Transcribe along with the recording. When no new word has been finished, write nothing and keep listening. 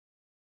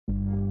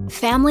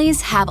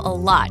Families have a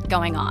lot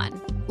going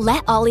on.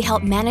 Let Ollie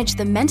help manage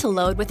the mental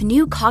load with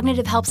new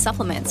cognitive help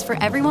supplements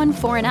for everyone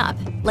 4 and up,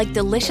 like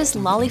delicious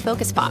Lolly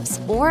Focus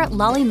Pops or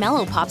Lolly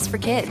Mellow Pops for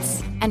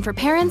kids. And for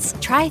parents,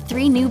 try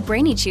 3 new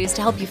Brainy Chews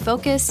to help you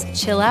focus,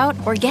 chill out,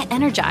 or get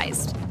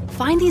energized.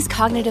 Find these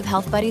cognitive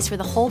health buddies for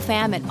the whole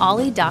fam at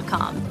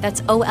ollie.com.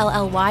 That's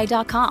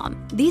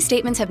OLLY.com. These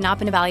statements have not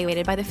been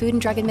evaluated by the Food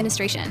and Drug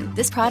Administration.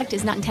 This product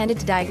is not intended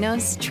to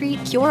diagnose,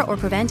 treat, cure, or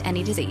prevent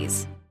any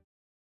disease.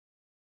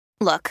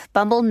 Look,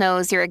 Bumble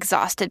knows you're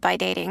exhausted by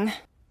dating.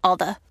 All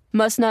the,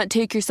 must not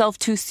take yourself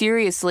too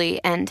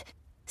seriously, and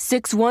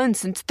 6'1"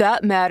 since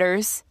that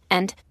matters,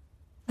 and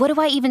what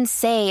do I even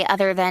say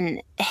other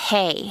than,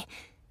 hey?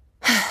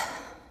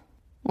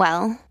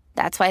 Well,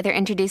 that's why they're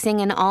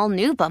introducing an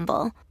all-new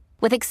Bumble,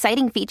 with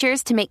exciting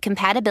features to make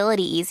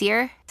compatibility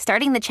easier,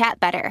 starting the chat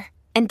better,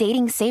 and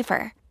dating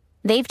safer.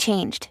 They've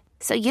changed,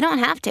 so you don't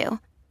have to.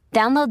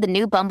 Download the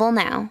new Bumble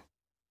now.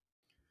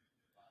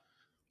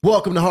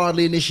 Welcome to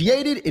Hardly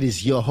Initiated. It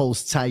is your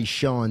host,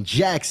 Tyshawn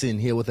Jackson,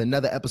 here with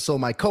another episode.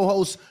 My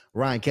co-host,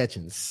 Ryan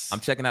Ketchens.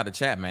 I'm checking out the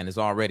chat, man. It's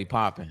already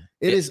popping.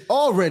 It is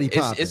already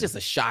popping. It's just a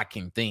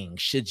shocking thing.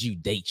 Should you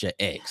date your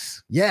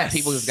ex? Yes.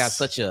 People just got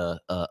such a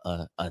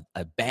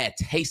bad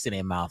taste in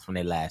their mouth from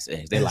their last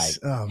ex. They're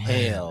like,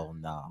 hell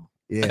no.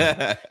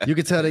 Yeah. You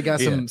can tell they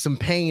got some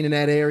pain in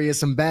that area,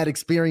 some bad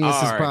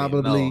experiences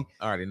probably.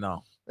 I already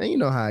know. And you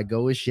know how it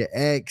goes. It's your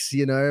ex.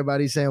 You know,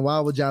 everybody's saying,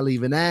 why would y'all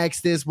even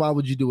ask this? Why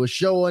would you do a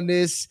show on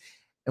this?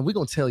 And we're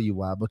going to tell you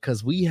why,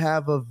 because we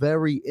have a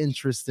very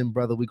interesting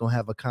brother we're going to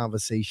have a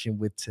conversation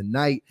with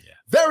tonight. Yeah.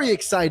 Very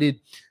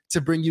excited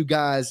to bring you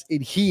guys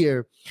in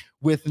here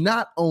with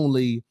not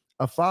only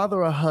a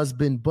father, a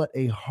husband, but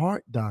a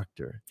heart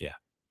doctor. Yeah.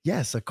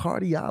 Yes, a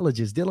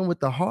cardiologist dealing with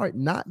the heart,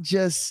 not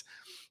just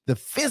the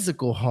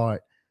physical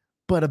heart,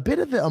 but a bit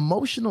of the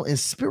emotional and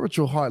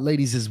spiritual heart,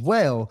 ladies, as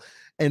well.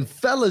 And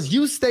fellas,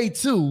 you stay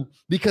tuned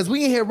because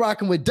we in here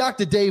rocking with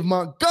Dr. Dave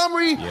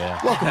Montgomery. Yeah.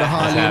 Welcome to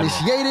Hardly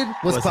Initiated.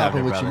 What's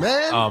popping with you,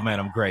 man? Oh, man,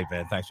 I'm great,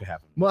 man. Thanks for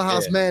having me.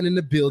 Morehouse man in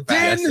the building.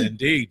 Yes,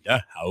 indeed.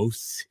 The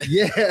house.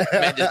 Yeah.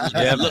 Man,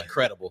 just look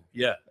credible.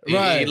 Yeah.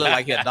 Right. He look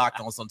like he a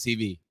doctor on some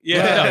TV.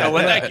 Yeah. Right. No,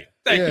 well, thank you.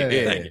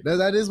 Thank you.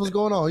 That is what's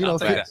going on. You know,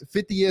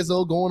 50 years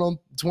old, going on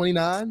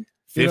 29.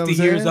 50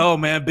 years old,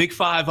 man. Big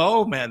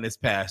 5-0, man, this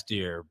past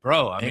year.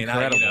 Bro, I mean,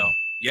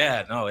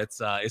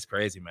 it's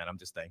crazy, man. I'm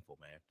just thankful,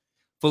 man.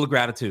 Full of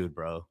gratitude,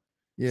 bro.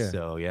 Yeah.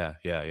 So yeah.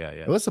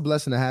 Well, it's a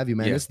blessing to have you,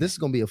 man. Yeah. This is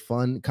going to be a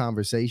fun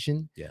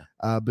conversation.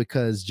 Yeah.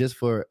 Because just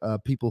for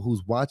people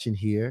who's watching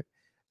here,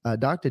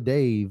 Dr.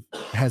 Dave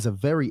has a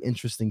very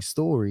interesting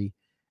story,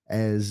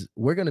 as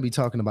we're going to be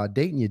talking about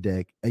dating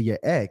your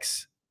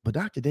ex, but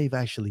Dr. Dave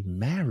actually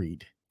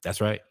married.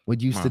 That's right. What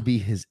used to be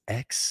his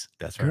ex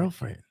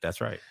girlfriend. That's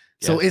right.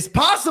 Yeah. So it's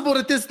possible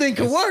that this thing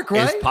can work,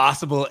 right? It's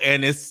possible,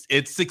 and it's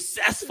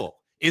successful.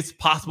 It's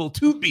possible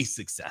to be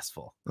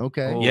successful.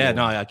 Okay. Yeah,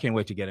 no, I can't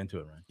wait to get into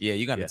it, man. Yeah,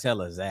 you got to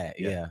tell us that.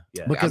 Yeah.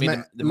 Because I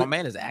mean, my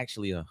man is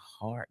actually a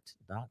heart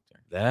doctor.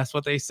 That's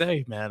what they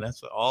say, man.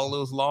 That's what all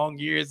those long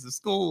years of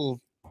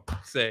school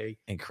say.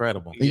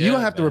 Incredible. And you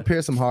don't have to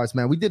repair some hearts,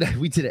 man. We did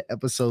an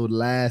episode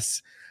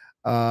last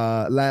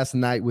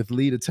night with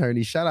lead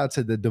attorney. Shout out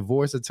to the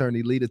divorce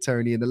attorney, lead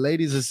attorney. And the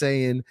ladies are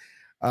saying,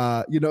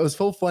 it's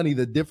so funny,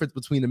 the difference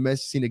between the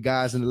message between the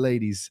guys and the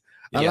ladies.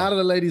 A lot of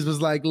the ladies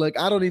was like, look,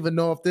 I don't even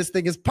know if this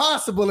thing is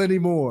possible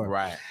anymore.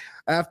 Right.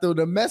 After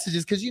the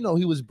messages, because, he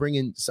was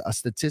bringing a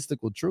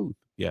statistical truth.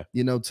 Yeah.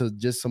 To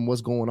just some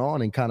what's going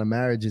on in kind of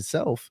marriage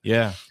itself.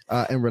 Yeah.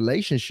 And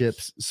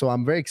relationships. So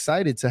I'm very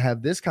excited to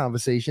have this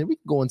conversation. We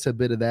can go into a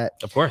bit of that.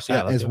 Of course.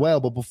 Yeah, as well.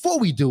 But before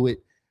we do it,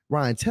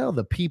 Ryan, tell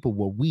the people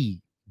what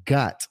we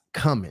got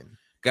coming.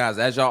 Guys,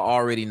 as y'all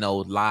already know,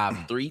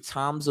 live 3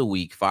 times a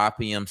week, 5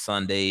 p.m.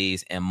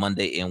 Sundays and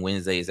Monday and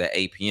Wednesdays at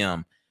 8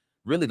 p.m.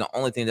 Really, the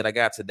only thing that I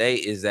got today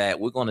is that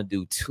we're going to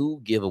do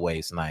 2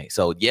 giveaways tonight.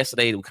 So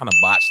yesterday, we kind of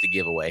botched the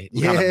giveaway.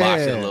 We kind of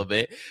botched it a little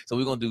bit. So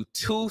we're going to do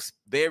 2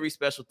 very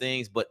special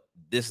things. But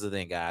this is the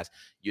thing, guys.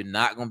 You're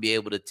not going to be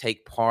able to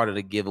take part of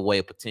the giveaway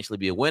or potentially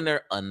be a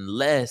winner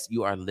unless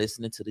you are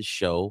listening to the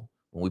show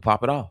when we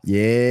pop it off.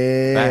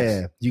 Yeah.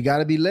 Facts. You got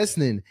to be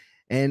listening.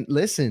 And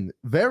listen,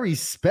 very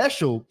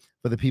special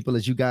for the people.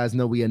 As you guys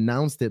know, we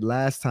announced it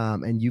last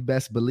time, and you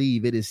best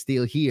believe it is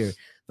still here.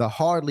 The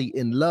Hardly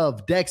in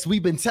Love decks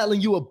we've been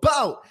telling you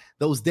about.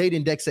 Those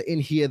dating decks are in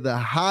here, the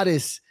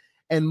hottest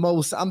and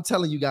most. I'm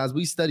telling you guys,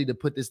 we studied to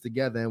put this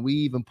together, and we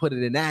even put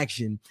it in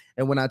action.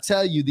 And when I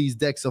tell you these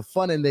decks are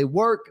fun and they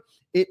work,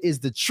 it is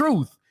the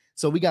truth.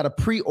 So we got a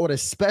pre-order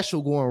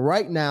special going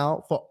right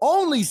now for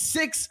only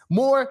 6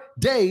 more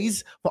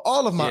days for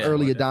all of my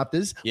early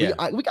adopters. Yeah.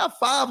 We got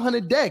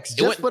 500 decks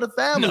just for the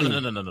family.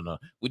 No.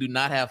 We do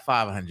not have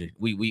 500.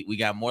 We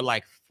got more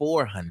like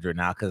 400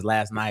 now because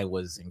last night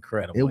was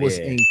incredible. It was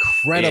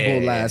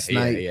incredible last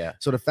night. Yeah.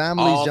 So the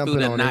family's all jumping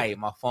through the on night. it.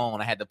 My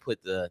phone, I had to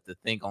put the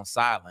thing on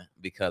silent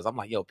because I'm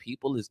like,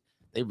 people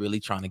they really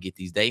trying to get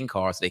these dating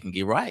cards so they can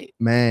get right.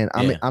 Man,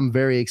 I'm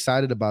very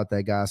excited about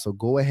that, guys. So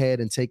go ahead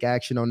and take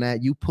action on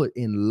that. You put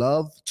in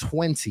Love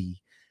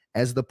 20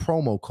 as the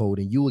promo code,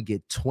 and you will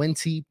get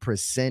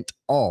 20%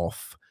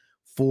 off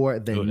for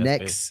the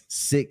next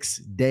 6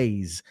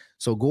 days.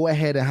 So go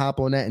ahead and hop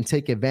on that and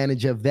take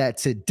advantage of that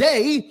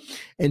today.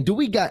 And do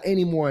we got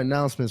any more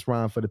announcements,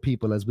 Ron, for the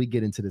people as we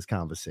get into this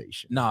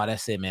conversation? No,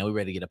 that's it, man. We're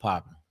ready to get it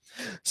popping.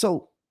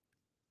 So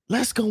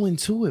let's go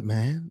into it,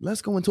 man.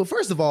 Let's go into it.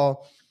 First of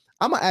all,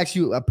 I'm going to ask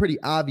you a pretty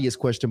obvious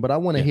question, but I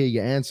want to hear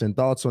your answer and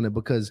thoughts on it,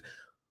 because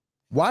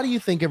why do you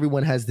think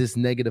everyone has this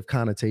negative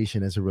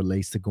connotation as it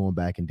relates to going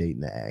back and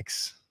dating the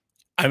ex?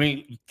 I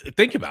mean,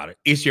 think about it.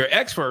 It's your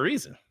ex for a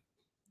reason.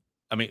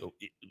 I mean,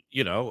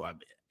 you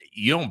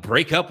don't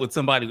break up with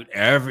somebody when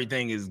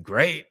everything is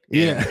great.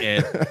 And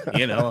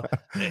hitting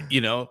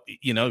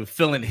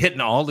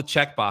all the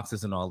check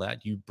boxes and all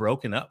that. You've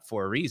broken up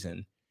for a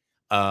reason.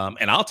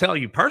 And I'll tell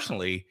you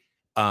personally,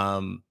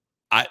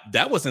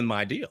 that wasn't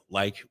my deal.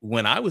 Like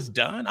when I was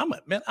done,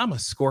 I'm a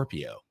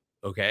Scorpio.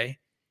 Okay.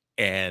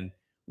 And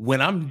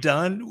when I'm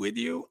done with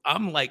you,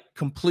 I'm like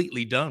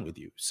completely done with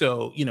you.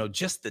 So,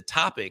 just the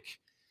topic,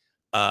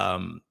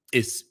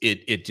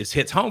 it just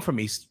hits home for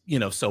me,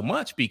 so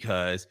much,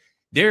 because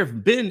there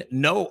have been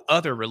no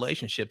other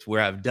relationships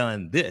where I've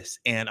done this.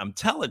 And I'm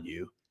telling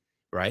you,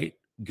 right,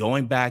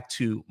 going back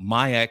to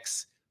my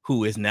ex,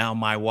 who is now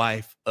my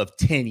wife of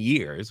 10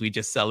 years. We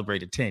just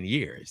celebrated 10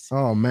 years.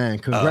 Oh, man.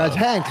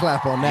 Hand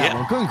clap on that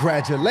one.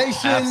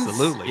 Congratulations.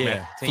 Absolutely,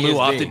 man. Flew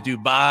off to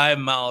Dubai,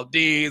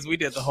 Maldives. We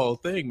did the whole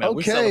thing, man.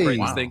 We celebrate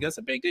this thing. That's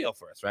a big deal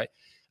for us, right?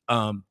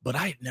 But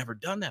I had never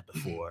done that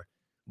before.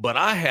 But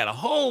I had a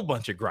whole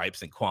bunch of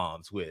gripes and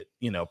qualms with,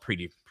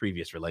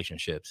 previous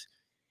relationships.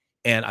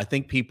 And I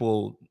think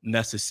people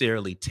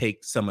necessarily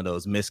take some of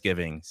those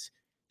misgivings.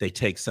 They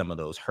take some of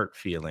those hurt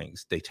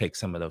feelings. They take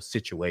some of those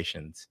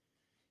situations,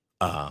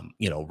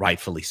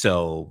 rightfully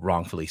so,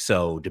 wrongfully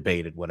so,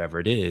 debated, whatever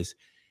it is.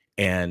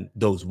 And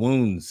those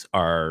wounds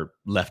are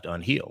left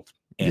unhealed.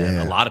 And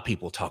a lot of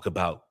people talk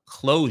about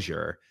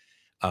closure,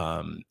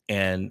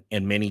 and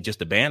many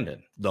just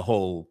abandon the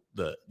whole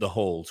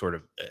sort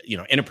of,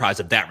 enterprise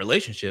of that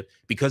relationship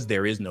because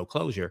there is no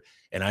closure.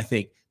 And I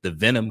think the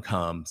venom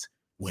comes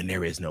when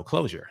there is no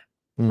closure,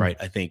 right?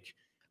 I think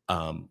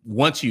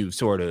once you've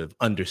sort of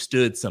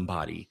understood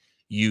somebody,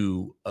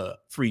 you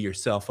free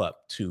yourself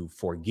up to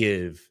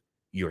forgive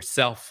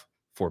yourself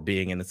for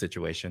being in the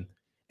situation,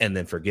 and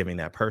then forgiving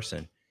that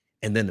person.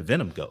 And then the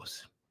venom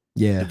goes.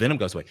 Yeah. The venom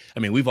goes away. I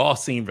mean, we've all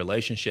seen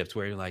relationships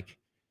where you're like,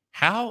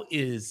 how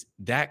is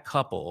that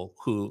couple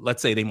who,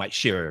 let's say they might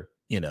share,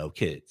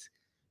 kids,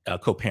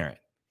 co-parent,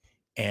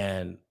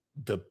 and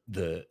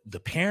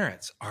the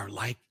parents are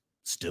like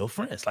still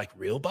friends, like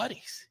real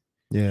buddies.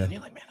 Yeah. And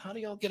you're like, man, how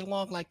do y'all get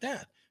along like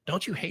that?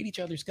 Don't you hate each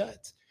other's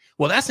guts?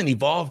 Well, that's an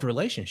evolved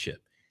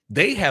relationship.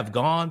 They have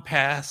gone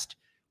past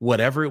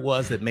whatever it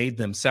was that made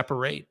them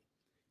separate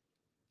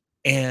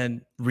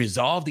and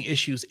resolve the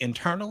issues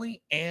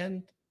internally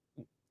and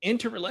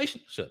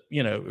interrelationship,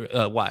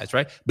 wise,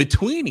 right?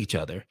 Between each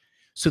other,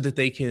 so that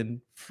they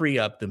can free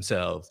up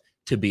themselves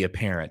to be a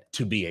parent,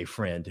 to be a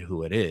friend to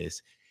who it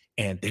is.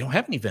 And they don't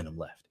have any venom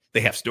left. They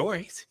have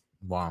stories.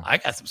 Wow. I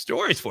got some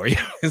stories for you.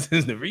 This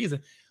is the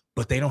reason.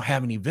 But they don't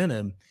have any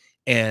venom.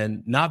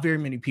 And not very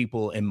many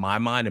people, in my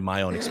mind, in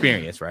my own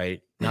experience,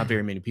 right? Not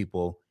very many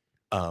people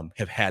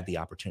have had the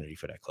opportunity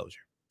for that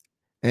closure.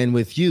 And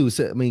with you,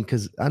 so, I mean,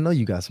 because I know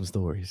you got some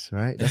stories,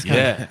 right?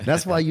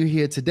 That's why you're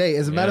here today.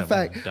 As a matter of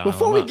fact,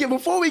 before we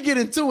get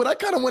into it, I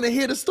kind of want to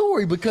hear the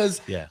story, because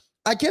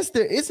I guess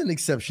there is an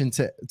exception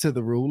to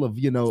the rule of,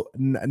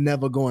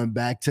 never going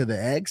back to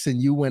the ex,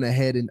 and you went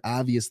ahead and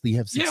obviously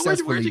have successfully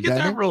done it. Where'd you get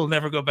that rule?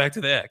 Never go back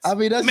to the ex. I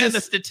mean,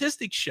 the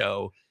statistics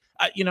show.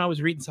 I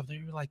was reading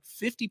something like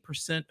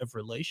 50% of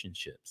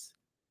relationships,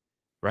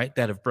 right,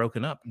 that have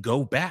broken up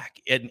go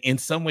back in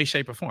some way,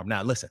 shape, or form.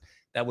 Now, listen,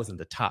 that wasn't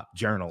the top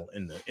journal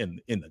in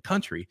the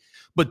country,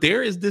 but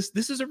there is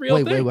this is a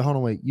real thing. Hold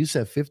on. You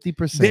said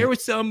 50%. There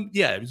was some,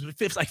 it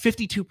was like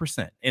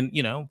 52%. And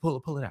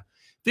pull it out.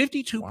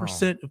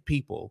 52% of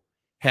people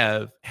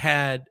have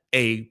had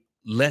a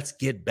let's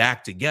get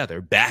back together,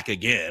 back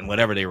again,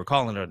 whatever they were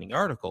calling it in the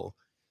article,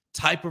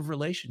 type of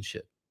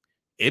relationship.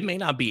 It may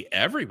not be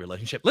every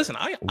relationship. Listen,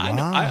 I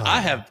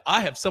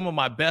have some of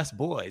my best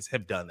boys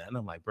have done that. And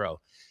I'm like, bro,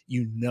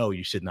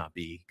 you should not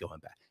be going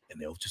back.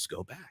 And they'll just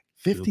go back.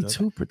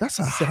 52%. That's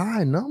a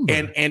high number.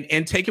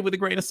 And take it with a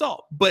grain of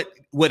salt. But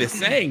what it's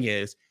saying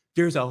is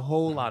there's a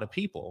whole lot of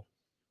people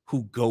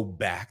who go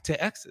back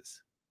to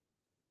exes.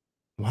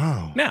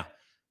 Wow. Now,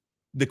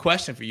 the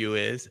question for you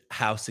is,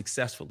 how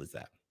successful is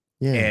that?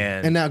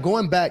 Yeah. And now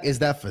going back, is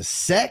that for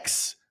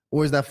sex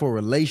or is that for a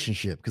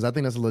relationship? Because I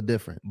think that's a little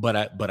different. But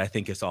I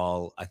think it's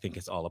all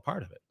a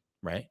part of it,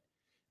 right?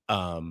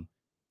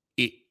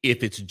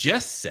 If it's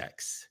just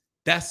sex,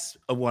 that's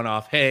a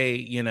one-off. Hey,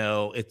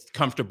 it's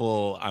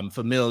comfortable. I'm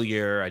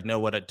familiar. I know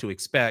what to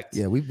expect.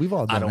 Yeah, we've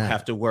all done that. I don't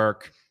have to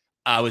work.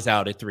 I was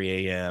out at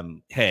 3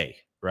 a.m. Hey,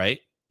 right?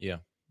 Yeah.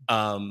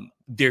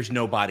 There's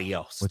nobody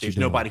else. There's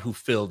nobody who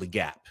filled the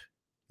gap.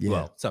 Yeah.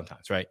 Well,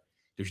 sometimes, right?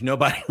 There's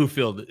nobody who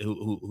filled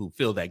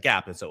that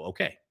gap. And so,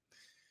 okay.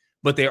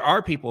 But there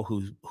are people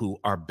who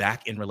are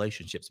back in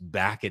relationships,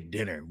 back at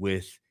dinner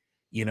with,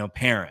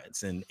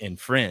 parents and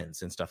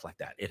friends and stuff like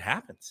that. It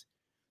happens.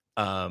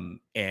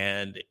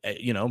 Maybe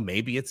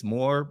it's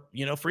more,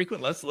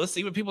 frequent. Let's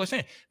see what people are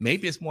saying.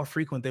 Maybe it's more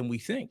frequent than we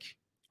think.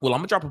 Well, I'm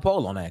gonna drop a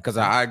poll on that because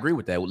I agree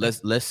with that.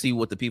 Let's see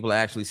what the people are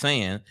actually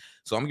saying.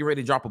 So I'm getting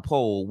ready to drop a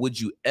poll. Would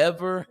you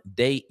ever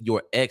date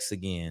your ex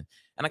again?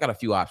 And I got a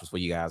few options for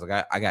you guys.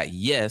 I got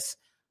yes,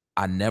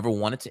 I never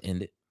wanted to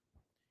end it.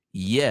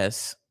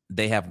 Yes,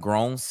 they have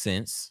grown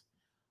since.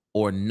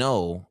 Or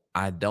no,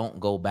 I don't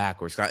go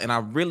backwards. And I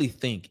really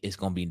think it's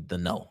going to be the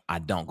no, I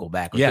don't go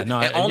backwards. Yeah, no,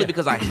 and only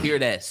because I hear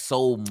that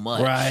so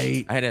much.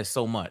 Right. I hear that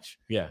so much.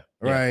 Yeah.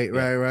 Right. So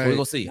we're going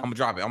to see. I'm going to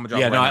drop it.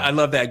 I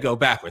love that go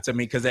backwards. I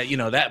mean, because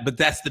but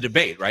that's the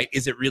debate, right?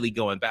 Is it really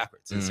going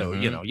backwards? And so,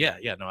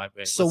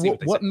 So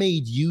what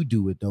made you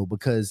do it though?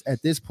 Because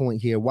at this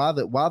point here, while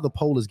the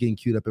poll is getting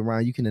queued up, and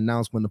Ryan, you can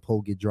announce when the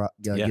poll gets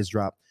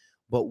dropped.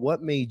 But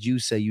what made you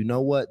say, you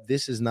know what,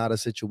 this is not a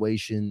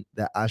situation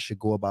that I should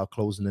go about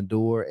closing the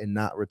door and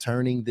not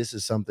returning. This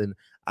is something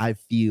I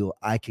feel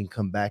I can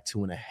come back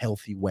to in a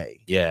healthy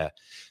way. Yeah.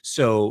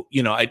 So,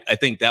 I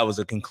think that was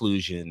a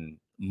conclusion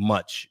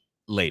much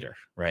later,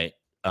 right?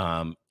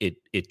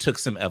 It took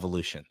some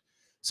evolution.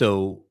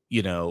 So,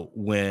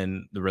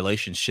 when the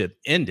relationship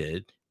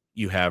ended,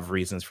 you have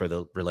reasons for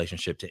the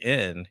relationship to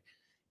end.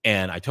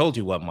 And I told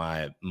you what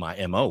my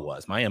MO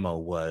was. My MO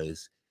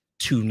was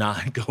to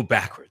not go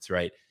backwards,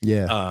 right?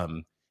 Yeah.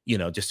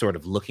 Just sort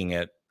of looking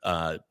at,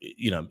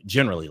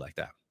 generally like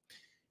that.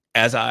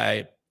 As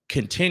I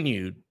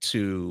continued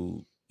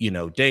to,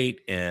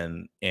 date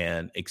and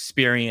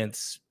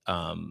experience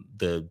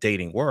the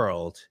dating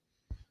world,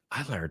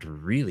 I learned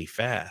really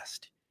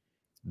fast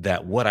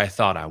that what I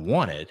thought I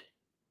wanted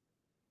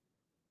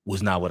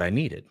was not what I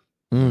needed.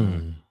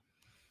 Mm.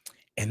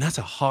 And that's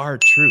a hard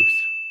truth.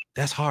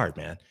 That's hard,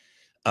 man.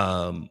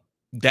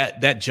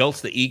 That jolts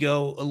the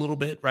ego a little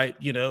bit, right?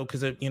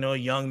 Because, a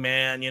young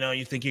man,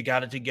 you think you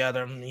got it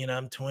together.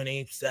 I'm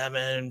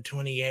 27,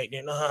 28,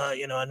 I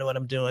know what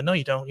I'm doing. No,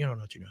 you don't. You don't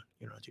know what you're doing.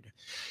 You don't know what you're doing.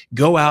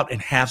 Go out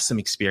and have some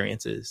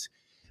experiences.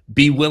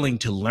 Be willing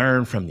to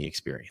learn from the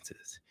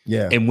experiences.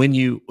 Yeah. And when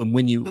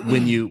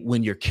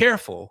you're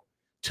careful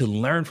to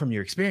learn from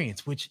your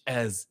experience, which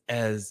as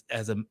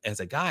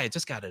a guy, I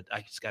just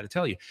gotta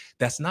tell you,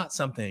 that's not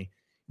something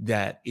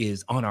that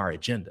is on our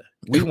agenda.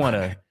 We want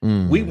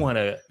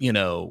to,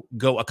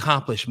 go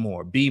accomplish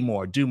more, be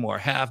more, do more,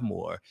 have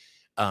more.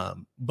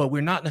 But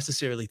we're not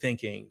necessarily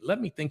thinking, let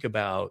me think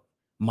about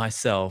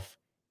myself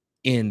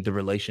in the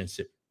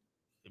relationship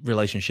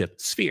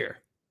sphere.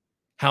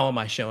 How am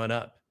I showing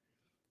up?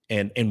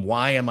 And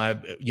why am I,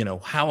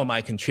 how am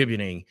I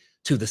contributing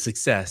to the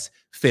success,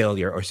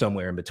 failure, or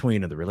somewhere in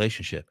between of the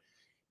relationship?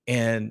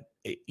 And,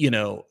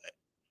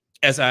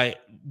 as I,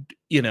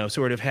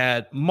 sort of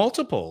had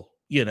multiple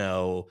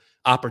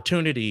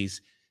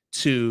opportunities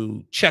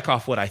to check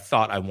off what I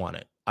thought I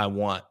wanted. I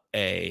want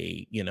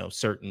a,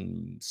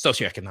 certain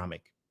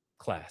socioeconomic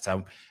class.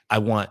 I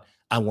want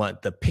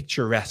the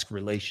picturesque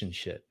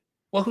relationship.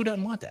 Well, who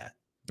doesn't want that?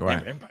 Right.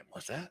 Everybody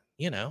wants that,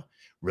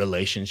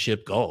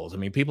 relationship goals. I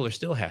mean, people are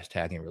still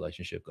hashtagging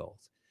relationship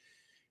goals.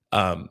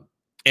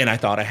 And I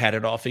thought I had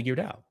it all figured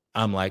out.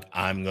 I'm like,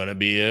 I'm going to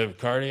be a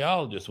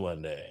cardiologist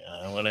one day.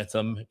 I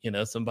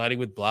want somebody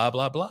with blah,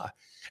 blah, blah.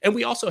 And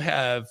we also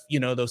have,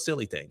 those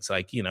silly things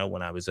like,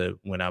 when I was a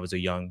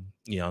young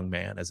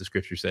man, as the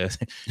scripture says,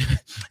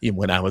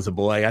 when I was a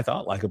boy, I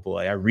thought like a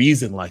boy. I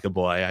reasoned like a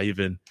boy. I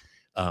even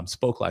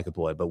spoke like a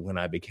boy. But when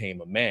I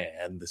became a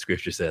man, the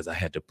scripture says I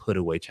had to put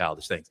away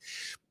childish things.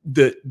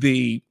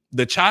 The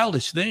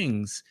childish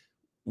things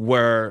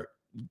were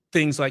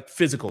things like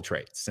physical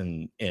traits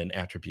and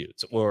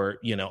attributes or,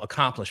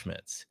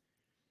 accomplishments.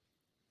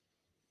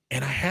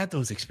 And I had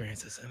those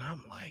experiences and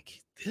I'm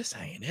like, this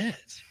ain't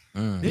it.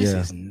 This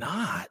is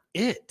not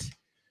it.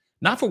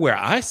 Not for where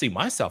I see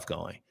myself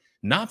going,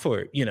 not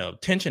for,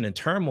 tension and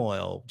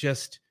turmoil.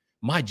 Just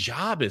my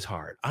job is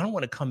hard. I don't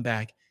want to come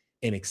back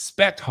and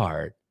expect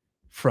hard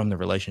from the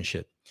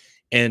relationship.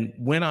 And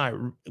when I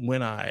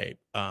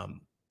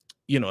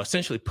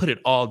essentially put it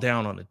all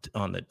down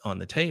on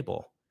the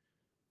table,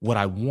 what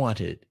I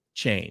wanted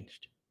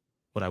changed.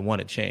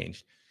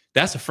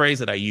 That's a phrase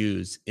that I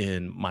use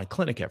in my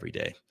clinic every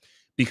day,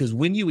 because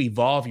when you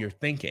evolve your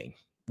thinking,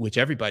 which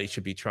everybody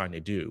should be trying to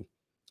do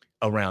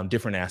around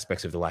different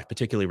aspects of their life,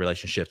 particularly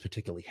relationships,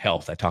 particularly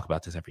health. I talk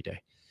about this every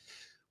day.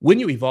 When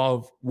you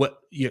evolve what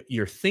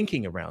you're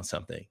thinking around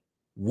something,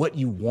 what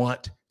you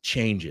want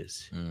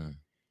changes. And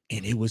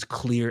it was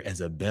clear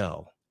as a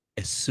bell.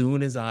 As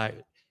soon as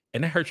and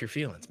that hurt your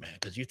feelings, man,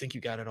 because you think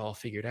you got it all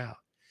figured out.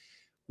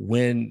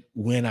 When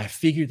I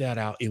figured that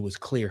out, it was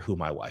clear who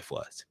my wife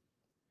was.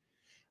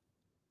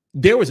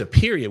 There was a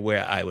period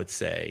where I would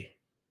say,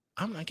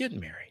 I'm not getting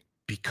married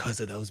because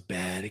of those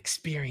bad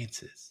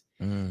experiences,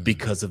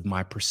 because of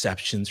my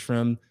perceptions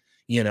from,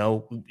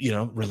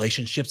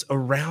 relationships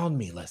around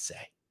me, let's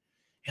say.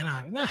 And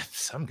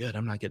I'm good.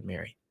 I'm not getting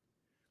married.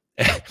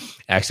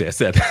 Actually, I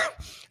said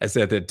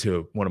that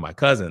to one of my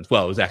cousins.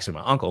 Well, it was actually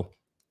my uncle.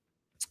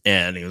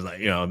 And he was like,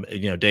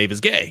 Dave is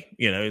gay.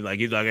 He's like,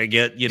 I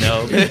get,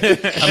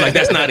 I'm like,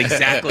 that's not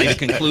exactly the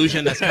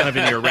conclusion. That's kind of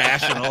an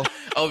irrational.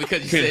 Oh,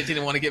 because you said you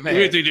didn't want to get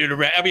married.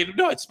 I mean,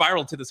 no, it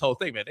spiraled to this whole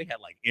thing, man. They had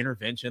like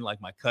intervention,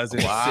 like my cousin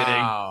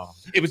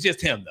sitting. It was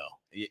just him, though.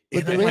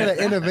 But they had an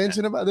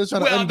intervention about this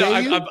trying to undo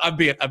you?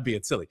 I'm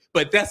being silly,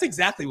 but that's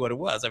exactly what it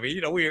was. I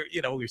mean, we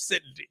were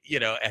sitting,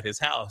 at his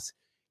house,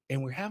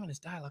 and we're having this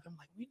dialogue. I'm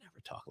like, we never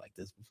talked like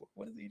this before.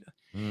 What is he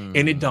doing?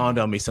 And it dawned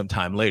on me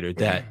sometime later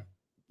that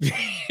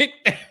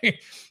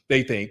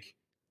they think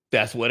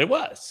that's what it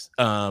was.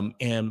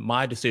 And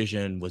my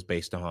decision was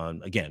based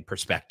on, again,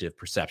 perspective,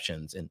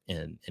 perceptions,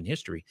 and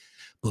history.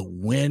 But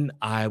when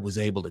I was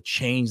able to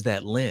change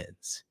that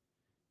lens,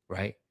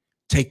 right,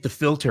 take the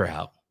filter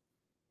out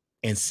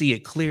and see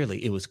it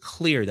clearly, it was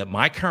clear that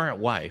my current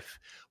wife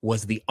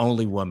was the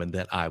only woman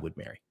that I would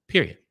marry,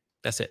 period.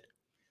 That's it.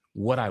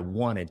 What I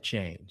wanted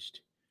changed.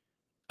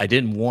 I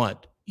didn't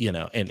want,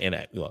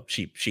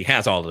 she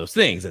has all of those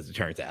things, as it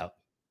turns out.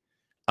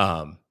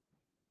 Some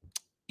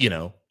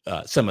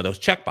of those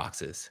check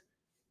boxes,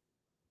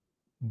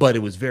 but it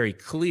was very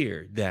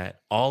clear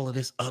that all of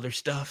this other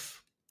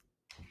stuff,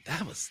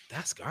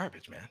 that's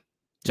garbage, man.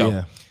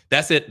 So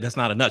that's it. That's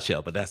not a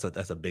nutshell, but that's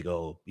a big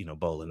old,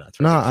 bowl of nuts.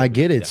 Right? No, I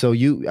get it.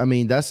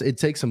 Yeah. So it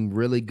takes some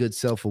really good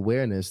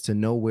self-awareness to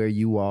know where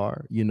you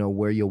are,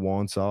 where your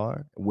wants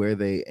are,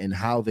 and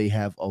how they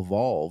have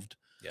evolved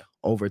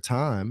over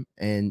time,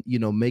 and,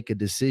 make a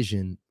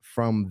decision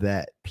from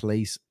that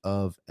place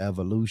of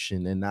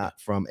evolution and not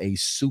from a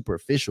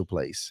superficial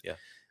place,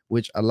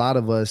 which a lot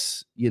of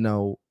us, you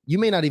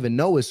may not even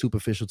know is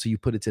superficial till you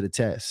put it to the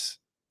test,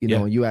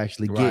 and you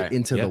actually get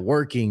into the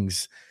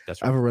workings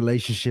of a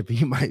relationship, and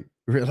you might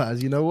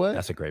realize, what?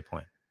 That's a great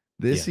point.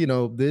 This,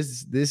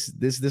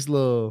 this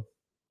little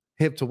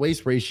hip to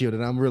waist ratio that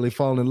I'm really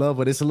falling in love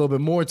with, it's a little bit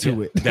more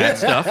to it. That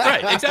stuff,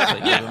 right?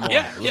 Exactly.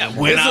 Yeah.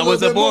 When I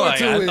was a boy,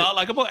 I thought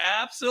like a boy.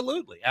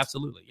 Absolutely.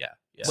 Yeah.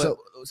 So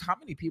how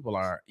many people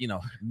are,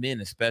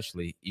 men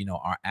especially,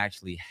 are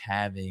actually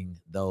having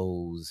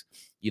those,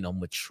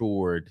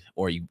 matured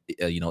or,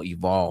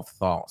 evolved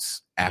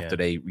thoughts after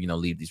they,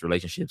 leave these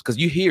relationships? Because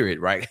you hear it,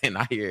 right? And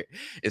I hear it.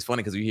 It's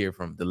funny because you hear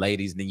from the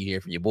ladies and then you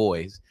hear from your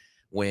boys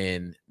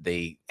when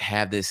they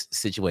have this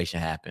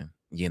situation happen.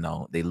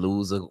 They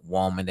lose a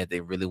woman that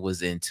they really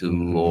was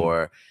into,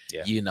 or,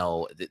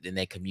 then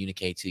they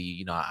communicate to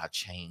you, I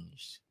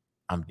changed.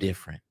 I'm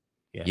different.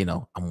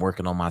 I'm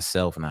working on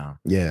myself now.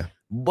 Yeah.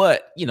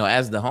 But,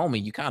 as the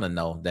homie, you kind of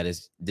know that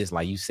it's just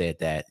like you said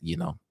that,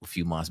 a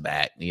few months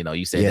back,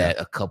 you said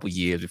that a couple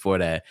years before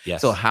that.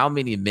 Yes. So how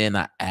many men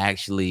are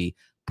actually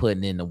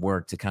putting in the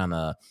work to kind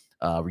of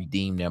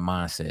redeem their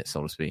mindset,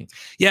 so to speak?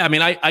 Yeah. I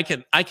mean, I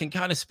can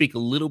kind of speak a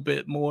little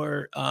bit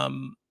more,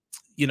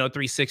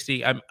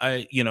 360.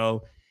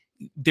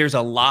 There's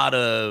a lot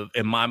of,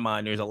 in my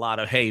mind,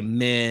 hey,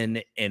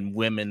 men and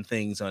women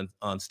things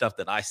on stuff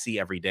that I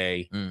see every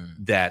day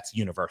that's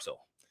universal.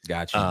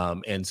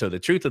 Gotcha. And so the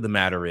truth of the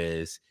matter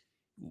is,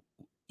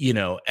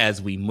 as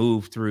we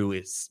move through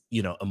its,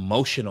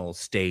 emotional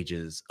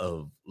stages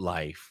of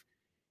life,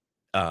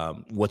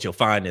 what you'll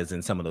find is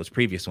in some of those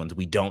previous ones,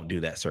 we don't do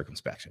that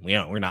circumspection.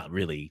 We're not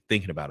really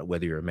thinking about it,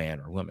 whether you're a man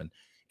or a woman.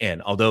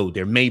 And although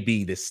there may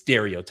be this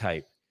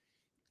stereotype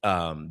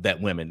that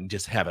women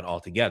just have it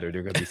all together,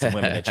 there are going to be some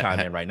women that chime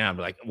in right now and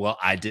be like, well,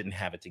 I didn't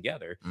have it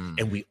together.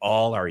 And we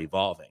all are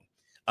evolving.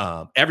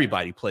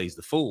 Everybody plays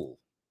the fool.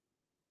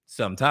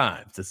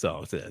 Sometimes the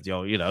song says,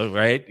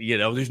 right?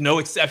 There's no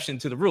exception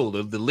to the rule.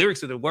 The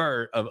lyrics of the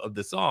word of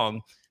the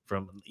song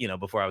from,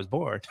 before I was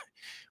born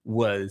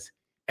was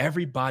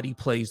everybody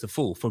plays the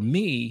fool. For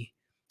me,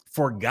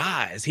 for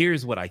guys,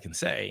 here's what I can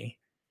say.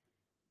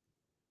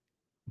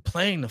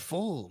 Playing the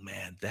fool,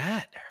 man,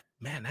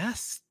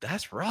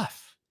 that's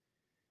rough.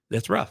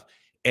 That's rough.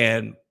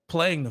 And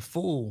playing the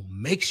fool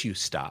makes you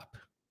stop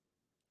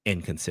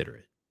and consider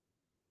it,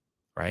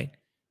 right?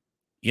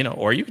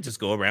 Or you could just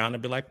go around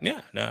and be like,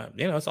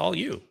 it's all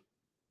you.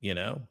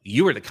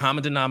 You are the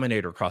common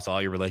denominator across all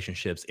your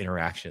relationships,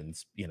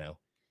 interactions,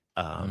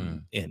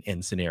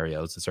 in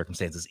scenarios and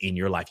circumstances in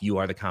your life. You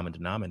are the common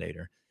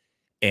denominator.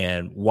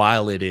 And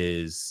while it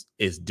is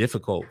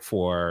difficult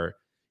for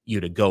you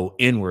to go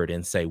inward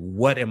and say,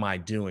 what am I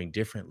doing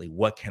differently?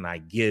 What can I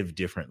give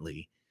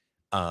differently?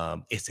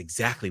 It's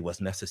exactly what's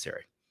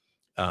necessary.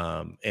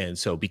 And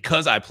so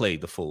because I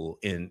played the fool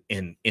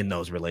in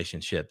those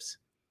relationships,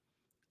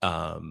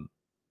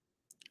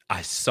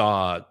 I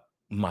saw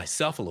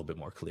myself a little bit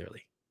more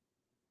clearly.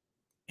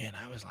 And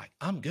I was like,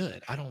 I'm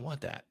good. I don't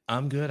want that.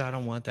 I'm good. I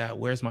don't want that.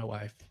 Where's my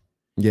wife?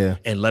 Yeah.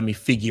 And let me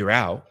figure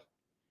out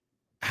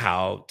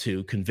how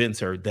to convince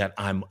her that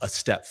I'm a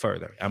step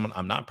further.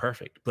 I'm not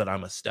perfect, but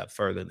I'm a step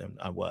further than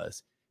I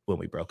was when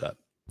we broke up.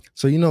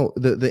 So,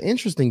 the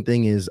interesting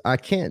thing is I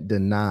can't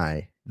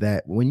deny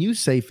that when you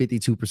say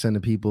 52%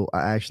 of people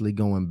are actually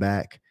going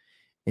back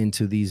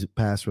into these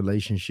past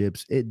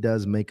relationships, it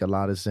does make a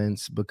lot of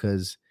sense,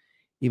 because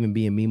even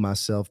being me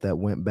myself that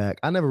went back,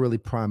 I never really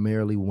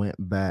primarily went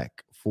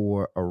back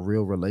for a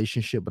real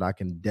relationship, but I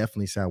can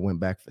definitely say I went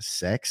back for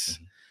sex.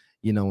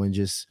 and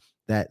just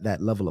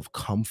that level of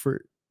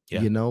comfort,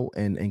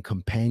 and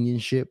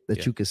companionship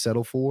that you could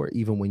settle for,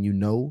 even when you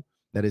know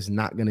that it's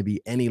not going to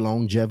be any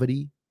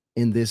longevity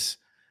in this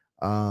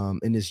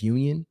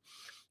union.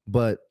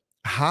 But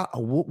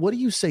what do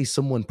you say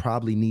someone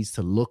probably needs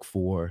to look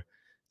for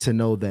to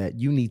know that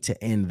you need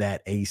to end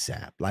that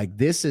ASAP? Like,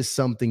 this is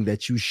something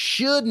that you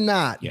should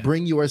not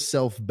bring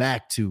yourself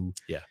back to.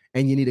 Yeah.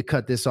 And you need to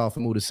cut this off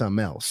and move to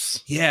something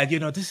else. Yeah.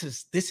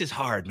 This is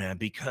hard, man,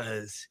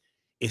 because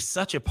it's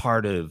such a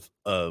part of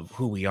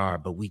who we are,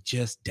 but we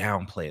just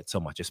downplay it so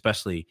much,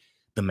 especially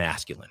the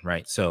masculine,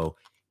 right? So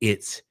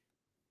it's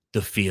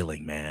the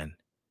feeling, man.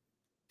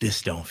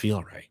 This don't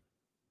feel right.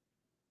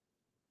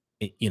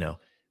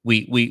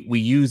 We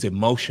use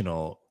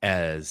emotional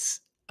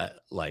as a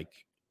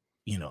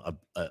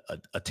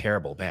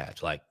terrible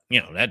badge. Like,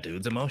 that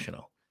dude's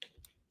emotional.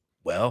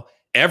 Well,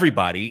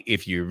 everybody,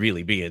 if you're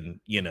really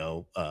being,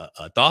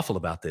 thoughtful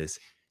about this,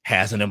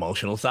 has an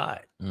emotional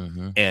side.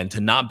 Mm-hmm. And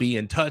to not be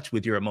in touch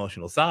with your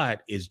emotional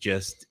side is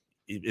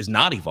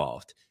not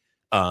evolved.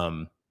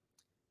 And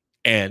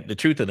the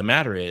truth of the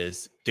matter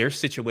is, there's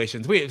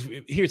situations.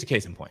 Here's a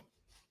case in point.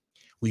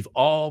 We've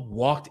all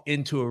walked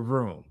into a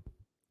room,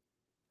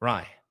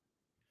 right,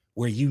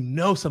 where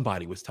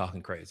somebody was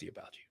talking crazy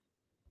about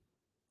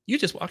you. You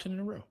just walked into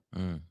the room.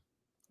 Mm.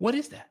 What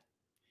is that?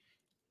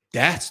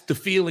 That's the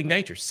feeling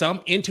nature.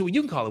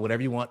 You can call it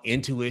whatever you want,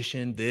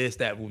 intuition, this,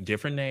 that,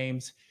 different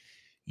names.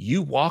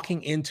 You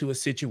walking into a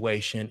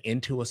situation,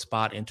 into a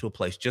spot, into a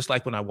place, just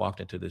like when I walked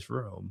into this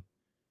room,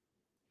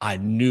 I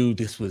knew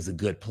this was a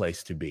good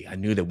place to be. I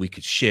knew that we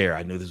could share.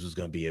 I knew this was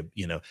going to be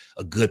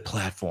a good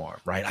platform,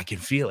 right? I can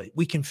feel it.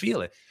 We can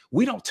feel it.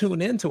 We don't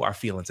tune into our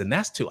feelings, and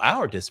that's to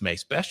our dismay,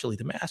 especially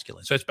the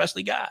masculine, so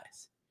especially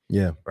guys.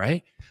 Yeah.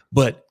 Right.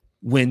 But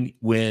when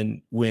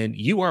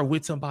you are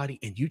with somebody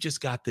and you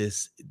just got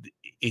this,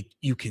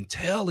 you can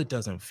tell it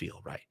doesn't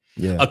feel right.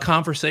 Yeah. A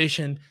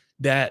conversation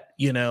that,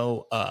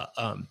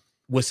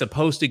 was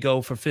supposed to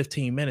go for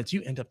 15 minutes,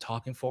 you end up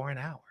talking for an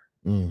hour.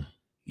 Mm.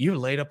 You're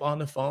laid up on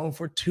the phone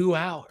for 2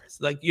 hours.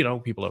 Like,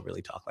 people don't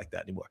really talk like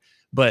that anymore.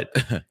 But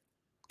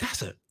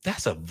that's a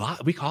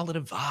vibe. We call it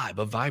a vibe,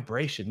 a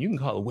vibration. You can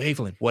call it a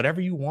wavelength,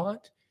 whatever you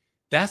want.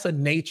 That's a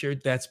nature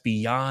that's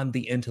beyond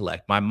the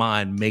intellect, my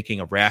mind making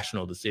a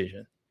rational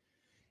decision.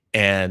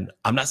 And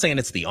I'm not saying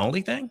it's the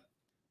only thing,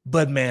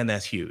 but man,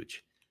 that's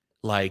huge.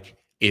 Like,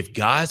 if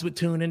guys would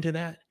tune into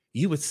that,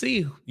 you would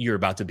see you're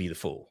about to be the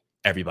fool.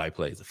 Everybody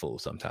plays the fool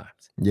sometimes.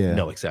 Yeah.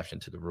 No exception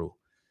to the rule.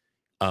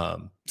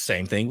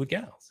 Same thing with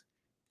gals.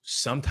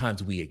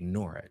 Sometimes we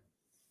ignore it.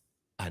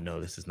 I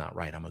know this is not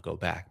right. I'm going to go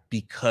back,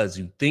 because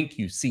you think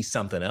you see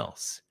something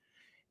else,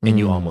 and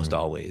you almost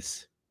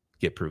always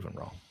get proven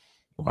wrong.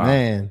 Wow.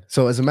 Man,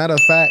 so as a matter of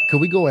fact, could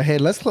we go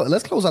ahead? Let's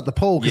close out the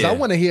poll, because I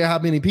want to hear how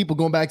many people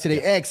going back to their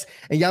ex,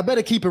 and y'all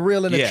better keep it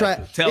real in the track.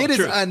 It is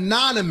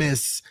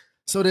anonymous,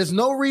 so there's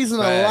no reason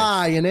to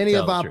lie in any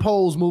of our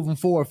polls moving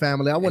forward,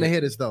 family. I want to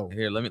hear this though.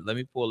 Here, let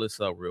me pull this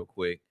up real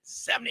quick.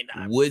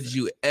 79%. Would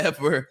you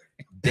ever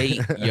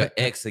date your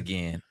ex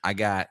again? I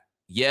got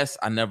yes,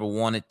 I never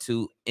wanted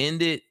to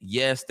end it.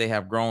 Yes, they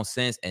have grown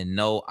since, and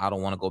no, I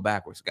don't want to go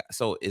backwards.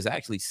 So it's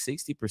actually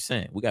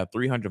 60%. We got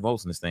 300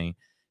 votes in this thing.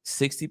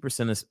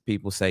 60% of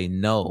people say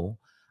no,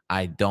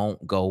 I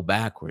don't go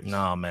backwards.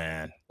 No,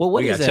 man. Well,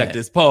 what we is that? Check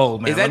this poll,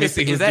 man. Is that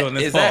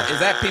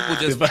people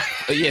just like,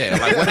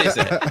 what is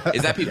that?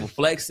 Is that people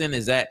flexing?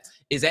 Is that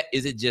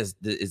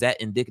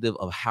indicative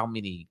of how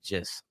many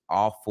just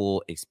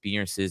awful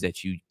experiences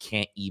that you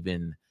can't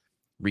even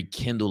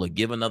rekindle or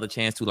give another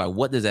chance to? Like,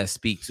 what does that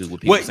speak to?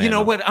 What people you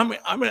know what? I'm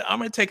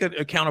gonna take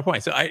a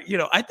counterpoint. So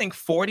I think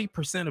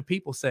 40% of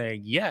people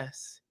saying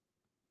yes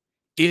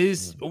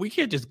is, we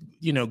can't just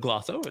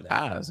gloss over that.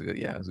 That's good.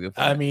 Yeah, that's a good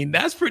point. I mean,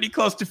 that's pretty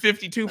close to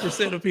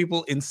 52% of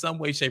people in some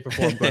way, shape, or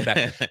form going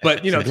back.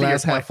 But so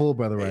glass half full,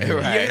 brother. Right?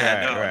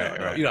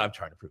 Right. No. I'm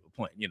trying to prove a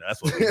point.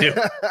 That's what we do.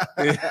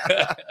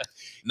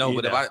 No,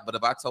 but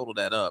if I total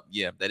that up,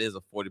 that is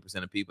a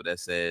 40% of people that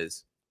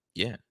says,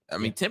 yeah. I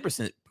mean,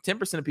 10%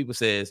 of people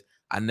says,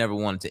 I never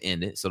wanted to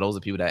end it. So those are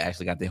people that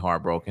actually got their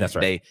heart broken. That's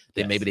right.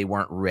 Maybe they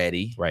weren't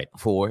ready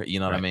for it. You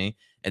know what I mean?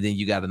 And then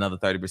you got another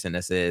 30%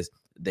 that says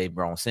they've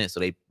grown since.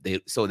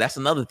 So that's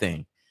another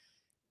thing.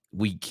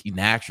 We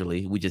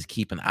just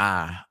keep an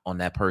eye on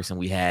that person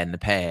we had in the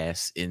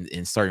past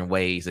in certain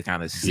ways to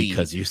kind of see,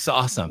 because you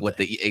saw something.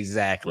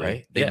 Exactly.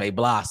 Right? They may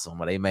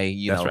blossom, or they may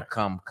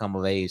come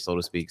of age, so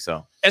to speak.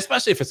 So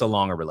especially if it's a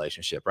longer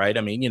relationship, right?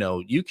 I mean,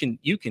 you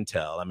can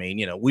tell. I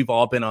mean, we've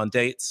all been on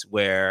dates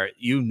where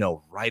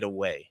right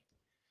away,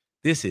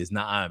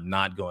 I'm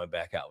not going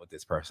back out with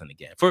this person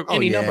again for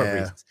any number of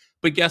reasons.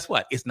 But guess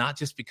what? It's not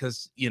just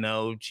because,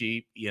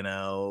 she,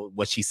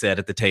 what she said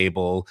at the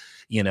table,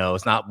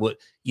 it's not what,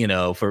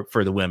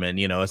 for the women,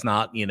 it's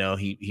not,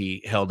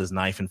 he held his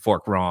knife and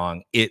fork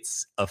wrong.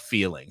 It's a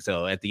feeling.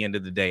 So at the end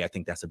of the day, I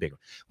think that's a big one.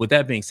 With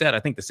that being said, I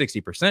think the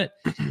 60%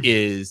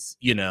 is,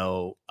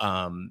 some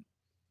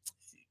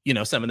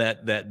of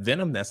that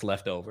venom that's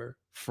left over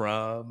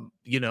from,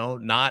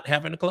 not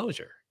having a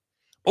closure.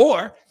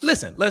 Or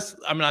listen,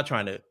 I'm not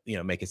trying to,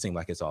 make it seem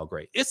like it's all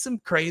great. It's some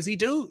crazy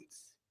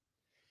dudes.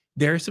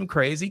 There's some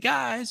crazy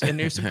guys and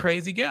there's some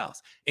crazy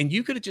gals. And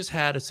you could have just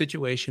had a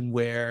situation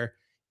where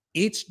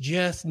it's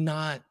just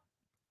not,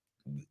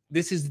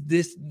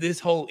 this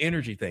whole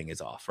energy thing is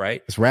off,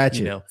 right? It's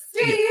ratchet. Yeah,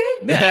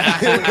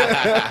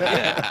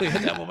 hit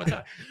that one more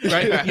time.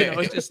 Right.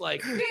 It's just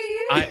like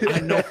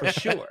I know for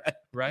sure,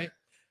 right?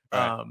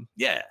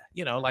 Right.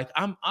 Like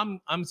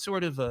I'm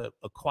sort of a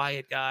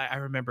quiet guy. I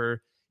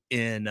remember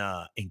in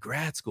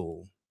grad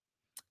school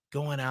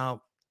going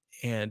out,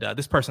 and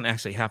this person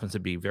actually happens to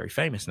be very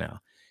famous now.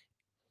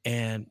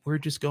 And we're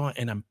just going,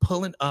 and I'm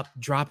pulling up,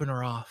 dropping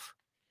her off,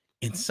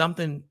 and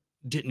something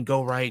didn't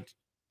go right.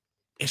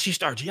 And she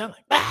starts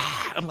yelling.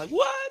 Ah! I'm like,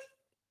 what?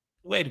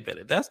 Wait a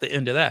minute. That's the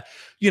end of that.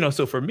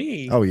 So for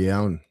me. Oh, yeah.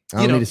 I don't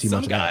need to see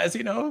some much guys,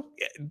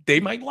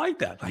 they might like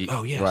that. Like,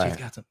 oh, yeah, right. She's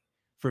got some.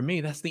 For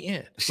me, that's the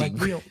end. Like,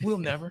 we'll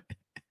never.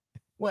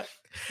 What?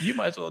 You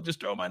might as well just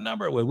throw my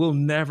number away. We'll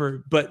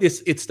never. But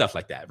it's stuff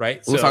like that,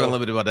 right? We were talking a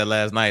little bit about that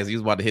last night. He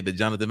was about to hit the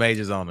Jonathan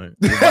Majors on her.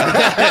 Oh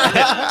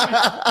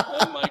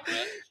my God.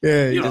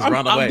 Yeah, you just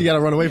run away. You got to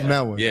run away from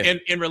that one. Yeah.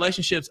 In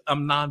relationships,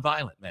 I'm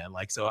nonviolent, man.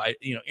 Like, so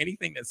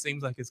anything that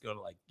seems like it's going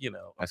to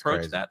That's approach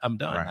crazy. that, I'm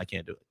done. Right. I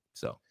can't do it.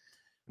 So.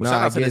 Well,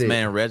 shout out to this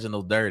man,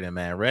 Reginald Durden,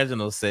 man.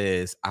 Reginald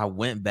says, I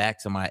went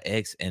back to my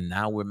ex and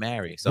now we're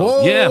married. So,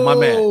 whoa, yeah, my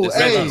man. This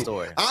is a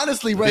story.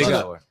 Honestly,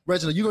 Reginald, you're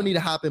going to need to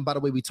hop in. By the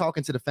way, we're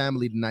talking to the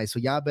family tonight, so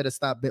y'all better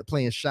stop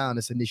playing shy on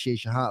this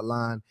initiation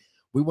hotline.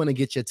 We want to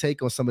get your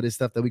take on some of this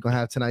stuff that we're going to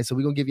have tonight. So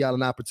we're going to give y'all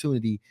an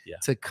opportunity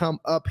to come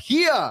up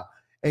here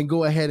and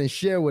go ahead and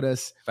share with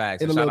us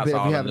in a little bit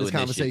if we're having this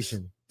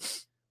conversation.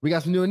 We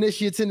got some new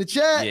initiates in the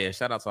chat. Yeah,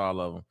 shout out to all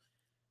of them.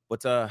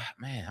 But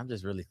man, I'm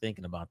just really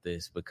thinking about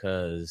this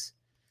because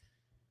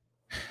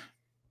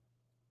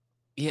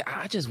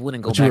I just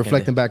wouldn't go back. You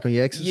reflecting back on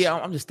your exes? Yeah,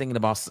 I'm just thinking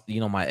about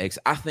my ex.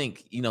 I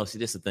think, see, this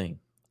is the thing.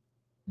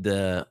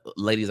 The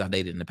ladies I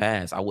dated in the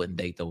past, I wouldn't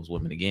date those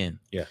women again.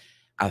 Yeah.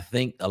 I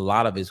think a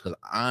lot of it's because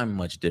I'm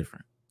much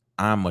different.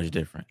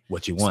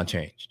 What you want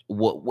changed.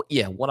 What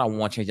I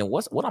want changed, and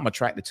what I'm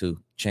attracted to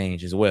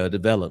change as well. It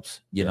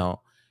develops, you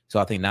know. So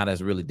I think now that's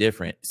really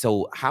different.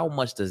 So how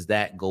much does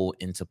that go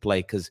into play?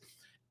 Because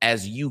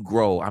as you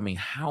grow, I mean,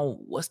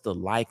 what's the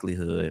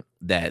likelihood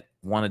that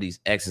one of these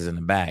exes in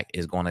the back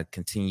is going to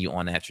continue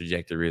on that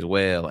trajectory as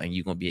well, and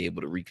you're going to be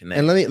able to reconnect?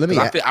 And let me.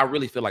 I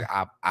really feel like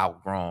I've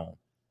outgrown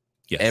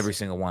every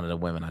single one of the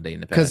women I date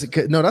in the past.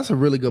 Because no, that's a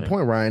really good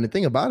point, Ryan. The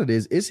thing about it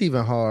is, it's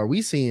even hard.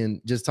 We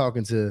seeing, just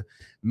talking to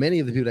many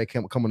of the people that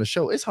come on the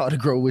show, it's hard to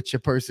grow with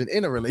your person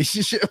in a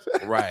relationship,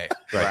 right?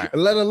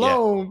 Let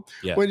alone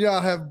when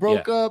y'all have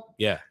broke up,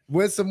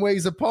 went some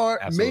ways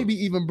apart, maybe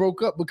even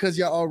broke up because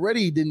y'all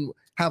already didn't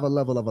have a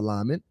level of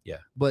alignment.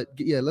 But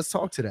let's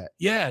talk to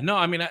that. No,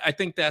 I mean, I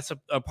think that's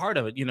a part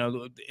of it.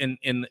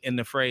 In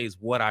the phrase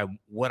 "what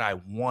I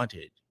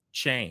wanted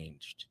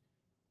changed,"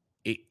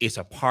 it's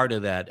a part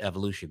of that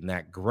evolution,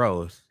 that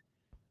growth,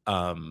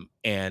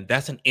 and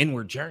that's an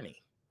inward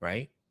journey,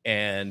 right?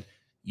 And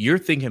you're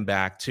thinking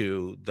back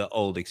to the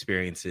old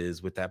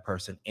experiences with that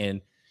person,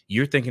 and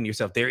you're thinking to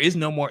yourself, there is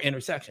no more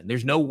intersection.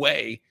 There's no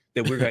way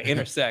that we're going to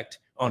intersect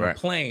on a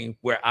plane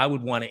where I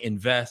would want to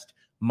invest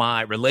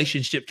my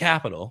relationship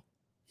capital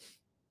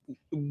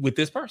with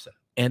this person.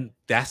 And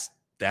that's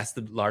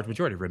the large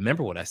majority.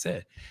 Remember what I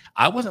said.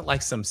 I wasn't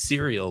like some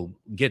serial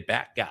get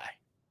back guy.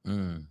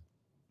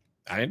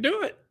 I didn't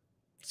do it.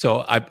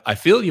 So I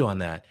feel you on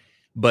that.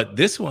 But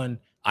this one,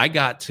 I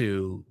got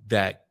to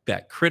that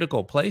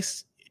critical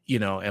place,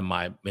 in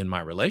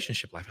my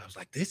relationship life. I was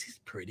like, this is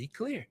pretty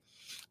clear.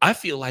 I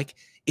feel like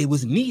it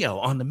was Neo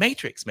on the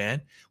Matrix, man,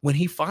 when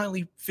he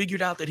finally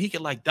figured out that he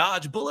could like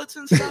dodge bullets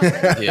and stuff.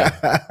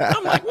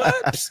 I'm like,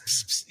 what?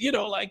 Psst,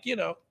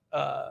 psst.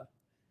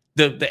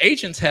 The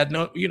agents had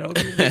no,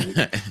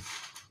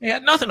 they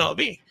had nothing on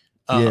me.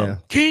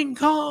 King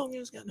Kong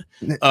is gonna.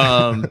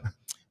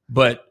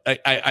 But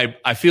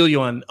I feel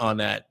you on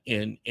that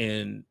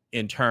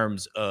in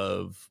terms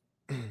of,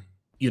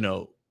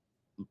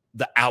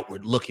 the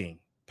outward looking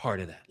part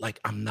of that. Like,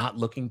 I'm not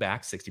looking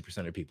back.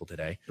 60% of people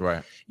today,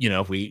 right?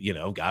 If we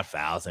got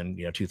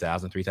 1,000,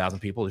 2,000, 3,000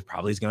 people, it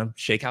probably is going to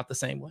shake out the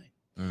same way.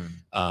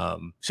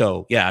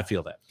 So yeah, I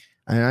feel that.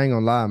 And I ain't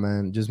gonna lie,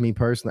 man. Just me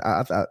personally,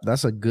 I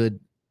that's a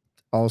good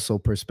also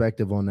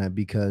perspective on that,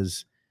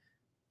 because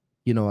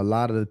a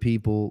lot of the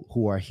people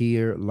who are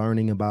here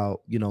learning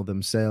about,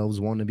 themselves,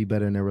 wanting to be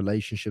better in their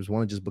relationships,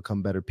 want to just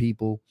become better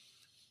people.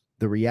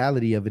 The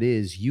reality of it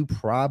is, you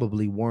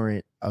probably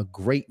weren't a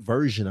great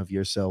version of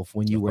yourself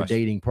when you were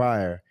dating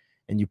prior,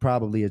 and you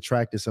probably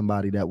attracted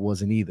somebody that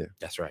wasn't either.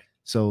 That's right.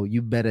 So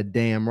you better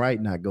damn right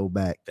not go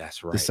back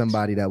to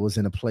somebody that was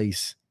in a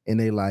place in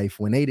their life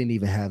when they didn't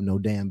even have no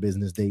damn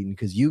business dating,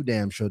 because you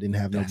damn sure didn't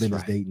have no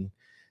business dating.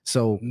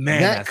 So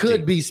that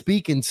could be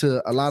speaking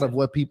to a lot of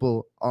what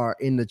people are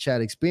in the chat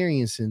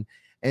experiencing.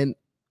 And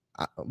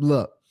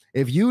look,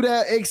 If you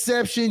that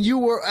exception, you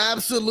were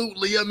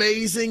absolutely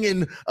amazing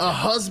and a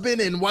husband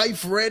and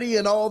wife ready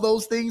and all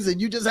those things, and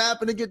you just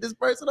happen to get this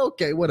person,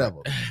 okay,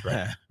 whatever.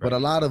 Right. But a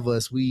lot of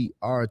us, we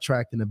are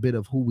attracting a bit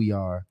of who we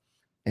are,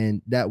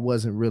 and that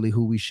wasn't really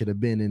who we should have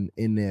been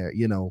in there,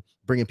 you know,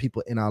 bringing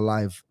people in our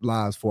lives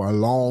for a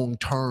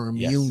long-term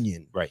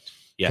union. Right.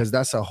 Yeah. Because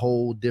that's a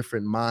whole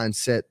different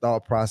mindset,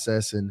 thought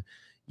process, and,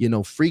 you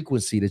know,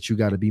 frequency that you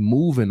got to be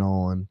moving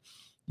on,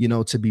 you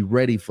know, to be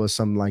ready for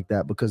something like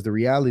that. Because the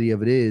reality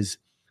of it is,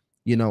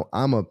 you know,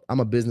 I'm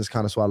a business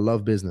connoisseur. So I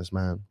love business,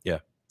 man. Yeah.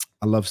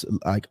 I love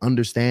like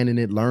understanding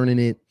it, learning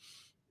it,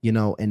 you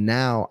know, and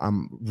now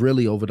I'm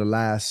really over the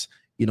last,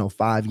 you know,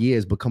 5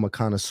 years become a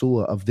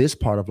connoisseur of this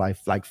part of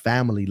life, like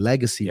family,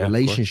 legacy,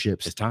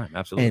 relationships. It's time.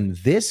 Absolutely. And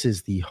this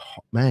is the,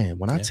 man,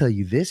 when I tell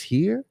you this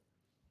here,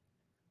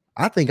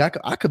 I think I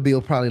could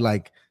build probably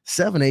like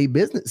 7, 8,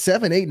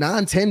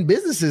 9, 10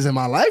 businesses in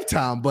my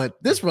lifetime.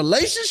 But this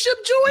relationship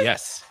joint,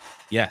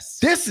 yes,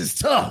 this is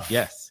tough.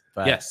 Yes.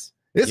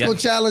 It's gonna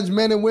challenge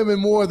men and women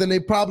more than they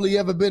probably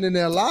ever been in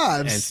their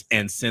lives.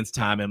 And since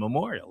time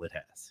immemorial, it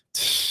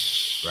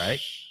has. Right?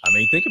 I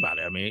mean, think about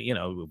it. I mean, you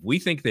know, we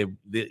think that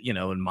you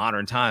know, in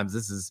modern times,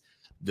 this is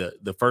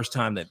the first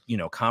time that, you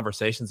know,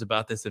 conversations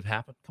about this have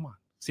happened. Come on,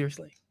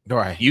 seriously.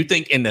 Right. You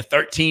think in the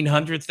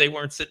 1300s they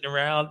weren't sitting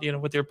around, you know,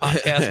 with their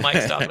podcast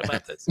mics talking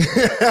about this?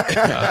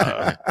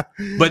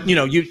 But you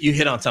know, you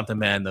hit on something,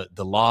 man.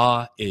 The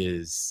law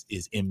is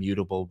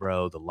immutable,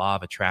 bro. The law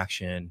of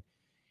attraction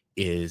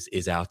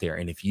is out there.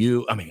 And if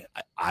you, I mean,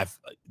 I've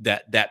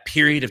that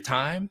period of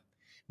time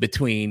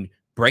between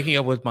breaking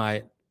up with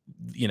my,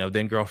 you know,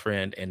 then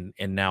girlfriend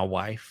and now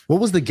wife.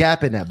 What was the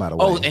gap in that, by the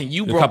way? Oh, and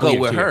you broke up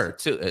with her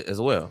too, as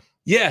well.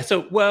 Yeah.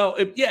 So, well,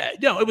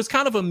 it was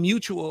kind of a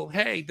mutual,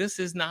 hey, this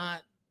is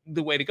not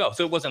the way to go.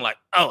 So it wasn't like,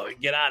 oh,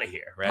 get out of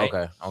here. Right.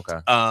 Okay.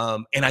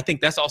 And I think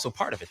that's also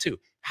part of it too.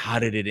 How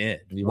did it end?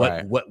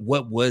 Right.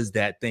 What was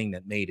that thing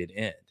that made it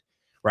end?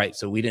 Right.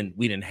 So we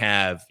didn't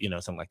have, you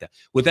know, something like that.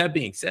 With that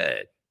being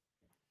said,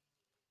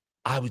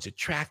 I was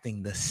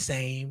attracting the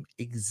same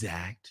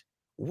exact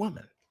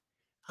woman.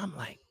 I'm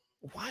like,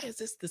 why is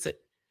this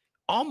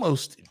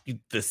almost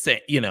the same,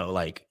 you know,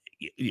 like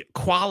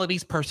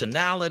qualities,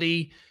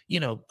 personality, you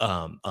know,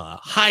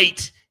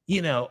 height,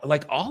 you know,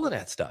 like all of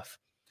that stuff.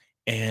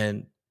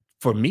 And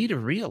for me to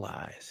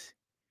realize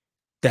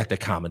that the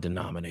common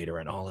denominator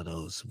in all of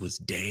those was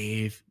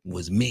Dave,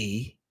 was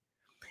me,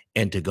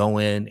 and to go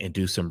in and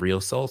do some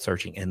real soul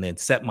searching and then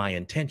set my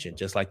intention,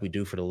 just like we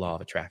do for the law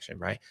of attraction,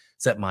 right?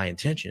 Set my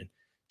intention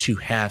to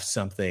have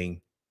something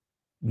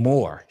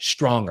more,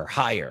 stronger,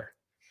 higher,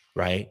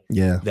 right?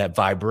 Yeah. That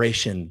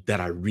vibration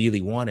that I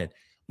really wanted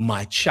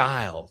my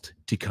child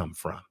to come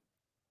from.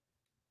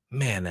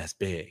 Man, that's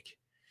big.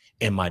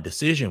 And my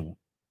decision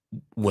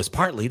was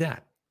partly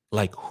that.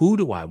 Like, who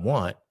do I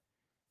want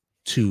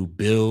to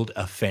build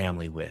a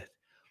family with?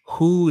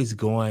 Who is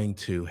going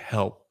to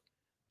help,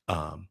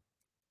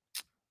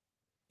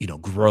 you know,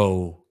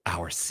 grow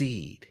our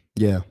seed?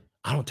 Yeah.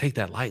 I don't take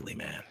that lightly,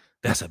 man.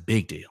 That's a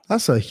big deal.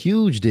 That's a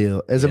huge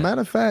deal. As a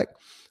matter of fact,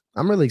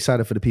 I'm really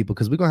excited for the people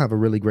because we're going to have a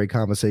really great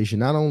conversation.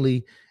 Not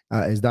only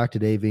is Dr.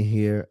 Dave in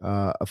here,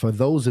 for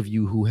those of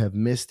you who have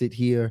missed it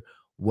here,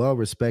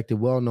 well-respected,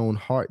 well-known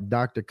heart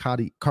doctor,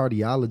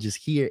 cardiologist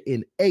here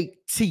in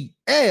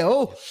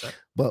ATL.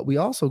 But we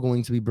also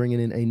going to be bringing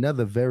in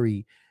another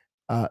very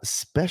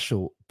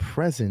special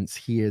presence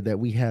here that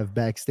we have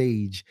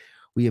backstage.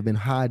 We have been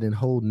hiding and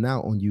holding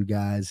out on you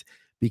guys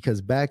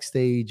because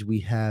backstage we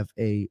have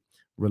a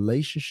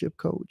relationship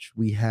coach,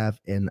 we have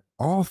an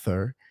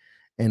author,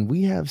 and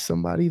we have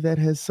somebody that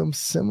has some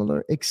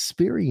similar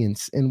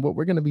experience in what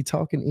we're going to be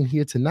talking in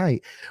here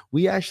tonight.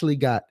 We actually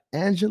got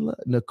Angela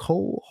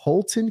Nicole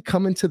Holton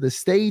coming to the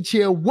stage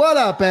here. What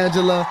up,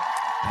 Angela?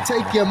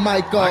 Take your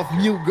mic off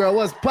mute, girl.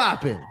 What's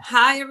popping?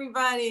 Hi,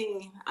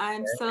 everybody.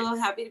 I'm so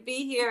happy to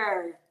be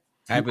here.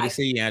 Happy to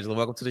see you, Angela.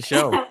 Welcome to the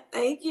show.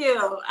 Thank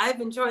you.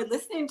 I've enjoyed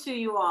listening to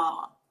you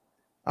all.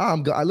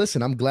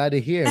 Listen, I'm glad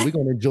to hear. We're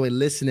going to enjoy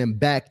listening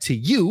back to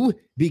you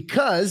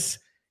because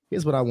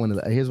here's what I want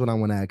to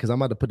add, because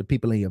I'm about to put the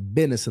people in your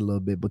business a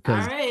little bit,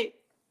 because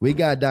we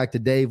got Dr.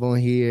 Dave on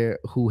here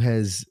who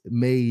has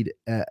made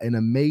an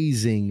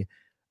amazing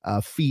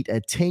feat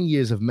at 10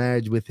 years of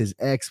marriage with his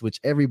ex, which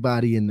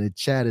everybody in the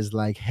chat is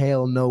like,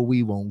 hell no,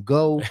 we won't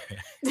go.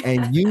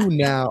 And you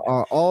now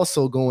are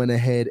also going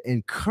ahead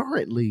and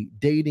currently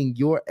dating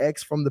your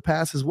ex from the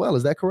past as well.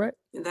 Is that correct?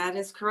 That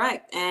is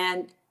correct.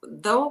 And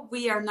though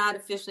we are not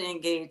officially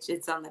engaged,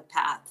 it's on the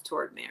path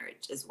toward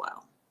marriage as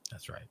well.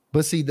 That's right.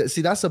 But see,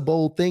 that's a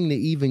bold thing to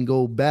even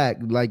go back,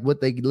 like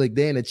what they like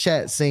there in the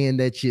chat saying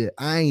that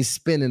I ain't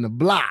spinning the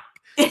block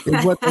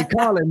is what they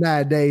call it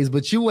nowadays.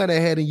 But you went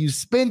ahead and you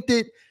spent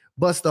it,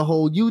 bust a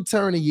whole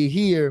U-turn, and you're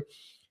here.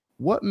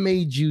 What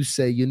made you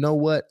say, you know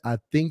what? I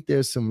think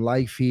there's some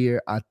life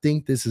here. I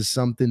think this is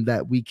something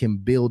that we can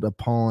build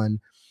upon.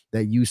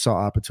 That you saw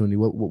opportunity.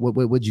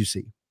 What'd you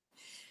see?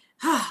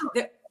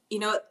 you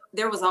know,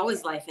 there was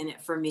always life in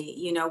it for me.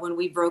 You know, when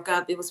we broke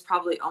up, it was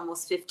probably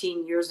almost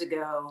 15 years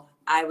ago.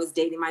 I was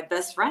dating my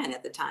best friend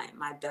at the time,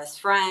 my best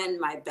friend,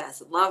 my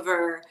best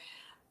lover,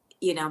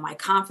 you know, my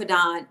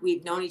confidant.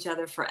 We've known each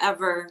other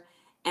forever.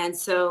 And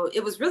so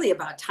it was really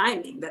about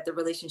timing that the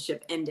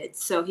relationship ended.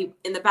 So he,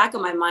 in the back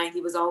of my mind,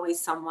 he was always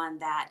someone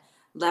that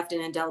left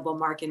an indelible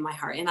mark in my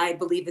heart. And I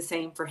believe the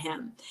same for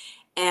him.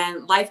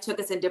 And life took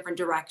us in different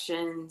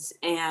directions.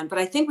 But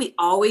I think we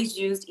always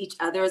used each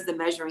other as the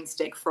measuring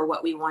stick for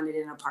what we wanted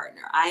in a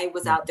partner. I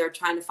was out there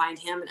trying to find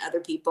him and other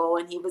people,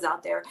 and he was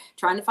out there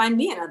trying to find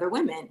me and other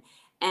women.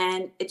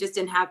 And it just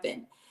didn't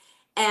happen.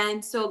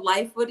 And so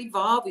life would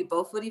evolve. We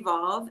both would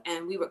evolve,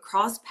 and we would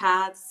cross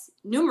paths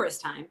numerous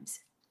times.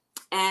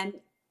 And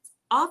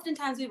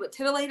oftentimes we would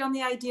titillate on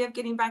the idea of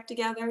getting back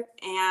together.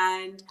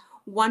 And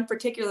one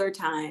particular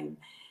time,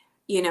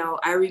 you know,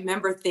 I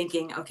remember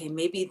thinking, okay,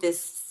 maybe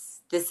this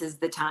is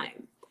the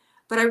time.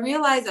 But I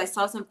realized I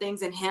saw some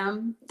things in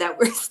him that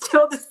were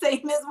still the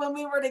same as when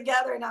we were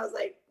together. And I was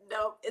like,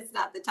 no, it's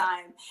not the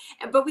time.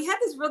 But we had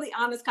this really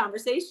honest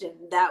conversation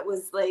that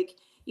was like,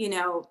 you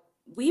know,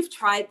 we've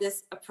tried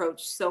this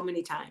approach so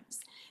many times.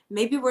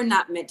 Maybe we're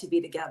not meant to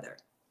be together.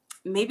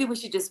 Maybe we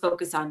should just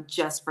focus on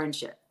just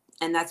friendship.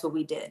 And that's what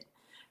we did.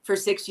 For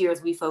 6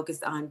 years, we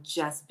focused on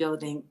just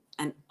building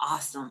an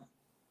awesome,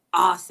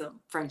 awesome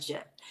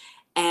friendship.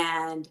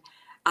 And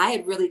I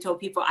had really told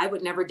people I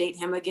would never date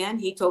him again.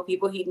 He told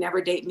people he'd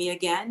never date me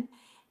again.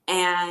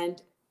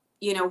 And,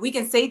 you know, we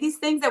can say these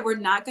things that we're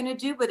not going to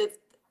do, but if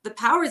the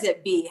powers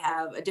that be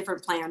have a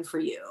different plan for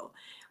you,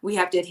 we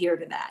have to adhere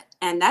to that.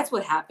 And that's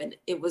what happened.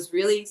 It was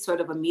really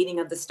sort of a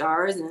meeting of the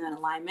stars and an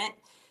alignment.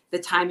 The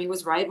timing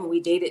was right. When we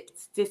dated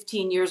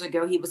 15 years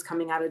ago, he was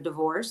coming out of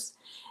divorce.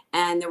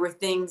 And there were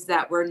things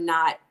that were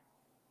not,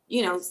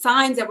 you know,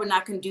 signs that were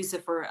not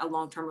conducive for a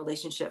long-term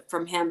relationship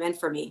from him and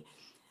for me.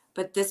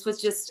 But this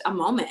was just a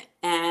moment.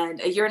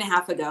 And a year and a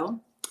half ago,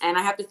 and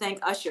I have to thank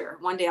Usher.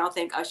 One day I'll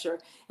thank Usher.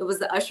 It was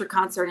the Usher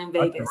concert in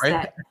Vegas.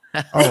 Right?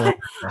 Oh,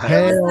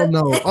 hell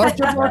no.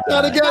 Usher worked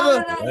out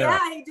together? No. Yeah,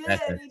 he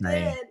did. He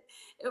did.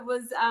 It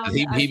was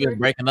he been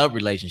breaking up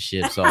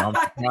relationships, so I'm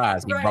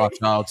surprised he brought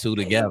y'all two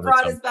together. He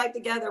brought us back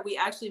together. We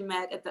actually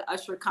met at the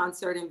Usher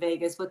concert in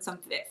Vegas with some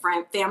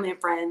family and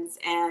friends,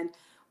 and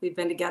we've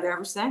been together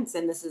ever since.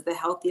 And this is the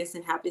healthiest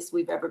and happiest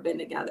we've ever been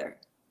together.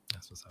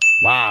 That's what's up.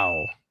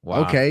 Wow.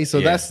 Okay,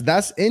 so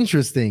that's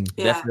interesting.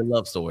 Yeah. Definitely a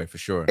love story for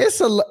sure. It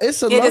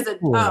is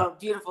a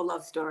beautiful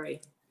love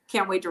story.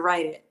 Can't wait to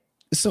write it.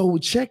 So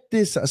check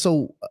this.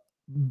 So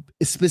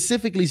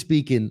specifically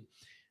speaking,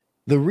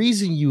 the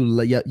reason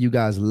you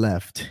guys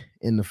left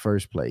in the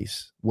first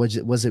place, was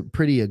it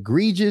pretty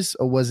egregious,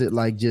 or was it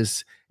like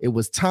just it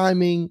was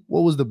timing?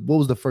 What was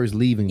the first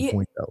leaving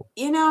point though?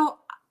 You know,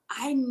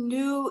 I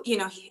knew, you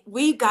know,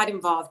 we got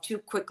involved too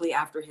quickly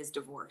after his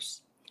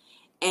divorce.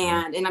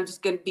 And I'm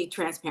just going to be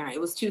transparent.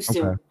 It was too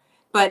soon. Okay.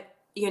 But,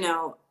 you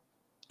know,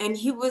 and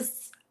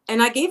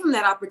I gave him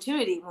that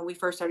opportunity when we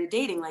first started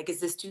dating. Like,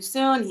 is this too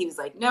soon? He was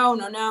like,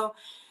 no.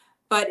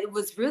 But it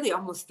was really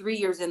almost 3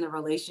 years in the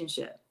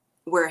relationship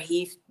where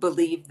he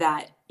believed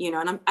that, you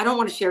know, and I don't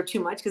want to share too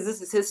much because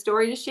this is his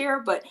story to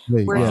share, but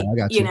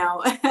you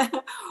know,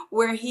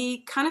 where he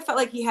kind of felt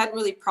like he hadn't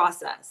really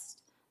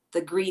processed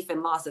the grief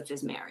and loss of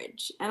his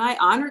marriage. And I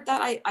honored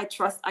that.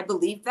 I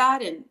believed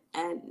that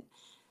and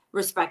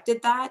respected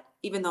that,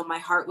 even though my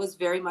heart was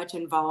very much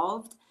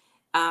involved.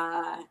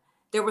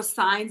 There were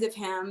signs of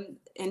him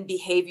and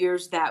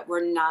behaviors that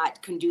were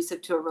not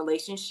conducive to a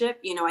relationship.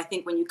 You know, I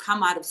think when you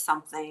come out of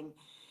something,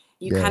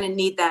 you kind of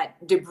need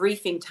that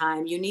debriefing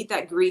time. You need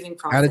that grieving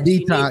process. Got to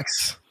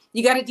detox.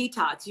 You got to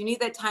detox. You need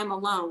that time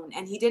alone.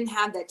 And he didn't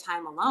have that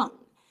time alone.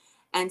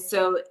 And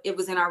so it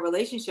was in our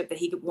relationship that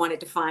he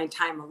wanted to find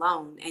time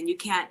alone. And you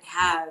can't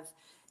have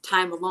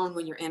time alone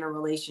when you're in a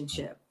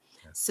relationship.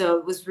 So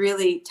it was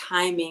really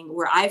timing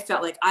where I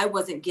felt like I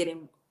wasn't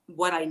getting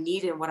what I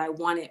needed and what I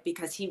wanted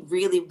because he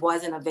really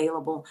wasn't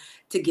available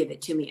to give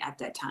it to me at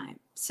that time.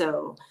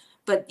 So,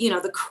 but you know,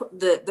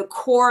 the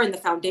core and the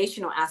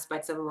foundational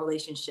aspects of a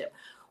relationship,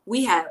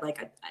 we had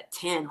like a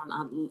 10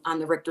 on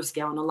the Richter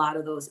scale on a lot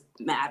of those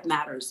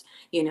matters,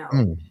 you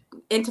know,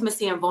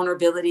 intimacy and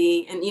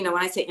vulnerability. And, you know,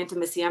 when I say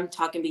intimacy, I'm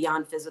talking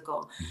beyond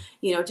physical,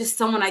 you know, just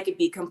someone I could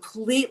be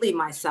completely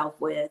myself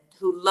with,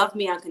 who loved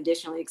me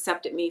unconditionally,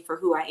 accepted me for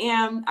who I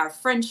am, our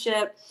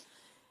friendship,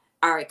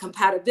 our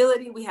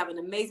compatibility. We have an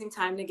amazing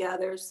time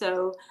together.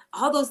 So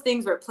all those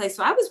things were at play.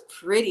 So I was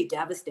pretty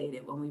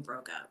devastated when we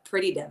broke up,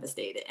 pretty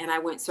devastated. And I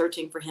went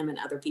searching for him and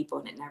other people,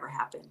 and it never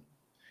happened.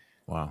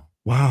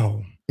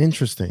 Wow.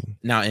 Interesting.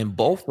 Now, in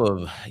both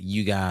of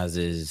you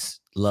guys'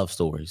 love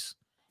stories,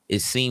 it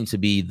seemed to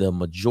be the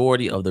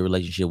majority of the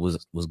relationship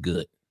was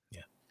good.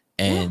 Yeah.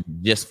 And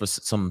just for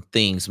some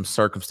things, some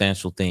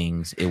circumstantial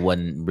things, it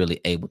wasn't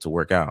really able to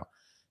work out.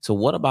 So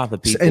what about the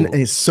people?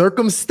 And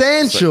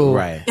circumstantial,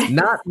 right?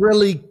 Not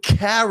really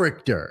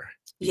character.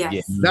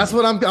 Yes. That's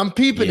what I'm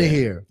peeping in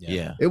here.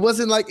 Yeah. It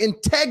wasn't like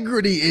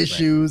integrity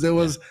issues. Right. It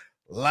was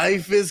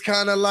life is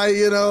kind of like,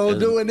 you know,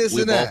 doing this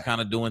and that. We're both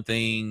kind of doing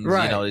things,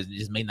 right. You know, it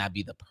just may not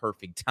be the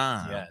perfect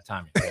time. Yeah,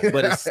 timing.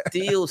 But it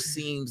still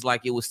seems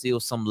like it was still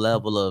some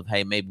level of,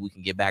 hey, maybe we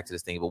can get back to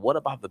this thing. But what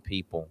about the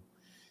people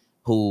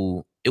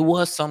who it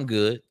was some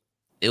good?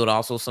 It was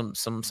also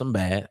some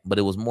bad, but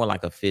it was more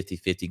like a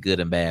 50-50 good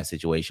and bad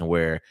situation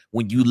where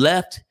when you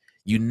left,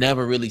 you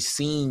never really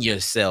seen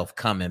yourself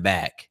coming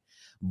back.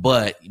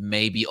 But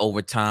maybe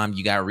over time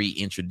you got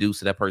reintroduced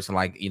to that person,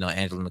 like, you know,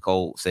 Angela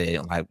Nicole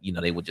said, like, you know,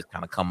 they would just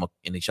kind of come up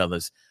in each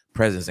other's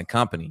presence and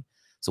company.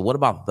 So what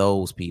about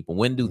those people?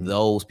 When do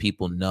those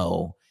people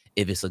know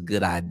if it's a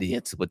good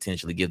idea to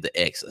potentially give the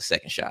ex a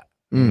second shot?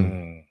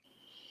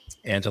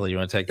 Angela, you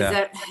want to take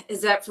that?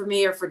 Is that for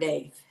me or for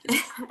Dave?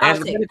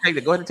 Angela,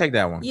 go ahead and take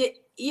that one.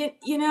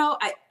 You know,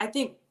 I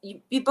think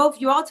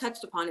you all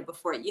touched upon it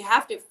before. You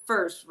have to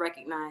first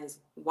recognize,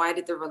 why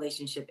did the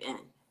relationship end?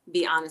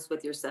 Be honest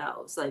with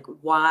yourselves. Like,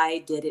 why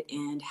did it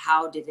end?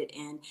 How did it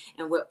end?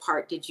 And what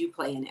part did you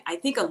play in it? I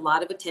think a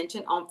lot of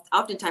attention,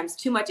 oftentimes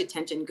too much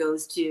attention,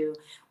 goes to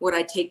would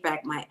I take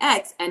back my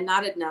ex, and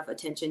not enough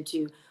attention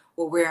to,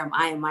 well, where am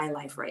I in my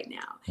life right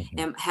now?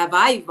 And have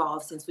I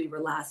evolved since we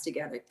were last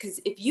together? Because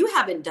if you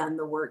haven't done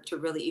the work to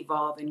really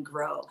evolve and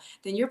grow,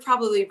 then you're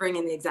probably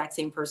bringing the exact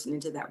same person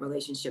into that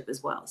relationship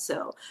as well.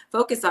 So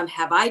focus on,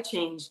 have I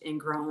changed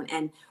and grown?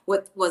 And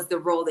what was the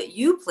role that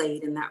you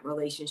played in that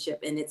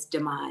relationship and its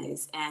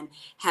demise? And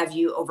have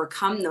you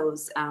overcome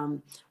those,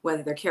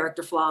 whether they're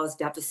character flaws,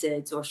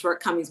 deficits, or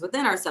shortcomings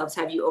within ourselves?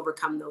 Have you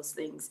overcome those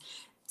things,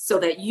 so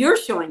that you're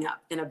showing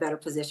up in a better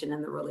position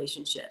in the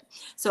relationship?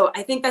 So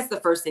I think that's the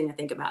first thing to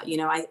think about. You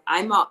know,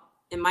 I'm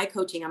in my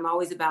coaching, I'm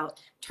always about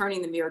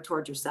turning the mirror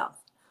towards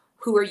yourself.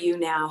 Who are you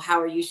now? How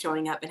are you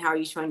showing up? And how are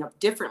you showing up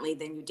differently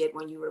than you did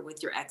when you were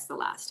with your ex the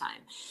last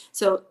time?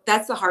 So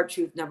that's the hard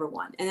truth, number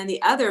one. And then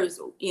the others,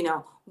 you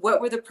know, what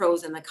were the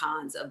pros and the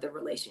cons of the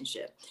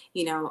relationship?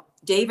 You know,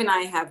 Dave and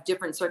I have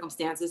different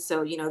circumstances.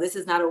 So, you know, this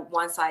is not a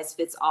one size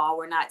fits all.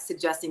 We're not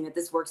suggesting that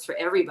this works for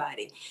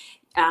everybody.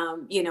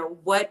 You know,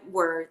 what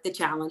were the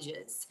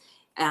challenges?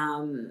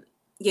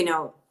 You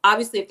know,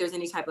 obviously, if there's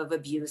any type of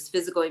abuse,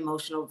 physical,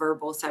 emotional,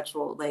 verbal,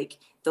 sexual, like,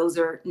 those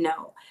are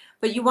no.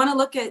 But you want to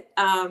look at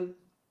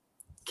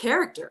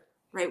character,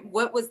 right?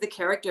 What was the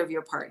character of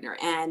your partner?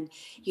 And,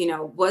 you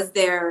know, was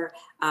there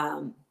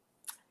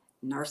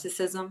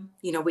narcissism?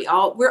 You know,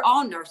 we're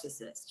all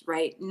narcissists,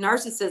 right?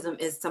 Narcissism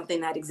is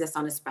something that exists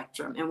on a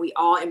spectrum, and we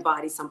all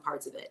embody some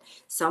parts of it,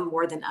 some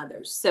more than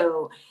others.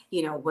 So,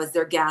 you know, was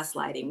there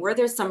gaslighting? Were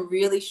there some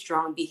really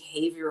strong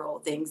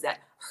behavioral things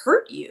that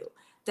hurt you,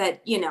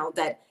 that, you know,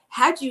 that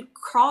had you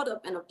crawled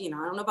up in a, you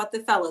know, I don't know about the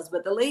fellas,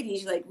 but the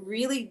ladies, like,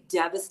 really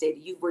devastated.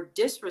 You were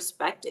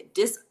disrespected,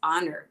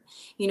 dishonored.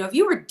 You know, if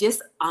you were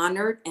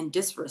dishonored and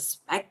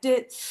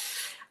disrespected,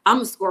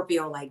 I'm a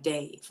Scorpio like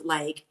Dave.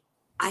 Like,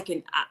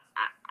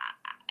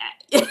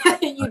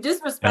 you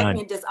disrespect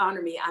me and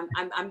dishonor me,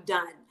 I'm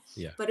done.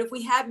 Yeah. But if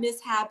we have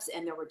mishaps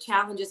and there were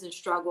challenges and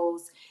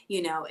struggles,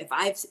 you know, if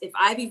I've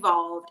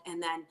evolved,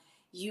 and then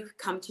you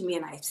come to me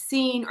and I've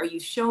seen, or you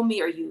show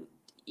me, or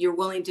you're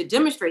willing to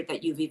demonstrate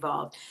that you've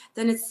evolved,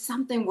 then it's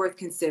something worth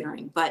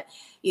considering. But,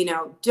 you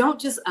know, don't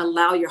just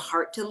allow your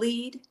heart to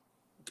lead.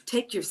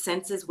 Take your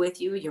senses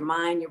with you, your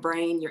mind, your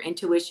brain, your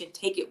intuition,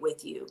 take it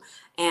with you.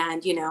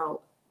 And, you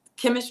know,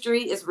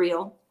 chemistry is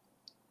real.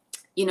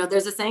 You know,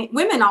 there's a saying,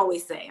 women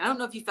always say, I don't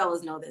know if you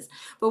fellas know this,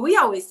 but we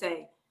always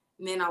say,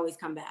 men always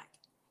come back.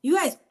 You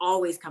guys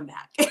always come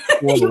back.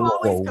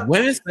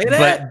 Women say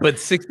that, but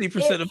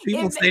 60% of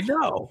people say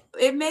no.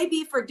 It may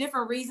be for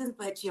different reasons,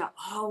 but you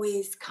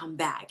always come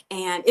back.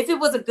 And if it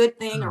was a good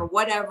thing or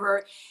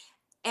whatever,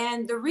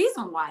 and the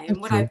reason why,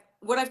 and what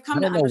I've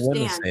come to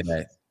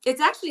understand, it's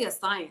actually a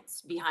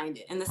science behind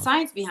it. And the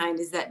science behind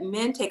is that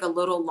men take a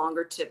little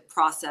longer to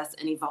process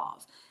and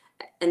evolve.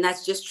 And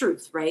that's just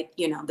truth, right?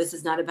 You know, this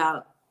is not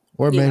about,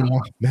 or men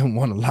want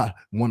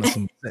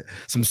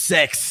some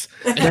sex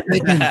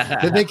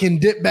that they can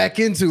dip back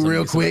into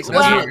real quick.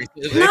 Guaranteed.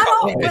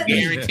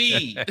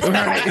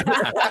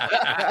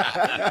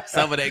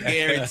 Some of that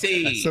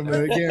guaranteed. Some of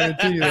that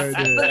guaranteed right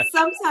there. But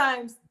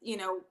sometimes, you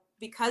know,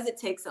 because it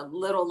takes a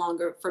little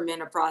longer for men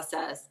to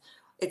process,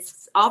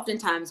 it's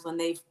oftentimes when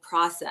they've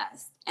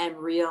processed and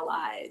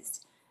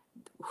realized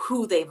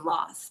who they've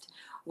lost,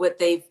 what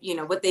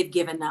they've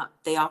given up,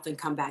 they often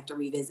come back to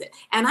revisit.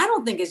 And I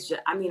don't think it's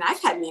just, I mean,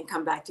 I've had men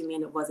come back to me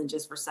and it wasn't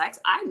just for sex.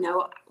 I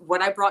know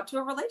what I brought to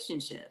a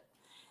relationship.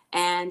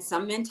 And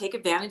some men take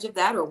advantage of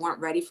that or weren't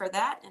ready for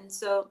that. And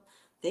so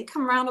they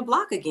come around the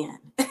block again.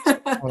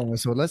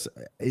 So let's. So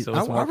it's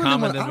more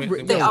common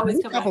than they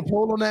always come back. A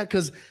poll on that,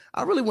 because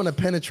I really want to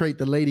penetrate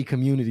the lady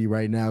community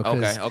right now.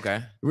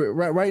 Okay.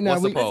 Right now,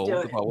 what's the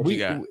poll? What you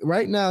got?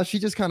 Right now, she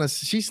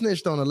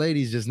snitched on the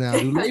ladies just now.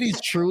 Do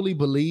ladies truly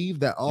believe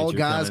that all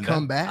guys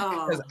come back?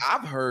 Because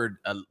I've heard,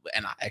 and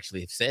I actually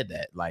have said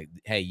that, like,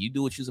 hey, you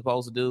do what you're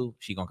supposed to do,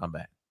 she gonna come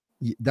back.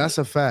 That's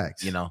a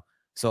fact. You know.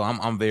 So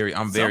I'm very.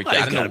 Somebody's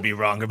got to be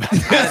wrong about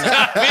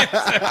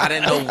that. I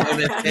didn't know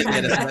women said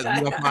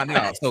that. We're gonna find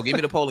out. So give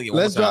me the poll again.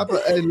 Let's drop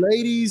it.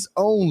 Ladies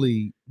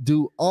only.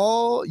 Do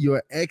all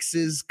your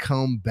exes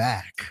come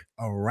back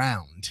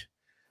around?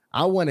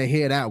 I want to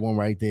hear that one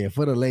right there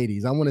for the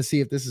ladies. I want to see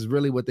if this is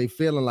really what they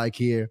feeling like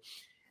here.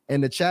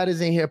 And the chat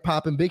is in here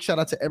popping. Big shout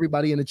out to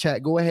everybody in the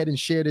chat. Go ahead and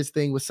share this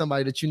thing with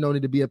somebody that you know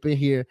need to be up in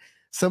here.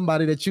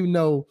 Somebody that you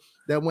know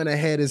that went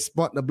ahead and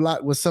spun the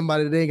block with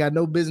somebody that ain't got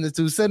no business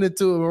to. Send it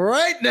to them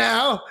right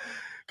now,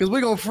 because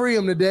we're going to free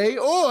them today.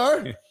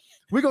 Or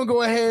we're going to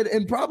go ahead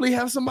and probably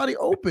have somebody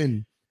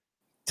open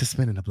to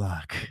spinning the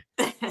block.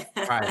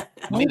 Right.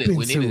 We need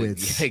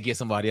to get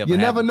somebody up. You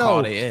never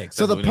know.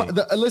 So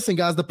listen,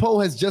 guys, the poll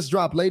has just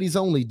dropped. Ladies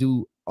only.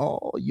 Do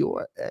all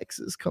your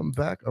exes come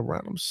back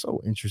around? I'm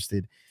so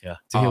interested to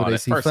hear what they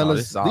see.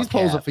 Fellas, these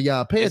polls are for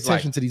y'all. Pay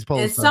attention to these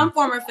polls. In some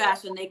form or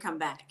fashion, they come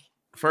back.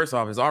 First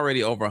off, it's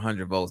already over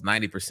 100 votes.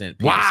 90%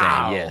 people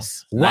saying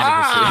yes.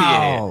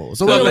 Wow. 90%,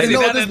 So we already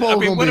know what this poll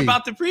going to be. What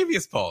about the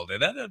previous poll?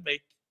 Did that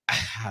make...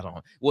 I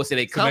don't. Well, so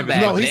they come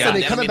back. No, he said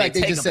they coming back.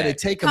 They just said they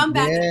take them come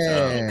back.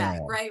 Yeah.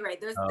 Right.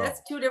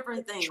 That's two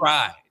different things.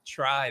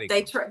 Try.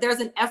 There's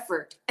an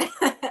effort.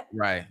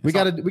 Right. We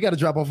gotta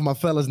drop off of my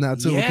fellas now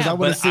too, because I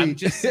want to see. I'm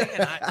just saying.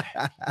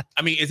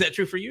 I mean, is that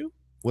true for you?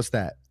 What's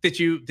that? That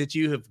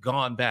you have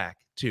gone back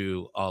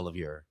to all of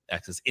your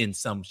exes in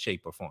some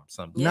shape or form?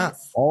 Not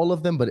all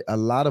of them, but a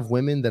lot of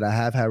women that I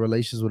have had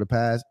relations with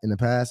in the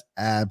past.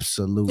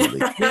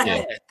 Absolutely.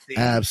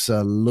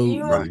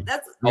 Absolutely.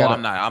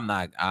 I'm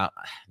not.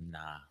 Nah.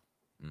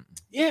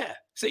 Yeah.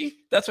 See,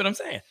 that's what I'm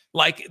saying.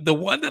 Like the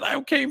one that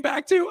I came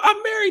back to,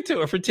 I'm married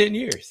to her for 10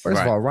 years.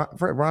 First of all,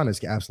 Ron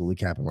is absolutely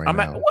capping right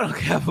now. What I'm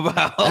cap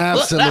about?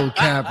 Absolute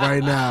cap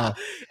right now.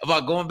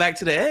 About going back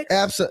to the ex?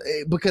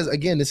 Absolutely. Because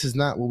again, this is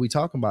not what we're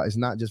talking about. It's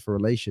not just for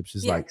relationships.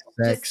 It's like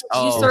sex.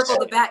 You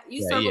circled the back.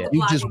 You circled the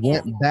block. You just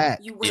went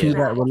back to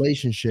that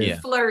relationship. You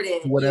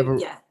flirted. Whatever.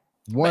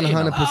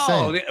 100%.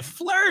 Oh,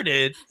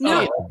 flirted.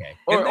 No. Okay.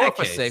 Or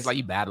for sex, like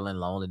you battling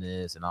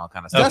loneliness and all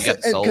kind of stuff.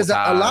 Because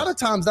a lot of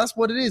times that's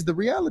what it is. The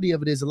reality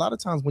of it is a lot of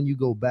times when you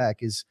go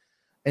back is,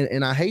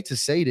 and I hate to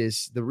say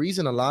this, the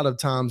reason a lot of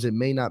times it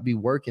may not be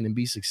working and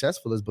be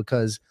successful is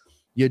because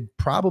you're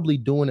probably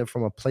doing it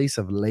from a place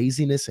of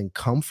laziness and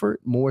comfort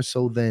more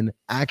so than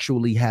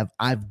actually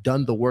I've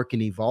done the work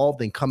and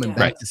evolved and coming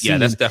back to see. Yeah,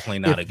 that's definitely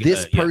not a good.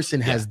 This person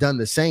has done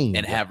the same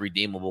and have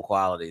redeemable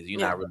qualities.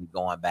 You're not really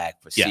going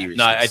back for seriousness.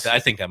 No, I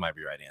think that might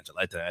be right,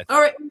 Angela.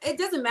 Or it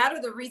doesn't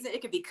matter the reason.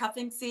 It could be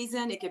cuffing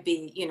season. It could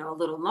be a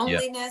little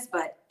loneliness,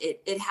 but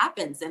it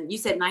happens. And you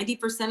said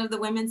 90% of the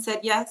women said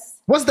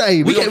yes. What's that?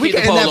 We can't end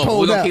that poll.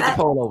 We're gonna keep the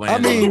poll over.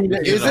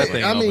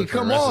 I mean,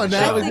 come on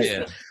now.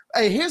 Yeah.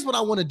 Hey, here's what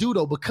I want to do,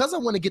 though, because I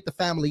want to get the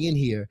family in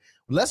here.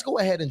 Let's go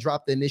ahead and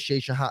drop the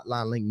initiation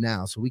hotline link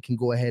now so we can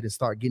go ahead and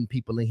start getting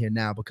people in here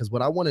now, because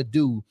what I want to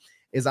do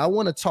is I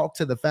want to talk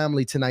to the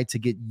family tonight to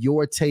get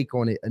your take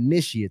on it,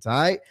 initiates, all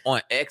right?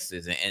 On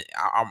exes, and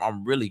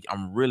I'm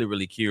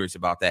really curious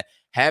about that.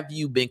 Have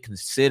you been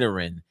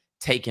considering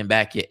taking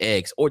back your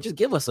ex, or just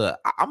give us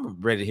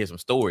I'm ready to hear some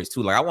stories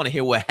too. Like I want to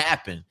hear what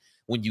happened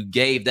when you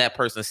gave that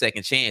person a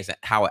second chance and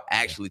how it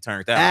actually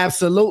turned out.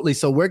 Absolutely.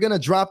 So we're going to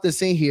drop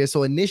this in here.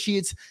 So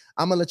initiates,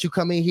 I'm going to let you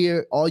come in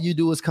here. All you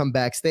do is come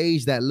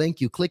backstage. That link,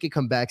 you click it,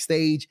 come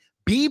backstage.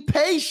 Be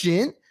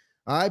patient.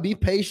 All right, be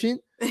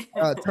patient.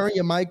 Turn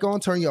your mic on,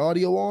 turn your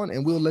audio on,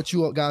 and we'll let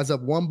you guys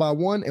up one by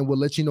one, and we'll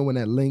let you know when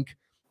that link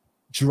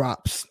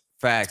drops.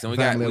 Facts. And we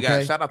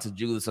got shout out to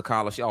Judith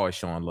Sakala. She always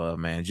showing love,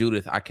 man.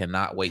 Judith, I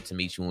cannot wait to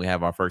meet you when we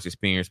have our first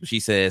experience. But she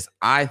says,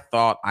 I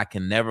thought I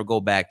can never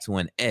go back to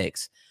an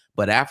ex.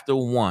 But after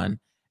one,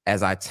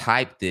 as I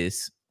typed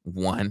this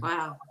one,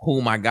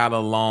 whom I got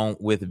along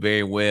with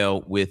very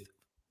well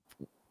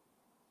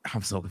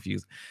I'm so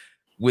confused,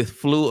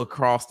 flew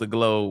across the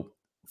globe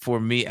for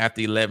me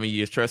after 11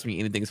 years. Trust me,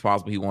 anything is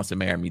possible. He wants to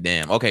marry me.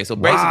 Damn. Okay, so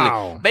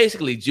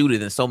basically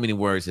Judith, in so many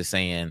words, is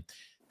saying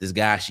this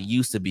guy she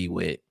used to be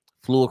with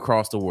flew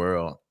across the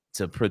world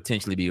to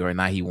potentially be her.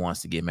 Now he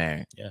wants to get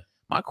married. Yeah.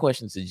 My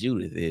question to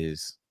Judith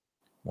is,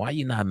 why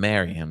you not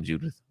marrying him,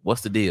 Judith?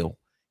 What's the deal?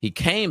 He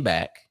came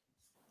back.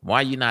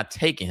 Why are you not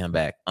taking him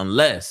back?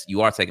 Unless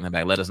you are taking him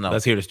back, let us know.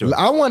 Let's hear the story.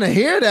 I want to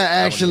hear that,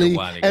 actually.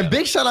 And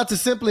big shout out to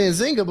Simply and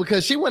Zinga,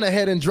 because she went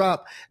ahead and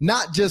dropped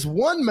not just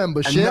one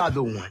membership,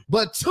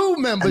 but two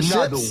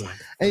memberships.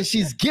 And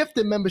she's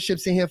gifted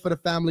memberships in here for the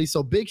family.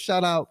 So big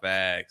shout out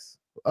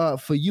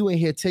for you in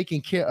here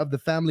taking care of the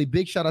family.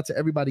 Big shout out to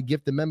everybody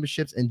gifted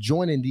memberships and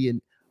joining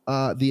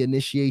the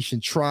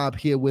initiation tribe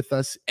here with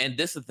us. And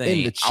this is the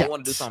thing, I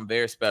want to do something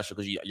very special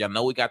because y'all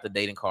know we got the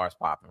dating cards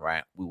popping,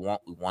 right? We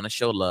want to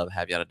show love,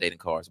 have y'all the dating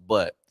cards,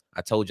 but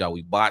I told y'all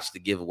we botched the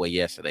giveaway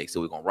yesterday,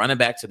 so we're gonna run it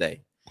back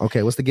today.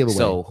 Okay, what's the giveaway?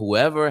 So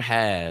whoever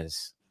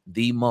has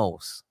the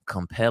most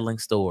compelling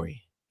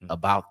story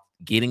about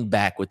getting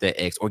back with their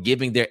ex or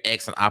giving their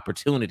ex an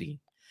opportunity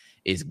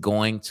is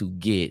going to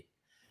get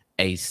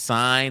a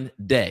signed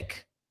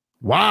deck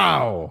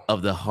Wow.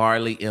 of the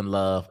Hardly in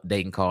Love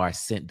dating card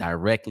sent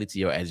directly to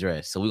your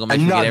address. So we're gonna make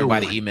sure we get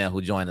everybody email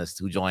who joined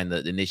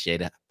the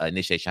initiation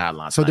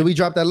hotline. So did we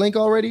drop that link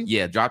already?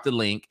 Yeah, drop the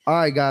link. All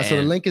right, guys. So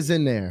the link is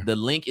in there. The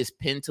link is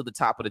pinned to the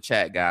top of the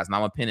chat, guys. And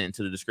I'm gonna pin it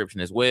into the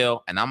description as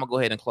well. And I'm gonna go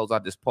ahead and close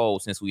out this poll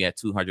since we had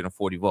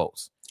 240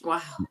 votes.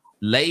 Wow.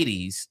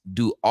 Ladies,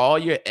 do all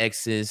your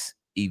exes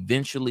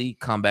eventually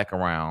come back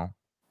around?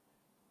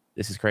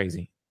 This is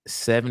crazy.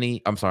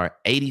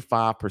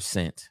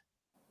 85%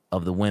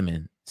 of the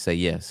women say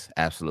yes,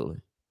 absolutely.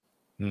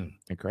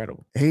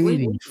 Incredible.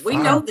 We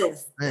know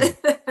this. We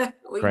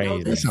Crazy.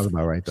 know this. That sounds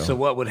about right, though. So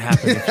what would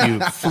happen if you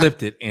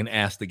flipped it and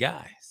asked the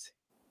guys?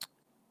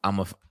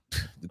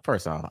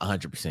 First off,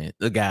 100%.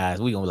 The guys,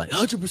 we gonna be like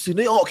 100%.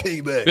 They all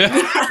came back.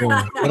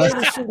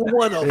 Every single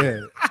one of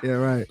them. Yeah,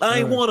 right. I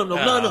ain't one of them.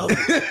 None of them.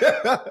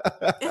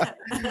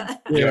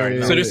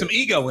 So there's some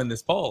ego in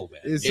this poll, man.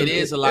 It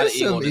is a lot of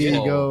ego in this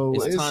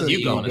poll. It's tons of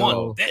ego in this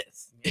poll.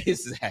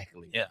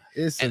 Exactly. Yeah.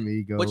 It's some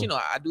ego. But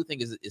I do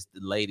think it's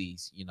the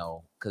ladies,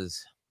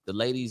 because the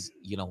ladies,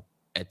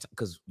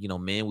 because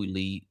men, we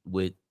lead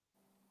with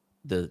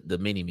the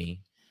mini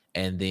me,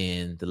 and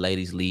then the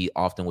ladies lead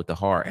often with the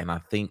heart. And I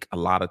think a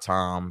lot of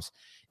times,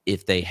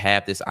 if they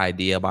have this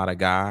idea about a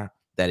guy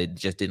that it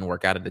just didn't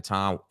work out at the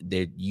time,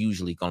 they're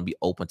usually going to be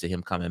open to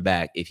him coming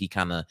back if he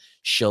kind of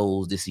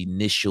shows this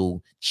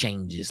initial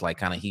changes, like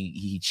kind of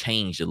he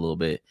changed a little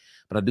bit.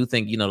 But I do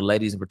think, the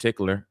ladies in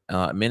particular,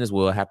 men as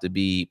well, have to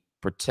be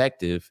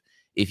protective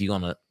if you're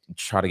going to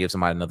try to give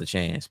somebody another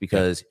chance,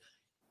 because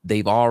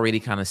they've already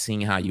kind of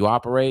seen how you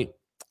operate.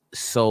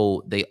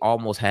 So they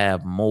almost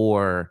have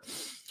more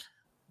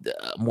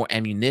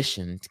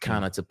ammunition to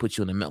kind of to put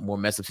you in a more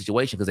messed up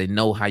situation, because they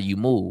know how you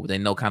move. They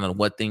know kind of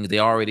what things they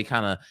already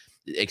kind of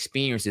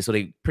experienced it, so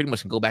they pretty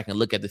much can go back and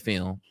look at the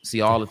film, see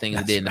all the things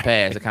they did in the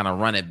past, to kind of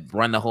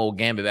run the whole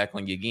gambit back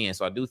on you again.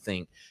 So I do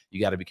think you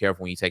got to be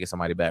careful when you're taking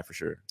somebody back, for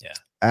sure. Yeah,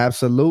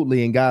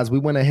 absolutely. And guys, we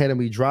went ahead and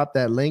we dropped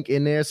that link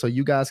in there, so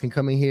you guys can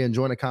come in here and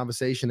join the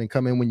conversation and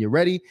come in when you're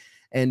ready.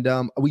 And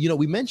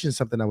we mentioned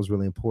something that was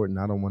really important.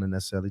 I don't want to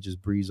necessarily just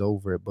breeze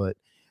over it, but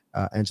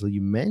Angela,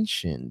 you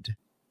mentioned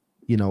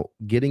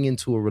getting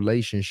into a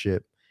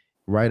relationship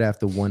right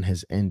after one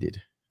has ended,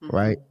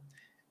 right?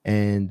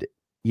 And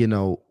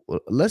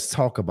let's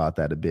talk about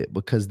that a bit,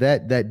 because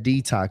that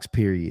detox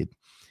period,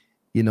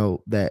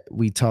 that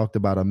we talked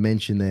about, I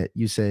mentioned that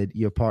you said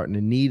your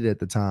partner needed at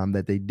the time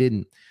that they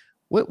didn't.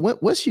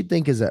 What you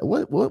think is that?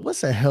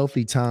 What's a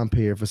healthy time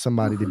period for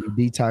somebody to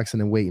be detoxing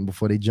and waiting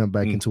before they jump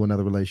back into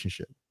another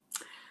relationship?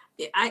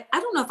 I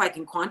don't know if I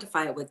can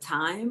quantify it with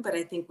time, but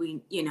I think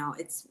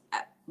it's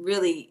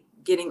really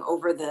getting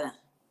over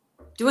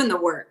doing the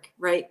work,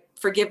 right?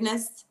 Forgiving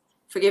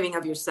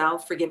of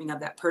yourself, forgiving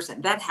of that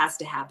person. That has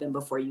to happen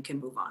before you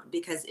can move on.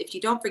 Because if you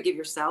don't forgive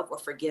yourself or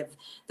forgive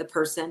the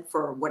person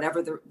for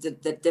whatever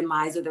the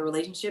demise of the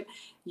relationship,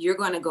 you're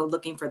going to go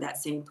looking for that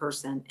same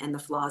person and the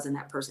flaws in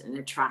that person and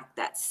attract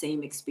that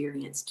same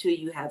experience till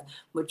you have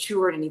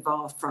matured and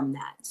evolved from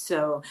that.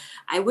 So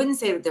I wouldn't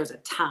say that there's a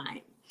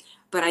time,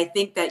 but I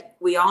think that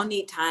we all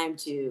need time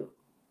to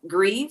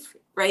grieve,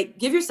 right?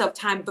 Give yourself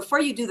time before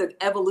you do the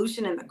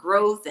evolution and the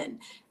growth and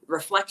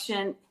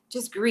reflection.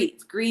 Just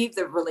grieve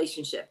the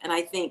relationship. And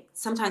I think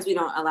sometimes we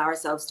don't allow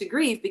ourselves to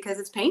grieve because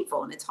it's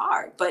painful and it's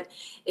hard. But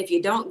if you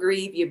don't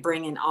grieve, you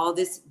bring in all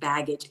this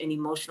baggage and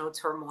emotional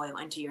turmoil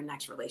into your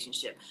next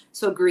relationship.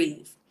 So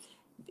grieve.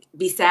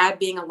 Be sad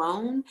being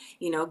alone,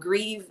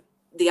 grieve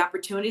the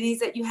opportunities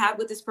that you have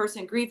with this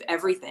person, grieve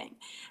everything.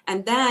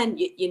 And then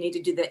you need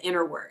to do the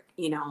inner work,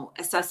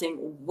 assessing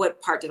what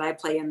part did I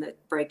play in the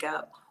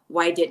breakup?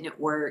 Why didn't it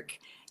work?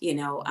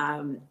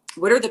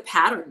 What are the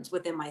patterns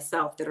within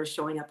myself that are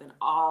showing up in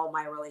all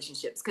my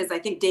relationships? Because I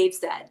think Dave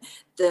said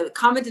the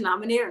common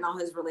denominator in all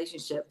his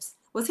relationships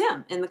was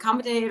him. And the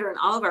common denominator in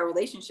all of our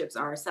relationships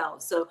are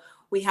ourselves. So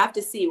we have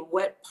to see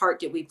what part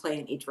did we play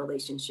in each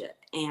relationship.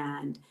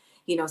 And,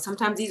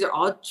 sometimes these are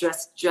all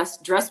just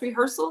dress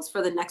rehearsals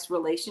for the next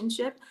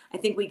relationship. I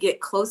think we get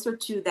closer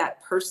to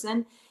that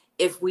person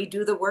if we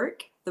do the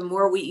work. The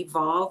more we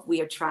evolve,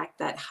 we attract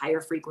that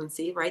higher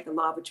frequency, right? The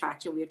law of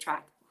attraction, we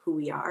attract who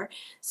we are.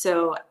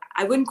 So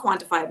I wouldn't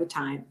quantify it with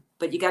time,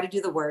 but you got to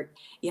do the work.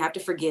 You have to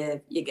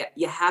forgive.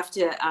 You have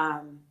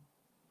to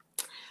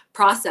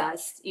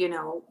process,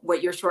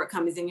 what your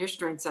shortcomings and your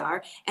strengths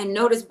are, and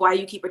notice why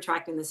you keep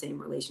attracting the same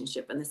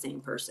relationship and the same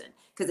person.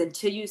 Because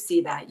until you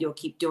see that, you'll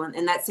keep doing,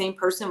 and that same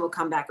person will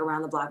come back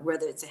around the block,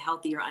 whether it's a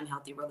healthy or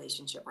unhealthy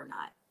relationship or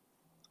not.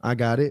 I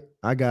got it.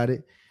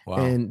 Wow.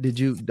 And did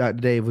you,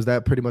 Dave, was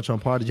that pretty much on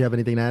par? Did you have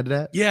anything to add to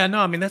that? Yeah, no,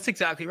 I mean, that's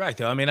exactly right,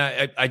 though. I mean,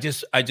 I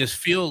just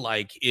feel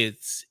like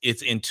it's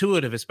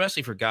intuitive,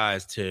 especially for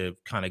guys, to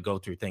kind of go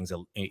through things,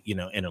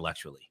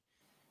 intellectually,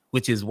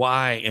 which is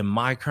why in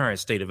my current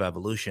state of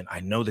evolution, I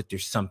know that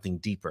there's something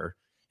deeper.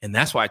 And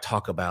that's why I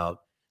talk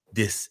about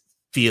this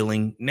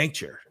feeling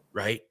nature,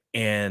 right?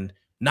 And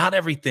not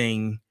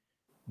everything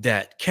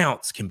that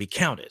counts can be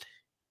counted.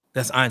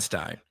 That's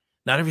Einstein.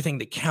 Not everything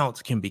that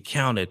counts can be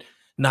counted.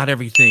 Not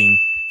everything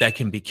that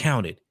can be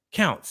counted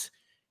counts.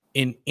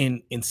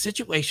 in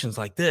situations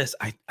like this,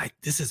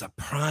 this is a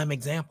prime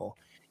example.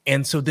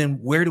 And so then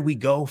where do we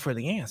go for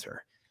the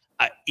answer?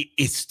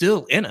 It's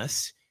still in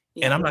us,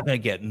 and I'm not going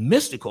to get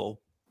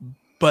mystical,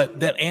 but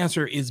that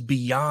answer is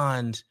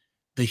beyond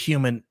the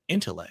human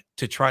intellect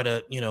to try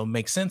to,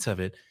 make sense of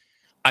it.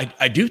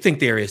 I do think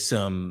there is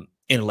some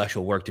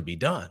intellectual work to be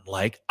done.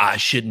 Like, I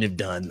shouldn't have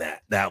done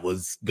that. That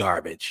was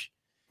garbage.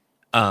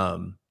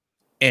 And,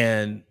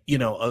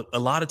 a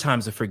lot of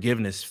times the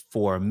forgiveness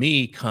for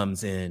me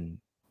comes in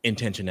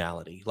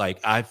intentionality.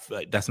 Like,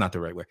 that's not the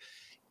right word.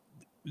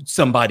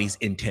 Somebody's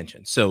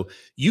intention. So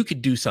you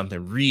could do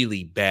something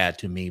really bad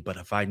to me, but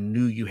if I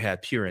knew you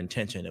had pure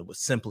intention, it was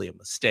simply a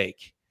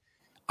mistake,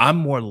 I'm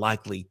more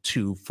likely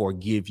to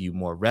forgive you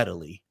more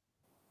readily,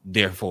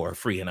 therefore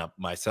freeing up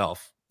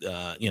myself,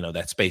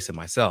 that space in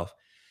myself,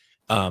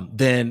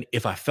 than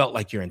if I felt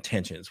like your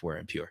intentions were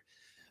impure.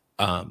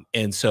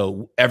 And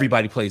so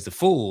everybody plays the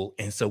fool.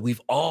 And so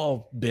we've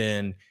all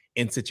been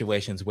in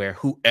situations where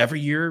whoever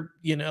you're,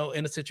 in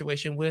a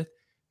situation with,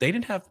 they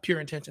didn't have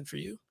pure intention for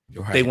you.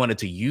 Right. They wanted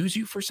to use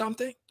you for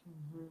something,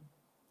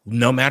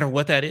 no matter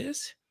what that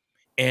is.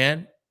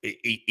 And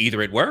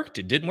either it worked,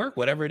 it didn't work,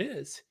 whatever it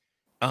is.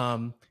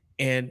 And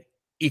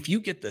if you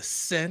get the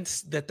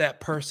sense that that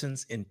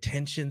person's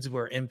intentions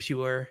were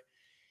impure,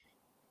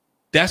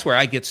 that's where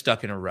I get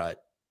stuck in a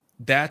rut.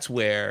 That's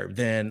where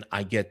then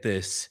I get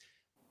this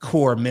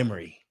core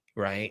memory,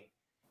 right?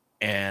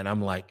 And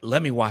I'm like,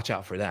 let me watch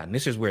out for that. And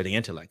this is where the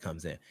intellect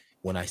comes in.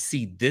 When I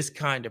see this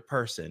kind of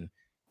person,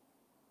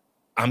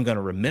 I'm going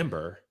to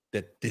remember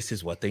that this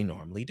is what they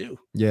normally do.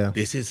 Yeah.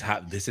 This is,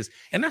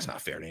 and that's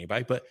not fair to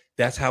anybody, but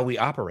that's how we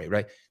operate,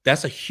 right?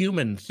 That's a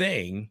human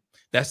thing.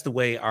 That's the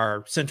way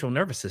our central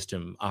nervous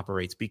system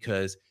operates,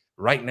 because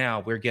right now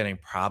we're getting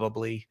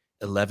probably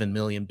 11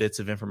 million bits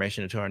of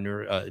information into our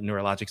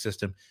neurologic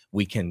system.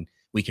 We can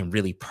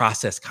really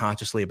process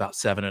consciously about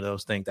 7 of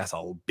those things. That's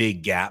a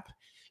big gap.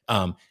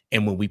 And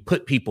when we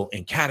put people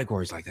in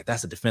categories like that,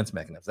 that's a defense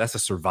mechanism. That's a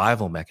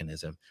survival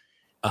mechanism.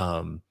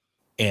 And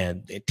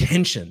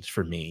attention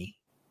for me,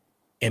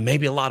 and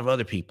maybe a lot of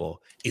other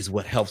people, is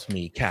what helps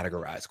me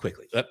categorize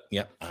quickly. I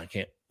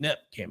can't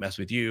mess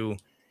with you.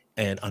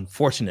 And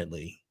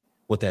unfortunately,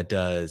 what that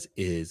does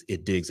is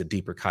it digs a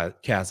deeper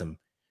chasm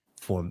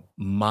for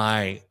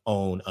my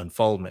own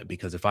unfoldment,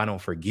 because if I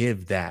don't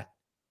forgive that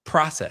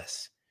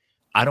process,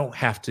 I don't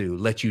have to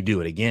let you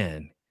do it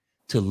again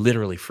to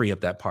literally free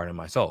up that part of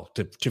my soul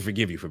to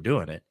forgive you for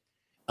doing it.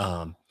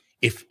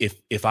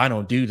 If I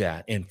don't do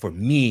that, and for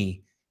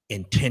me,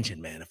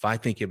 intention, man, if I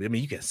think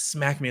you can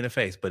smack me in the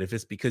face, but if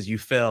it's because you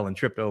fell and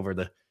tripped over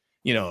the,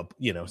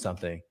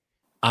 something,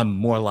 I'm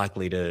more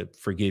likely to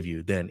forgive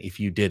you than if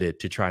you did it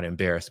to try to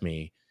embarrass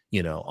me,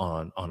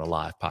 on a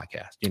live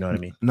podcast. You know what I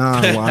mean?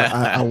 Nah, well,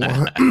 I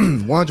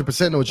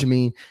 100% know what you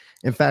mean.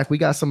 In fact, we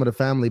got some of the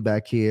family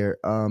back here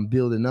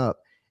building up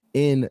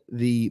in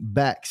the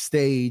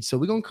backstage. So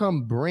we're going to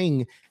come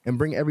bring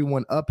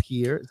everyone up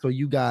here so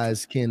you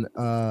guys can,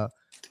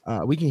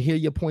 we can hear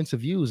your points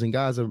of views. And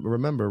guys,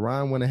 remember,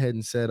 Ryan went ahead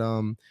and said,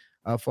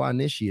 for our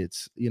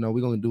initiates,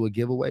 we're going to do a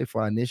giveaway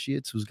for our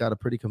initiates who's got a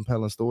pretty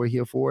compelling story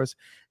here for us.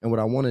 And what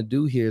I want to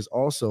do here is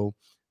also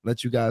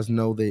let you guys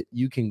know that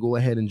you can go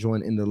ahead and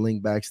join in the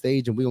link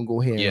backstage, and we're going to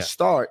go ahead and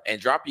start. And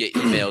drop your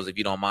emails if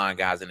you don't mind,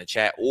 guys, in the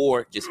chat,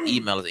 or just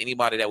email us.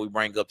 Anybody that we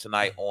bring up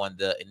tonight on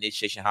the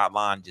initiation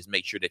hotline, just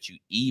make sure that you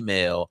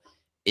email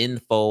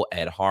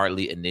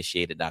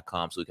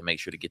info@hardlyinitiated.com so we can make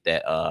sure to get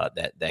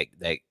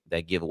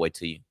that giveaway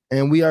to you.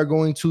 And we are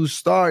going to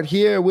start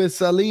here with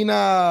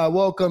Selena.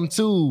 Welcome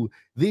to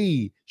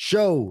the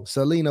show.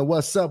 Selena,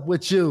 what's up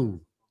with you?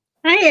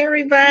 Hi,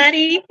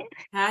 everybody.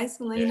 Hi,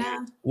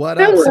 Selena.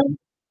 What up?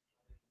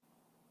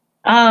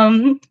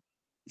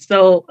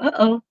 So,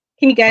 can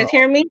you guys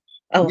hear me?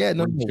 Oh, yeah,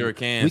 no, sure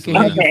can. We can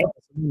hear you.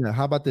 Selena,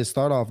 how about this?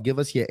 Start off. Give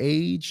us your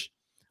age,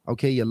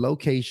 okay, your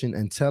location,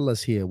 and tell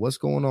us here what's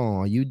going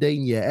on. Are you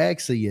dating your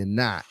ex or you're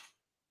not?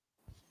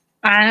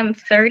 I'm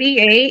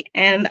 38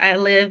 and I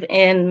live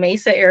in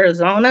Mesa,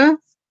 Arizona.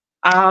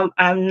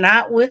 I'm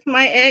not with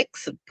my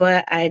ex,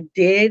 but I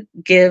did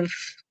give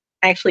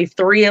actually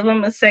 3 of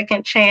them a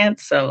second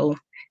chance, so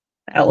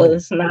that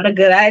was not a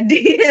good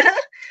idea.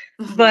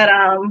 But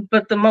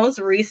the most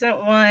recent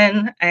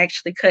one, I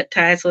actually cut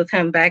ties with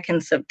him back in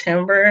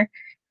September.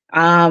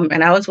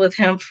 And I was with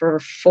him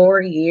for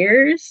 4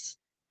 years.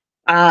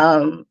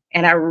 And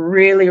I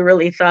really,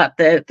 really thought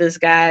that this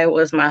guy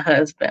was my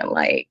husband,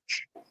 like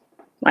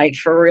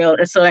for real.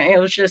 So it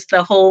was just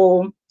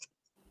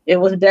it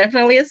was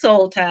definitely a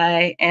soul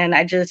tie. And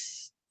I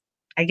guess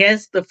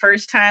the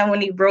first time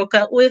when he broke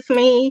up with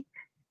me,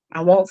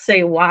 I won't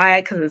say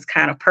why, because it's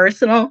kind of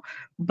personal,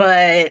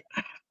 but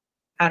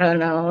I don't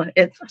know.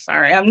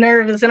 Sorry, I'm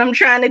nervous and I'm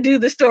trying to do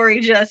the story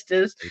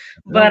justice.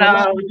 But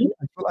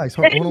relax.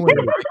 Hold on.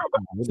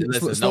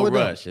 Listen, no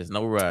rush. It's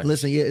no rush.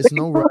 Listen, yeah, it's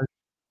no rush.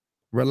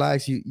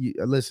 Relax. You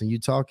listen. You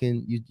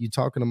talking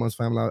amongst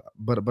family,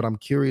 but I'm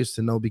curious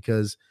to know,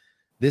 because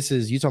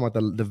you talking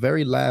about the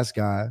very last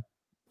guy.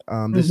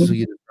 This is who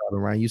you're describing,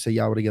 right? You say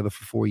y'all were together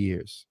for 4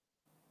 years.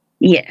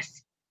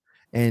 Yes.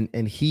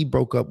 And he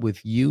broke up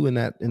with you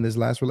in this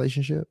last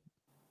relationship?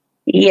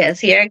 Yes,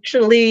 he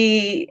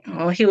actually,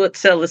 well, he would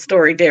tell the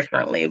story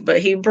differently,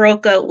 but he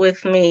broke up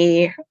with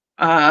me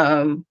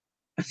a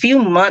few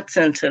months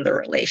into the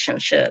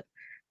relationship.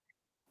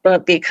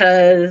 But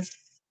because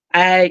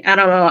I don't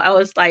know, I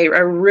was like, I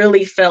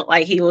really felt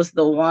like he was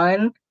the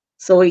one.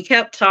 So we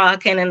kept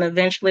talking and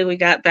eventually we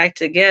got back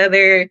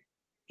together.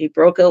 He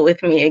broke up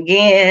with me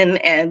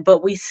again,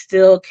 but we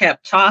still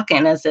kept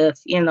talking as if,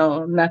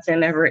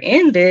 nothing ever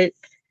ended.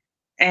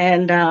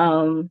 And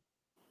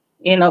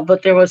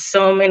but there was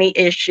so many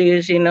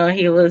issues. He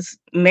was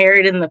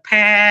married in the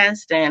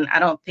past, and I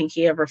don't think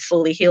he ever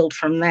fully healed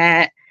from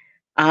that.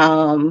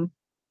 Um,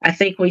 I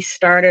think we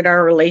started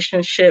our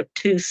relationship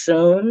too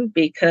soon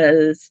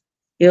because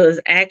he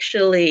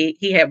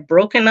had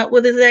broken up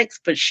with his ex,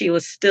 but she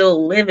was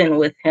still living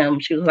with him.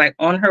 She was like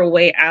on her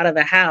way out of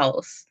the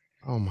house.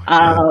 Oh my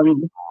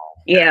God.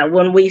 Yeah,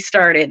 when we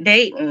started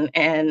dating,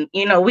 and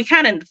we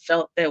kind of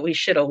felt that we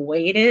should have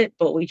waited,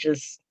 but we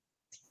just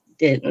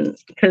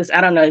didn't, because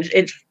I don't know,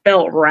 it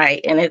felt right,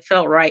 and it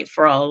felt right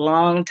for a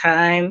long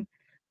time.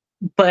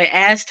 But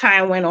as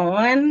time went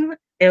on,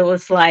 it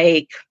was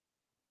like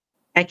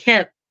I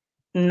kept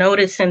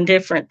noticing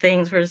different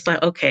things where it's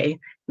like, okay,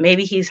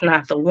 maybe he's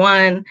not the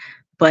one,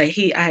 but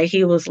he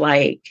was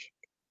like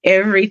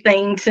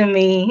everything to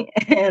me.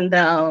 And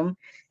I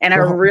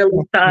So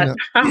really thought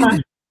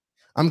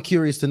I'm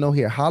curious to know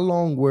here, how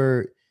long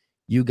were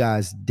you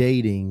guys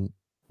dating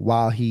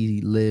while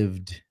he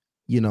lived,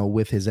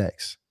 with his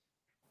ex?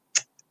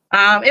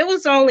 it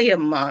was only a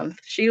month.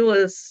 She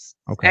was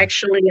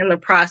actually in the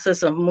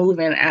process of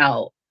moving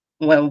out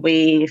when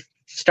we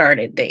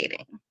started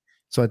dating.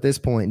 So at this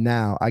point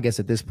now, I guess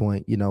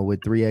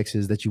with 3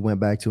 exes that you went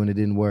back to and it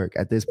didn't work,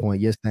 at this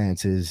point, your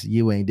stance is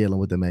you ain't dealing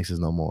with them exes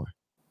no more.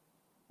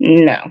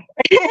 No.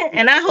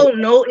 And I hold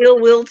no ill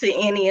will to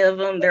any of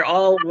them. They're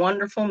all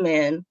wonderful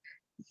men,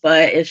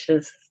 but it's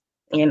just,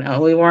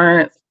 we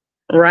weren't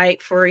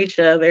right for each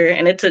other.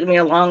 And it took me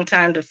a long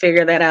time to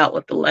figure that out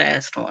with the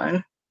last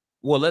one.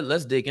 Well,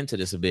 let's dig into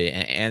this a bit.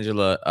 And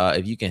Angela,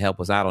 if you can help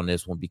us out on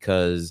this one,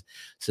 because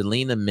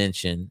Selena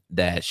mentioned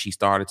that she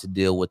started to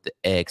deal with the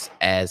ex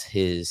as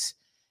his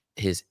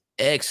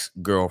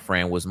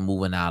ex-girlfriend was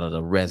moving out of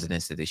the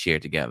residence that they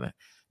shared together.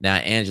 Now,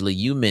 Angela,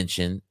 you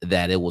mentioned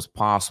that it was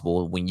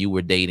possible when you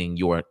were dating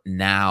your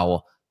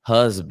now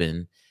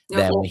husband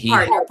that when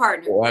your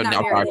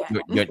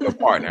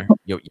partner,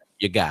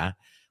 your guy,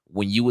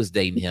 when you was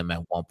dating him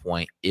at one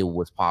point, it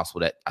was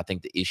possible that I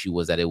think the issue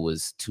was that it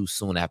was too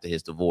soon after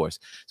his divorce.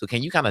 So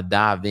can you kind of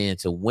dive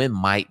into when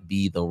might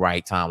be the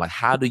right time? Like,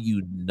 how do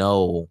you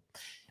know,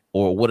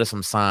 or what are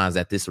some signs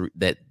that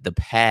that the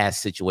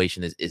past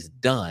situation is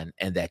done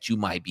and that you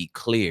might be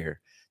clear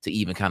to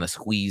even kind of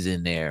squeeze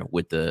in there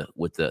with the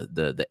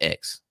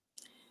ex?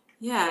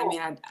 Yeah, I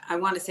mean, I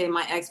want to say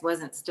my ex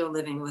wasn't still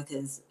living with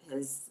his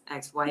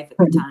ex-wife at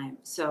the time.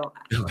 So,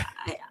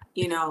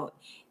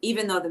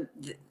 even though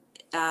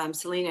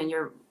Selena,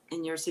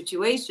 in your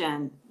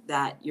situation,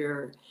 that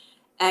your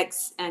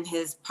ex and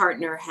his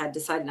partner had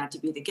decided not to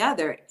be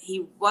together,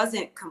 he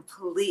wasn't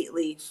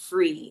completely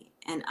free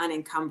and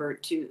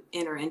unencumbered to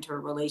enter into a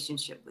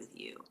relationship with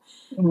you.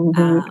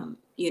 Mm-hmm.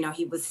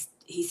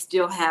 He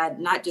still had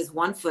not just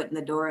one foot in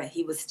the door,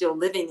 he was still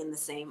living in the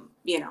same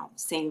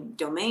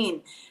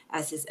domain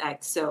as his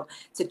ex. So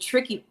it's a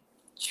tricky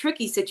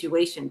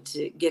situation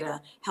to get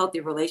a healthy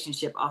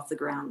relationship off the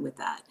ground with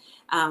that.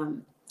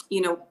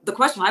 The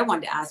question I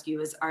wanted to ask you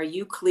is, are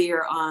you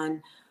clear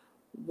on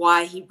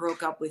why he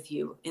broke up with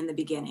you in the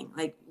beginning?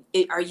 Like,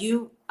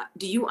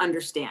 do you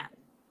understand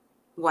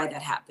why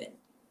that happened?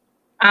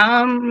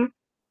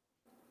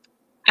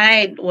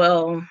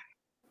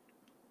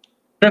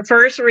 The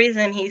first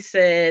reason he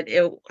said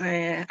it,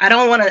 I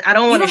don't want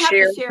to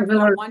share. If you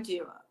don't want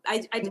to.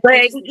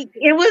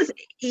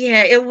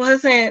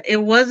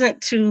 It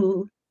wasn't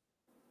too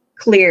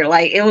clear.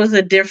 Like, it was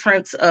a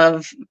difference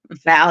of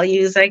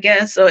values, I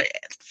guess. So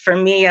for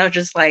me, I was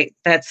just like,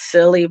 that's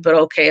silly, but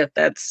okay, if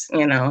that's,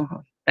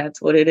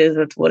 that's what it is,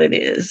 that's what it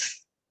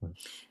is.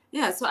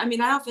 Yeah. So, I mean,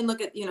 I often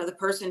look at, the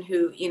person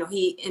who,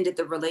 he ended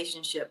the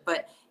relationship,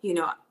 but,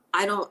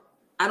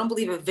 I don't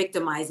believe in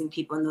victimizing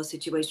people in those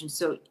situations.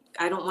 So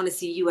I don't want to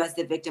see you as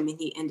the victim and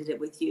he ended it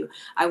with you.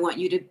 I want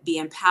you to be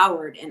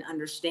empowered and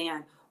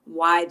understand,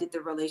 why did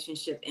the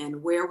relationship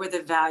end? Where were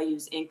the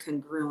values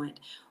incongruent?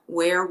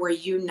 Where were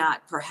you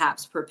not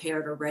perhaps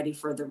prepared or ready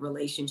for the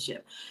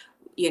relationship?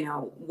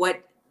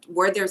 What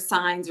were there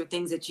signs or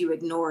things that you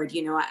ignored?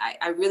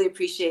 I really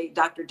appreciate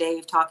Dr.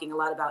 Dave talking a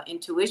lot about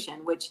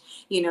intuition, which,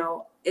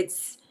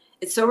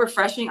 it's so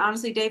refreshing,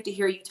 honestly, Dave, to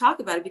hear you talk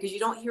about it, because you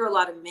don't hear a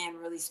lot of men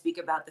really speak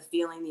about the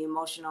feeling, the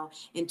emotional,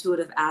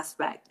 intuitive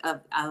aspect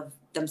of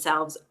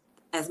themselves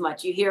as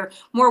much. You hear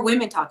more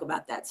women talk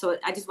about that. So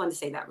I just wanted to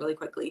say that really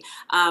quickly.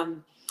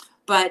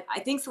 But I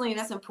think, Selena,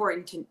 that's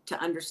important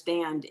to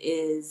understand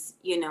is,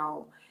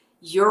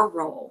 your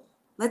role.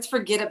 Let's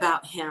forget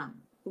about him.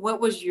 What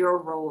was your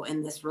role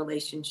in this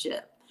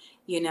relationship?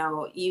 You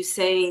know, you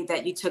say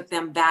that you took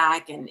them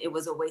back and it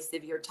was a waste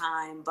of your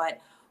time. But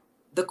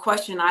the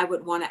question I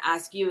would want to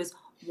ask you is,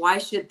 why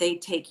should they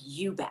take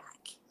you back?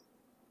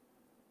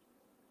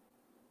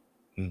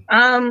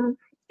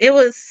 It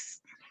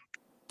was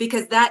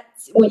because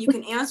that's when you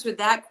can answer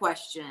that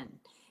question,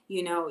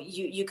 you know,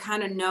 you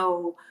kind of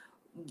know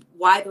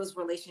why those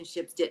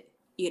relationships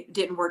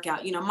didn't work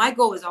out. You know, my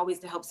goal is always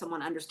to help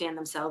someone understand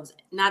themselves,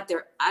 not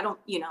their, I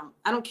don't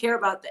care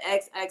about the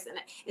ex, and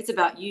it's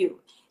about you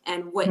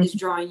and what is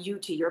drawing you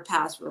to your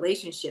past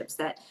relationships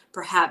that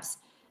perhaps,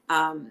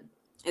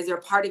 is there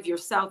a part of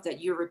yourself that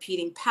you're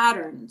repeating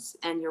patterns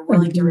and you're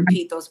willing to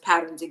repeat those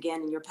patterns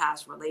again in your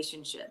past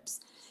relationships?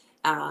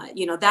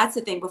 You know, that's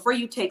the thing. Before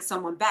you take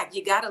someone back,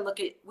 we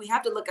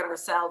have to look at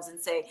ourselves and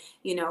say,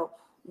 you know,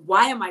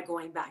 why am I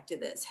going back to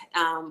this?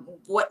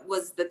 What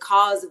was the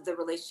cause of the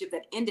relationship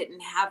that ended? And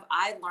have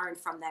I learned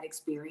from that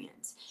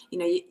experience? You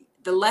know,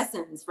 the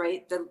lessons,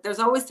 right? There's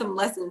always some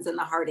lessons in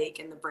the heartache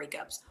and the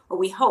breakups, or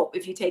we hope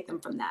if you take them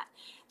from that.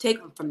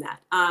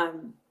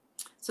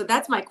 So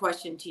that's my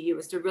question to you,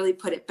 is to really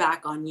put it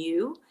back on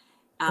you,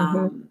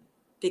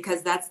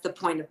 because that's the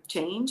point of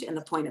change and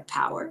the point of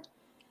power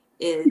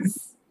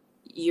is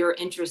your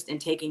interest in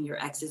taking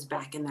your exes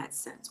back in that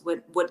sense.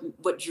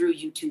 What drew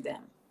you to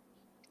them?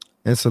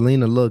 And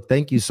Selena, look,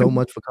 thank you so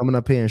much for coming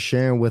up here and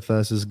sharing with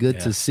us. It's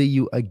good to see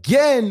you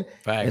again.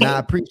 And I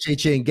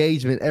appreciate your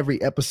engagement every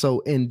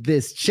episode in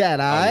this chat.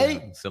 All right?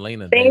 Yeah.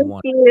 Selena, thank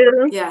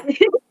you. Yeah.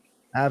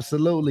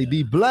 Absolutely.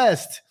 Be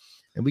blessed.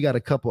 And we got a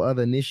couple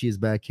other initiates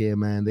back here,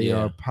 man. They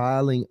are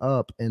piling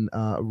up and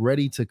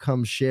ready to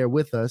come share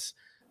with us.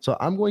 So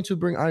I'm going to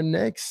bring our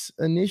next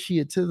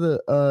initiate to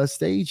the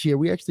stage here.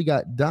 We actually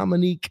got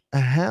Dominique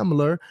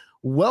Hamler.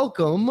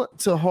 Welcome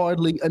to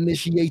Hardly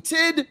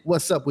Initiated.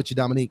 What's up with you,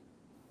 Dominique?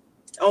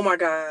 Oh my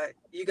God,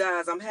 you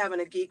guys, I'm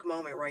having a geek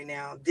moment right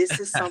now. This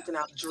is something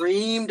I've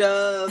dreamed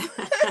of.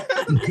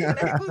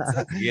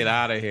 Get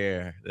out of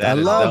here. I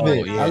love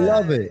it. I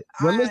love it.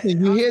 Well,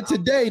 listen, you're here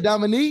today,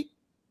 Dominique.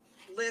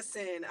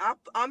 Listen,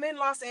 I'm in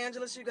Los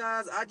Angeles, you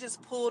guys. I just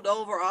pulled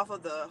over off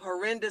of the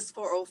horrendous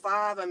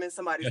 405. I'm in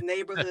somebody's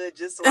neighborhood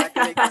just so I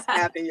can make this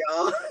happen,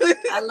 y'all.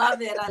 I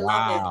love it. I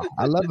love it.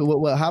 I love it.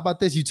 Well, how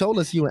about this? You told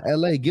us you in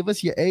LA. Give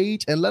us your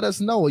age and let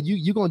us know.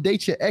 You gonna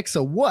date your ex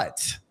or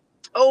what?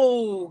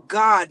 Oh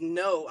God,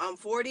 no. I'm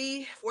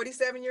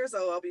 47 years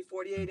old. I'll be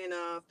 48 in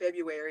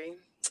February.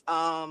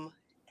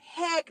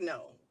 Heck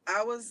no.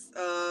 I was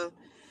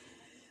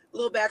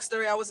little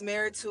backstory. I was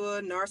married to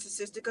a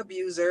narcissistic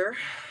abuser.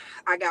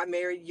 I got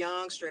married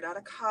young, straight out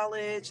of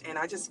college, and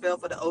I just fell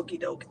for the okie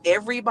doke.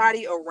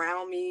 Everybody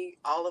around me,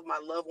 all of my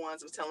loved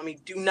ones, was telling me,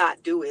 do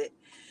not do it.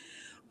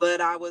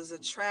 But I was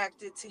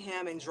attracted to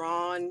him and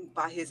drawn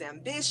by his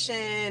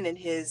ambition and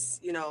his,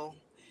 you know,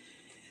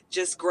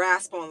 just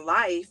grasp on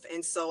life.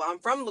 And so I'm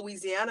from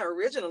Louisiana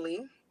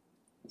originally,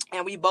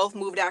 and we both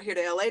moved out here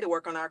to LA to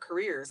work on our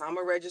careers. I'm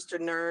a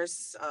registered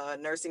nurse,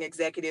 nursing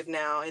executive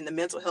now in the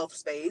mental health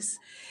space.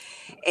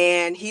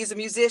 And he's a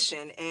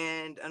musician.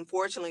 And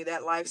unfortunately,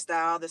 that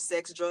lifestyle, the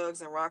sex,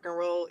 drugs, and rock and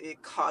roll,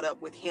 it caught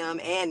up with him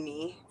and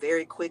me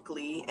very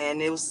quickly.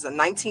 And it was a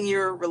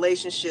 19-year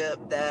relationship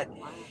that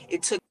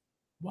it took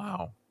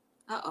whole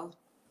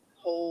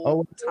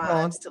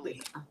times to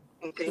leave.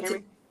 Can you hear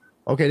me?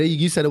 Okay,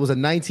 you said it was a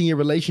 19-year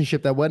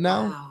relationship that what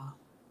now? Wow.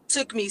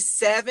 Took me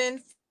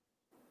 7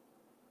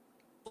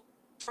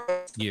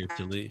 years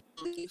to leave.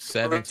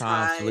 7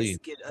 times to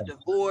leave. Get a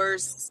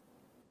divorce.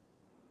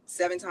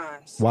 7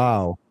 times.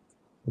 Wow.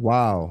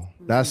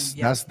 That's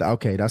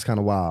okay. That's kind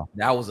of wild.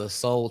 That was a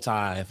soul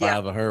tie if I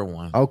ever heard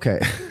one. Okay.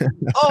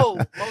 Oh,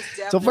 most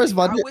definitely. So first of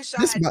all,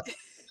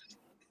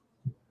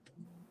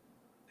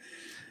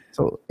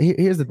 So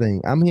here's the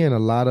thing. I'm hearing a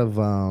lot of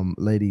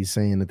ladies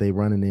saying that they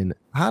running in.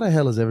 How the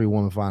hell is every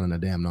woman finding a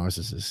damn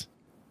narcissist?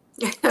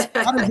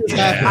 How does this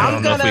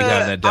happen?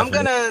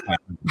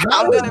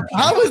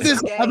 How is this?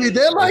 I mean,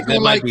 they're like,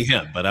 that might be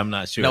him, but I'm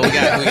not sure. No, we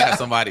got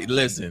somebody.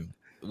 Listen,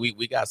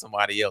 we got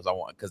somebody else. I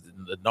want, because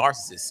the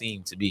narcissists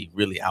seem to be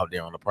really out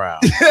there on the prowl.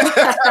 They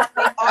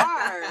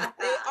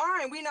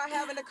are, and we're not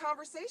having a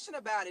conversation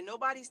about it.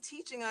 Nobody's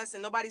teaching us,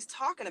 and nobody's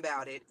talking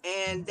about it.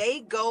 And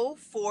they go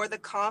for the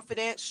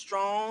confident,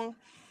 strong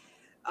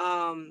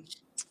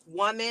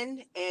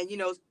woman, and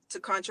to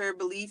contrary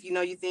belief,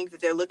 you think that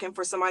they're looking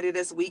for somebody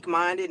that's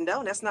weak-minded.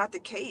 No, that's not the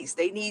case.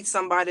 They need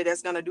somebody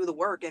that's going to do the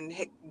work and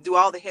do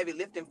all the heavy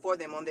lifting for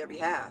them on their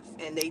behalf.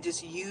 And they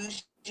just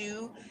use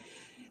you.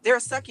 They're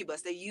a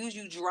succubus. They use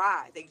you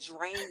dry. They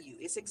drain you.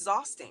 It's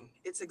exhausting.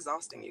 It's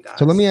exhausting, you guys.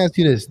 So let me ask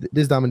you this,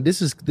 Diamond.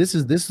 This is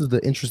the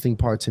interesting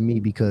part to me,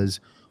 because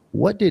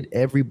what did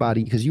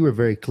everybody? Because you were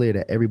very clear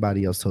that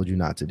everybody else told you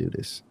not to do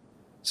this.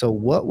 So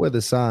what were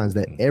the signs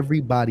that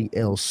everybody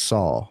else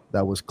saw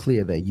that was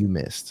clear that you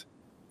missed?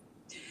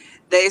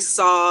 They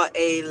saw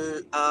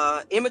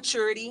a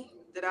immaturity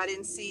that I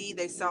didn't see.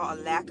 They saw a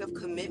lack of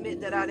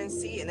commitment that I didn't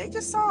see. And they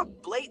just saw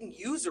blatant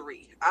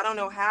usury. I don't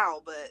know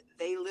how, but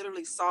they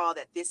literally saw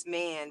that this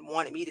man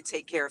wanted me to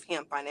take care of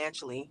him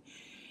financially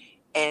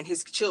and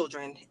his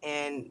children.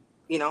 And,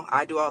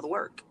 I do all the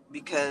work.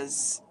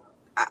 because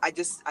I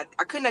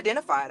couldn't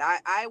identify it.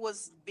 I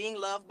was being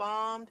love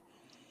bombed,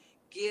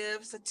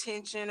 gifts,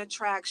 attention,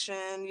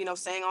 attraction, you know,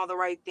 saying all the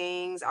right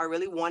things. I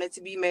really wanted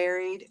to be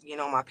married. You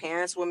know, my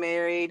parents were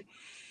married.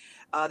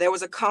 There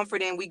was a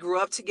comfort in, we grew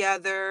up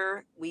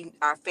together.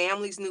 Our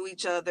families knew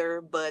each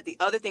other. But the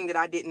other thing that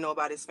I didn't know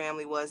about his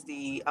family was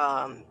the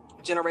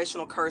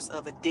generational curse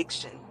of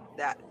addiction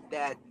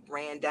that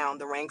ran down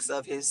the ranks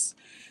of his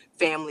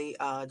family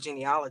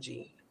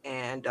genealogy.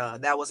 And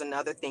that was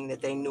another thing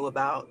that they knew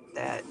about,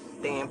 that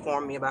they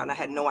informed me about. And I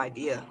had no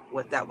idea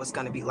what that was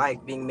going to be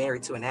like, being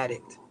married to an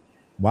addict.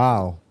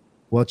 Wow.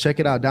 Well, check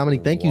it out,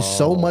 Dominique. Thank you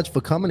so much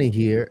for coming in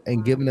here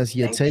and giving us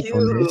your take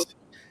on this.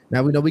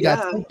 Now we know we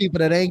got two people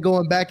that ain't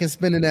going back and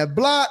spending that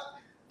block,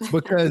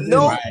 because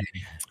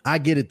I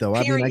get it though.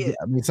 Period.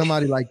 I mean,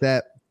 somebody like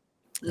that.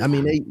 I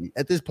mean, they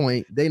at this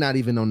point, they not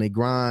even on their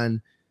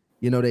grind.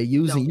 You know, they're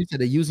using. You said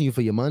they're using you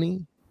for your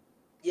money.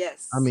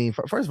 Yes. I mean,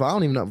 first of all, I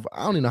don't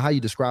even know how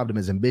you describe them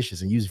as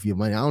ambitious and using for your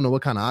money. I don't know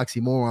what kind of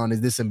oxymoron is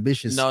this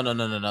ambitious. No.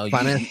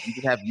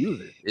 You have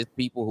users. It's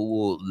people who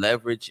will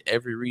leverage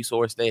every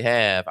resource they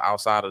have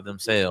outside of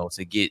themselves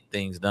to get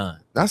things done.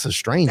 That's a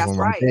strange one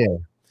right there.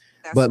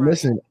 But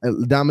listen,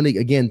 Dominique,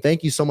 again,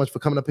 thank you so much for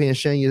coming up here and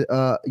sharing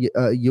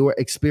your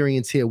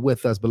experience here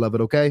with us, beloved.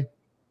 Okay.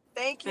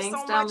 Thanks so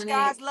much, Dominique.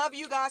 Guys. Love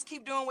you guys.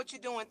 Keep doing what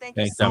you're doing. Thanks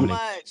you so Dominique.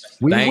 much.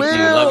 Thank you.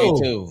 Love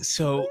you too.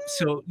 So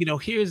you know,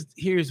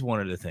 here's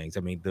one of the things. I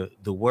mean,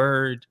 the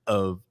word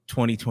of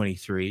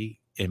 2023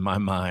 in my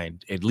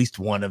mind, at least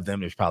one of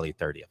them, there's probably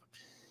 30 of them,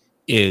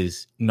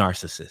 is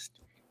narcissist.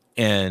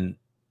 And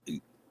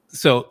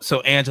so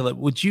Angela,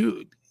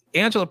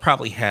 Angela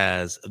probably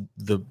has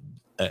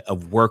a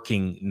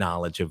working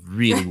knowledge of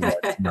really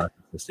what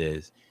narcissist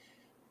is,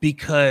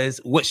 because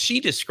what she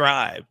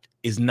described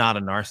is not a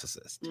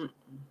narcissist. Mm-mm.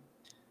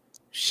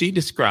 She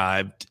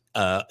described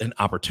an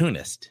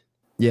opportunist.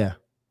 Yeah.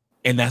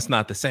 And that's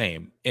not the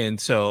same.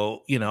 And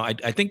so, you know, I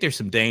think there's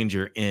some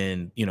danger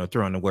in, you know,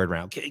 throwing the word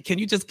around. Can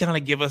you just kind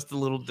of give us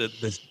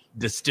the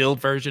distilled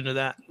version of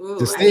that? Ooh,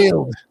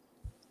 distilled.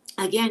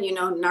 Again, you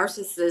know,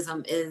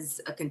 narcissism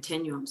is a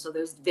continuum. So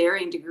there's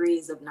varying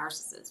degrees of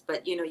narcissists.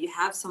 But, you know, you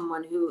have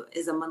someone who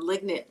is a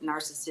malignant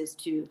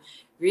narcissist who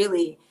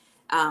really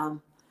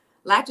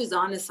latches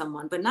onto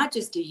someone, but not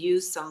just to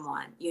use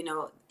someone. You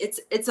know,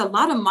 it's a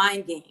lot of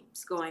mind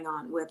games going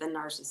on with a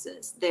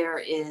narcissist. There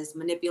is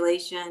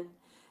manipulation,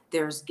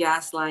 there's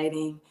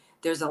gaslighting,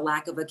 there's a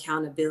lack of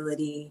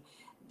accountability.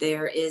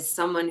 There is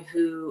someone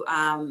who,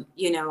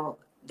 you know,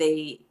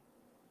 they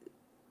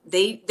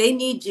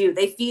need you,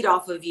 they feed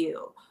off of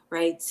you,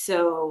 right?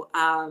 So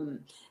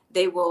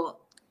they will,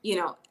 you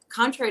know,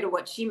 contrary to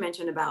what she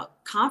mentioned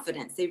about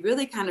confidence, they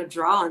really kind of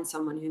draw on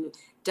someone who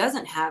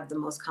doesn't have the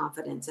most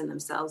confidence in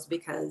themselves,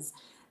 because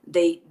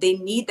they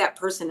need that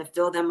person to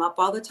fill them up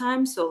all the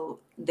time. So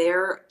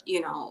they're, you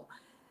know,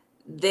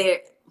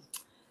 I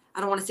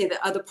don't want to say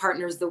the other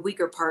partner is the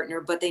weaker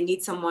partner, but they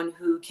need someone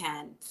who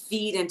can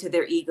feed into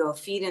their ego,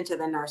 feed into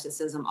their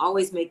narcissism,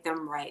 always make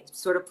them right,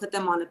 sort of put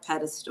them on a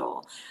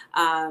pedestal.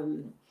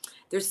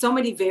 There's so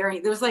many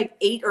there's like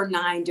 8 or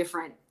 9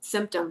 different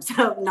symptoms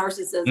of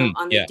narcissism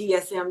on the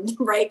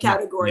DSM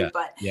category.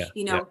 But,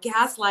 you know,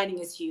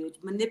 gaslighting is huge.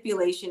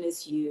 Manipulation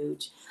is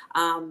huge.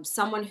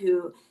 Someone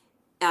who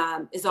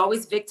is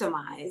always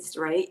victimized,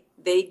 right?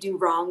 They do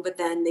wrong, but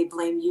then they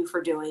blame you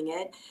for doing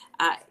it.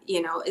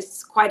 You know,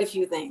 it's quite a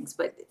few things.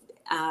 But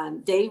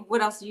Dave,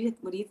 what else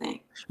what do you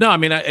think? No, I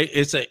mean,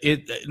 it's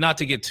not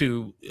to get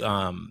too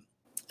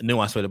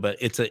nuanced with it, but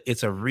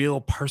it's a real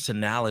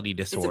personality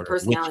disorder. It's a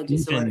personality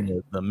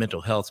disorder. The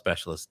mental health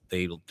specialists,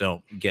 they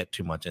don't get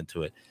too much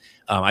into it.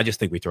 I just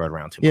think we throw it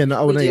around too much. Yeah,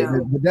 no,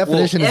 the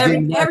definition is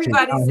getting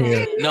everybody's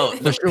saying no,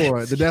 for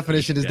sure. The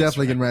definition is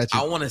definitely getting ratchet.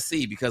 I want to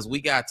see, because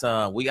we got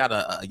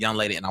a young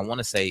lady, and I want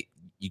to say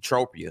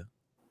Eutropia.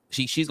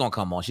 She's gonna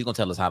come on. She's gonna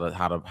tell us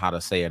how to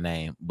say her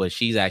name, but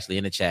she's actually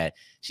in the chat.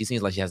 She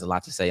seems like she has a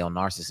lot to say on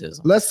narcissism.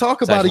 Let's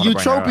talk about it.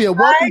 Eutropia.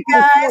 Hi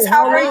guys,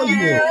 how are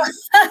you?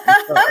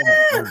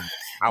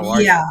 How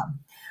are you?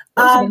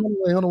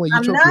 Hold on, wait.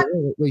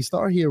 Wait,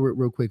 start here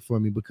real quick for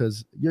me,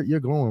 because you're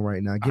glowing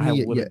right now. Give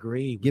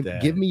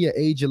me your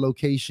age, your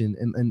location,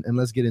 and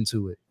let's get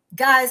into it.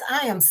 Guys,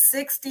 I am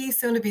 60,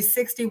 soon to be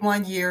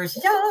 61 years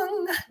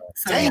young.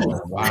 So,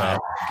 wow.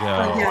 So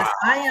yes,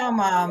 I am.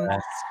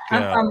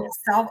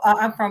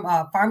 I'm from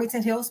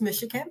Farmington Hills,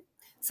 Michigan.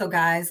 So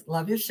guys,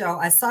 love your show.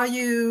 I saw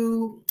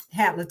you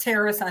had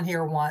Lateris on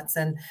here once,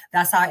 and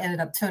that's how I ended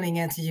up tuning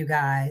into you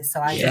guys.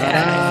 So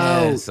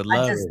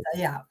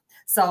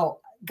So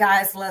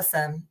guys,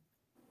 listen.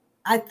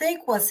 I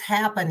think what's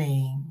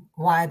happening,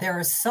 why there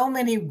are so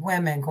many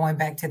women going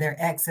back to their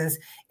exes,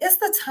 is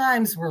the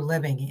times we're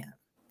living in.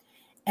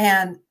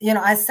 And, you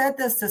know, I said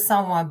this to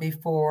someone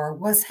before,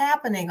 what's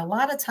happening a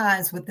lot of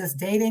times with this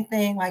dating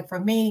thing, like for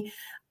me,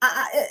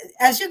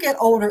 as you get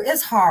older,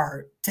 it's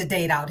hard to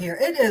date out here.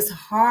 It is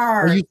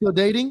hard. Are you still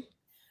dating?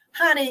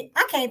 Honey,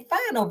 I can't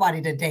find nobody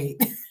to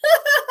date.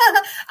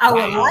 I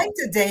would like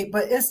to date,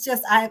 but it's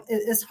just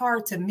it's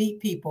hard to meet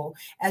people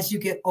as you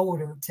get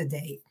older to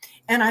date.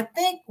 And I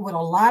think with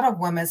a lot of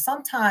women,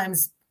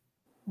 sometimes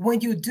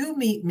when you do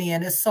meet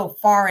men, it's so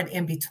far and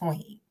in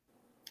between.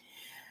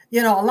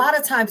 You know, a lot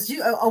of times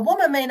a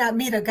woman may not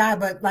meet a guy,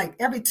 but like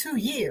every 2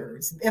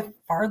 years, if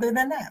farther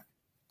than that.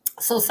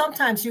 So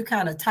sometimes you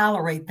kind of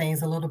tolerate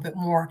things a little bit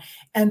more.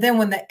 And then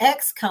when the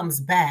ex comes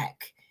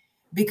back,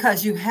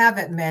 because you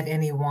haven't met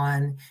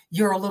anyone,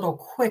 you're a little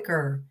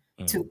quicker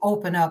to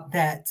open up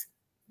that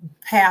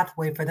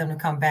pathway for them to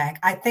come back.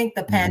 I think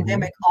the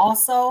pandemic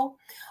also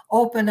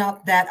opened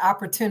up that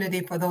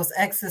opportunity for those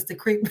exes to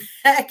creep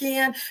back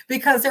in,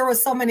 because there were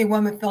so many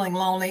women feeling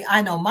lonely.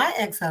 I know my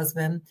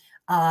ex-husband,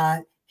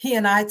 he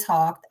and I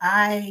talked.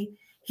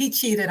 He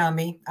cheated on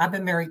me. I've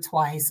been married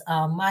twice.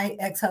 My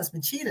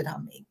ex-husband cheated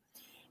on me.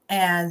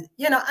 And,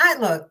 you know,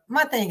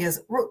 my thing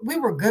is we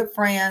were good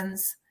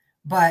friends,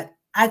 but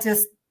I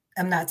just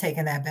am not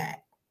taking that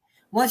back.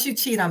 Once you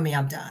cheat on me,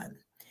 I'm done.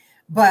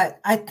 But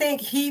I think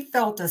he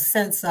felt a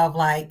sense of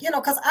like, you know,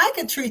 because I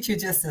could treat you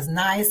just as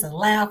nice and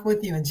laugh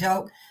with you and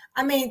joke.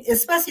 I mean,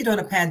 especially during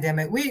the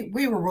pandemic,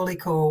 we were really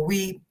cool.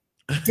 We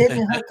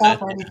didn't hook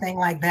up or anything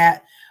like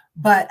that.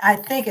 But I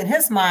think in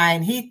his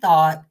mind, he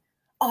thought,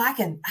 oh, I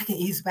can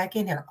ease back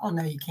in here. Oh,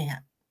 no, you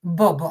can't.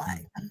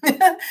 Bye-bye.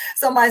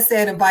 Somebody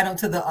said invite him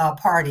to the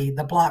party,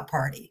 the block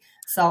party.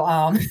 So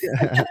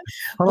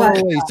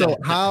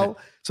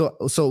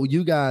so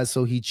you guys,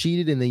 so he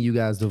cheated and then you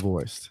guys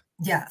divorced.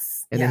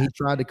 Yes. And then he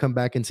tried to come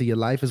back into your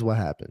life, is what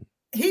happened.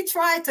 He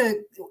tried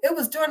to, it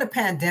was during the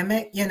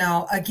pandemic, you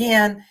know,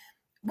 again,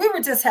 we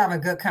were just having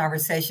a good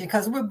conversation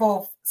because we're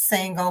both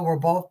single, we're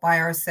both by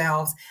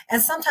ourselves.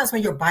 And sometimes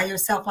when you're by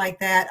yourself like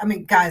that, I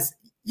mean, guys,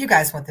 you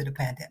guys went through the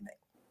pandemic.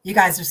 You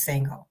guys are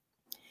single.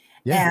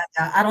 Yeah.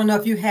 And I don't know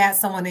if you had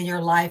someone in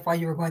your life while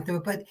you were going through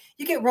it, but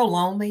you get real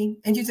lonely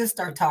and you just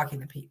start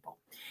talking to people.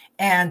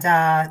 And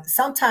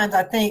sometimes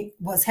I think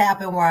what's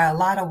happened where a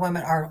lot of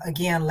women are,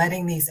 again,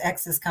 letting these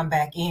exes come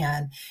back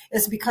in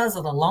is because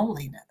of the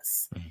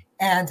loneliness. Mm-hmm.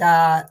 And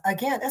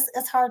again,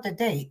 it's hard to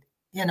date.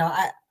 You know,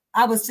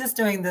 I was just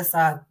doing this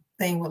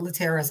thing with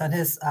Lateris on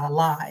his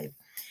live,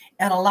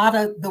 and a lot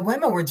of the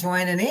women were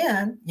joining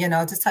in, you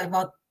know, just talking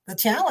about the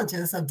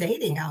challenges of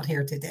dating out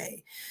here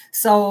today.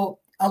 So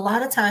a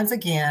lot of times,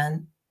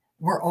 again,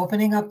 we're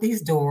opening up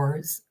these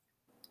doors.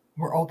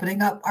 We're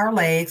opening up our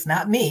legs,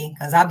 not me,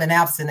 because I've been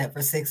abstinent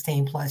for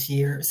 16 plus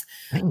years.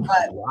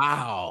 But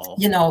wow.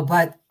 You know,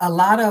 but a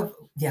lot of,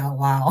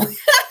 wow.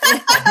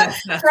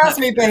 Trust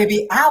me,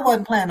 baby, I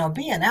wasn't planning on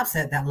being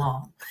absent that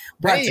long.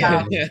 But,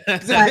 I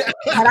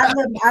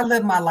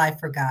live my life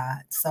for God.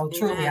 So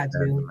truly I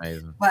do.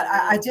 But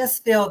I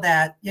just feel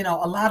that, you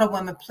know, a lot of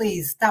women,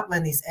 please stop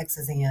letting these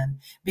exes in,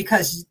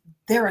 because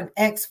they're an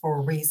ex for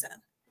a reason.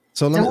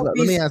 So let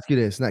me ask you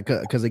this,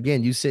 because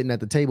again, you sitting at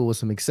the table with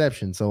some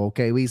exceptions. So,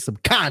 okay, we need some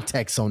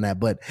context on that.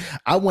 But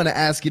I want to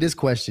ask you this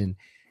question.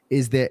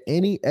 Is there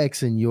any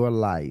ex in your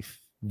life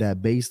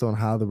that, based on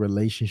how the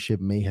relationship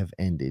may have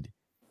ended,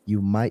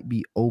 you might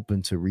be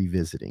open to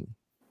revisiting?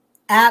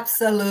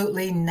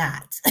 Absolutely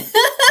not. None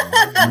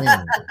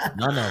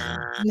of them.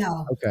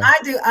 No. Okay.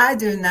 I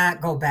do not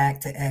go back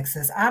to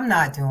exes. I'm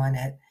not doing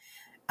it.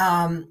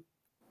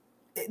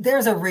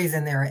 There's a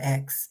reason they're an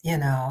ex, you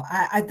know,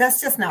 that's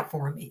just not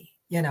for me.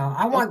 You know,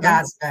 I want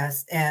God's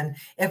best. And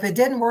if it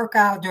didn't work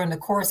out during the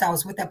course I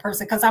was with that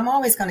person, because I'm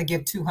always going to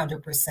give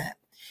 200%.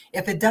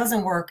 If it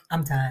doesn't work,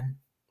 I'm done.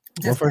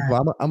 Well, first of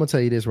all, I'm going to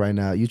tell you this right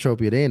now.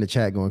 Utopia, they in the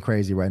chat going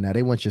crazy right now.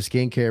 They want your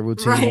skincare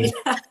routine. Right.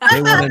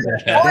 They want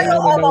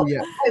to know.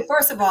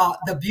 First of all,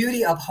 the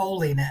beauty of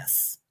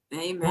holiness.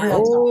 Amen.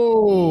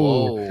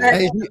 Oh,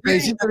 hey, she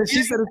said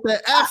it's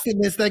that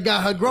abstinence that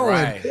got her growing.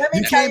 Right.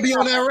 You can't be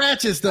on that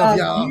ratchet stuff,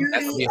 y'all.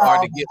 Beauty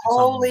of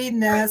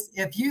holiness.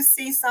 If you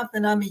see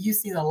something on me, you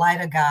see the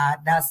light of God.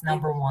 That's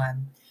number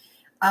one.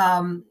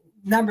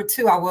 Number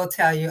two, I will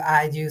tell you,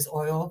 I use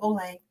oil of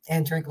Olay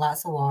and drink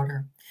lots of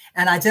water.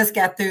 And I just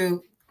got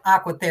through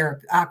aqua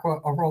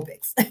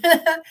aerobics.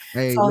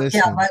 Hey, so,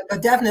 listen. Yeah,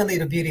 but definitely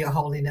the beauty of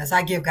holiness.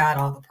 I give God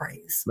all the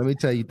praise. Let me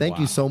tell you, thank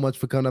you so much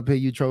for coming up here,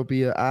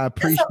 Utopia. I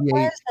appreciate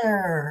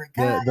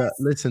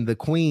the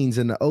queens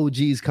and the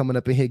OGs coming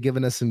up in here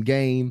giving us some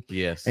game.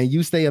 Yes. And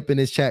you stay up in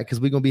this chat because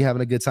we're gonna be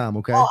having a good time,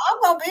 okay? Oh, I'm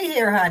gonna be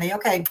here, honey.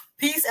 Okay.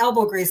 Peace,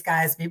 elbow grease,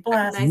 guys. Be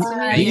blessed. Be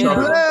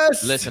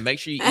blessed. Listen, make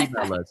sure you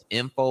email us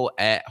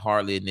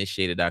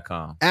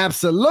info@hardlyinitiated.com.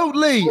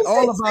 Absolutely.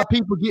 All of our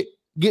people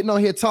getting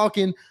on here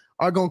talking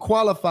are going to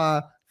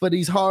qualify for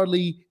these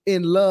Hardly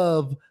in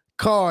Love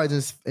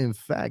cards. In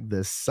fact,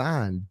 the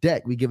signed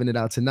deck, we giving it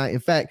out tonight. In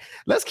fact,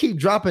 let's keep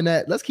dropping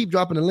that. Let's keep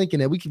dropping the link in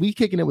there. We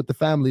kicking it with the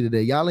family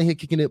today. Y'all in here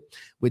kicking it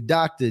with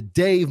Dr.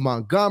 Dave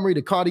Montgomery,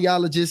 the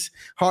cardiologist,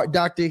 heart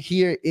doctor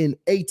here in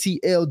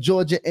ATL,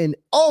 Georgia. And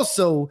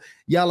also,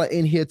 y'all are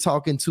in here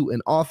talking to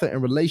an author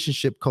and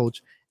relationship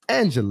coach,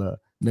 Angela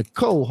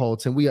Nicole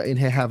Holton. We are in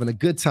here having a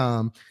good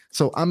time.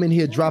 So I'm in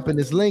here dropping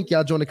this link.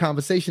 Y'all join the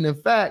conversation. In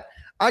fact,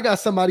 I got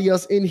somebody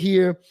else in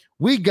here.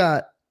 We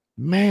got,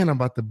 man, I'm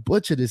about to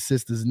butcher this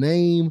sister's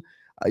name.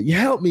 You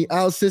help me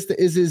out, sister.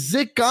 Is it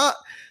Zikona?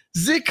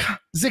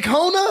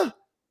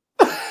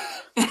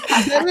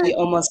 You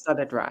almost got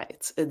it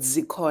right. It's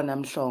Zikona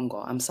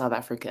Mhlongo. I'm South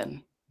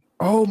African.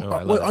 Are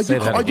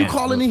you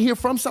calling in here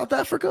from South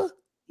Africa?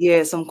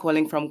 Yes, I'm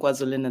calling from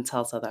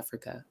KwaZulu-Natal, South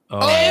Africa.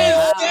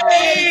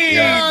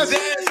 Yes.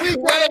 We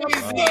got our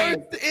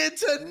first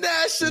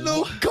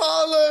international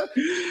caller.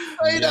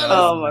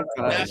 Oh my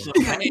God.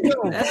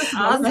 That's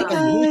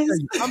awesome.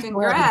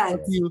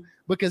 Congrats.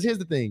 Because here's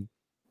the thing.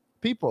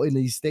 People in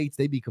these states,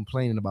 they be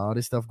complaining about all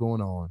this stuff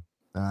going on.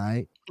 All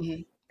right.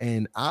 Mm-hmm.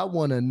 And I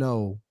want to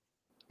know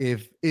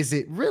is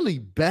it really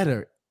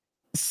better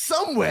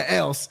somewhere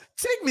else?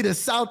 Take me to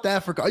South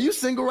Africa. Are you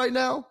single right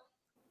now?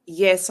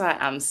 Yes, I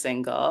am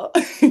single.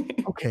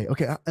 Okay.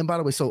 And by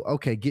the way,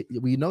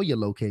 we know your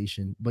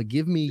location, but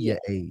give me your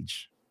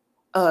age.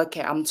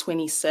 Okay, I'm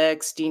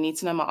 26. Do you need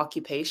to know my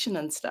occupation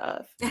and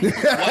stuff?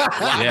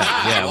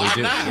 Yeah, we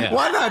do. Yeah.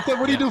 Why not?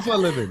 What do you do for a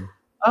living?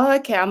 Oh,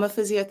 okay, I'm a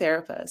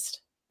physiotherapist.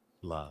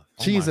 Love.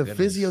 She's a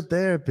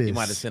physiotherapist. You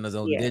might have sent us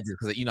those digits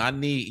because I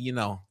need,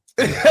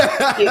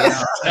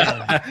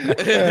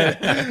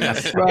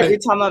 Every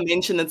time I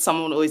mention it,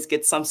 someone always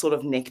gets some sort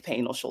of neck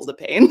pain or shoulder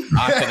pain.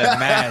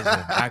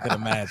 I could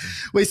imagine.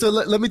 Wait, so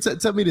let me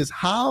tell me this.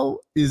 How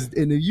is,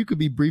 and you could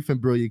be brief and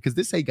brilliant because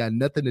this ain't got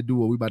nothing to do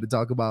with what we're about to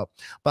talk about,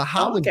 but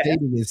how is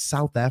dating in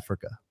South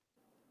Africa?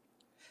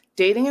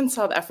 Dating in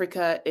South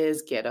Africa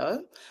is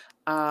ghetto.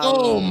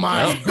 Oh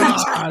my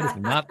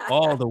God. Not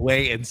all the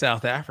way in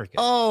South Africa.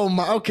 Oh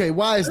my, okay.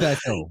 Why is that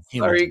so?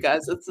 Sorry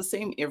guys, it's the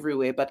same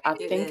everywhere, but I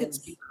think it's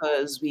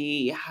because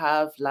we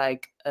have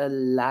like a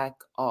lack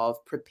of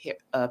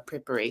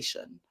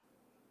preparation.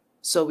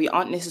 So we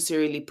aren't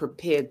necessarily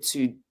prepared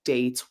to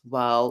date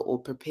well or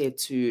prepared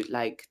to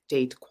like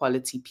date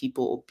quality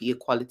people or be a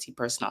quality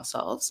person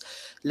ourselves.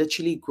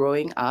 Literally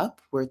growing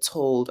up, we're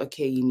told,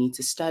 okay, you need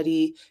to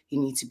study, you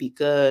need to be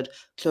good,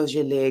 close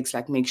your legs,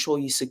 like make sure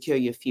you secure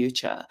your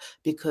future,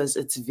 because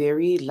it's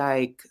very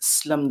like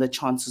slim the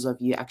chances of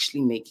you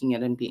actually making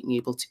it and being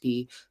able to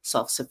be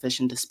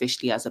self-sufficient,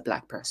 especially as a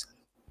Black person.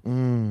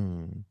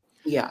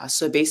 Yeah,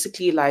 so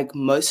basically like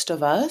most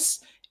of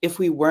us, if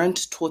we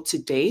weren't taught to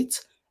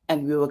date,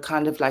 and we were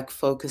kind of like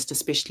focused,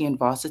 especially in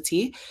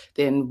varsity,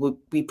 then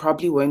we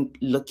probably weren't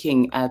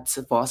looking at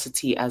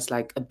varsity as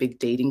like a big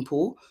dating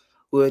pool.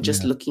 We were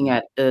just looking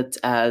at it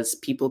as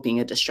people being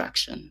a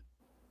distraction.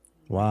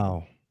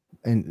 Wow.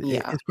 And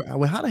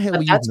how the hell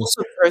but that's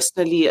also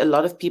personally, a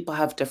lot of people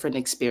have different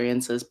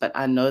experiences, but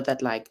I know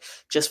that like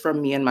just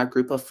from me and my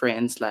group of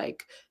friends,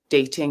 like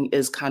dating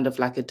is kind of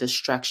like a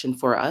distraction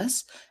for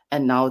us.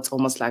 And now it's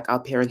almost like our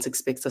parents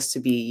expect us to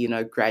be,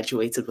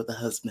 graduated with a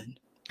husband.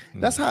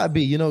 That's how it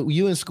be.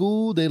 You in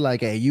school, they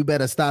like, hey, you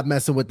better stop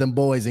messing with them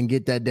boys and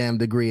get that damn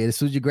degree. And as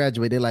soon as you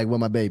graduate, they're like, where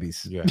my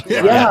babies? Yeah.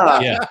 Where my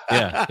like,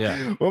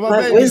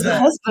 babies? Where's the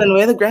husband?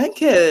 Where are the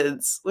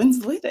grandkids? When's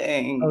the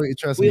wedding? Oh,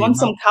 trust we me, want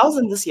some cows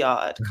in this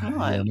yard.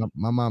 Come on. Yeah,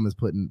 my mom is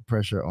putting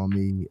pressure on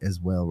me as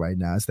well right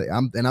now.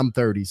 I'm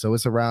 30, so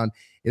it's around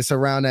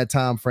that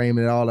time frame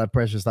and all that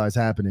pressure starts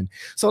happening.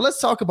 So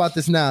let's talk about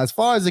this now. As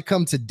far as it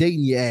comes to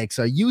dating your ex,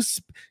 are you,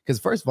 because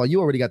first of all,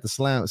 you already got the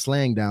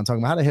slang down,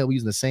 talking about how the hell we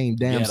using the same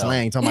damn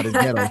slang, talking about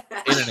this ghetto.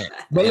 Internet.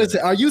 But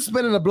listen, are you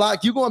spinning a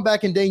block? You going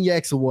back and dating your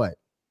ex or what?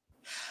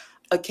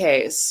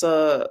 Okay,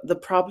 so the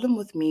problem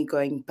with me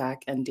going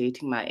back and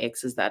dating my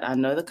ex is that I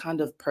know the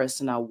kind of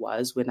person I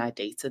was when I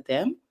dated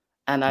them.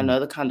 And I know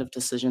the kind of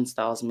decisions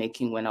that I was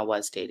making when I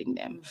was dating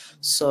them.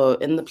 So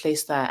in the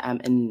place that I am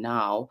in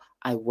now,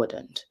 I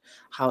wouldn't.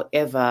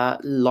 However,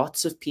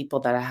 lots of people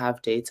that I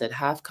have dated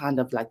have kind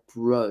of like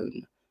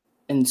grown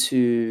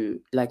into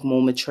like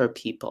more mature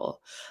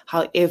people.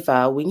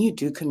 However, when you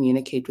do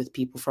communicate with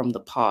people from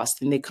the past,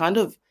 then they kind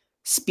of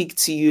speak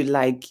to you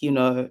like,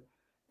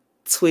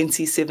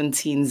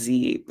 2017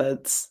 Z,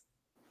 but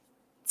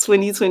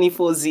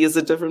 2024 Z is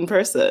a different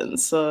person.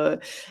 So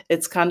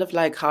it's kind of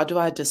like, how do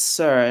I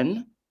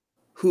discern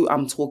who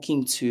I'm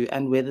talking to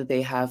and whether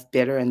they have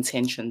better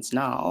intentions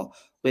now,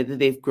 whether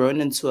they've grown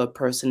into a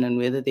person and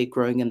whether they're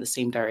growing in the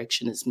same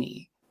direction as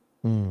me.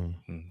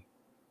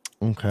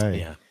 Okay.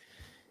 Yeah.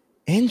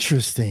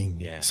 Interesting.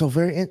 Yeah. So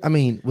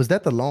was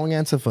that the long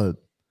answer for,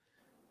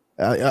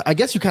 I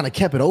guess you kind of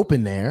kept it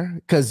open there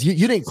because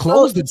you didn't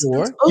close the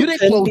door. You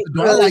didn't close the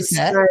door like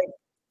that.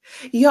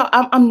 Yeah,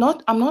 I'm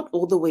not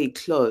all the way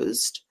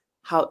closed.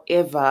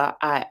 However,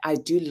 I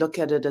do look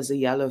at it as a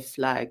yellow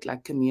flag,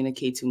 like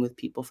communicating with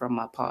people from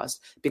my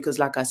past, because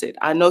like I said,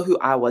 I know who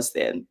I was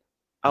then.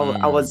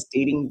 I was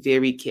dating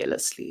very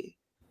carelessly.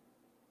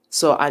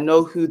 So I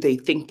know who they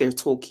think they're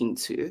talking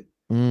to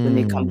when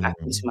they come back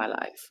into my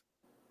life.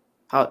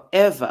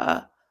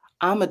 However,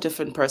 I'm a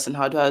different person.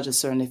 How do I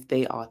discern if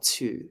they are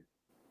too?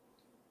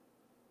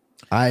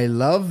 I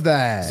love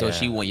that. So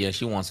she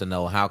wants to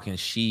know, how can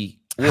she?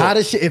 How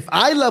does she? If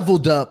I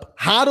leveled up,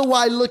 how do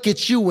I look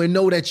at you and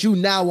know that you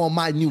now on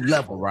my new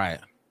level? Right.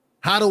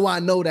 How do I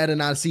know that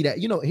and I see that?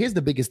 Here's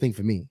the biggest thing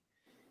for me,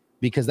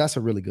 because that's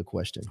a really good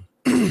question.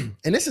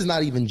 And this is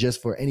not even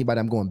just for anybody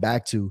I'm going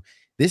back to.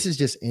 This is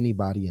just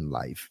anybody in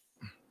life.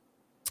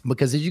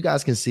 because as you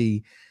guys can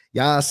see,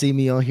 y'all see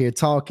me on here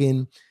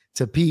talking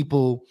to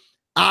people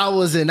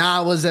hours and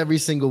hours every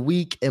single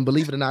week. And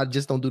believe it or not, I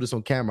just don't do this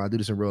on camera. I do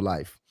this in real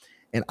life.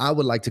 And I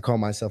would like to call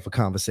myself a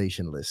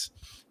conversationalist.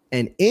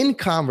 And in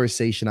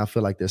conversation, I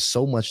feel like there's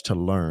so much to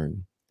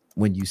learn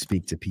when you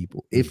speak to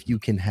people, if you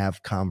can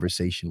have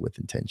conversation with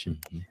intention.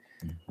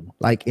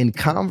 Like in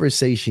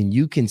conversation,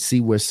 you can see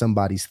where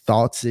somebody's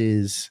thoughts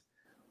is,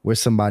 where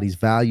somebody's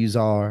values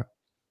are,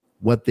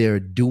 what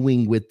they're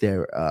doing with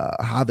their,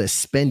 how they're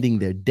spending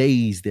their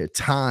days, their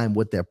time,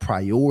 what their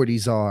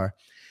priorities are.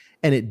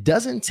 And it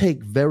doesn't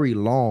take very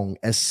long,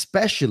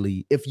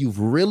 especially if you've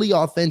really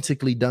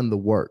authentically done the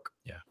work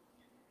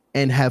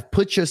and have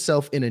put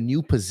yourself in a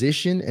new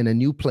position and a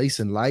new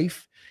place in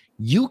life.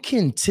 You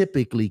can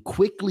typically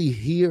quickly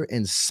hear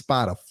and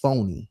spot a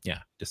phony.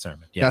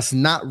 Discernment. That's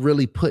not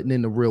really putting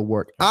in the real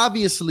work.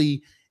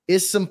 Obviously,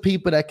 it's some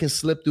people that can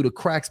slip through the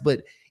cracks,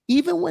 but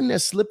even when they're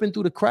slipping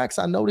through the cracks,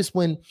 I notice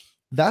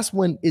that's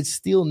when it's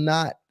still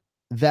not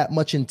that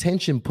much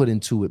intention put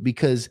into it,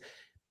 because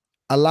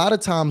a lot of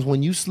times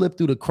when you slip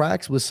through the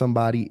cracks with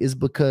somebody is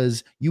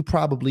because you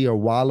probably are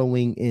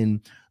wallowing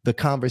in the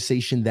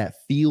conversation that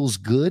feels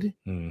good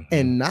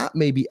and not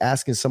maybe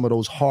asking some of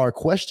those hard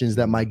questions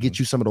that might get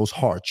you some of those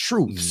hard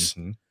truths.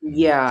 So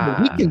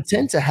we can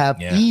tend to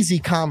have easy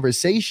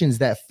conversations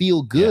that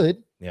feel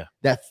good,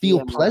 that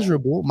feel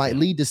pleasurable, might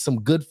lead to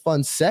some good,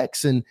 fun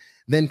sex, and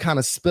then kind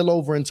of spill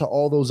over into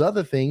all those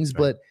other things.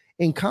 But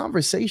in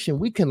conversation,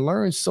 we can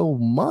learn so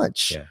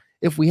much.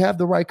 If we have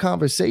the right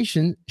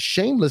conversation.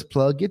 Shameless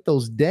plug, get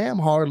those damn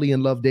Hardly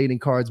in Love dating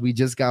cards we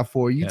just got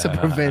for you to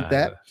prevent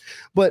that.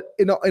 But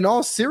in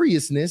all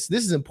seriousness,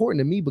 this is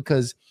important to me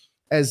because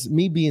as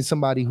me being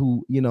somebody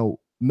who,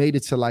 made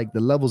it to like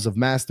the levels of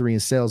mastery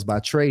and sales by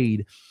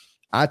trade,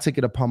 I took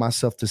it upon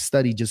myself to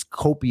study just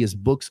copious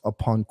books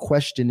upon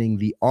questioning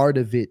the art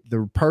of it,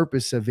 the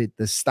purpose of it,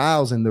 the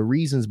styles and the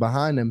reasons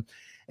behind them.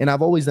 And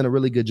I've always done a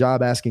really good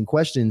job asking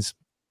questions.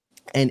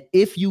 And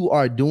if you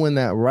are doing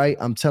that right,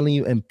 I'm telling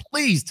you, and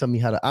please tell me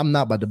how to, I'm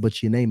not about to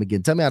butcher your name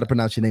again. Tell me how to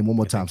pronounce your name one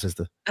more time,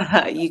 sister.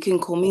 You can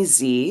call me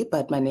Z,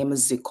 but my name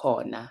is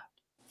Zikona.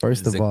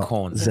 First of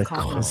all,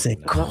 Zikona.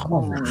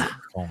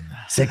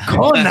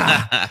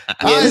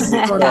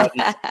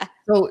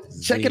 So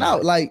check it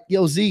out. Like,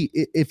 yo, Z,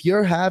 if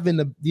you're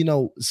having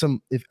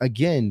if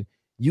again,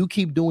 you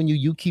keep doing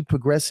you keep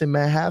progressing,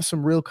 man, have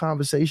some real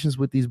conversations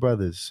with these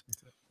brothers.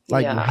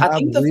 Like, I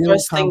think the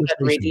first thing that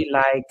really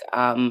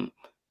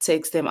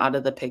takes them out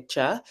of the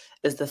picture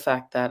is the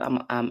fact that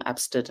I'm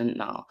abstinent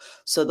now.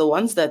 So the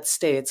ones that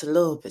stay, it's a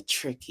little bit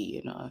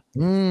tricky,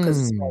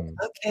 because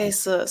okay,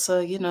 so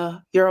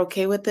you're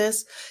okay with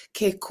this?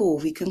 Okay, cool.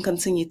 We can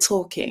continue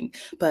talking,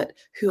 but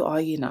who are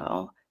you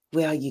now?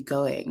 Where are you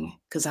going?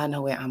 Because I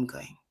know where I'm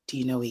going. Do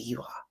you know where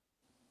you are?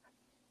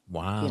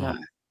 Wow.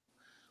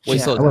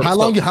 Wait, so how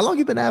long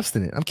you been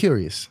abstinent? I'm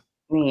curious.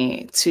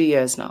 Me, 2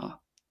 years now.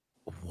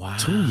 Wow.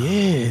 2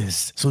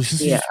 years. So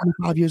since you're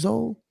 25 years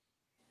old?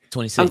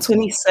 26. I'm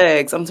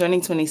 26. I'm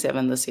turning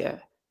 27 this year.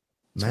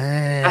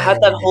 Man. I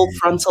had that whole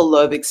frontal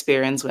lobe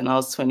experience when I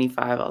was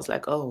 25. I was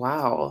like, oh,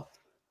 wow.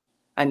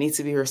 I need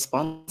to be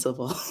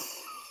responsible.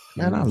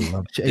 Man, I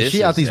love it.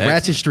 She out these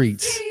ratchet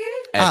streets.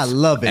 I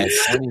love it.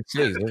 26,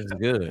 this is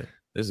good.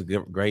 This is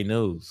great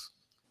news.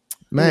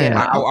 Man.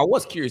 I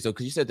was curious, though,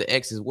 because you said the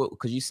exes,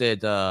 because you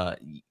said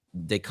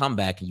they come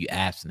back and you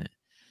abstinent.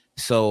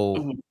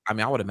 So, I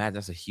mean, I would imagine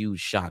that's a huge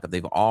shock if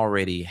they've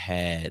already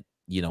had,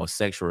 a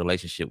sexual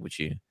relationship with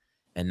you.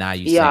 And now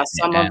you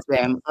some of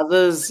them.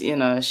 Others,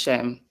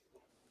 shame.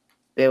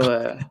 They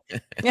were.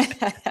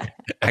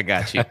 I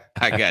got you.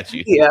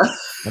 Yeah.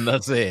 And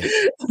that's it.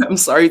 I'm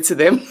sorry to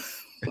them.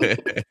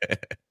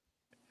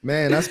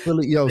 Man, that's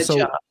really so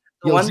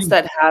the ones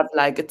that have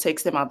it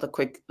takes them out the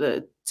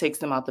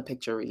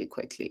picture really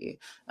quickly.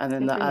 And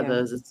then the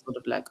others, it's sort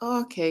of like,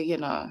 oh, okay,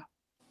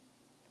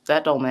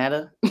 that don't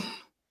matter.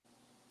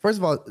 First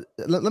of all,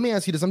 let me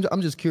ask you this.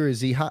 I'm just curious,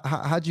 Z.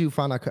 How'd you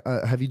find out?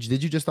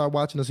 Did you just start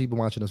watching us? Or you've been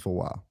watching us for a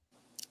while?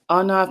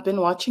 Oh no, I've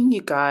been watching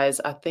you guys,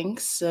 I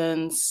think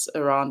since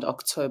around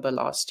October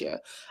last year.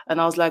 And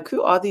I was like,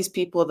 who are these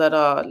people that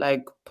are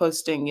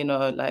posting,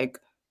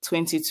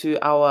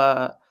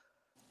 22-hour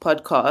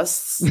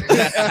podcasts?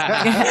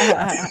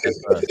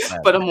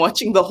 But I'm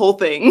watching the whole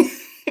thing.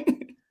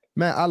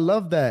 Man, I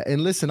love that.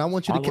 And listen, I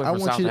want you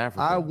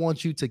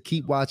to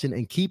keep watching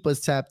and keep us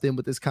tapped in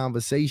with this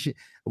conversation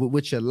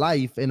with your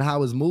life and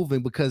how it's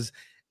moving, because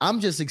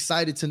I'm just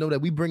excited to know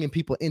that we're bringing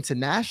people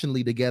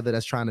internationally together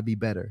that's trying to be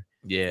better.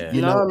 Yeah.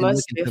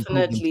 Most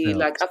definitely.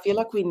 I feel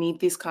like we need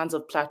these kinds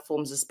of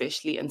platforms,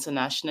 especially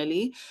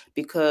internationally,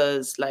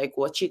 because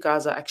what you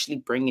guys are actually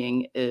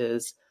bringing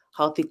is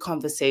healthy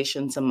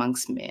conversations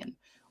amongst men,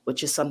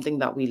 which is something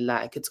that we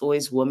like. It's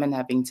always women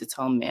having to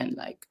tell men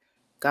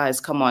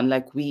guys, come on,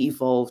 we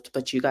evolved,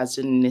 but you guys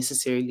didn't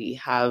necessarily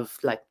have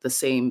the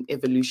same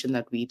evolution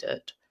that we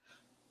did.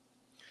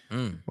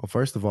 Well,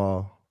 first of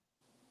all,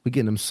 We're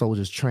getting them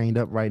soldiers trained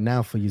up right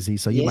now for you, Z.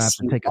 So you might have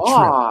to take a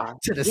are. trip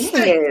to the Yes.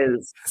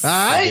 States. All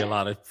right. A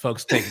lot of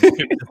folks taking a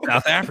trip to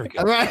South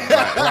Africa. Right.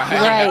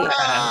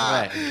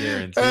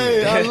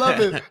 Hey, I love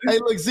it. Hey,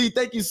 look, Z,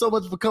 thank you so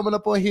much for coming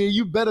up on here.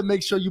 You better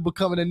make sure you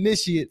become an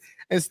initiate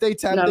and stay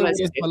tapped in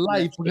with us for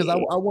life, because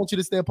I want you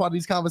to stay a part of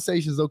these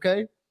conversations,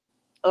 okay?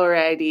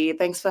 Alrighty.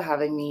 Thanks for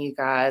having me, you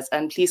guys.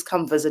 And please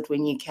come visit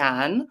when you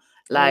can.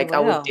 Like, I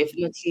would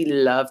definitely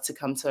love to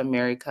come to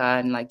America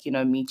and, like, you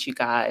know, meet you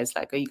guys.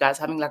 Like, are you guys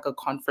having like a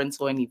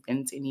conference or an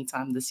event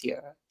anytime this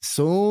year?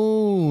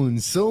 Soon.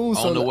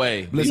 On the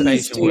way. Be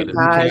patient with us.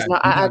 Guys. No,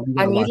 I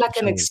need like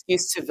an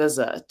excuse to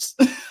visit.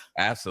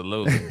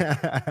 Absolutely.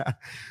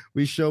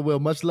 We sure will.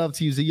 Much love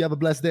to you, Z. You have a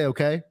blessed day,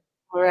 okay?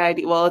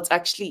 Alrighty. Well, it's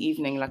actually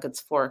evening. Like,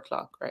 it's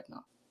 4:00 right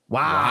now.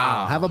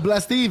 Wow. Have a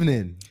blessed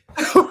evening.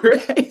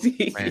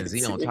 Alrighty. Man,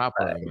 Z on top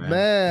of it,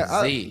 man.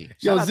 Z.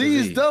 Z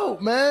is dope,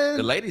 man.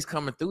 The ladies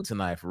coming through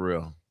tonight for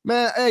real.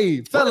 Man,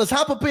 hey, fellas,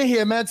 hop up in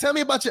here, man. Tell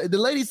me about the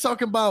ladies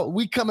talking about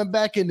we coming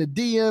back in the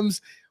DMs.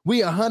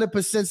 We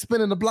 100%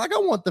 spinning the block. I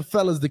want the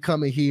fellas to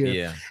come in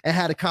here and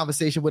have a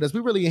conversation with us.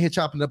 We really in here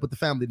chopping up with the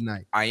family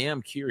tonight. I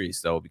am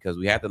curious, though, because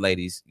we had the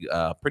ladies,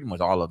 pretty much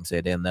all of them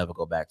said they'll never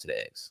go back to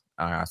the ex.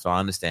 All right, so I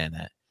understand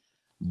that.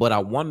 But I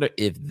wonder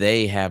if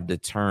they have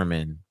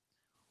determined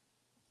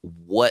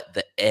what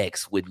the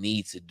ex would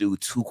need to do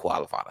to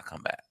qualify to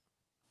come back.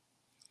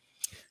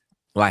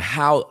 Like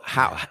how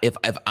if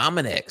I'm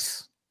an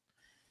ex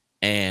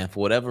and for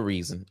whatever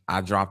reason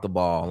I dropped the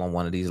ball on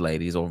one of these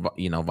ladies, or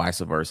vice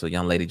versa, a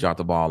young lady dropped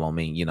the ball on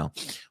me,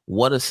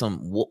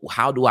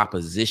 how do I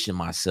position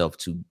myself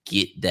to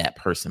get that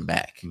person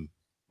back?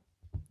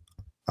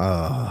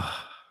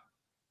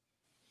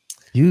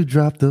 You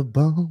dropped the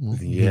ball.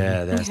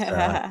 Yeah,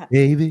 that's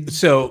baby.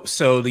 So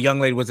the young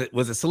lady, was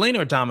it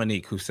Selena or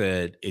Dominique who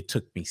said it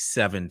took me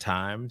 7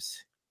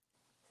 times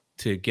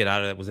to get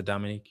out of that? Was it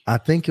Dominique? I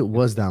think it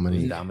was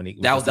Dominique.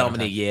 That was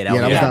Dominique. Yeah, that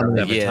was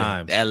Dominique. 7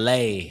 times.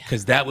 LA.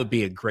 Because that would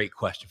be a great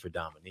question for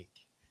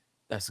Dominique.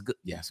 That's a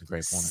great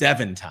point.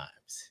 7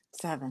 times.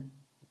 7.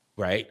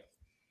 Right.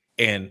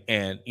 And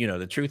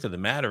the truth of the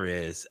matter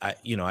is, I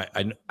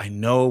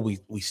know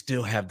we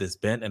still have this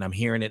bent, and I'm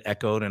hearing it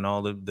echoed in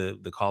all of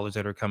the callers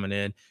that are coming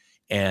in,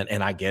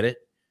 and I get it.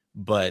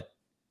 But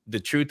the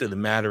truth of the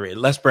matter is,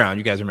 Les Brown,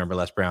 you guys remember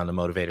Les Brown, the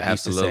motivator?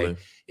 Absolutely. He used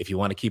to say, if you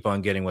want to keep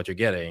on getting what you're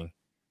getting,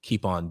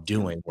 keep on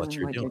doing what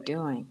you're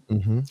doing.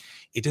 Mm-hmm.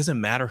 It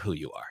doesn't matter who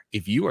you are.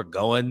 If you are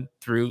going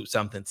through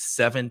something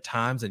 7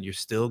 times and you're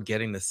still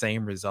getting the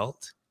same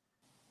result,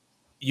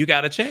 you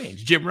got to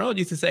change. Jim Rohn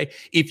used to say,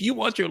 if you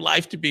want your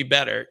life to be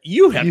better,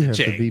 you have to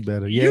change. To be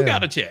better. Yeah. You got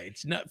to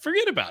change. No,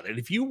 forget about it.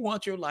 If you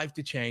want your life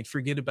to change,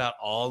 forget about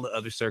all the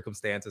other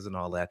circumstances and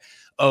all that.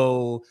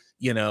 Oh,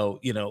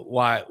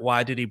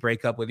 why did he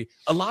break up with you?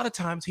 A lot of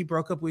times he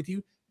broke up with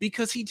you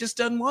because he just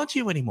doesn't want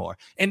you anymore.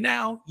 And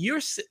now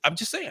I'm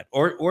just saying,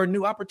 or a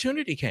new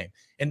opportunity came.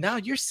 And now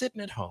you're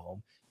sitting at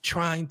home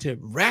trying to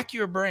rack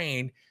your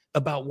brain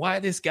about why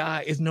this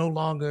guy is no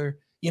longer,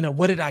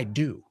 what did I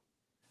do?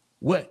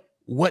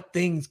 What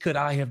things could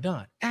I have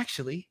done?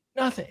 Actually,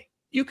 nothing.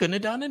 You couldn't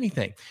have done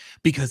anything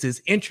because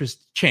his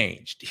interest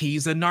changed.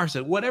 He's a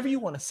narcissist, whatever you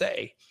want to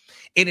say.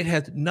 And it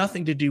has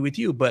nothing to do with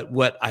you. But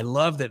what I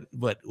love that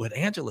what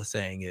Angela's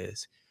saying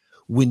is,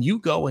 when you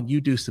go and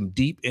you do some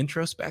deep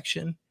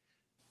introspection,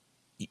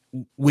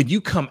 when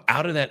you come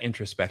out of that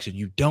introspection,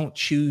 you don't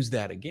choose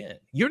that again.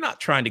 You're not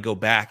trying to go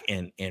back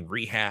and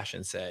rehash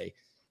and say,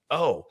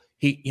 oh,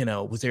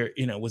 was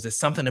there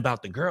something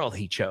about the girl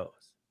he chose?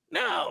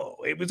 No,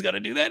 it was going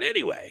to do that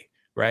anyway,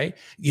 right?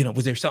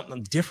 Was there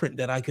something different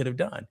that I could have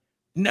done?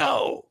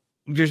 No,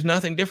 there's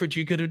nothing different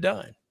you could have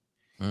done.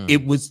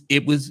 It was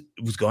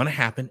going to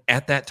happen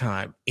at that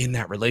time in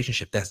that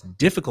relationship. That's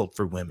difficult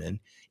for women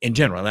in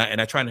general. And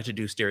I try not to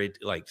do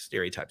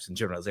stereotypes and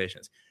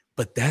generalizations,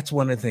 but that's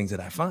one of the things that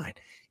I find.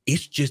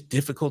 It's just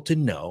difficult to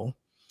know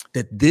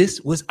that this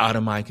was out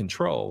of my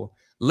control.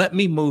 Let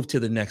me move to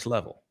the next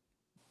level.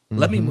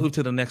 Let me move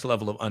to the next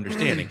level of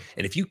understanding.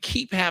 And if you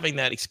keep having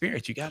that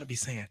experience, you got to be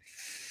saying,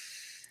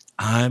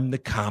 I'm the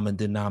common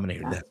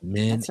denominator. That's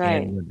men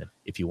and women.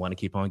 If you want to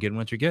keep on getting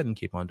what you're getting,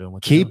 keep on doing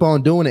what you're doing. Keep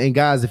on doing it. And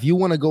guys, if you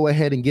want to go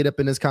ahead and get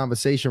up in this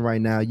conversation right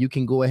now, you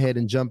can go ahead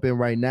and jump in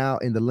right now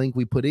in the link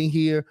we put in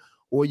here,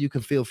 or you can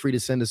feel free to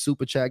send a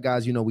super chat,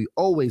 guys. We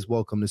always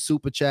welcome the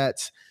super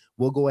chats.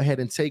 We'll go ahead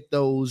and take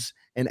those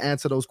and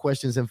answer those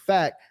questions. In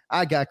fact,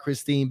 I got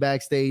Christine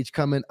backstage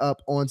coming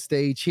up on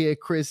stage here.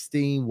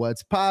 Christine,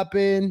 what's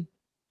popping?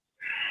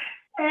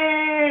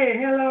 Hey,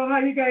 hello. How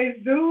you guys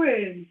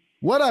doing?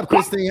 What up,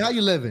 Christine? How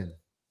you living?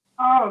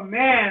 Oh,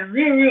 man,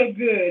 real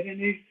good.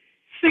 And it's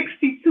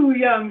 62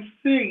 Young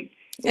Street.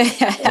 Oh,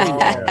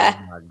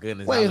 my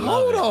goodness. Wait,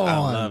 hold on. I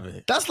love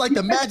it. That's like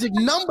the magic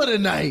number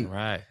tonight.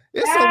 Right.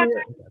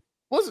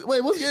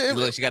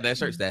 Look, she got that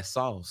shirt. That's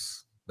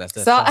sauce. That's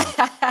that sauce.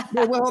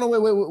 Wait, hold on.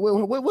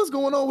 Wait. What's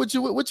going on with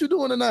you? What you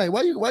doing tonight?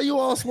 Why you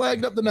all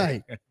swagged up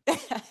tonight?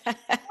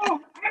 Oh,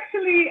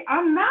 actually,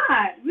 I'm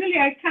not. Really,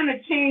 I kind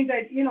of changed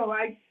that,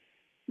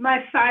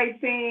 my side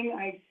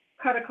thing.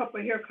 cut a couple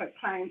of haircut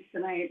clients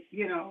tonight,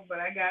 but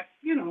I got,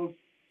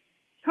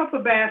 couple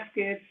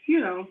baskets,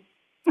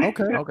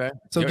 Okay.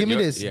 So give me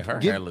this. Yeah, her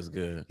hair looks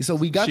good. So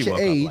we got your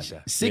age,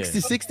 like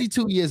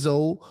 62 years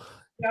old.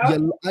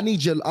 Yep.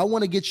 I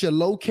want to get your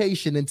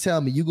location and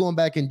tell me you going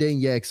back and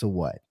dating your ex or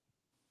what?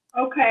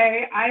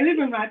 Okay, I live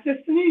in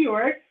Rochester, New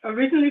York,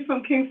 originally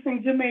from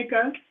Kingston,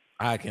 Jamaica.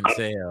 I can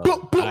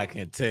tell. I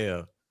can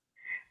tell.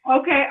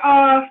 Okay,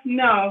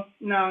 no.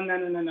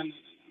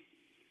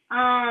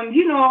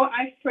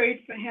 I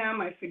prayed for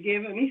him. I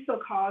forgive him. He still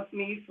calls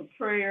me for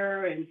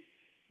prayer, and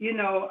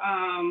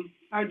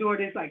our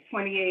daughter's like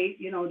 28.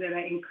 That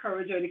I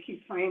encourage her to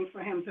keep praying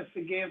for him to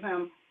forgive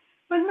him.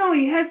 But no,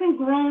 he hasn't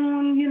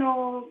grown.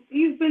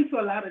 He's been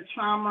through a lot of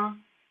trauma.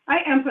 I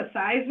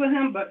empathize with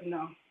him, but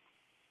no.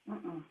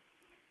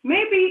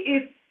 Maybe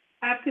if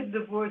after the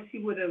divorce he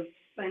would have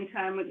spent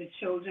time with the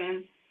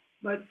children,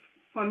 but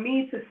for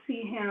me to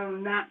see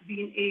him not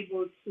being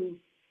able to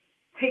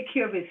take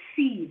care of his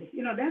seed,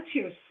 that's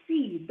your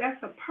seed.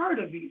 That's a part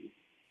of you.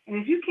 And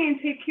if you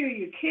can't take care of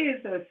your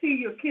kids or see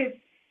your kids,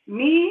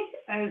 me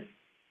as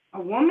a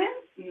woman,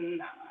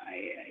 no.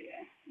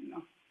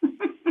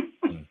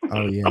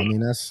 Oh yeah, I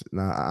mean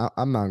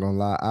I'm not gonna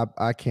lie.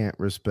 I can't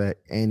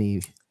respect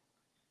any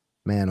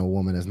man or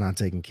woman that's not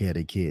taking care of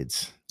their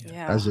kids.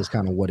 Yeah. That's just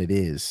kind of what it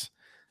is.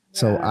 Yeah.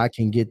 So I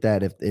can get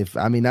that if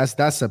I mean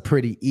that's a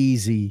pretty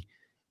easy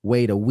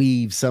way to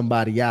weave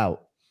somebody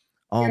out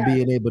on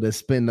being able to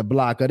spin the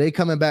block. Are they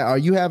coming back? Are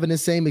you having the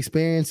same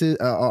experiences?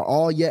 Are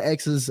all your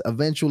exes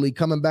eventually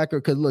coming back? Or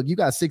because look, you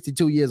got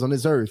 62 years on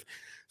this earth.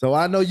 So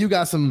I know you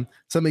got some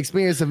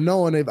experience of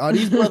knowing if are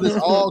these brothers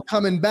all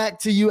coming back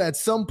to you at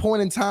some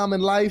point in time in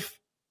life?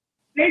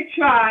 They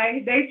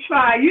try.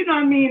 You know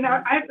what I mean?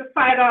 I have to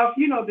fight off,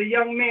 the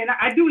young men.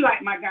 I do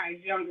like my guys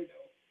younger though.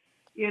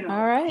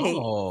 All right.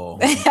 Oh,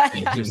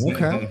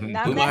 okay.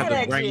 We might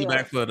have to bring you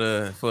back for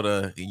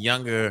the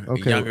younger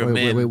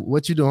men. Wait,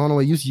 what you doing? Hold on,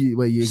 because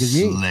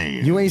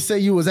you ain't say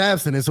you was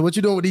abstinent. So what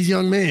you doing with these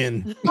young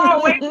men?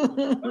 Oh, wait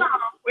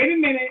a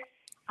minute.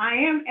 I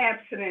am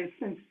abstinent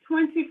since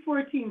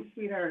 2014,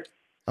 sweetheart.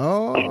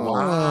 Oh,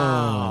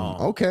 wow.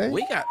 Okay.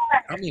 We got.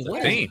 I mean,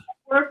 what?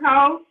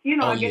 Workout.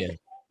 I get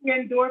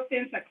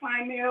endorphins. I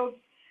climb hills.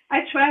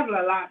 I travel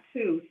a lot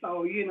too.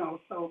 So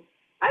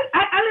I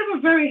live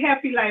a very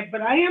happy life,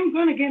 but I am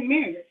going to get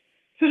married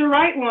to the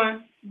right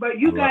one. But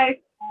you guys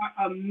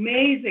are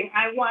amazing.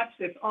 I watch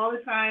this all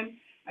the time.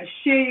 I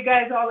share you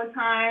guys all the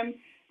time.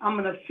 I'm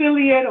an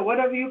affiliate or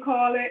whatever you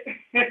call it.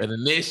 An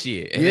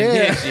initiate.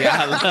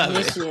 I love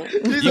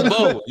it. You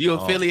both. You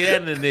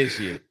affiliate and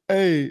initiate.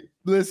 Hey,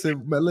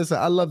 listen,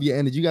 I love your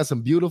energy. You got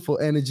some beautiful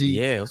energy.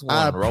 Yeah.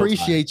 I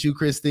appreciate you,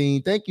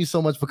 Christine. Thank you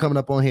so much for coming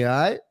up on here,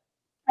 all right?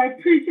 I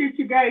appreciate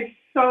you guys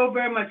so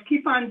very much.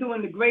 Keep on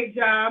doing the great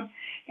job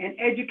and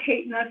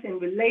educating us in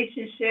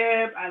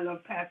relationship. I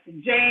love Pastor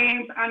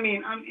James. I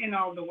mean, I'm in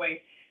all the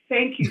way.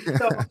 Thank you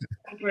so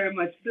very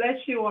much. Bless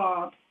you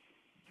all.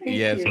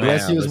 Yes,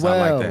 bless you as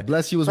well. Like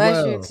bless you as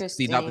well.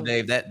 See, Dr.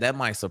 Dave, that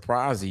might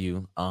surprise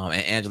you. And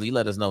Angela, you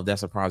let us know if that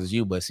surprises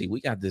you. But see,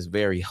 we got these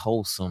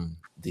wholesome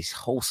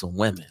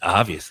women.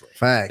 Obviously.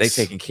 Facts. They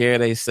taking care of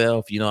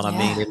themselves. You know what I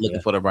mean? They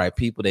looking for the right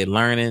people. They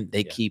learning.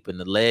 They keeping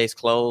the legs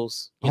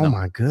closed. Oh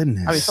my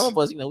goodness. I mean, some of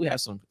us, we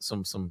have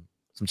some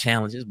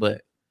challenges,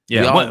 but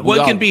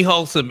what can be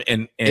wholesome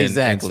and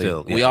exactly.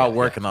 And still, we are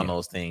working on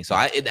those things. So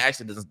it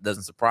actually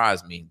doesn't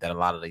surprise me that a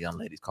lot of the young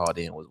ladies called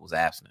in was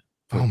abstinent.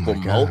 For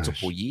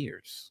multiple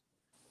years.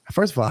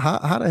 First of all,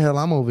 how the hell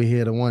I'm over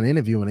here the one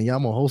interviewing and y'all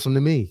more wholesome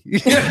than me?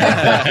 Right.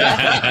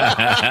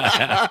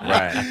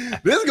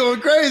 This is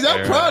going crazy.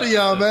 I'm proud of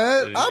y'all,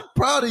 man. I'm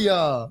proud of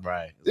y'all.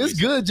 Right. It's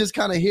good just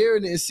kind of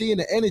hearing it and seeing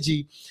the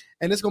energy.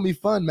 And it's going to be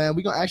fun, man.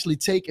 We're going to actually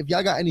if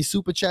y'all got any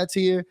super chats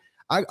here,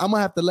 I'm going to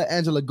have to let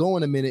Angela go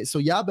in a minute. So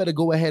y'all better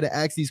go ahead and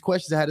ask these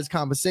questions. I had this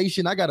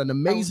conversation. I got an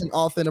amazing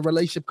author and a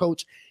relationship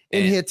coach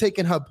in here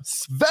taking her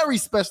very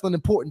special and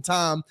important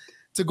time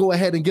to go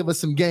ahead and give us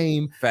some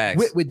game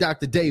with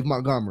Dr. Dave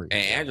Montgomery.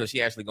 And Angela,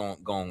 she actually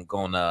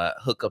gonna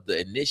hook up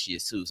the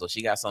initiates too. So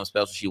she got something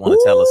special she want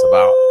to tell us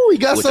about. We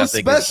got some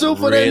special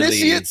for the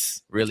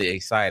initiates. Really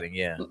exciting,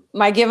 yeah.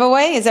 My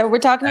giveaway, is that what we're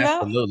talking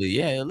about? Absolutely,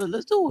 yeah.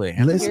 Let's do it.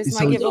 Here's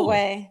my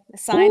giveaway: a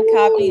signed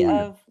copy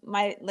of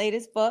my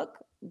latest book,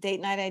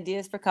 Date Night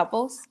Ideas for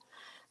Couples.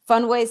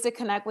 Fun ways to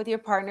connect with your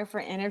partner for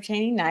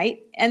entertaining night.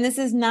 And this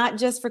is not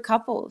just for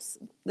couples.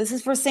 This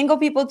is for single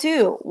people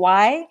too.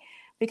 Why?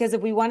 Because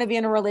if we want to be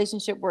in a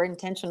relationship, we're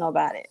intentional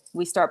about it.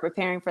 We start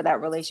preparing for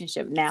that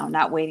relationship now,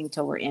 not waiting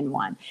till we're in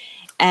one.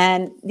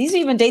 And these are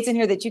even dates in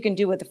here that you can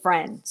do with a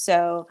friend.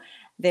 So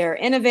they're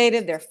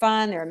innovative, they're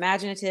fun, they're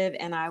imaginative,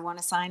 and I want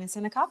to sign and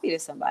send a copy to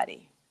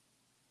somebody.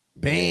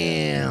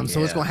 Bam.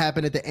 So it's going to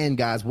happen at the end,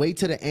 guys. Wait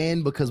to the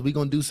end because we're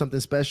going to do something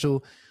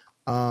special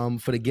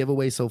for the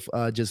giveaway. So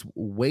just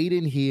wait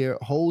in here,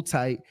 hold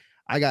tight.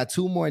 I got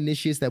two more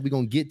initiates that we're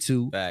going to get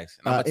to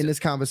in this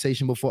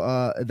conversation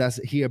before that's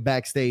here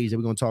backstage that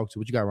we're going to talk to.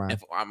 What you got, Ryan?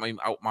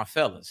 My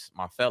fellas,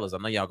 I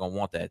know y'all going to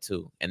want that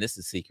too. And this is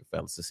a secret,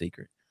 fellas, a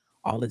secret.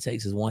 All it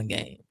takes is one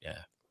game. Yeah.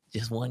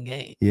 Just one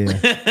game. Yeah,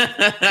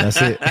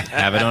 that's it.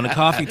 Have it on the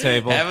coffee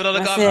table. Have it on the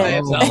That's coffee it.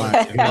 table. Oh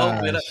my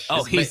gosh.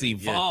 Oh, he's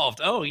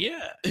evolved. Oh,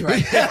 yeah.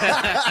 Right.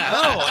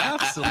 Oh,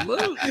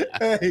 absolutely.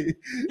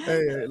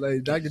 Hey,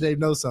 like Dr. Dave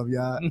knows something,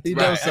 y'all. He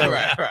knows something.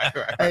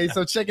 Right. Hey,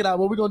 so check it out.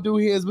 What we're gonna do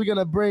here is we're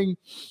gonna bring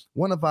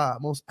one of our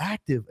most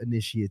active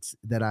initiates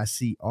that I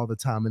see all the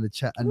time in the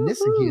chat,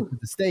 Anissa, here to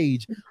the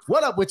stage.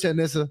 What up with you,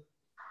 Anissa?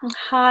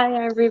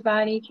 Hi,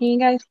 everybody. Can you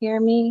guys hear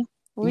me?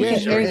 We can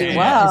hear you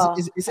well.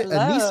 Is it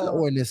Anissa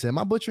or Anissa? Am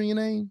I butchering your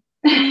name?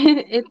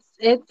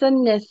 It's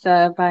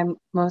Anissa by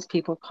most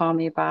people call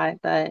me by,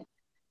 but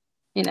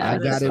you know. I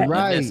got it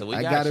right. Anissa,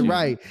 I got it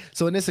right.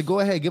 So Anissa,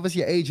 go ahead, give us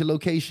your age, your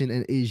location,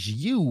 and is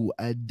you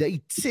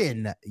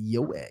dating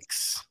your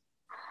ex?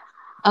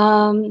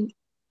 I'm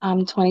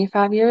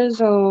 25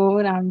 years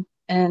old. I'm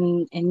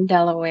in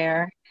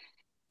Delaware.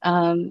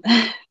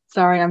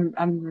 Sorry,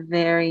 I'm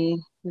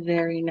very,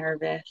 very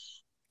nervous.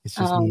 It's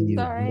just me and you.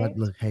 Sorry.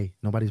 Look, hey,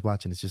 nobody's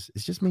watching. It's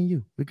just me and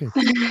you. We're good.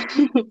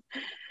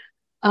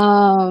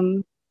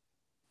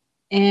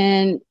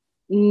 And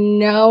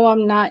no,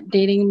 I'm not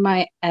dating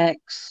my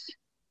ex.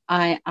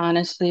 I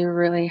honestly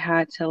really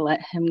had to let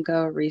him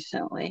go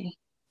recently.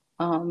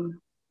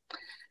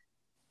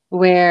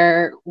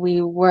 Where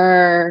we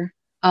were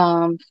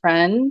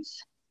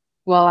friends.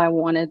 Well, I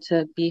wanted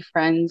to be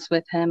friends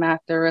with him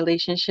after a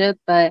relationship,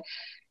 but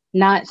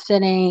not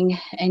setting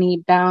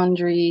any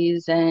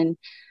boundaries and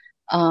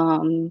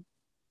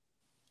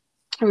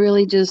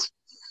really just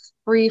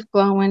free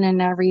flowing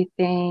and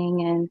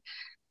everything, and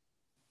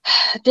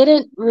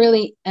didn't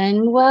really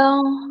end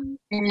well.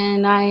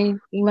 And I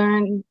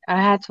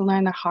had to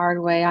learn the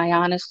hard way. I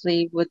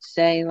honestly would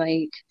say,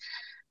 like,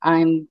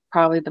 I'm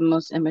probably the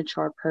most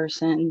immature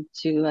person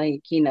to,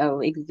 like,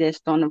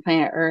 exist on the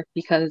planet Earth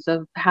because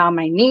of how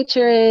my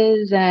nature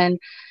is, and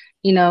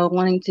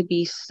wanting to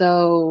be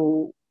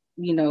so,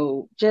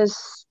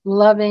 just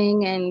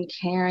loving and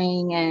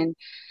caring, and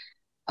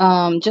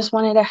just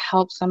wanted to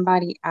help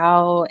somebody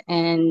out.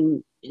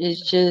 And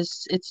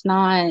it's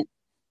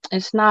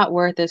not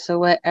worth it. So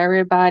what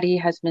everybody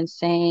has been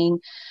saying,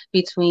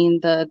 between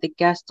the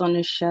guests on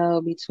the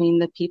show, between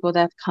the people that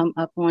have come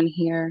up on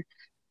here,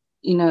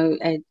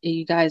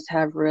 you guys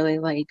have really,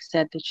 like,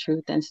 said the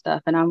truth and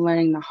stuff, and I'm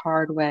learning the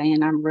hard way,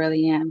 and I'm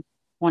really am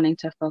wanting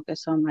to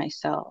focus on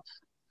myself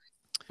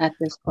at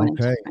this point in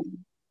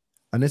time.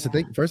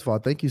 Anissa, first of all,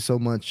 thank you so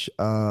much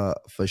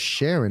for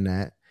sharing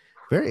that.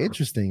 Very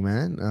interesting,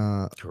 man.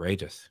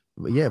 Courageous.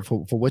 Yeah,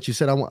 for what you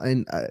said.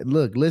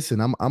 Look, listen,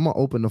 I'm gonna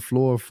open the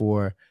floor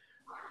for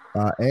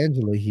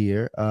Angela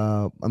here.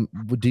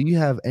 Do you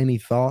have any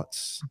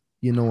thoughts,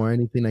 or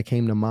anything that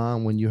came to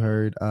mind when you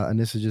heard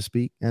Anissa just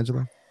speak,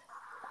 Angela?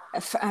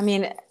 I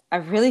mean, I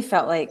really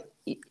felt like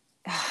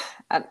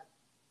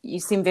you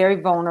seem very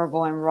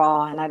vulnerable and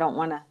raw, and I don't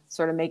want to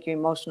sort of make you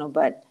emotional,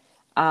 but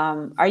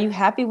are you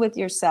happy with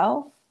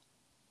yourself?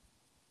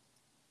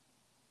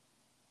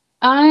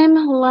 I'm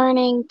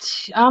learning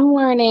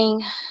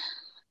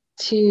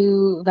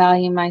to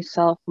value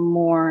myself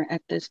more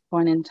at this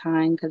point in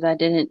time, because I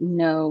didn't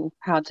know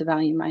how to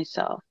value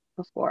myself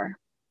before.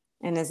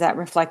 And is that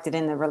reflected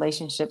in the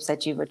relationships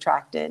that you've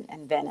attracted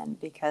and been in?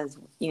 Because,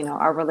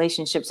 our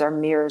relationships are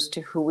mirrors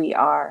to who we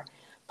are.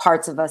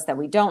 Parts of us that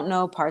we don't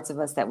know, parts of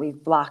us that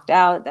we've blocked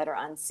out, that are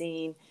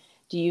unseen.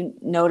 Do you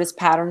notice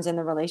patterns in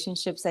the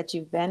relationships that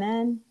you've been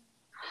in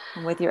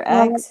and with your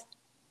ex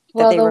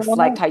that they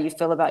reflect how you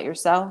feel about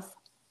yourself?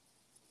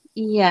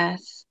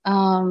 Yes.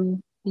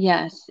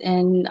 Yes.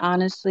 And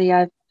honestly,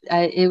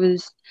 it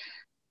was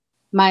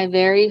my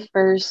very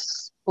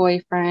first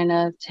boyfriend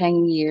of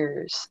 10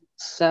 years.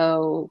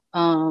 So,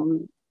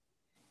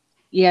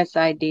 yes,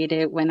 I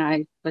dated when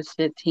I was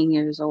 15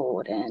 years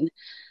old, and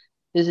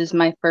this is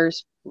my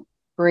first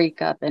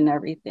breakup and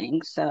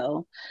everything.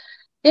 So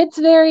it's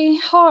very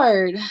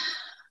hard.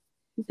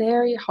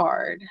 Very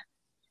hard.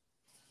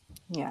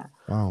 Yeah.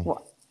 Wow.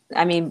 Well,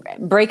 I mean,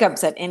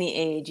 breakups at any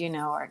age,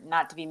 are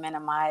not to be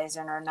minimized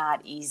and are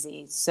not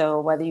easy.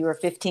 So whether you were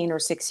 15 or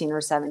 16 or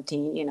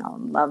 17,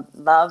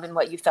 love and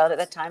what you felt at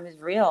the time is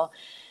real,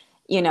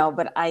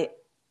 but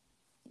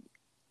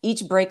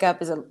each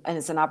breakup is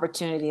an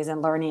opportunity, is a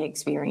learning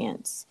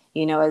experience.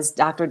 As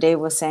Dr. Dave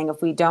was saying,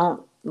 if we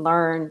don't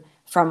learn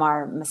from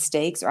our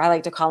mistakes, or I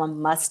like to call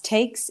them must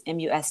takes,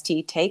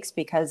 MUST takes,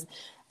 because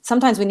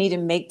sometimes we need to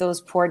make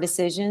those poor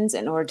decisions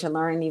in order to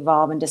learn and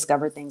evolve and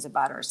discover things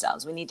about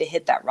ourselves. We need to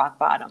hit that rock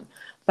bottom.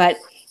 But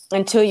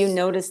until you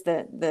notice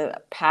the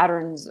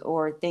patterns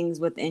or things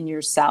within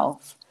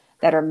yourself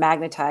that are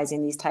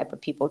magnetizing these type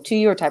of people to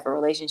you, or type of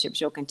relationships,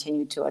 you'll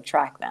continue to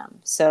attract them.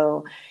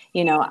 So,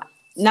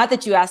 not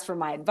that you asked for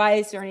my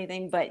advice or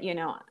anything, but,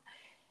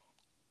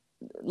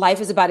 life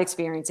is about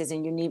experiences,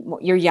 and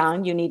you're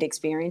young, you need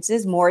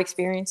experiences, more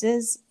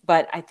experiences.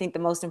 But I think the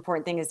most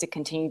important thing is to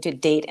continue to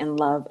date and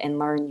love and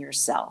learn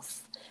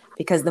yourself,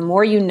 because the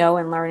more you know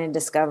and learn and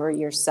discover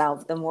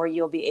yourself, the more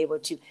you'll be able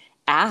to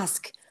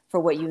ask for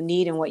what you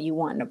need and what you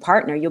want in a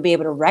partner. You'll be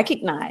able to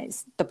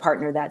recognize the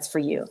partner that's for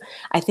you.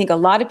 I think a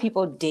lot of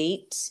people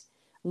date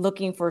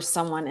looking for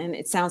someone, and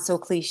it sounds so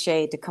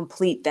cliche, to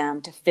complete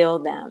them, to fill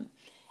them.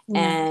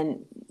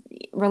 And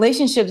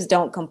relationships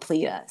don't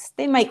complete us.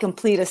 They might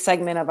complete a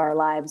segment of our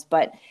lives,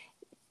 but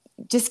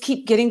just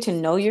keep getting to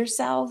know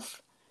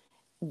yourself,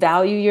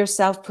 value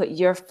yourself, put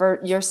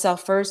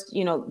yourself first.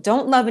 You know,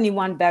 don't love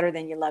anyone better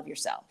than you love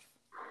yourself.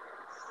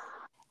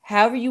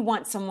 However you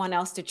want someone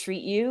else to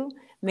treat you,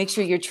 make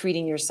sure you're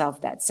treating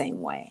yourself that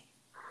same way.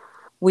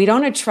 We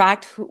don't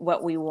attract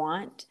what we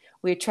want.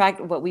 We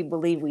attract what we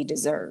believe we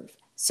deserve.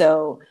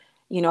 So,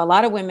 you know, a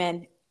lot of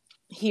women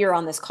here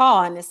on this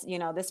call, and this, you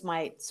know, this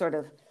might sort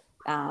of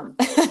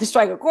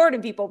strike a chord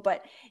in people,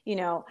 but, you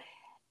know,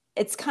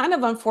 it's kind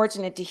of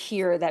unfortunate to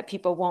hear that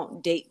people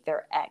won't date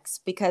their ex,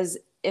 because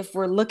if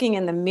we're looking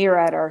in the mirror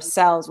at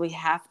ourselves, we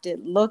have to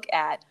look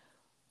at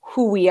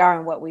who we are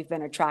and what we've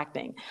been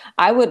attracting.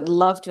 I would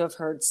love to have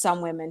heard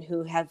some women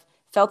who have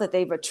felt that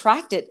they've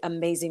attracted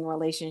amazing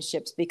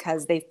relationships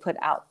because they've put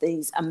out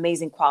these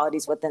amazing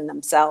qualities within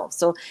themselves.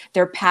 So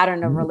their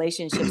pattern of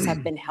relationships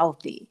have been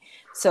healthy.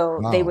 So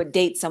they would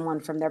date someone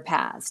from their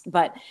past.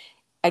 But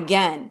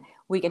again,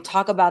 we can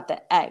talk about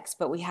the ex,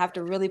 but we have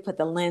to really put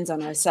the lens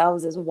on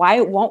ourselves as why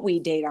won't we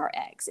date our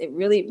ex? It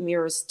really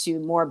mirrors to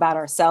more about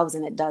ourselves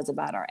than it does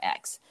about our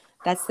ex.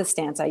 That's the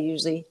stance I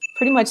usually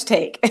pretty much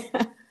take.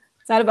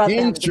 It's not about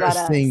them, it's about us.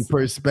 Interesting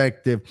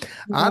perspective.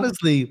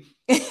 Honestly,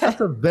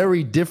 that's a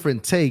very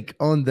different take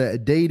on the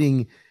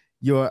dating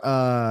your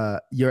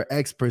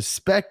ex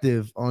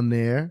perspective on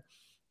there,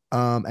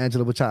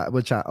 Angela,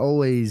 which I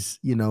always,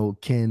 you know,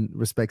 can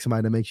respect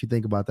somebody that makes you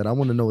think about that. I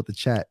want to know what the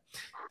chat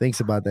thinks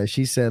about that.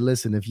 She said,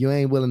 listen, if you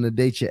ain't willing to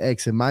date your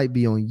ex, it might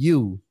be on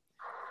you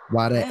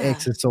why that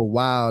ex is so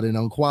wild and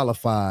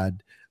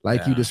unqualified,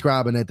 like you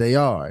describing that they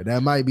are.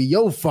 That might be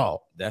your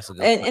fault. That's a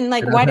good and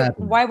like,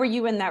 why were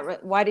you in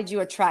that? Why did you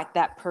attract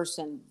that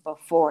person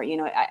before? You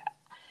know,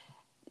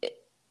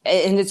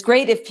 and it's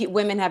great if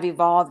women have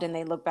evolved and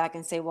they look back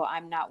and say, well,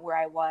 I'm not where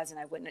I was and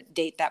I wouldn't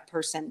date that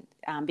person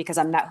because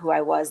I'm not who I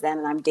was then,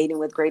 and I'm dating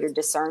with greater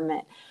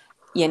discernment,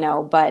 you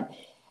know. But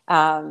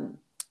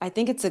I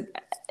think it's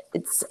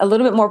a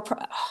little bit more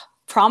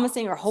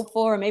promising or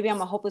hopeful, or maybe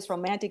I'm a hopeless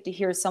romantic, to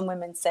hear some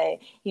women say,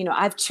 you know,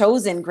 I've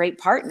chosen great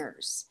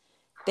partners.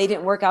 They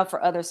didn't work out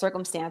for other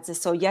circumstances.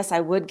 So yes,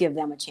 I would give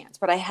them a chance.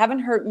 But I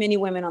haven't heard many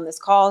women on this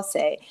call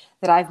say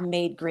that I've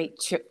made great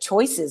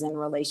choices in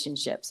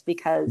relationships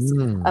because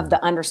of the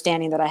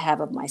understanding that I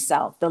have of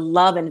myself, the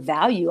love and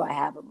value I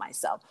have of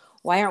myself.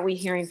 Why aren't we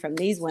hearing from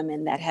these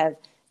women that have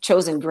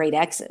chosen great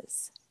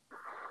exes?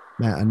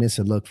 Man,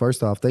 Anissa, look,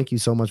 first off, thank you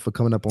so much for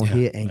coming up on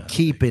here and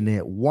keeping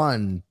it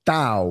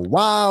 1,000.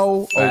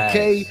 Wow.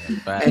 Okay.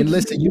 And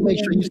listen, you make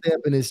sure you stay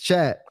up in this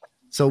chat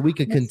so we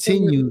can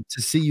continue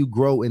to see you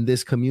grow in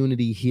this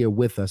community here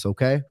with us.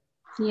 Okay.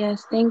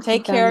 Yes. Thank you.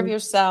 Take care of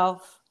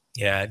yourself.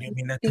 Yeah. I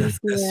mean, that's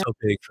so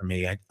big for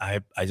me. I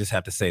just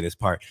have to say this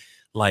part.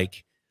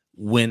 Like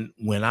when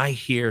I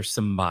hear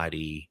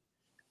somebody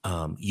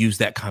use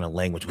that kind of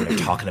language when they're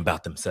talking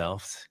about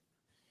themselves,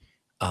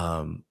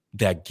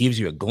 that gives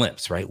you a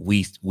glimpse, right?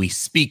 We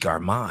speak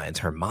our minds.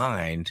 Her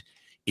mind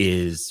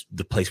is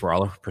the place where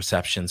all of her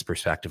perceptions,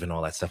 perspective, and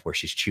all that stuff, where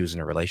she's choosing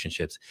her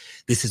relationships.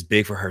 This is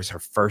big for her. It's her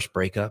first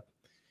breakup.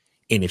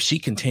 And if she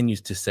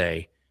continues to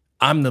say,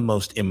 I'm the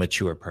most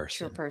immature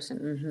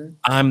person.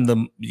 I'm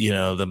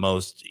the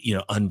most,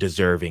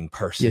 undeserving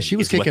person. Yeah, she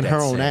was kicking her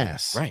own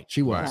ass. Right.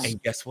 She was.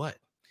 And guess what?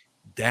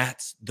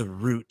 That's the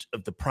root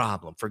of the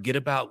problem. Forget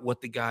about what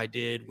the guy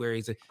did, where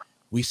he's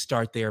we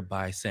start there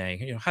by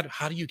saying,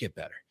 how do you get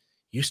better?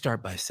 You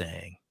start by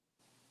saying,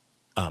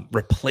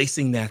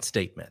 replacing that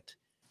statement,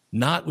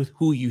 not with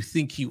who you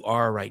think you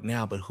are right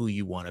now, but who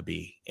you want to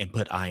be, and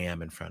put I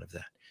am in front of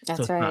that.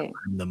 That's right. Not,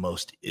 I'm the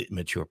most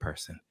immature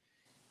person.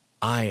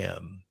 I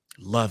am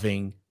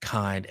loving,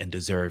 kind, and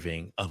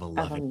deserving of a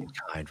loving,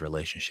 kind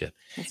relationship.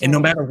 That's and no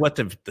matter what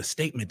the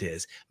statement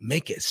is,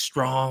 make it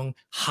strong,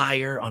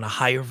 higher, on a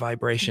higher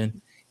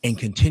vibration, and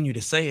continue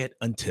to say it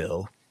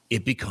until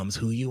it becomes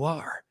who you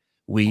are.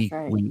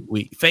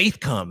 Faith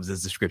comes,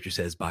 as the scripture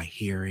says, by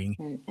hearing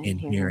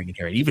and hearing and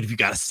hearing, even if you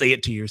got to say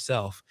it to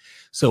yourself.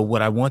 So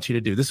what I want you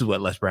to do, this is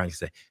what Les Brown used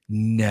to say,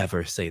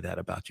 never say that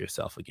about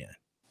yourself again.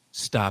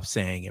 Stop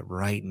saying it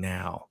right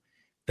now.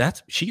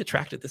 She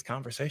attracted this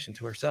conversation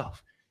to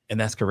herself, and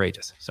that's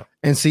courageous. So,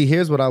 and see,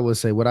 here's what I would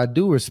say. What I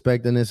do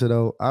respect in this,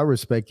 though, I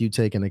respect you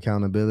taking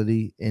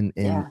accountability and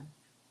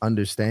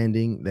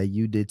understanding that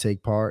you did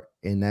take part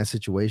in that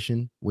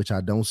situation, which I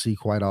don't see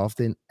quite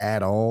often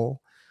at all.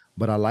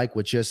 But I like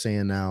what you're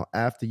saying now.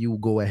 After you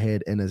go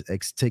ahead and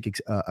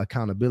take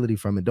accountability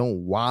from it,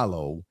 don't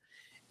wallow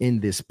in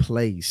this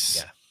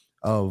place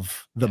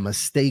of the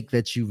mistake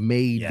that you've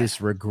made, this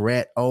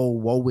regret. Oh,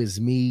 woe is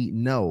me.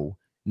 No.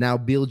 Now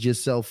build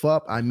yourself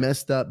up. I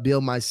messed up.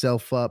 Build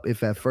myself up.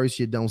 If at first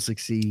you don't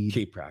succeed,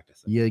 keep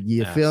practicing.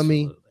 You feel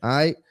me? All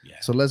right. Yeah.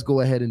 So let's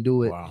go ahead and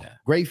do it. Wow. Yeah.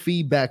 Great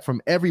feedback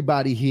from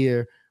everybody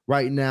here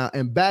right now.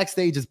 And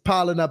backstage is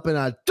piling up, and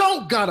I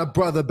don't got a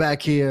brother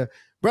back here.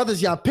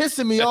 Brothers, y'all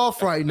pissing me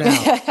off right now,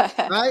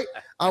 right?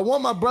 I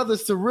want my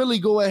brothers to really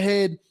go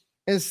ahead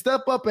and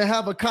step up and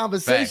have a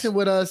conversation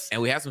with us.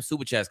 And we have some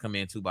super chats come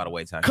in too, by the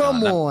way, Tyshawn.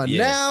 Come on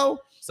now.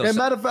 So, and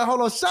matter of fact,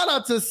 hold on. Shout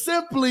out to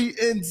Simply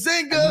and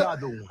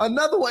Zinga.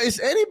 Another one.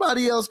 Is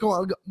anybody else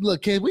going?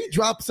 Look, can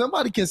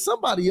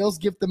somebody else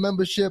gift the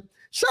membership?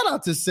 Shout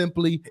out to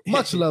Simply.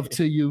 Much love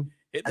to you.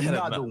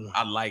 Another one.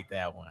 I like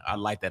that one. I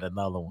like that.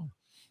 Another one.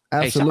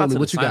 Absolutely. Hey,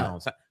 what you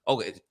got?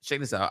 Okay, check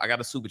this out. I got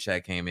a super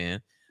chat came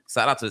in.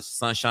 Shout out to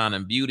Sunshine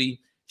and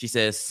Beauty. She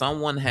says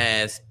someone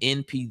has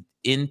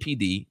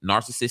NPD,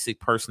 narcissistic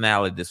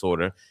personality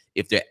disorder,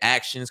 if their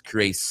actions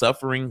create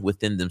suffering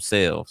within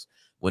themselves.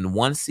 When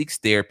one seeks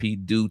therapy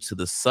due to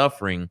the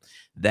suffering,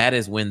 that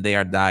is when they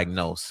are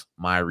diagnosed.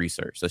 My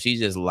research. So she's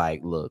just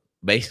like, look,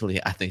 basically,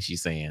 I think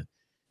she's saying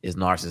is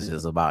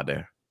narcissists about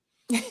there.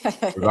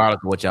 Regardless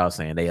of what y'all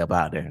saying, they up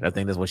out there. I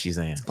think that's what she's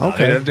saying.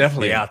 Okay, they're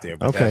definitely out there.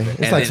 Okay,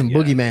 it's like some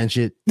boogeyman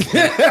shit. And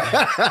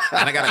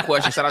I got a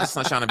question. Shout out to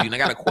Sunshine and Beauty.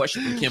 And I got a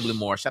question from Kimberly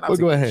Moore. Shout out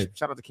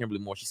to Kimberly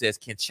Moore. She says,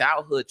 "Can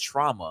childhood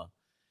trauma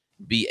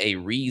be a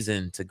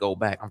reason to go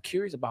back?" I'm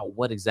curious about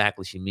what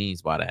exactly she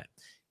means by that.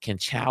 Can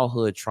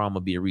childhood trauma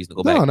be a reason to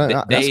go back? No,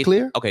 that's Dave,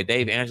 clear. Okay,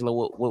 Dave, Angela,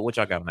 what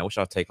y'all got on that? What's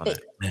y'all take on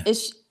that?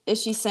 Is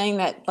she saying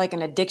that like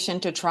an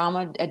addiction to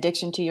trauma,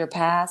 addiction to your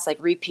past, like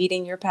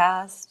repeating your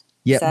past?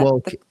 Yeah,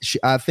 well,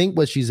 I think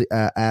what she's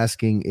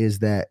asking is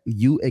that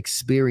you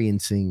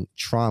experiencing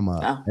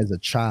trauma as a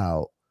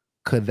child,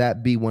 could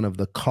that be one of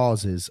the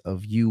causes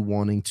of you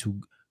wanting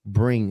to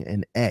bring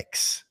an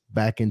ex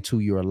back into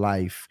your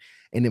life?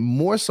 And it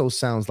more so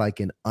sounds like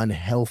an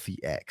unhealthy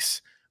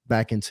ex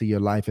back into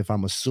your life, if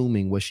I'm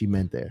assuming what she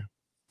meant there.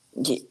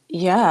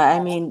 Yeah, I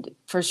mean,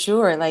 for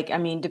sure. Like, I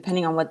mean,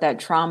 depending on what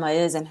that trauma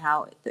is and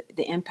how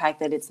the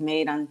impact that it's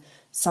made on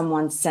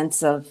someone's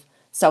sense of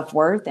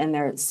self-worth and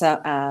their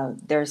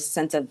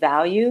sense of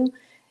value,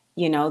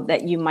 you know,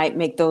 that you might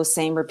make those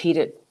same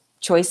repeated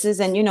choices.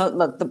 And, you know,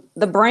 look,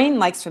 the brain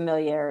likes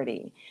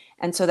familiarity.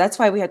 And so that's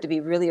why we have to be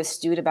really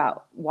astute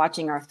about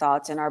watching our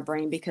thoughts and our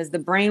brain, because the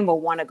brain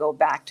will want to go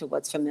back to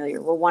what's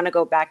familiar. We'll want to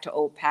go back to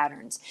old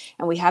patterns,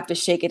 and we have to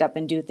shake it up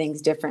and do things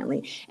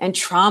differently. And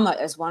trauma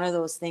is one of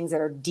those things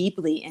that are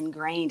deeply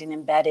ingrained and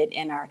embedded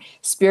in our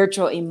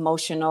spiritual,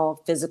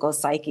 emotional, physical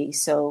psyche.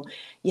 So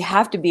you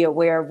have to be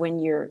aware of when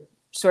you're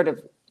sort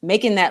of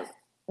making that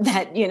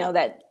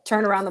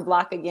turn around the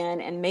block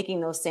again and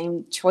making those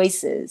same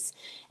choices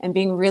and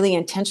being really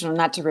intentional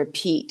not to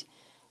repeat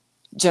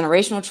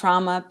generational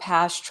trauma,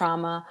 past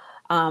trauma.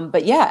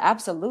 But yeah,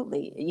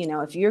 absolutely. You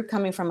know, if you're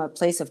coming from a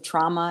place of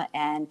trauma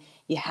and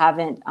you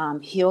haven't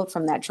healed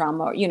from that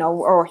trauma, you know,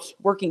 or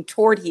working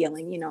toward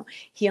healing, you know,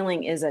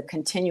 healing is a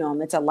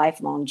continuum. It's a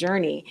lifelong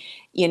journey.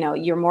 You know,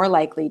 you're more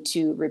likely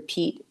to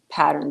repeat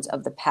patterns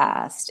of the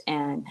past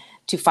and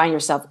to find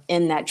yourself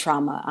in that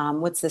trauma.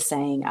 What's the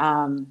saying?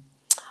 I'm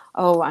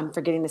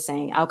forgetting the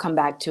saying. I'll come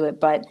back to it,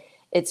 but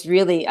it's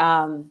really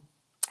how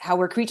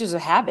we're creatures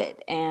of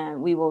habit,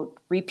 and we will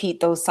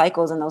repeat those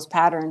cycles and those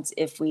patterns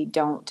if we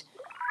don't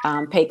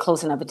pay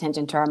close enough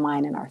attention to our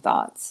mind and our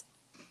thoughts.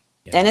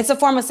 Yeah. And it's a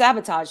form of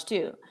sabotage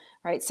too,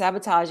 right?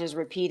 Sabotage is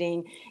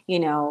repeating, you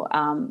know,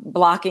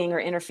 blocking or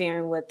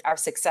interfering with our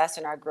success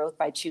and our growth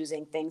by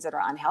choosing things that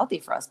are unhealthy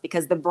for us,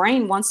 because the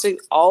brain wants to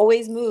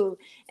always move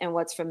in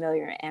what's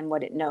familiar and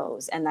what it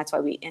knows. And that's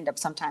why we end up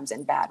sometimes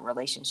in bad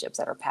relationships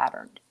that are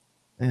patterned.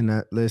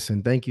 And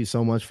listen, thank you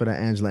so much for that,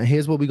 Angela. And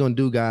here's what we're going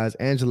to do, guys.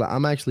 Angela,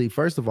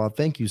 first of all,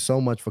 thank you so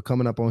much for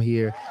coming up on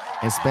here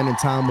and spending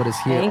time with us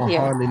here on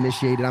Hardly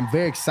Initiated. I'm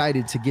very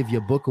excited to give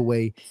your book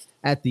away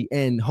at the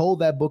end. Hold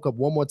that book up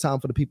one more time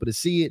for the people to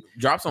see it.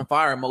 Drop some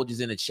fire emojis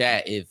in the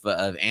chat if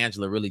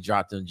Angela really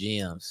dropped them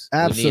gems.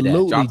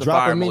 Absolutely.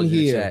 Drop them in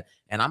here. The chat.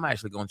 And I'm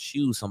actually going to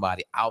choose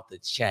somebody out the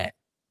chat.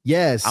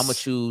 Yes. I'm going to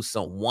choose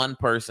one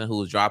person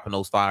who is dropping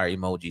those fire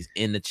emojis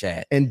in the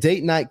chat. And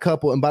date night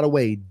couple. And by the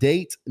way,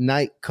 date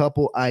night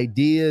couple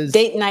ideas.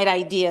 Date night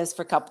ideas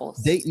for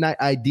couples. Date night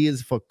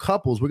ideas for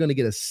couples. We're going to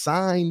get a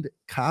signed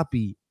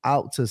copy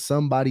out to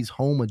somebody's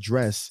home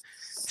address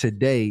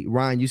today.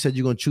 Ryan, you said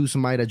you're going to choose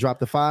somebody that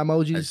dropped the fire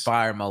emojis? That's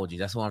fire emoji.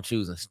 That's what I'm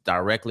choosing.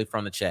 Directly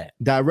from the chat.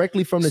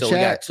 Directly from the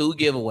chat. So we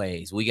got 2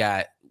 giveaways. We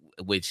got,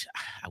 which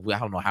I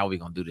don't know how we're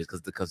gonna do this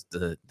because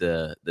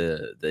the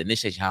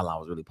initiation hotline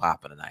was really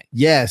popping tonight.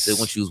 Yes, so we're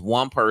gonna choose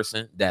one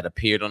person that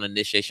appeared on the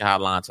initiation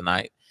hotline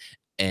tonight,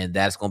 and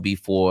that's gonna be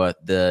for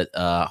the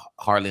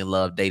Hardly in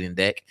Love dating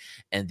deck.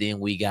 And then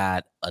we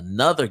got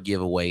another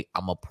giveaway.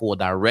 I'm gonna pull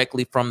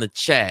directly from the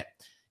chat.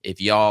 If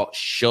y'all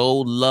show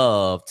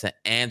love to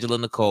Angela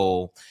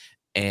Nicole,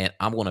 and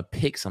I'm going to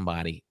pick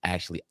somebody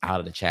actually out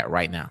of the chat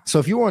right now. So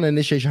if you were on the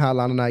initiation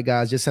hotline tonight,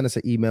 guys, just send us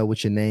an email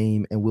with your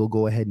name and we'll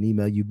go ahead and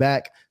email you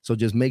back. So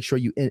just make sure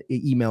you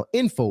email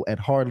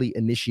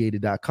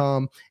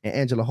info@hardlyinitiated.com. And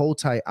Angela, hold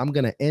tight. I'm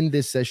going to end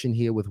this session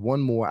here with one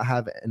more. I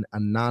have an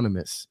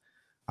anonymous.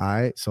 All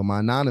right. So my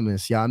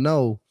anonymous, y'all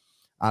know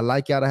I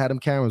like y'all to have them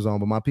cameras on,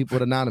 but my people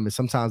with anonymous,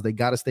 sometimes they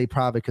got to stay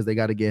private because they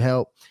got to get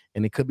help.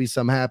 And it could be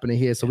something happening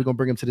here. So we're going to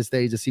bring them to the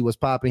stage to see what's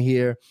popping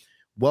here.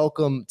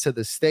 Welcome to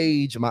the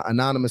stage, my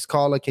anonymous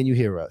caller. Can you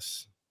hear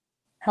us?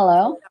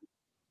 Hello?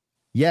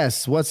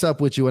 Yes. What's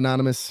up with you,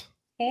 anonymous?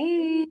 Hey,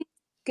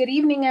 Good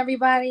evening,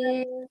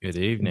 everybody. Good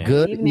evening.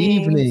 Good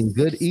evening.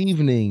 Good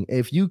evening.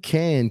 If you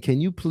can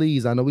you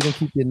please, I know we're going to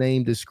keep your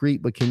name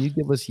discreet, but can you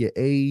give us your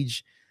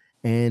age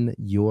and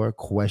your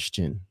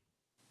question?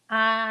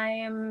 I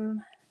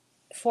am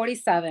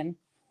 47.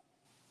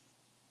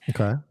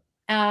 Okay.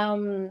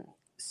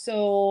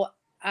 So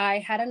I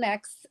had an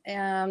ex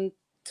 20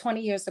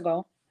 years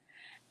ago,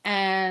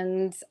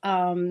 and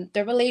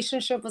the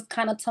relationship was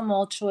kind of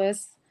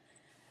tumultuous.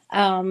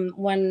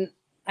 When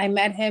I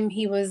met him,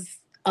 he was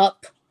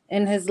up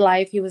in his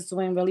life. He was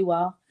doing really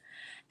well.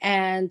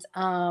 And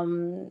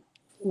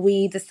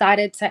we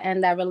decided to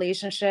end that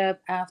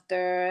relationship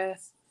after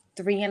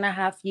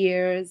 3.5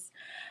 years.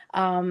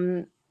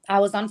 I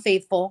was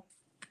unfaithful,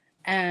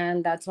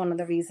 and that's one of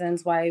the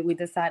reasons why we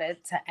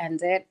decided to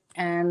end it.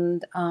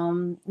 And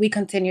we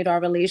continued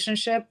our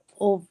relationship,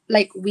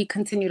 we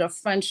continued a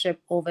friendship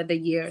over the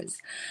years.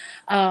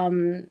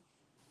 I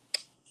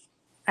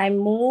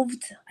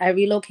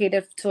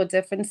relocated to a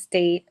different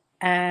state,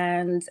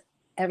 and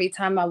every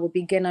time I would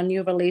begin a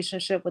new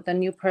relationship with a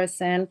new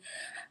person,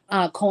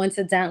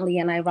 coincidentally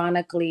and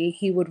ironically,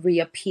 he would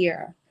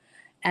reappear.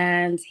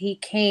 And he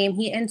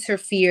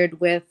interfered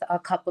with a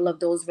couple of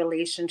those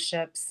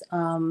relationships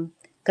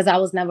because I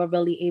was never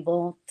really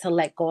able to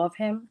let go of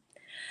him.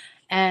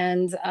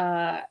 And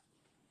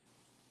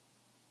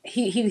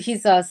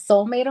he's a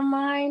soulmate of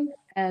mine.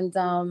 And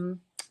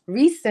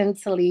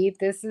recently,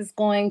 this is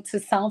going to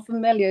sound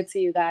familiar to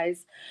you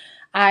guys,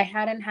 I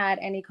hadn't had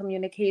any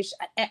communication.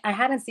 I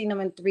hadn't seen him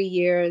in 3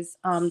 years.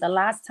 The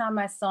last time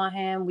I saw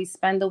him, we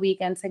spent the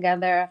weekend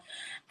together,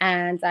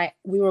 and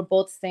we were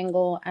both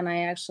single. And I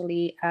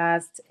actually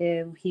asked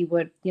if he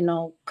would,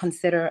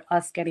 consider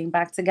us getting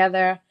back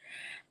together.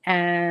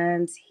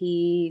 And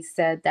he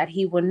said that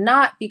he would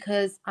not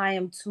because I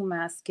am too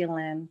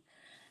masculine.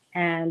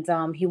 And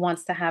he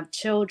wants to have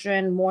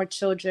children, more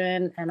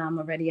children. And I'm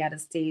already at a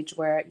stage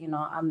where,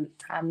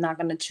 I'm not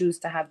going to choose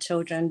to have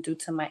children due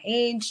to my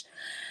age.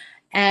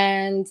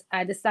 And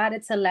I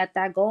decided to let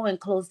that go and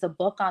close the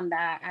book on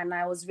that. And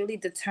I was really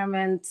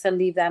determined to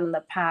leave that in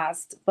the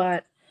past.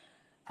 But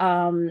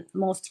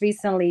most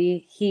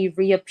recently, he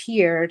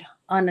reappeared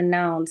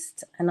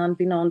unannounced and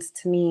unbeknownst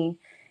to me.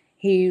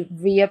 He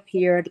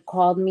reappeared,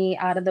 called me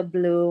out of the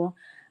blue,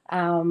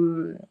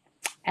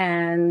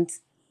 and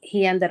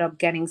he ended up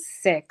getting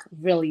sick,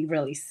 really,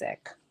 really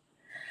sick.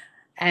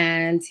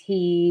 And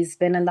he's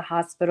been in the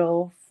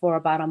hospital for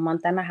about a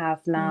month and a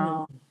half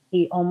now.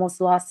 He almost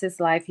lost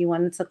his life. He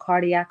went into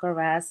cardiac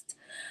arrest.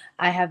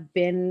 I have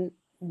been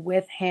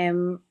with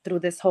him through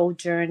this whole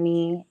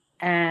journey,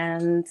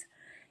 and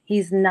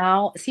he's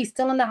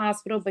still in the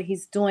hospital, but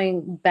he's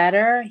doing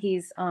better.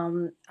 He's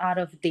out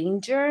of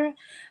danger,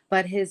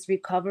 but his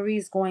recovery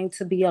is going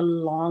to be a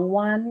long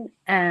one.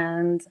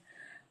 And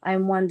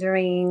I'm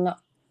wondering,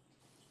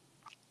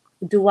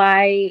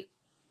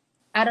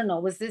 I don't know,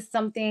 was this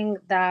something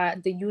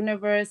that the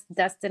universe,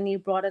 destiny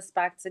brought us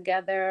back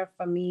together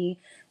for me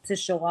to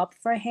show up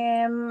for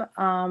him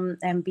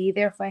and be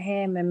there for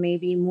him and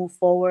maybe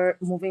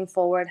moving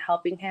forward,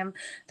 helping him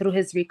through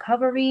his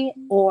recovery?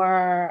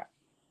 Or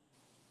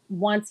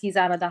once he's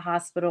out of the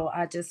hospital,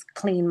 I just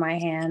clean my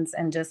hands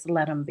and just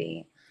let him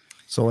be?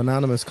 So,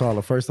 anonymous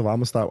caller, first of all,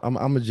 I'm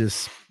gonna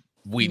just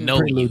we know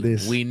you.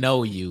 This. We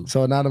know you.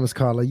 So, anonymous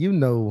caller, you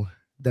know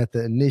that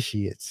the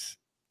initiates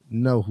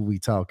know who we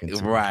talking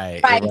to.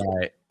 Right.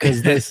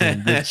 Because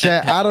listen, the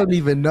chat, I don't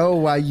even know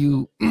why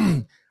you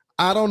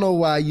I don't know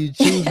why you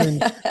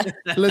choosing.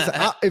 Listen,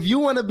 if you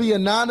want to be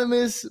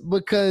anonymous,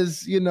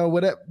 because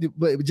whatever,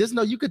 but just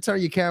know you could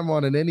turn your camera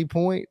on at any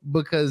point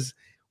because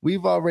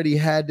we've already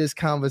had this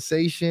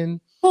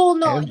conversation. Oh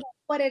no,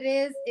 what it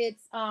is,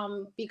 it's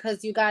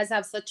because you guys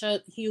have such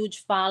a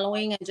huge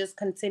following and just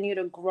continue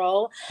to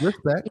grow.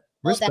 Respect.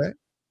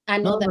 I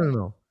know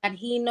No. And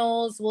he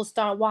knows we'll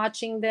start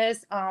watching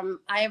this. I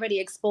already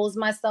exposed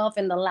myself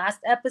in the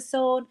last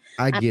episode.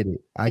 I get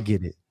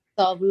it.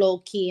 So low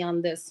key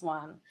on this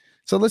one.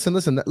 So listen.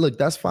 Look,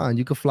 that's fine.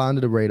 You can fly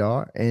under the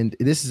radar, and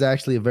this is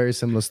actually a very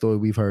similar story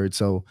we've heard.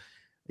 So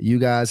you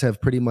guys have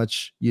pretty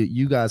much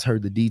you guys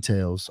heard the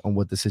details on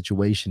what the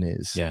situation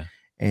is. Yeah.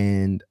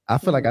 And I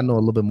feel like I know a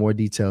little bit more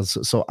details.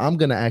 So I'm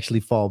gonna actually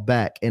fall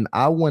back, and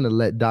I want to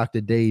let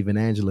Dr. Dave and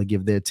Angela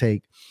give their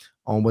take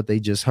on what they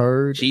just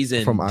heard. She's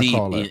in from our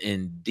caller.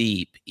 in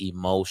deep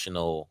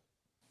emotional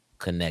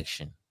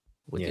connection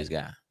with this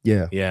guy.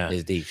 Yeah,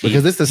 it's deep.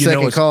 Because this is the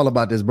second call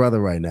about this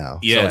brother right now.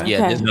 Yeah,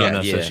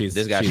 so,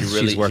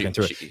 she's working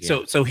through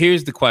it. So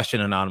here's the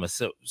question,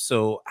 anonymous.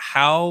 So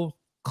how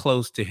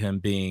close to him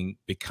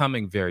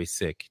becoming very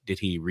sick did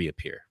he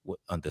reappear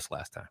on this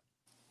last time?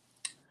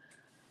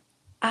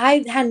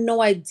 I had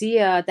no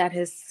idea that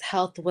his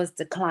health was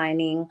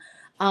declining.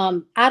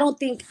 I don't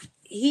think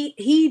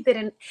he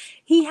didn't.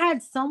 He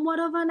had somewhat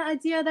of an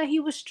idea that he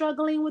was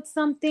struggling with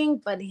something,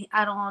 but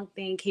I don't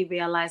think he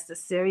realized the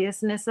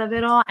seriousness of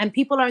it all. And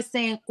people are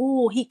saying,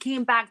 "Oh, he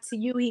came back to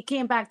you. He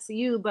came back to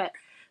you." But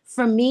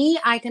for me,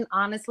 I can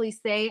honestly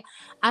say,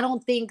 I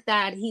don't think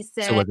that he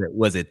said. So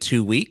was it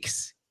 2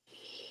 weeks?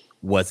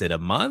 Was it a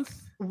month?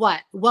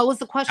 What was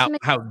the question?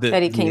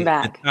 That he came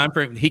back. The time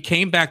frame, he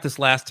came back this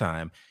last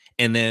time,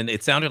 and then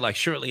it sounded like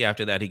shortly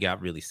after that he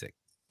got really sick.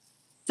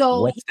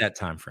 So what's that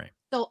time frame?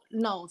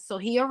 So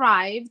he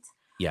arrived.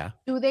 Yeah.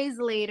 2 days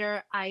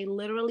later, I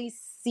literally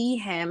see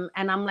him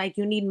and I'm like,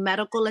 you need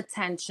medical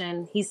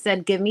attention. He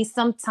said, give me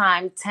some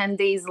time. 10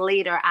 days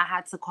later, I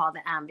had to call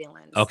the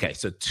ambulance. Okay.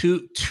 So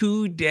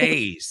two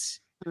days,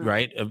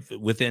 right,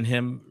 within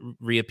him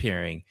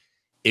reappearing,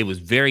 it was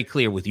very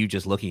clear with you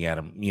just looking at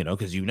him,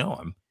 because you know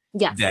him,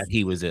 yes, that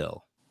he was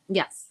ill.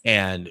 Yes.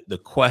 And the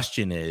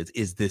question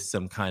is this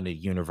some kind of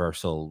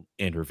universal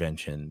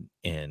intervention?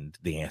 And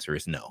the answer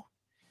is no.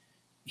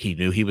 He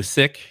knew he was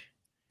sick.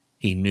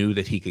 He knew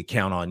that he could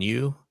count on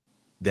you.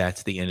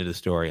 That's the end of the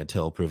story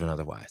until proven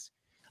otherwise.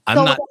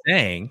 I'm not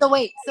saying. So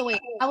wait.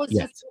 I was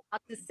just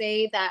about to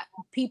say that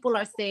people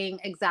are saying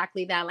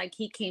exactly that. Like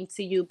he came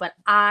to you, but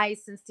I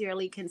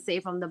sincerely can say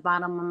from the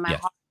bottom of my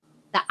heart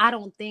that I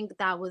don't think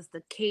that was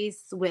the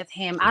case with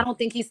him. I don't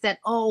think he said,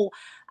 oh,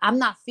 I'm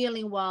not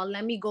feeling well.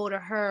 Let me go to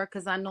her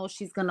because I know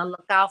she's going to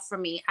look out for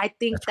me. I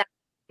think that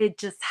it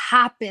just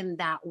happened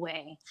that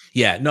way.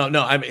 Yeah, no.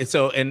 I'm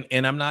so,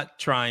 and I'm not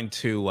trying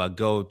to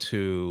go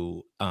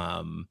to,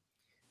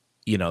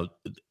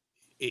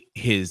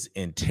 his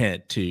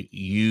intent to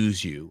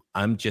use you.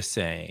 I'm just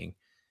saying,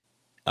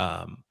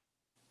 guys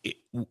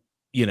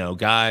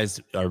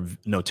are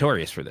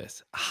notorious for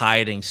this,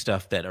 hiding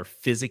stuff that are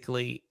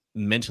physically,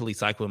 mentally,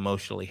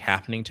 psycho-emotionally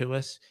happening to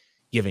us,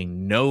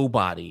 giving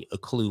nobody a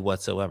clue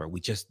whatsoever. We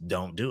just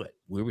don't do it.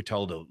 We were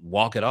told to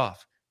walk it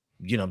off.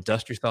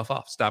 Dust yourself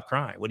off. Stop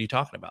crying. What are you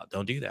talking about?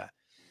 Don't do that.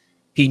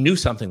 He knew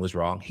something was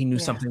wrong. He knew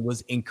something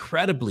was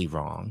incredibly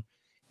wrong.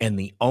 And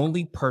the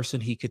only person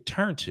he could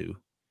turn to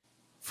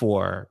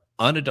for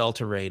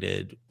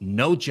unadulterated,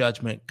 no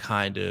judgment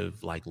kind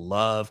of like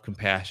love,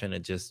 compassion,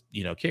 and just,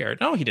 care.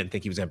 No, he didn't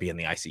think he was going to be in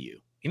the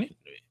ICU. He didn't,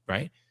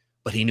 right?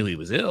 But he knew he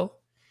was ill.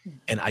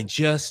 And I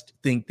just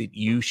think that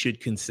you should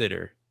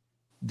consider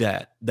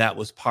that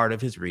was part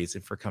of his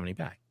reason for coming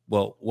back.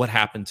 Well, what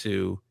happened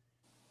to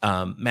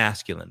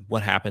masculine?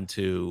 What happened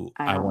to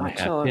I want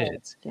to have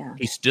kids? Yeah.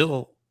 He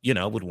still,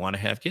 would want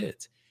to have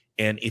kids.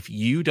 And if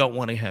you don't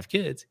want to have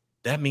kids,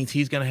 that means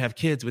he's going to have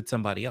kids with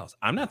somebody else.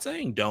 I'm not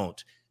saying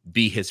don't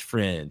be his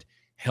friend,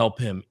 help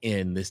him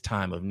in this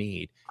time of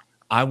need.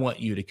 I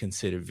want you to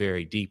consider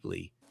very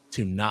deeply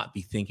to not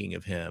be thinking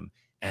of him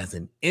as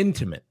an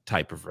intimate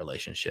type of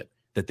relationship,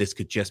 that this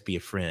could just be a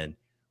friend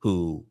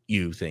who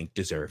you think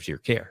deserves your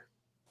care.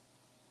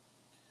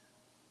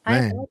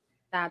 I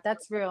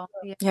that's real.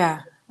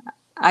 Yeah.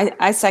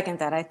 I second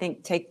that. I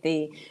think take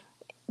the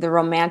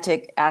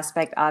romantic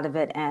aspect out of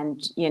it and,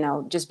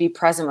 just be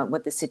present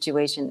with the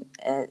situation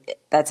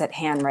that's at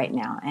hand right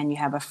now. And you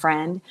have a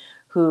friend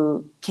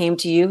who came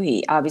to you.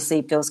 He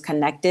obviously feels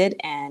connected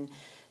and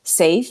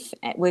safe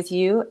with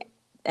you.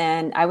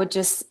 And I would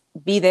just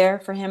be there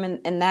for him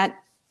in that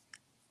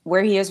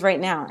where he is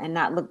right now and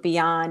not look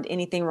beyond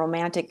anything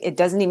romantic. It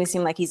doesn't even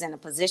seem like he's in a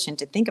position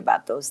to think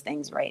about those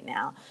things right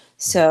now.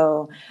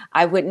 So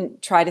I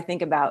wouldn't try to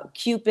think about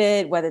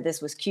Cupid, whether this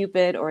was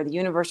Cupid or the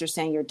universe are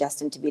saying you're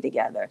destined to be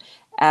together.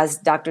 As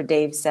Dr.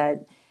 Dave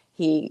said,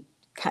 he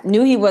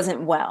knew he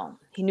wasn't well.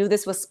 He knew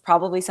this was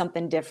probably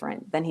something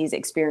different than he's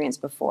experienced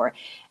before.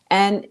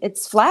 And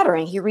it's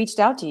flattering. He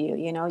reached out to you.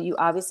 You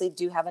obviously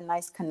do have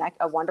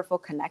a wonderful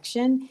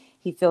connection.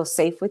 He feels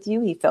safe with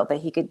you. He felt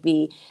that he could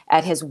be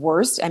at his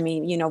worst. I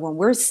mean, when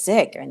we're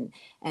sick and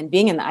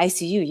being in the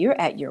ICU, you're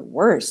at your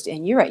worst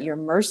and you're at your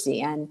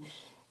mercy. And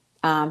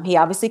he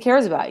obviously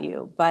cares about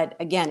you. But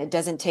again, it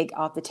doesn't take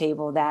off the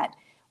table that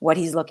what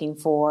he's looking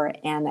for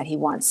and that he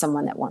wants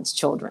someone that wants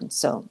children.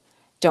 So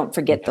don't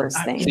forget those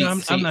things.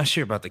 I'm not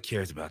sure about the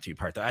cares about you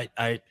part.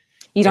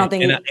 You don't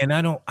think?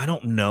 I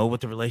don't know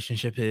what the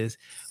relationship is,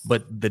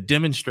 but the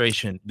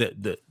demonstration,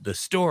 the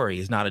story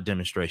is not a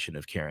demonstration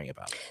of caring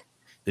about it.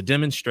 The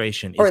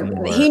demonstration is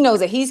more, he knows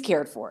that he's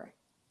cared for.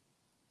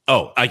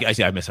 Oh, I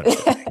see. I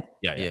misunderstood.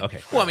 Yeah. Okay.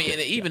 Well, I mean,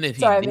 even if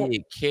he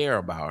did care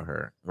about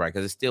her, right?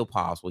 Because it's still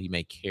possible he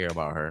may care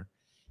about her.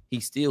 He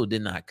still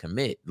did not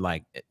commit.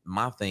 Like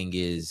my thing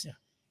is,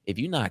 if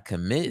you're not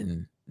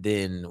committing,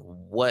 then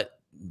what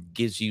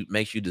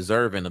makes you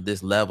deserving of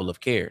this level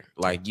of care?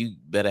 Like you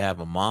better have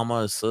a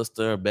mama, a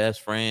sister, a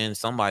best friend,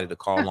 somebody to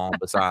call on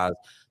besides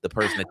the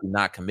person that you're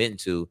not committing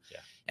to. Yeah.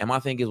 And my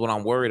thing is, what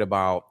I'm worried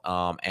about,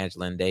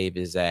 Angela and Dave,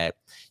 is that,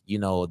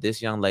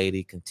 this young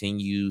lady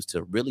continues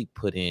to really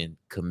put in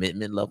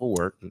commitment level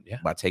work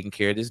by taking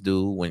care of this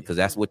dude because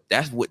that's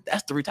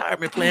the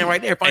retirement plan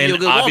right there.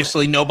 And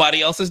obviously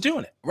nobody else is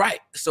doing it.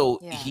 Right.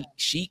 So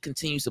she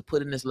continues to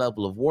put in this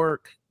level of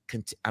work.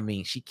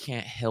 We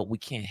can't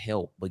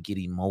help but get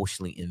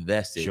emotionally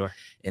invested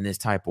in this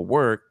type of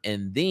work.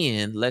 And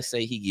then let's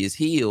say he gets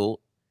healed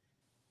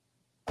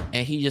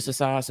and he just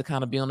decides to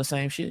kind of be on the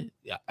same shit.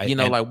 Yeah,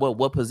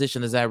 what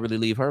position does that really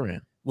leave her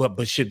in? Well,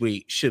 but should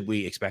we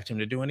expect him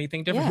to do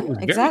anything different? Yeah, he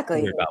was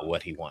exactly. very clear about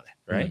what he wanted,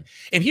 right?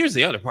 Mm-hmm. And here's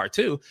the other part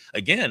too.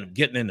 Again,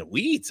 getting in the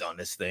weeds on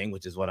this thing,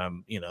 which is what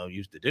I'm,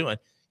 used to doing,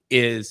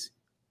 is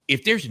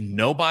if there's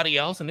nobody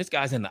else and this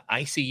guy's in the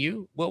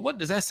ICU, well, what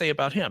does that say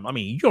about him? I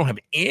mean, you don't have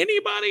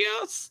anybody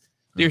else.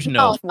 There's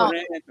no.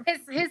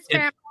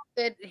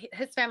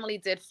 His family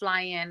did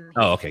fly in.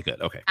 Oh, okay,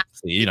 good. Okay,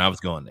 so I was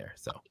going there.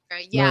 So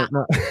yeah,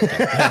 no.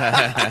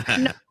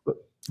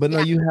 but no,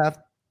 you have.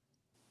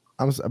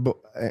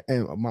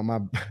 And my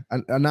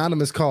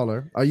anonymous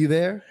caller, are you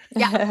there?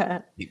 Yeah.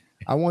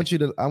 I want you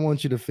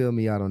to fill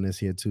me out on this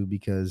here too,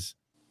 because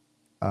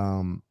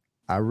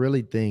I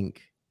really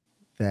think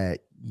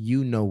that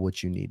you know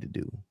what you need to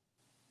do.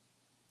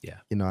 Yeah.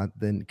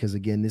 Because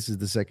again, this is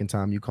the second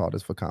time you called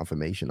us for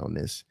confirmation on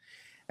this,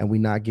 and we're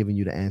not giving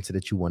you the answer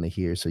that you want to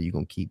hear. So you're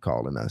going to keep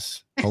calling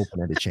us, hoping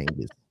that it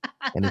changes,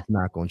 and it's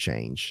not going to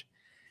change.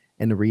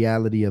 And the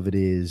reality of it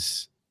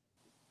is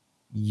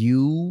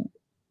you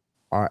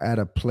are at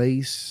a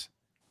place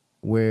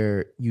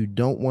where you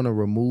don't want to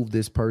remove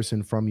this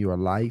person from your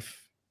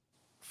life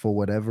for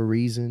whatever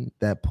reason.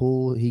 That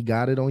pull, he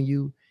got it on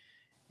you,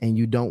 and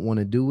you don't want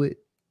to do it,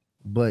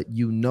 but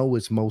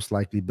it's most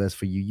likely best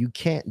for you. You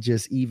can't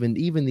just even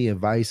the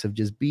advice of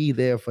just be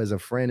there as a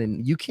friend,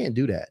 and you can't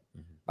do that.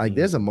 Like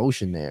there's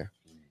emotion there.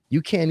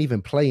 You can't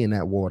even play in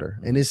that water.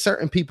 And there's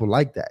certain people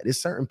like that.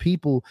 There's certain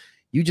people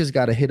you just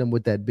got to hit them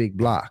with that big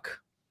block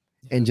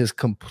and just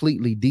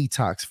completely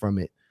detox from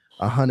it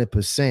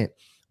 100%,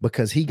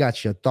 because he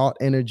got your thought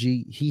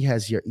energy. He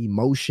has your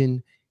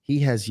emotion. He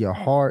has your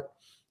heart.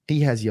 He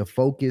has your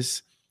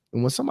focus.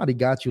 And when somebody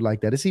got you like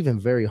that, it's even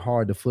very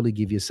hard to fully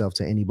give yourself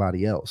to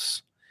anybody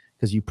else,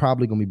 because you're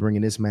probably going to be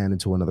bringing this man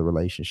into another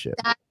relationship.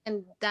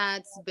 And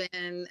that's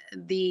been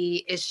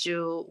the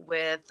issue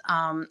with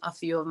a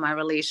few of my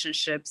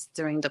relationships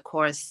during the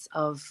course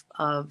of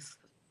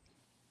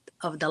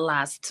the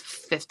last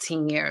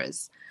 15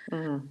 years.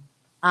 Mm-hmm.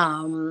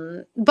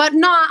 But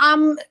no,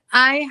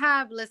 I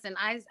have.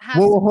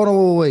 Whoa, hold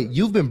on, wait.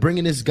 You've been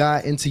bringing this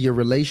guy into your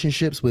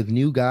relationships with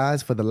new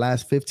guys for the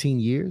last 15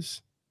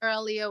 years?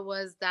 Earlier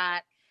was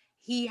that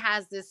he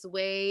has this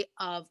way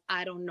of,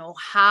 I don't know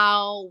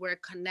how we're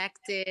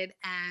connected,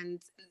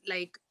 and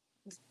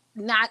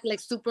not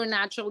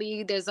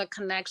supernaturally there's a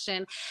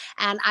connection,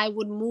 and I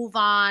would move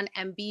on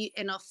and be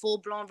in a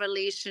full-blown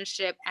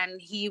relationship,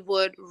 and he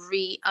would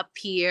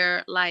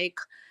reappear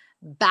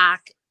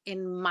back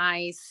in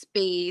my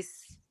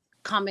space,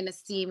 coming to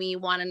see me,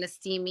 wanting to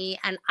see me,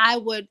 and I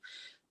would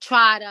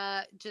try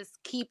to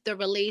just keep the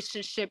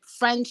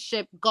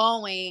friendship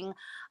going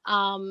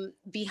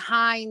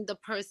behind the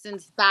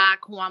person's back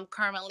who I'm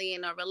currently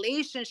in a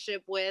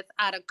relationship with,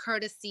 out of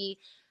courtesy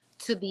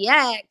to the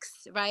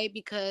ex, right?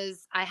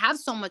 Because I have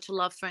so much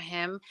love for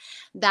him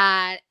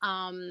that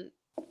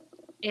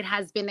it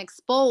has been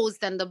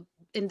exposed, and the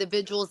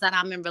individuals that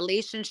I'm in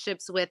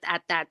relationships with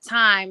at that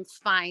time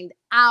find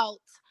out.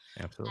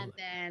 Absolutely. And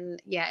then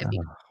it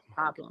becomes a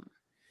problem.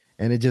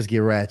 And it just get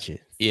ratchet.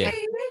 Yeah.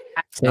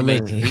 I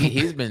mean,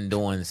 he's been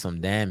doing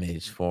some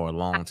damage for a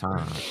long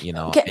time, And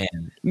can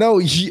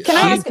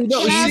I ask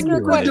you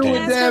a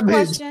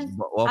question?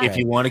 Okay. If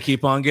you want to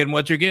keep on getting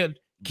what you're getting,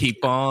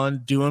 keep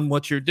on doing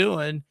what you're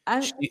doing.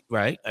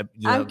 Right?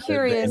 I'm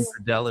curious. The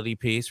infidelity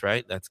piece,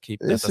 right?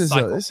 This is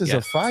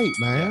a fight,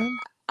 man. Yeah.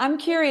 I'm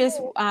curious,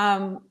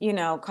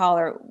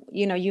 caller,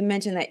 you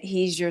mentioned that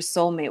he's your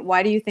soulmate.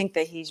 Why do you think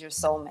that he's your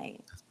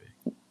soulmate?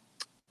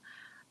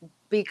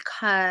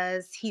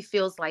 Because he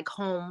feels like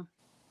home.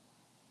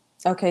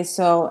 Okay,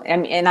 so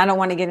and I don't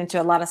want to get into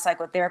a lot of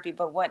psychotherapy,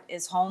 but what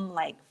is home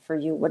like for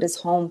you? What does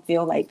home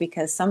feel like?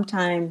 Because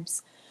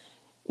sometimes,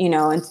 in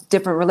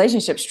different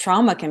relationships,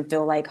 trauma can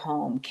feel like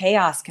home.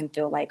 Chaos can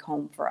feel like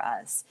home for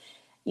us.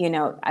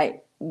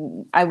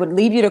 I would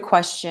leave you to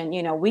question,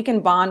 we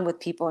can bond with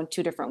people in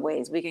two different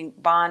ways. We can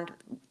bond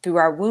through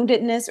our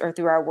woundedness or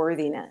through our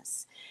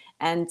worthiness.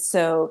 And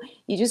so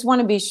you just want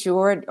to be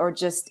sure, or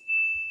just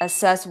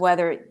assess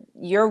whether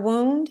your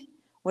wound,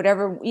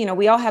 whatever,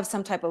 we all have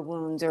some type of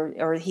wounds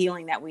or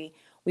healing that we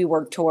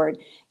work toward,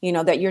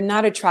 that you're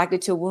not attracted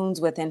to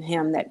wounds within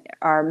him that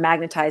are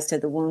magnetized to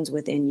the wounds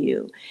within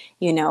you.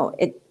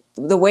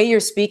 The way you're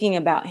speaking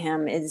about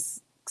him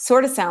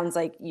sort of sounds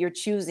like you're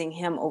choosing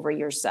him over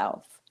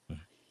yourself.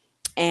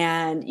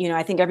 And,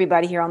 I think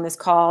everybody here on this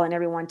call and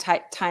everyone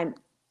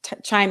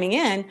chiming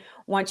in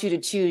wants you to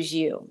choose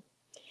you.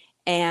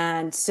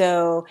 And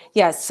so,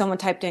 yes, someone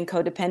typed in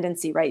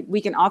codependency, right?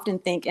 We can often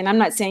think, and I'm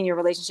not saying your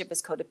relationship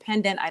is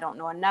codependent. I don't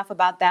know enough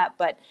about that,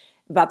 but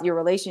about your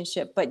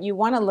relationship, but you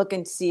want to look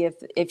and see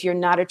if you're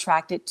not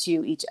attracted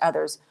to each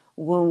other's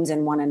wounds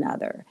in one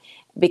another,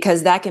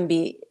 because that can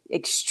be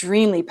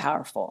extremely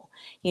powerful.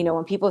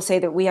 When people say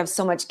that we have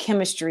so much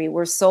chemistry,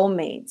 we're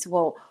soulmates.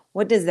 Well,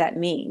 what does that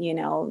mean?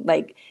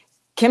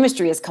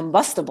 Chemistry is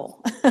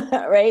combustible,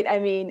 right? I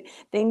mean,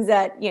 things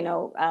that,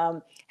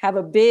 have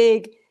a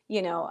big,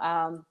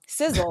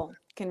 sizzle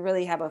can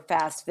really have a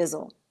fast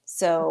fizzle.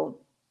 So,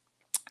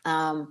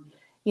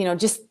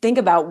 just think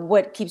about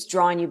what keeps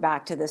drawing you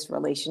back to this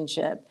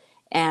relationship,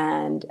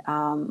 and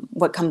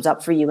what comes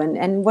up for you,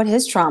 and what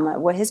his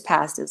trauma, what his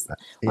past is.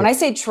 When I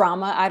say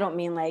trauma, I don't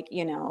mean I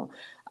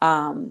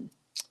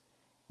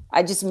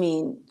just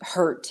mean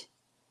hurt.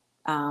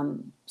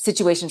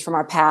 situations from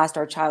our past,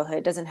 our childhood.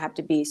 It doesn't have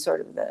to be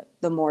sort of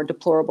the more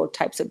deplorable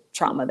types of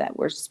trauma that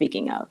we're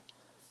speaking of.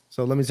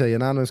 So let me tell you,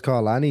 anonymous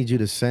caller, I need you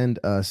to send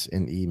us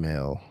an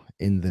email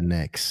in the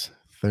next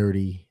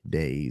 30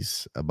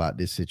 days about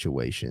this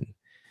situation.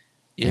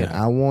 Yeah.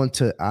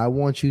 And I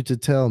want you to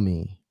tell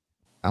me,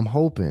 I'm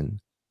hoping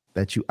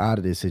that you out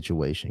of this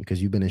situation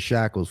because you've been in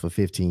shackles for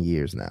 15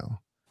 years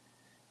now.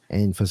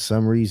 And for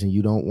some reason,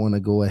 you don't want to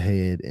go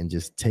ahead and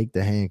just take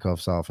the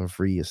handcuffs off and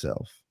free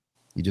yourself.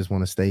 You just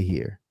want to stay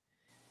here.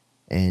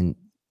 And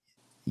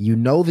you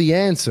know the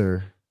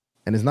answer,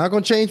 and it's not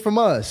going to change from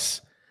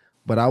us,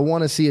 but I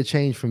want to see a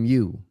change from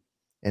you.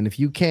 And if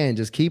you can,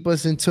 just keep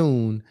us in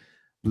tune.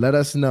 Let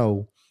us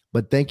know.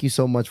 But thank you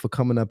so much for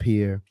coming up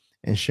here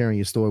and sharing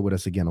your story with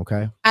us again,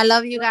 okay? I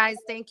love you guys.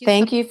 Thank you.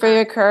 Thank you for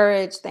your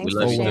courage. Thanks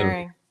for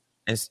sharing.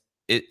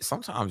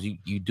 Sometimes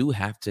you do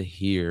have to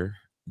hear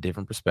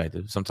different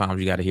perspectives. Sometimes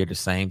you got to hear the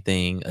same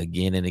thing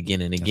again and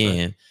again and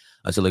again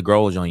until it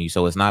grows on you.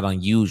 So it's not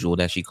unusual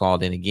that she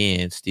called in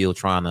again, still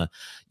trying to,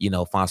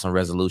 find some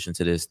resolution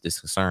to this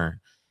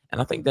concern.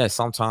 And I think that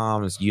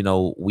sometimes,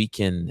 we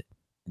can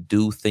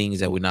do things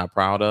that we're not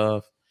proud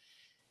of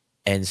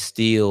and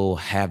still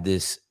have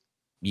this,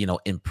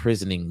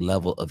 imprisoning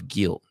level of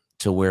guilt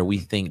to where we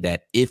think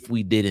that if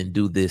we didn't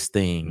do this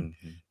thing,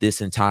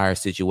 this entire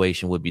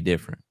situation would be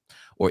different.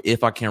 Or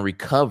if I can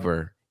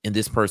recover in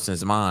this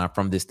person's mind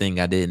from this thing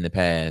I did in the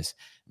past,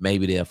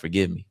 maybe they'll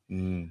forgive me.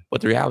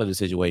 But the reality of the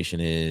situation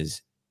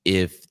is,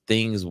 if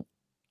things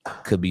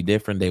could be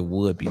different, they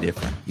would be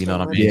different. You know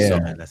what I mean? Yeah, so,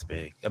 that's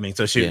big. I mean,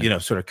 so she,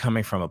 sort of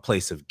coming from a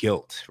place of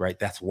guilt, right?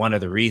 That's one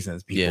of the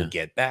reasons people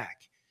get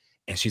back.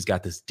 And she's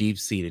got this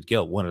deep-seated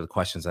guilt. One of the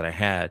questions that I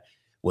had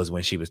was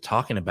when she was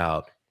talking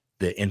about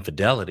the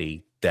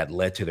infidelity that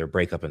led to their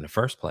breakup in the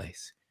first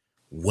place.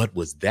 What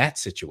was that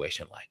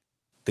situation like?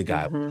 The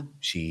guy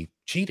she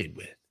cheated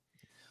with.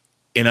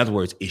 In other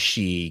words, is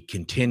she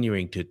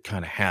continuing to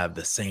kind of have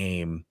the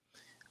same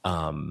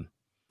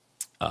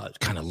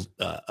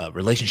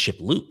relationship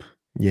loop?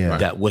 Yeah.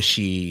 That was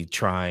she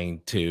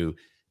trying to,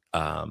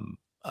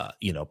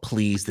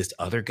 please this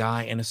other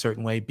guy in a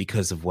certain way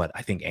because of what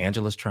I think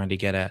Angela's trying to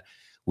get at,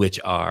 which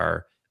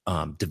are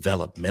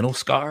developmental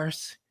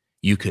scars.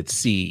 You could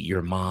see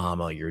your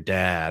mom or your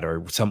dad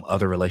or some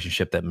other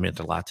relationship that meant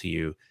a lot to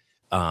you,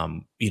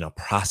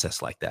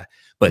 process like that.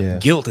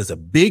 But guilt is a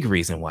big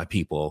reason why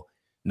people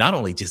not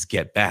only just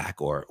get back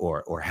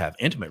or have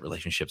intimate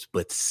relationships,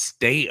 but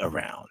stay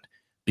around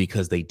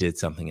because they did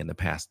something in the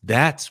past.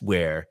 That's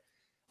where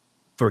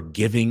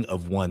forgiving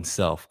of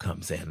oneself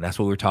comes in. That's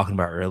what we were talking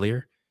about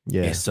earlier.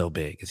 Yeah. It's so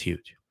big. It's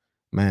huge.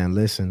 Man,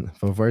 listen,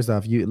 first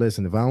off,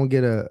 if I don't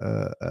get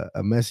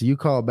a message, you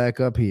call back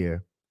up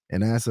here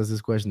and ask us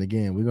this question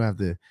again. We're going to have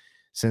to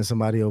send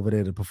somebody over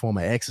there to perform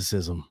an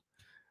exorcism.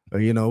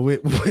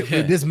 With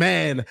this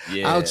man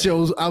out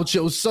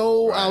your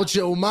soul, out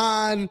your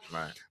mind,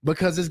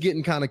 because it's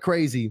getting kind of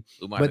crazy.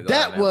 But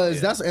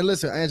and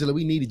listen, Angela,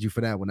 we needed you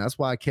for that one. That's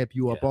why I kept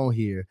you up on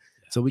here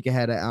so we can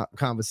have that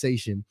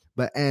conversation.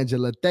 But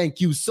Angela, thank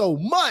you so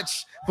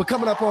much for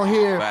coming up on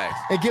here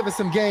and giving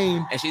some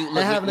game and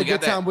having a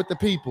good time with the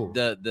people.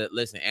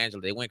 Listen,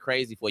 Angela, they went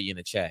crazy for you in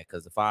the chat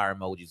because the fire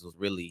emojis was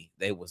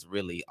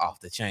really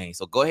off the chain.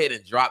 So go ahead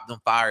and drop them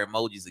fire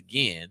emojis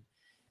again.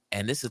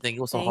 And this is the thing, it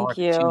was so hard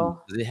to choose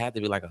because it had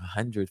to be like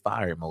 100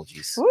 fire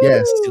emojis. Woo!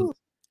 Yes.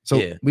 So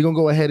we're going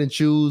to go ahead and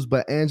choose.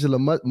 But Angela,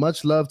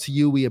 much love to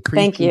you. We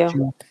appreciate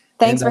you.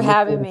 Thanks for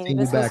having me.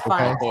 This was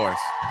fun. Of course.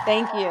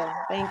 Thank you.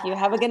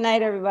 Have a good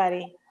night,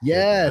 everybody.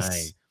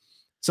 Yes.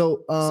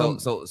 So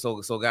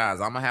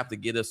guys, I'm gonna have to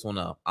get this one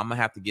up.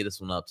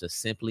 To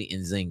Simply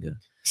Nzinga.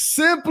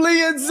 Simply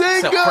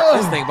Nzinga. So,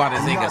 let's think about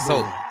Nzinga.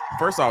 So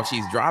first off,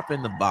 she's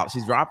dropping the box.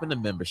 She's dropping the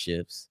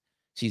memberships.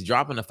 She's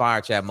dropping the fire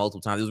chat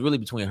multiple times. It was really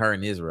between her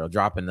and Israel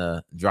dropping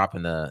the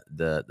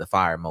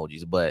fire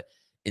emojis. But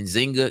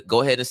Nzinga, go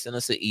ahead and send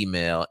us an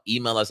email.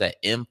 Email us at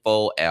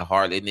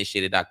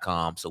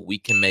info@hardlyinitiated.com so we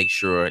can make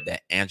sure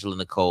that Angela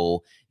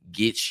Nicole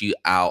gets you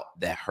out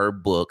her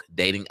book,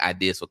 Dating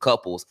Ideas for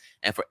Couples.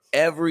 And for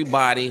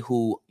everybody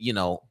who,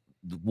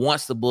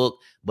 wants the book,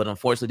 but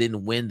unfortunately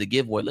didn't win the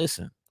giveaway,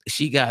 listen,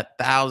 she got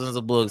thousands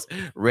of books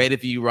ready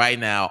for you right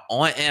now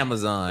on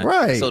Amazon.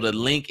 Right. So the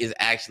link is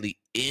actually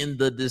in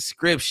the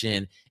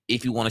description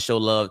if you want to show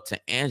love to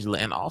Angela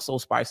and also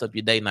spice up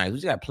your date nights. We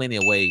just got plenty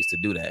of ways to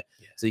do that.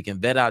 Yeah. So you can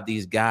vet out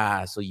these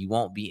guys so you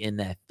won't be in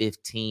that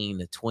 15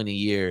 to 20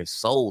 year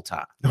soul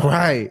tie.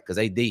 Right. Because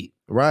they deep.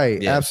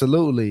 Right. Yeah.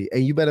 Absolutely.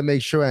 And you better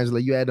make sure, Angela,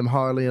 you add them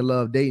Hardly in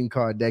Love dating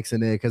card decks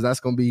in there because that's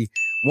going to be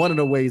one of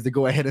the ways to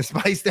go ahead and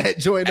spice that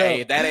joint up.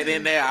 Hey, if that ain't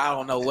in there, I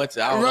don't know what to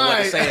say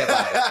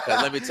about it.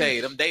 Because let me tell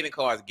you, them dating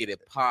cards get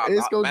it popped.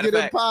 It's going to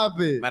get it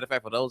popping. Matter of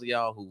fact, for those of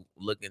y'all who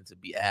looking to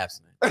be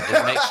abstinent,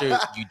 just make sure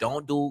you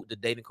don't do the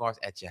dating cards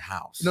at your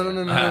house.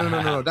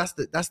 No. That's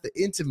the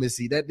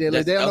intimacy. They don't know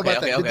about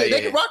that.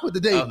 They can rock with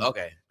the dating.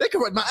 Okay. They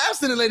can. My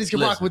abstinent ladies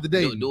can rock with the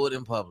dating. Do it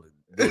in public.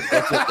 Go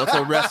to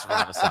a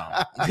restaurant or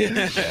something.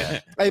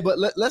 Hey, but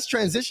let's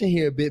transition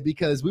here a bit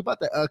because we're about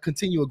to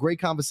continue a great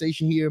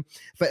conversation here.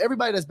 For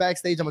everybody that's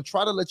backstage, I'm going to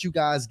try to let you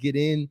guys get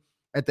in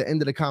at the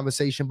end of the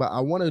conversation, but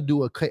I want to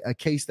do a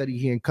case study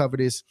here and cover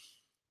this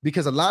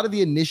because a lot of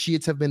the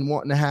initiates have been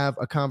wanting to have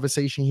a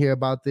conversation here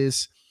about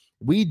this.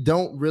 We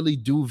don't really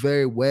do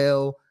very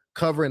well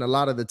covering a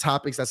lot of the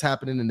topics that's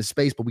happening in the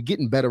space, but we're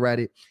getting better at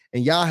it.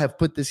 And y'all have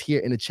put this here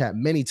in the chat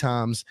many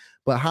times,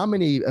 but how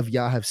many of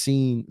y'all have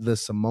seen the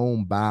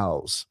Simone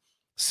Biles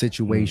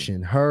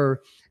situation?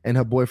 Her and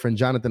her boyfriend,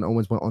 Jonathan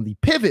Owens, went on the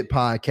Pivot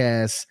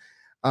podcast,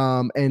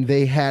 and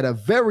they had a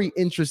very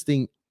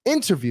interesting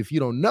interview. If you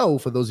don't know,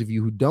 for those of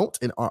you who don't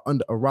and are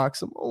under a rock,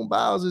 Simone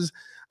Biles is,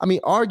 I mean,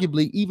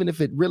 arguably, even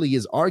if it really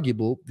is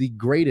arguable, the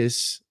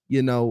greatest,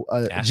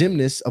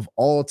 gymnast of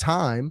all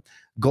time,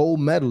 gold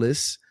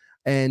medalist.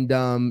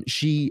 And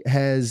she's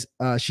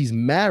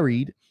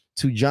married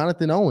to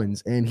Jonathan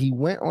Owens, and he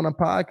went on a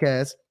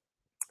podcast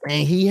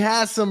and he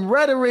has some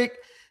rhetoric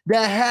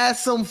that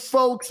has some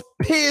folks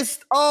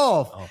pissed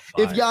off.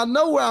 If y'all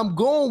know where I'm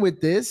going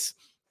with this,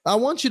 I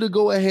want you to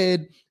go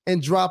ahead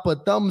and drop a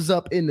thumbs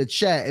up in the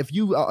chat if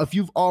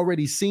you've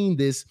already seen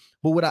this.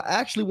 But what I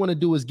actually want to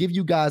do is give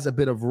you guys a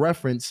bit of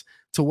reference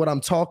to what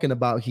I'm talking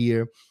about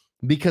here,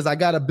 because I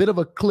got a bit of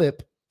a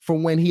clip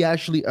from when he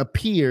actually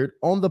appeared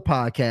on the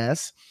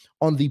podcast,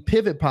 on the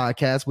Pivot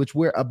podcast, which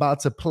we're about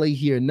to play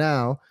here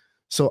now.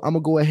 So I'm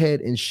gonna go ahead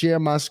and share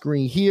my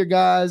screen here,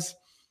 guys,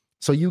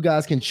 so you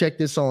guys can check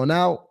this on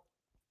out.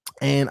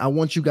 And I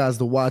want you guys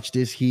to watch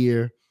this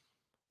here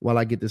while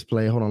I get this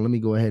play. Hold on, let me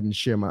go ahead and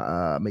share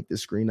my make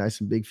this screen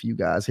nice and big for you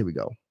guys. Here we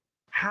go.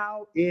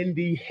 How in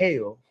the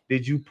hell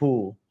did you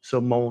pull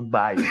Simone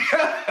Biles?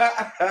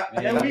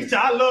 And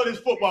I love this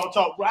football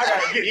talk, bro. I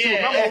gotta get to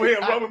it. I'm over here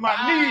rubbing my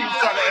knees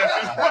trying to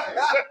answer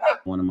this.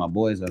 One of my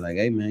boys are like,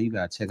 "Hey man, you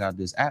gotta check out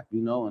this app,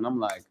 And I'm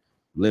like,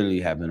 literally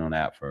have been on the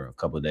app for a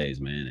couple of days,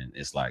 man. And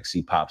it's like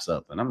she pops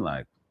up, and I'm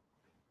like,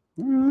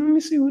 let me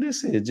see who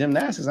this is.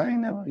 Gymnastics. I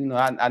ain't never,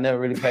 I never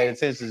really paid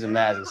attention to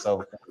gymnastics,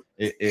 so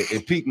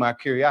it piqued my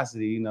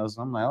curiosity,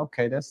 So I'm like,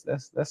 okay,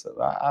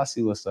 I'll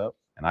see what's up.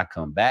 And I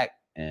come back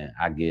and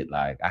I get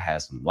I had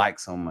some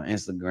likes on my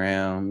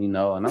Instagram, and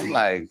I'm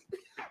like,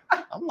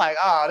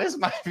 oh, this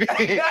might be.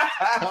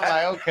 I'm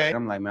like, okay.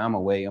 I'm like, man, I'm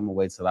gonna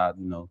wait till I,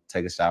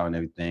 take a shower and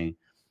everything.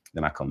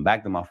 Then I come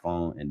back to my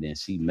phone, and then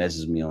she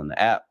messages me on the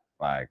app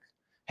like,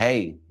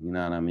 hey, you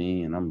know what I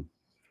mean? And I'm,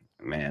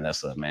 man,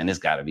 that's up, man. This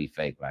gotta be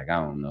fake. I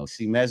don't know.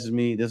 She messaged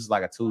me. This is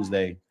like a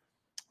Tuesday,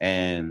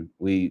 and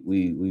we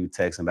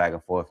texting back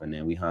and forth, and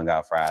then we hung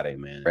out Friday,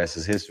 man. The rest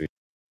is history.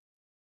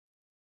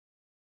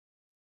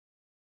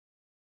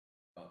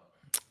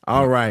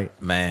 All right,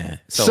 man.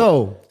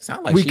 So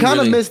like we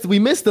kind of missed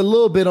a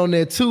little bit on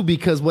there too,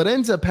 because what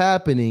ends up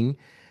happening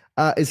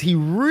is he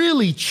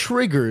really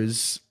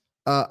triggers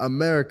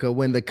America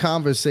when the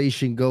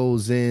conversation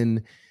goes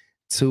in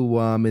to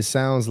it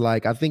sounds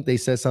like, I think they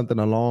said something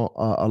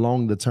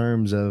along the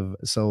terms of,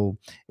 so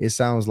it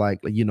sounds like,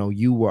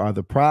 you are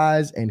the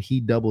prize, and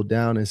he doubled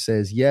down and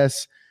says,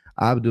 yes,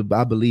 I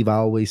believe I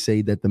always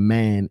say that the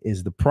man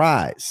is the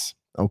prize.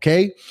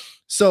 Okay,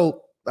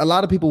 so a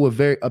lot of people were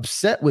very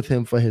upset with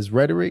him for his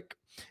rhetoric,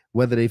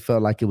 whether they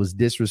felt like it was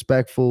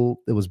disrespectful,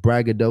 it was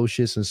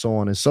braggadocious, and so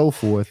on and so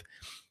forth.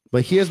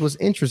 But here's what's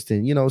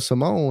interesting.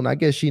 Simone, I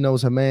guess she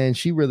knows her man.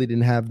 She really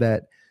didn't have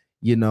that,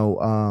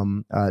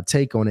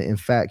 take on it. In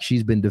fact,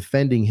 she's been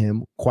defending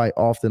him quite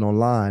often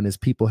online as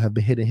people have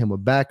been hitting him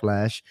with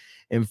backlash.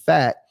 In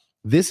fact,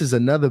 this is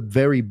another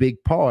very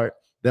big part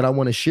that I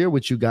want to share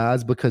with you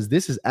guys, because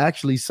this is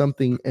actually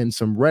something and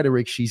some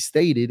rhetoric she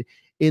stated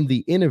in the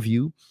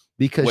interview.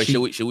 Because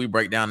should we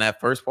break down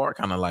that first part,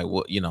 kind of like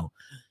what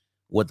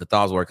the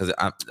thoughts were? Because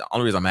the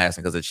only reason I'm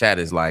asking, because the chat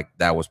is like,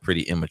 that was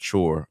pretty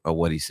immature of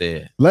what he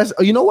said.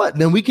 You know what?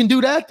 Then we can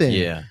do that then.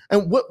 Yeah.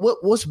 And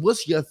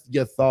what's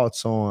your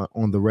thoughts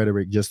on the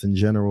rhetoric just in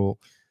general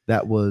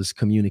that was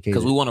communicated?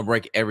 Because we want to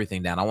break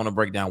everything down. I want to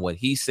break down what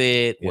he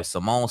said, what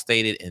Simone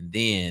stated, and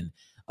then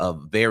a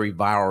very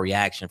viral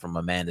reaction from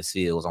Amanda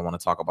Seales. I want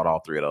to talk about all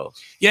three of those.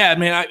 Yeah, I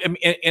mean,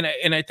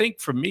 I think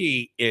for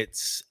me,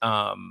 it's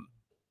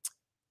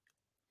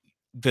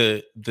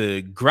the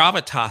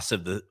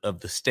gravitas of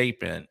the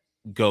statement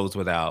goes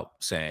without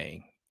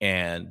saying.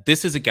 And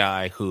this is a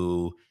guy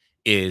who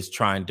is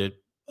trying to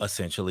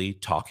essentially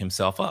talk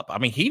himself up. I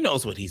mean, he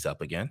knows what he's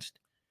up against.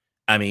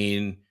 I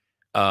mean,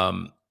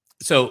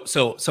 so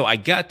I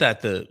got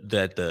that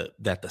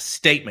the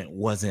statement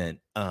wasn't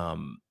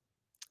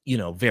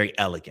very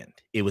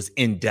elegant. It was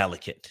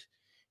indelicate,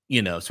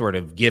 sort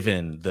of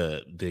given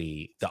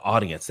the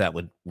audience that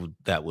would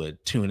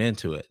tune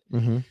into it.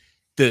 Mm-hmm.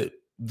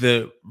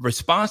 The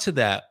response to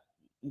that,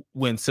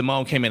 when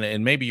Simone came in,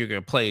 and maybe you're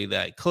going to play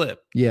that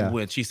clip,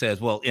 when she says,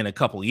 well, in a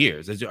couple of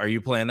years, are you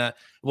playing that?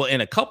 Well,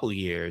 in a couple of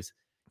years,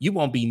 you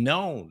won't be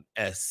known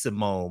as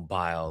Simone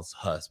Biles'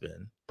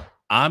 husband.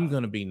 I'm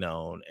going to be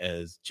known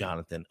as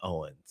Jonathan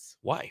Owens'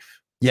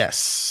 wife.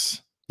 Yes,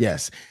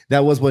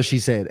 that was what she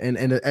said. And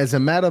as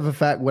a matter of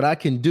fact, what I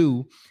can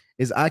do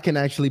is I can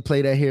actually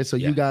play that here so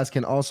you guys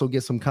can also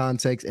get some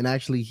context and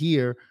actually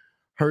hear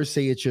her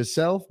say it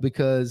yourself,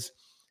 because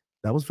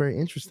that was very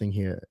interesting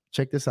here.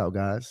 Check this out,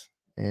 guys,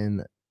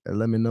 and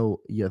let me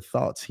know your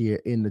thoughts here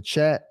in the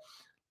chat.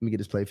 Let me get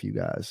this play for you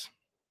guys.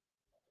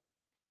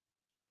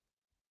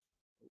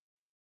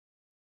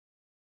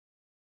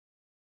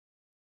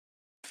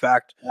 In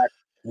fact,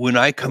 when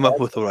I come up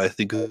with what I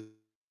think of,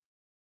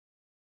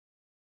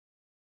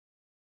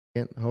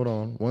 hold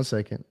on 1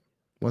 second.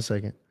 1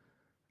 second.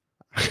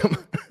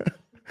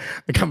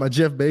 I got my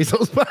Jeff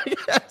Bezos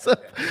podcast.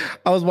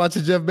 I was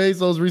watching Jeff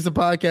Bezos' recent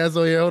podcast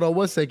on here. Hold on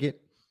 1 second.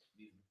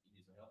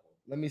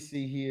 Let me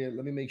see here.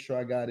 Let me make sure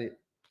I got it.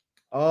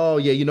 Oh,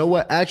 yeah. You know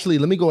what? Actually,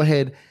 let me go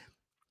ahead.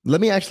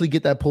 Let me actually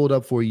get that pulled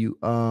up for you.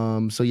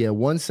 So yeah,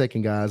 1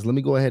 second, guys. Let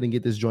me go ahead and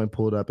get this joint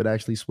pulled up. It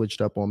actually switched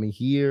up on me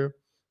here.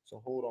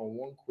 So hold on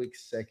 1 quick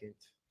second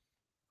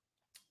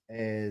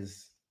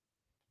as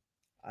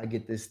I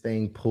get this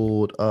thing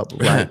pulled up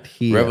right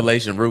here.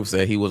 Revelation Roof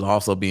said he was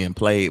also being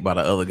played by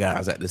the other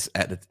guys at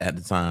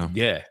the time.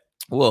 Yeah.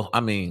 Well,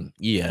 I mean,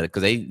 yeah,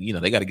 because they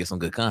got to get some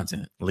good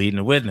content. Leading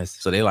the witness.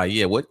 So they're like,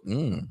 yeah, what?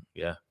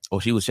 Yeah. Oh,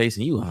 she was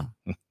chasing you, huh?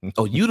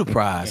 Oh, you the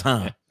prize,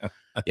 huh?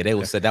 Yeah,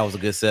 they said that was a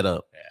good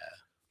setup. Yeah.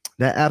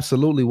 That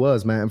absolutely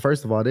was, man. And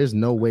first of all, there's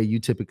no way you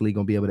typically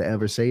gonna be able to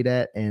ever say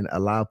that and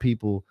allow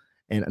people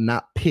and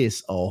not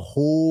piss a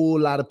whole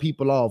lot of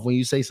people off when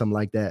you say something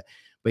like that.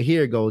 But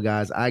here you go,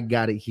 guys. I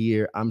got it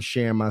here. I'm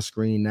sharing my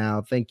screen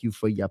now. Thank you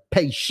for your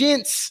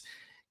patience,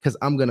 because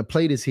I'm gonna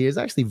play this here. It's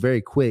actually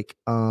very quick.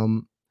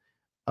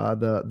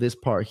 This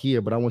part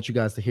here, but I want you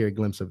guys to hear a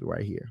glimpse of it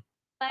right here.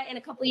 In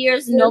a couple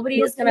years,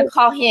 nobody is gonna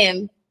call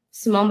him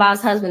Simone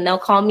Biles' husband. They'll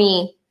call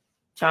me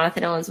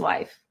Jonathan Owens'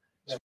 wife.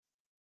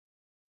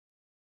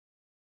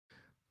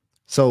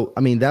 So,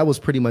 I mean, that was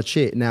pretty much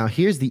it. Now,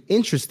 here's the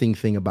interesting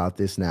thing about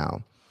this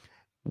now.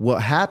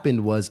 What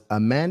happened was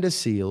Amanda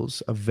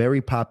Seales, a very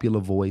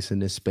popular voice in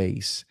this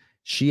space,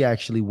 she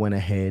actually went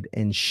ahead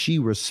and she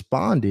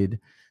responded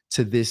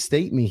to this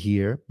statement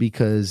here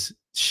because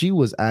she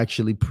was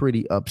actually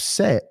pretty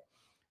upset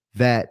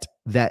that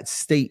that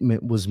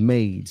statement was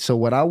made. So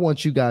what I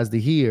want you guys to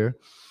hear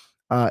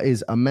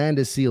is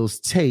Amanda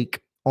Seales'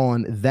 take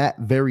on that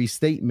very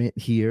statement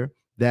here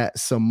that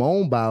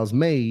Simone Biles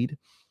made,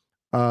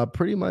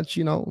 pretty much,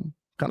 kind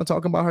of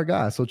talking about her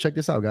guys. So check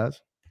this out,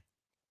 guys.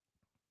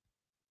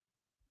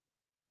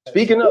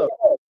 Speaking of,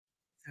 so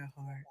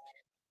hard.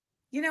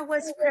 You know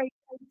what's great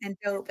and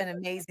dope and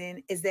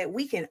amazing is that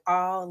we can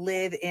all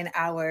live in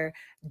our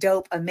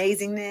dope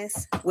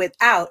amazingness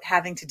without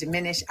having to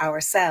diminish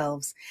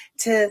ourselves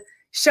to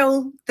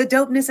show the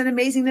dopeness and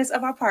amazingness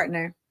of our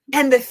partner.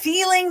 And the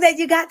feeling that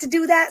you got to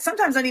do that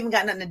sometimes don't even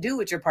got nothing to do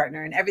with your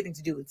partner and everything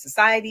to do with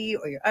society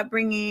or your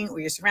upbringing or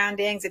your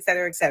surroundings, et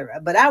cetera, et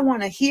cetera. But I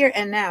want to here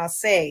and now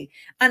say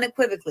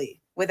unequivocally,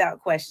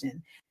 without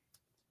question,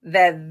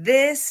 that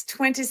this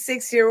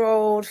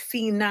 26-year-old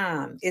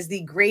phenom is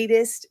the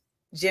greatest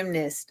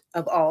gymnast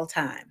of all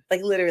time,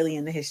 like literally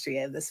in the history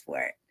of the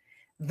sport.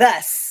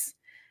 Thus,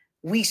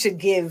 we should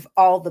give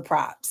all the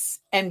props.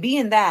 And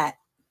being that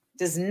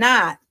does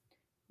not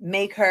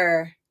make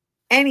her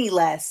any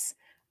less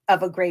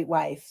of a great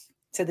wife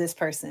to this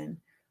person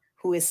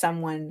who is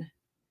someone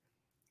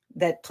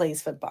that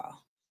plays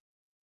football.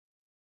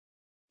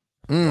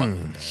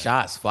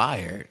 Shots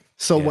fired.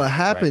 So what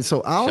happened? Right.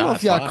 So I don't know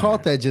if y'all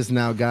caught that just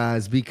now,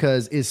 guys,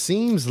 because it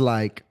seems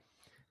like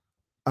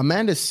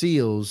Amanda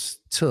Seales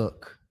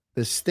took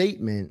the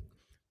statement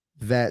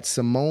that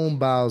Simone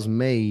Biles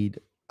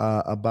made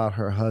about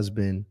her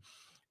husband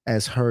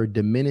as her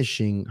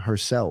diminishing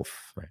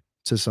herself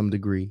to some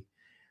degree,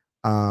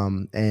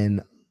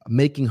 and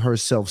making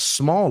herself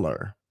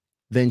smaller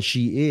than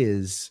she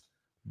is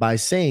by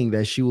saying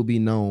that she will be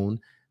known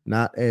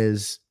not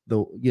as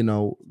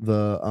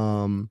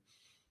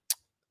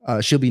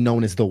she'll be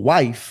known as the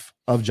wife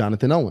of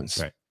Jonathan Owens.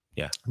 Right.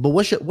 Yeah. But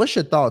what's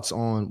your thoughts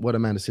on what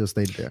Amanda Seales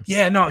stated there?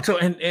 Yeah, no. So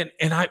and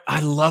I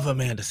love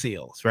Amanda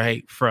Seales,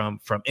 right? From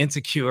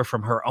Insecure,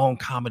 from her own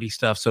comedy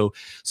stuff. So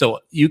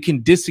you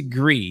can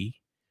disagree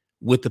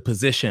with the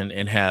position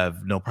and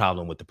have no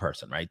problem with the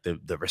person, right?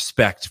 The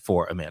respect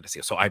for Amanda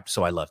Seales.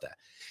 So I love that.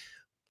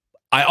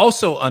 I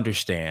also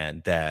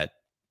understand that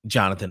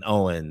Jonathan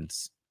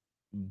Owens,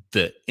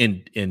 the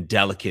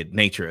indelicate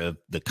nature of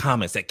the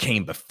comments that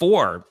came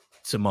before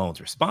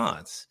Simone's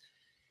response,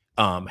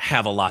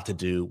 have a lot to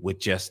do with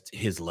just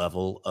his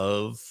level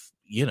of,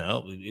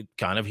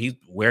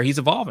 where he's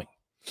evolving.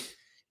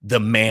 The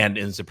man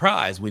in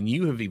surprise. When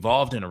you have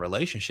evolved in a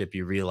relationship,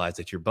 you realize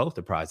that you're both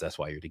the prize. That's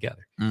why you're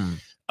together.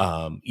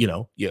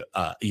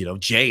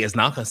 Jay is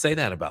not going to say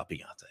that about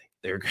Beyonce.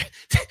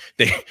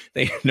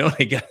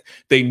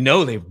 They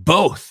know they're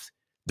both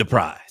the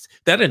prize.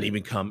 That didn't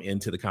even come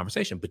into the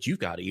conversation, but you've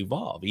got to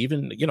evolve.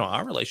 Even,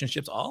 our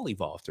relationships all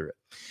evolve through it.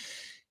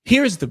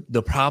 Here's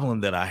the problem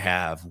that I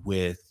have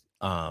with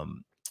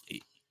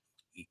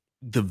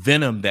the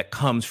venom that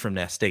comes from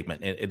that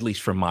statement, at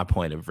least from my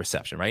point of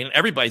reception, right? And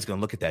everybody's going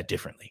to look at that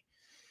differently.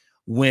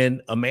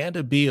 when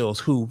Amanda Beals,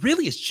 who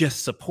really is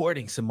just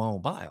supporting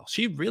Simone Biles,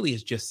 she really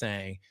is just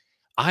saying,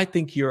 I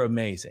think you're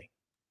amazing.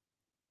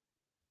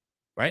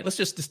 Right? Let's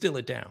just distill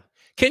it down.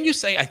 Can you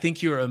say, I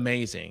think you're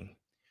amazing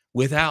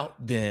without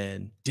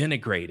then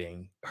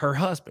denigrating her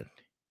husband?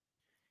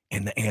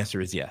 And the answer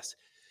is yes.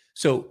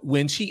 So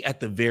when she at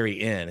the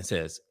very end, it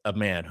says a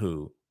man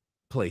who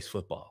plays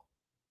football,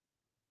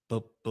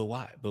 but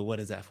why? But what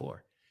is that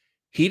for?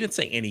 He didn't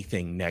say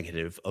anything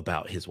negative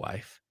about his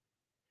wife.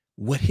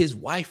 What his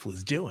wife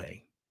was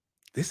doing,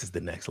 this is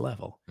the next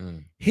level.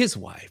 His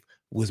wife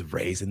was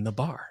raising the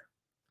bar.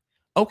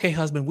 Okay,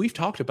 husband, we've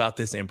talked about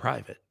this in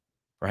private,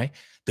 right?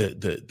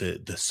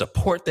 The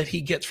support that he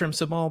gets from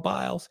Simone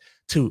Biles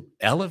to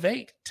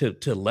elevate,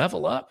 to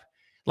level up.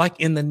 Like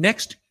in the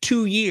next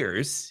 2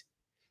 years,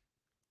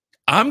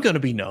 I'm going to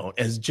be known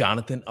as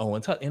Jonathan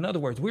Owens. In other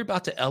words, we're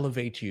about to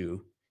elevate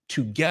you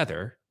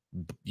together.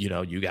 You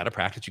know, you got to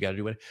practice, you got to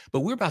do it, but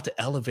we're about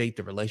to elevate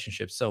the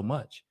relationship so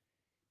much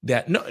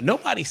that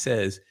nobody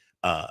says,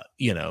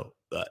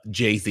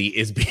 Jay-Z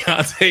is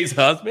Beyonce's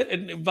husband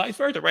and vice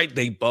versa, right?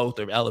 They both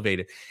are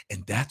elevated.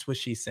 And that's what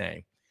she's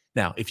saying.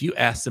 Now, if you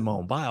ask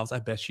Simone Biles, I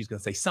bet she's going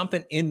to say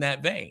something in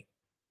that vein,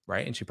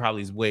 right? And she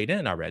probably is weighed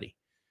in already.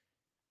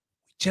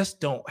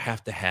 Just don't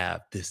have to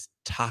have this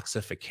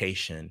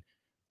toxification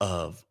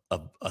of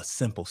a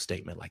simple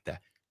statement like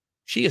that.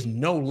 She is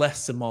no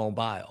less Simone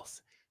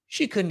Biles.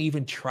 She couldn't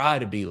even try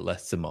to be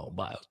less Simone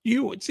Biles.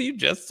 You would see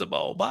just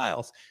Simone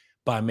Biles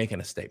by making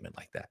a statement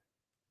like that.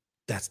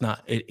 That's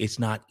not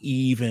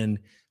even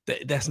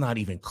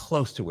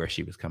close to where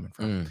she was coming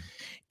from.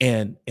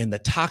 And the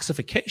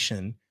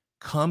toxification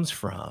comes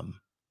from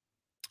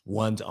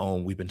one's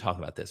own, we've been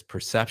talking about this,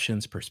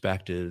 perceptions,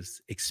 perspectives,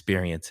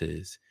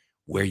 experiences,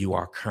 where you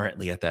are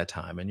currently at that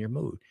time and your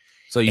mood.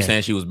 So you're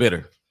saying she was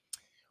bitter?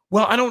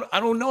 Well, I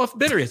don't know if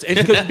bitter is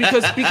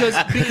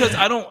because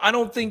I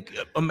don't think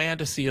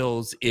Amanda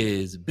Seales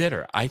is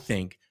bitter. I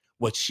think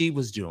what she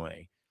was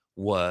doing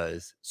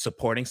was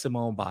supporting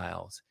Simone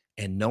Biles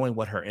and knowing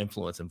what her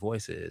influence and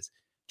voice is,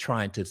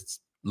 trying to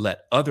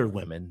let other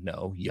women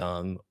know,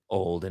 young,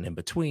 old, and in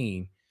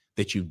between,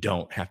 that you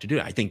don't have to do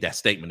it. I think that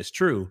statement is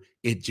true.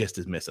 It just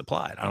is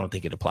misapplied. I don't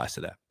think it applies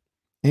to that.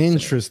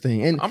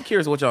 Interesting. And I'm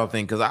curious what y'all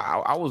think, because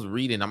I was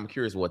reading. I'm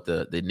curious what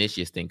the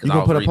initiates think. You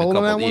gonna put a poll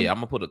on that one? Yeah, I'm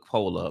gonna put a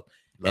poll up.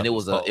 And it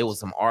was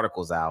some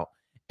articles out,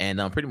 and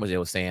pretty much it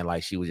was saying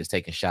like she was just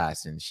taking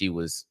shots and she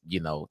was,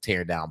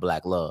 tearing down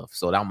Black love.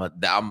 So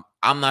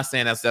I'm not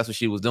saying that's what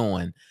she was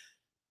doing.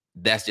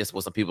 That's just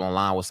what some people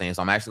online were saying.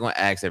 So I'm actually going to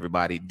ask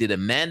everybody: did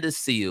Amanda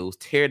Seales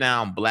tear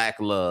down Black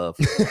love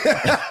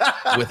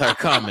with her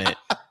comment?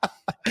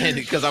 And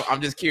because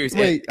I'm just curious.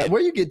 Wait,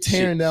 where you get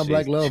tearing down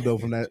Black love though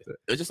from that?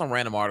 There's just some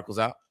random articles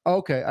out.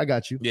 Okay, I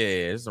got you.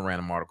 Yeah, there's some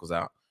random articles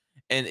out.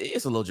 And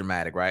it's a little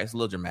dramatic, right? It's a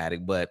little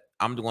dramatic, but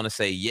I'm going to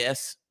say,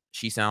 yes,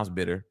 she sounds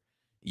bitter.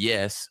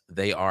 Yes,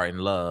 they are in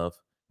love.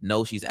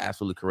 No, she's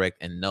absolutely correct.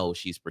 And no,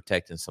 she's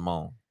protecting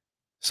Simone.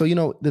 So,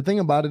 the thing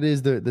about it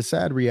is the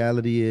sad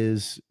reality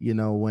is,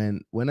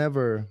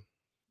 whenever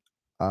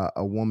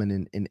a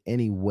woman in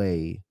any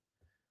way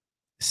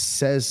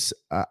says,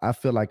 I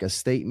feel like a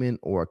statement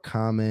or a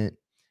comment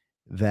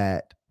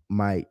that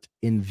might,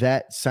 in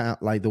that sound,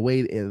 like the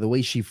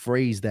way she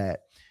phrased that,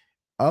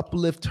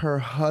 uplift her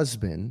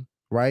husband,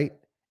 right?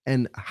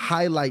 And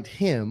highlight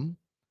him,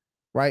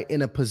 right?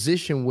 In a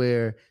position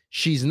where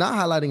she's not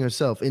highlighting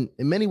herself. In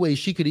many ways,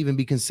 she could even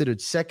be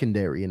considered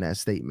secondary in that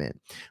statement,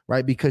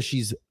 right? Because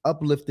she's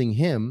uplifting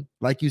him.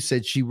 Like you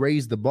said, she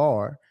raised the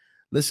bar.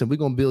 Listen, we're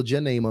going to build your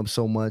name up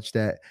so much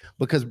that,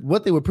 because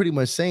what they were pretty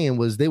much saying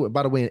was, they were,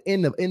 by the way,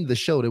 in the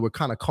show, they were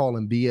kind of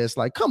calling BS.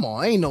 Like, come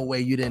on, ain't no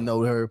way you didn't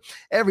know her.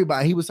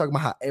 Everybody, he was talking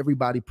about how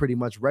everybody pretty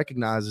much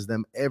recognizes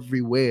them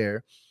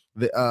everywhere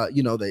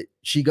that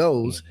she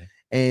goes. Mm-hmm.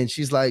 And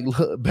she's like,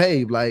 look,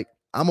 babe, like,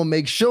 I'm gonna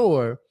make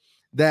sure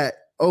that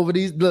over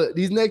these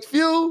next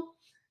few,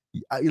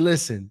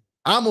 listen,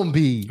 I'm gonna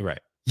be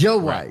your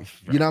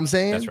wife. Right. You know what I'm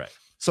saying? That's right.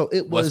 So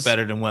what's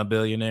better than one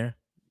billionaire?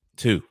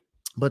 Two.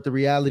 But the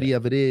reality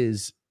of it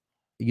is,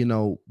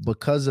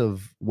 because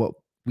of what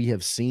we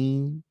have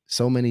seen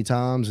so many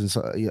times and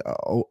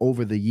so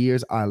over the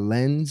years, our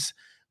lens,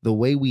 the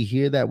way we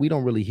hear that, we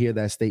don't really hear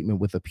that statement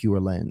with a pure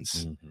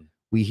lens. Mm-hmm.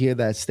 We hear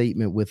that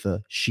statement with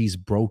a she's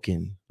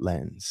broken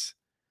lens.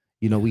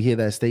 We hear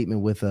that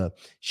statement with a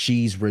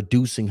she's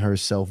reducing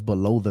herself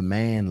below the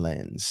man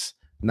lens,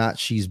 not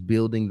she's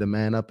building the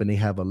man up and they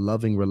have a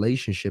loving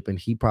relationship and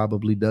he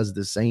probably does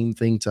the same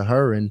thing to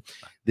her. And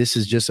this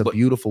is just a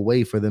beautiful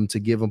way for them to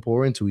give and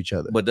pour into each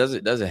other. But does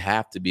it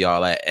have to be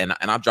all that? And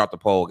I dropped the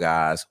poll,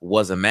 guys.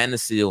 Was Amanda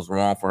Seales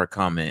wrong for her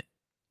comment?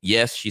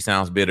 Yes, she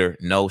sounds bitter.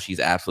 No,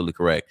 she's absolutely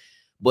correct.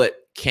 But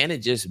can it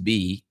just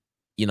be,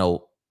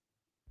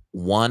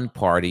 one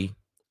party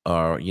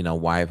or,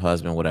 wife,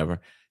 husband, whatever,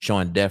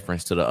 showing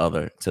deference to the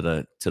other, to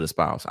the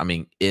spouse? I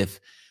mean, if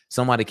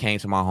somebody came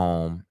to my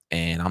home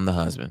and I'm the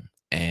husband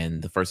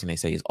and the first thing they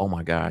say is, oh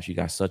my gosh, you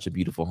got such a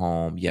beautiful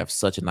home. You have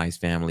such a nice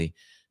family.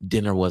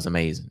 Dinner was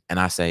amazing. And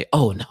I say,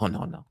 oh,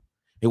 no.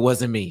 It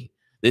wasn't me.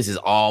 This is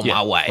all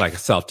my wife. Like a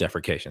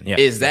self-deprecation. Yeah.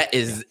 Is that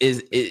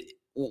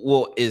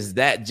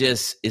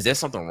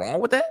something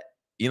wrong with that?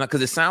 You know,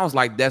 because it sounds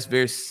like that's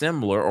very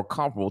similar or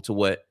comparable to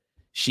what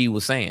she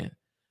was saying.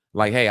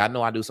 Like, hey, I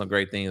know I do some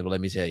great things, but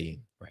let me tell you,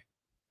 right?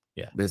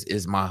 Yeah, this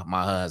is my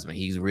husband.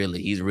 He's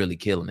really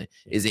killing it.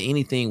 Is there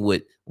anything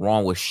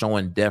wrong with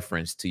showing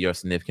deference to your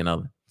significant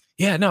other?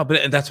 Yeah, no,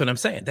 but that's what I'm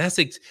saying.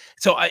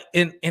 So I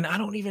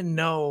don't even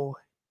know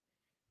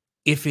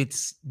if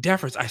it's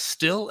deference. I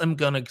still am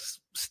gonna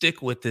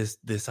stick with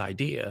this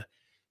idea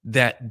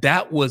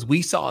that was,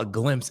 we saw a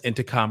glimpse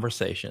into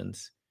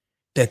conversations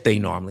that they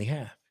normally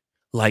have,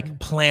 like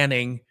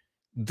planning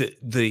the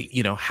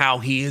how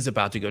he is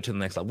about to go to the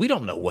next level. We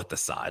don't know what the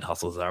side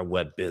hustles are,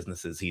 what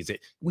businesses he's in.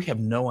 We have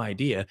no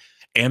idea.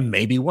 And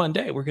maybe one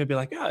day we're gonna be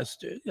like, yeah,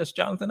 it's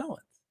Jonathan Owens.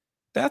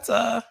 That's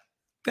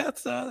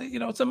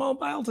Simone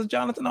Biles is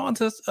Jonathan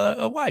Owens'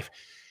 wife.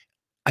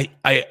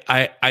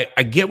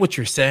 I get what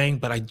you're saying,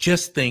 but I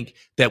just think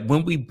that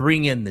when we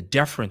bring in the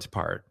deference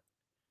part,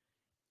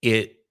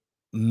 it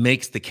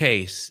makes the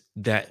case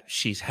that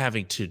she's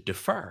having to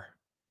defer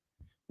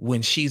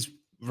when she's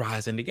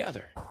rising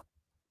together.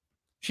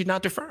 She's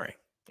not deferring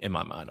in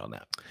my mind on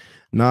that.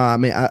 No, I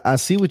mean, I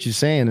see what you're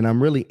saying, and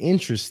I'm really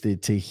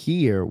interested to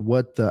hear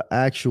what the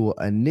actual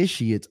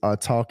initiates are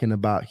talking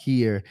about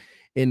here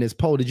in this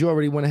poll. Did you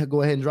already want to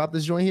go ahead and drop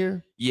this joint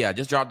here? Yeah,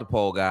 just drop the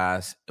poll,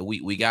 guys.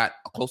 We got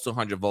close to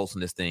 100 votes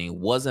on this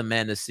thing. Was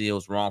Amanda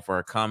Seales wrong for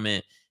her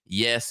comment?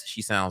 Yes,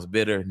 she sounds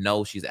bitter.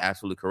 No, she's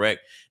absolutely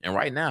correct. And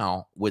right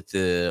now, with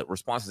the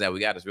responses that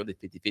we got, it's really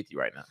 50-50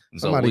 right now.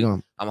 So I'm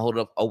going to hold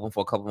it up open for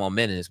a couple more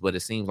minutes, but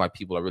it seems like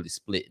people are really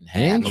split in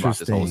half about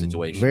this whole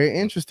situation. Very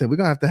interesting. We're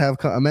going to have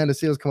Amanda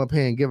Seales come up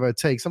here and give her a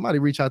take. Somebody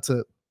reach out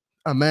to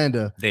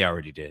Amanda. They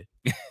already did.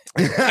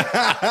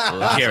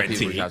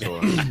 Guaranteed.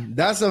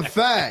 That's a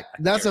fact.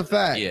 That's a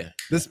fact. Yeah.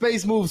 The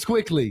space moves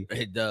quickly.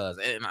 It does.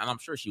 And I'm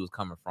sure she was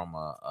coming from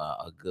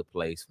a good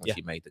place when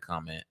she made the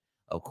comment,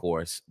 of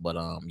course. But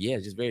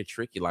it's just very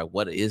tricky. Like,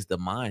 what is the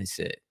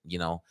mindset,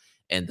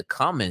 And the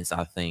comments,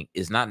 I think,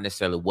 is not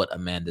necessarily what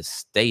Amanda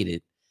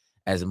stated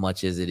as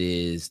much as it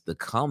is the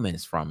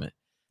comments from it.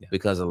 Yeah.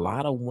 Because a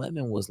lot of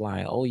women was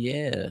like, oh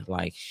yeah,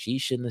 like she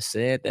shouldn't have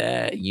said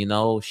that,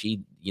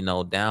 she,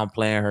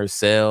 downplaying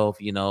herself,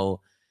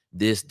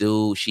 this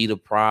dude, she the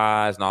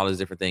prize and all these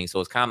different things.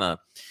 So it's kind of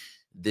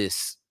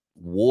this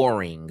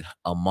warring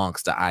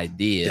amongst the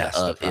idea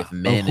of if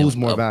men who's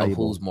more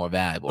valuable. Who's more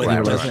valuable.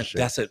 But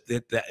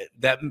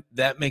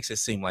that makes it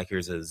seem like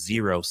there's a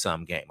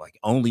zero-sum game. Like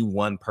only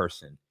one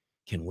person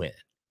can win.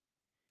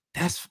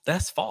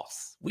 That's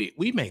false.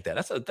 We made that.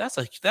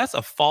 That's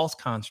a false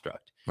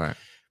construct. Right.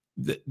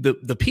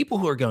 The people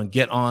who are going to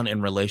get on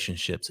in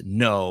relationships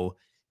know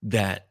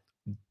that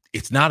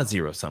it's not a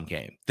zero-sum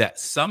game, that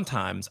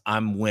sometimes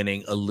I'm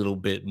winning a little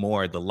bit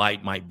more. The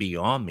light might be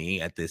on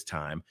me at this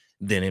time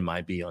than it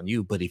might be on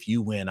you. But if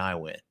you win, I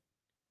win.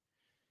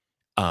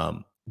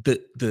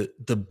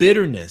 The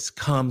bitterness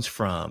comes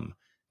from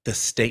the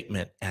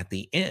statement at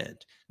the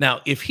end. Now,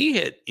 if he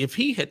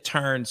had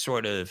turned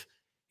sort of,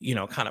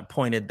 kind of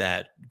pointed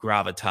that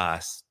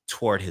gravitas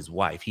toward his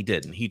wife, he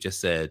didn't. He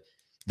just said,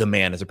 the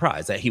man is a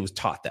prize. That he was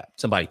taught that.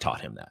 Somebody taught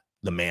him that.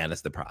 The man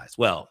is the prize.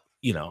 Well,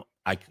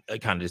 I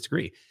kind of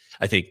disagree.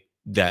 I think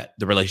that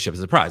the relationship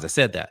is a prize. I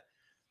said that.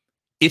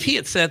 If he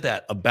had said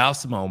that about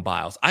Simone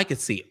Biles, I could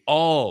see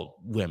all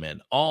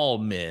women, all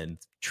men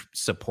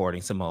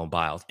supporting Simone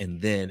Biles.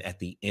 And then at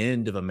the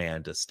end of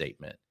Amanda's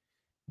statement,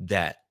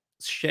 that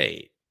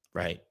shade,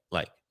 right?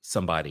 Like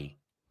somebody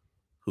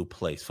who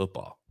plays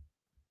football,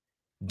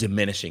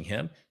 diminishing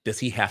him. Does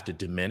he have to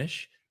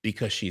diminish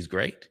because she's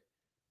great?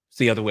 It's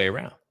the other way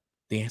around.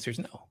 The answer is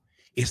no.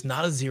 It's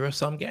not a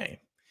zero-sum game.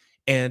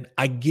 And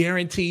I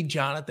guarantee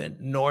Jonathan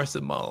nor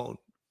Simone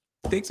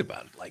thinks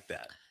about it like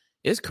that.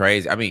 It's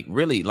crazy. I mean,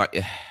 really, like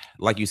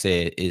you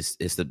said, it's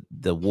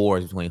the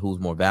wars between who's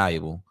more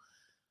valuable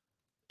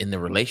in the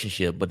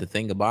relationship. But the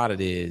thing about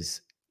it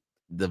is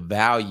the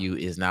value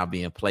is now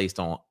being placed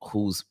on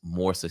who's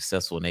more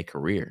successful in their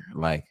career.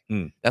 Like,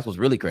 that's what's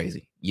really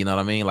crazy. You know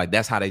what I mean? Like,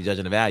 that's how they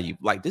judging the value.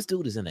 Like, this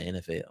dude is in the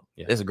NFL.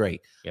 Yeah. That's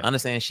great. Yeah. I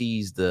understand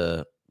she's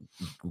the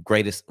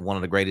greatest, one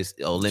of the greatest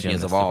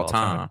Olympians of all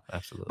time.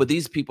 Absolutely. But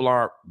these people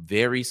are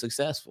very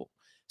successful.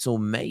 So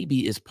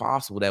maybe it's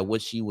possible that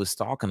what she was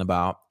talking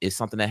about is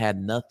something that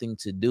had nothing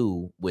to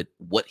do with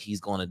what he's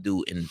going to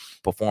do in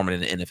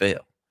performing in the NFL.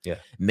 Yeah.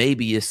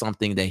 Maybe it's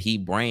something that he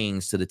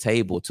brings to the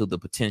table, to the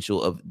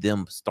potential of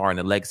them starting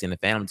a legacy and a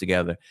family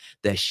together,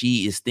 that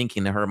she is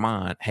thinking in her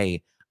mind,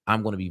 hey,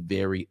 I'm going to be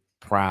very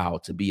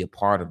proud to be a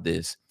part of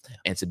this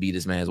and to be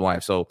this man's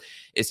wife. So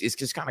it's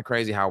just kind of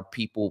crazy how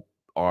people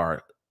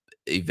are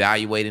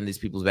evaluating these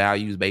people's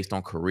values based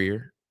on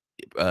career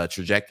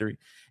trajectory.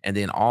 And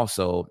then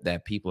also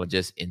that people are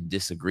just in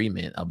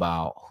disagreement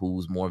about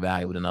who's more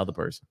valuable than the other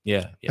person.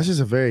 Yeah. That's just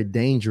a very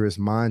dangerous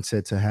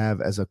mindset to have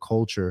as a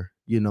culture,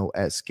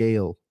 at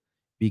scale.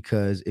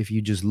 Because if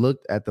you just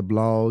looked at the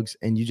blogs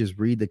and you just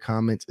read the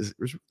comments, it's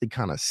really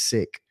kind of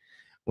sick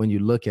when you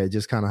look at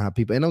just kind of how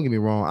people, and don't get me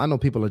wrong, I know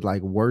people are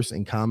like worse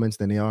in comments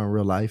than they are in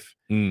real life,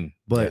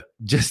 but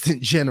just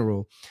in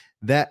general,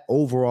 that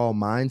overall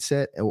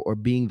mindset or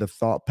being the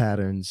thought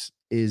patterns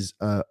is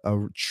a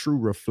true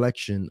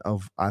reflection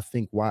of, I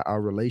think, why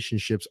our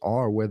relationships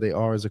are where they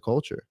are as a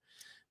culture,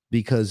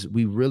 because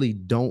we really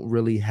don't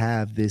really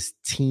have this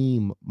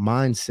team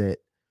mindset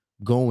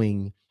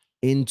going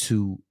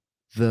into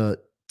the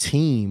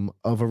team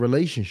of a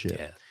relationship.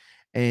 Yeah.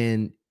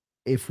 And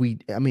if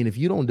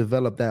you don't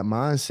develop that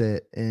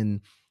mindset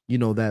and, you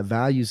know, that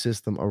value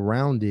system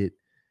around it,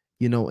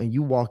 you know, and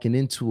you walking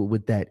into it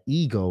with that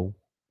ego,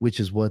 which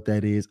is what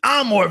that is.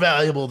 I'm more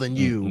valuable than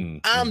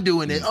you. I'm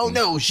doing it. Oh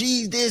no,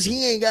 she's this.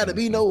 He ain't got to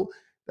be no.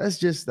 That's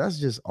just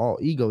all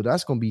ego.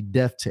 That's going to be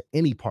death to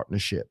any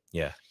partnership.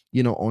 Yeah.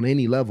 You know, on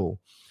any level.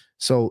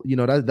 So, you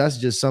know, that's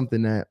just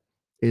something that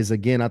is,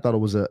 again, I thought it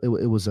was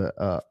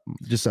a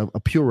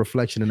pure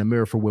reflection in the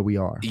mirror for where we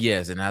are.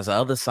 Yes, and as the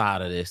other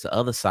side of this,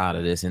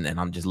 and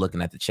I'm just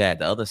looking at the chat,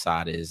 the other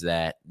side is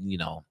that, you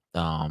know,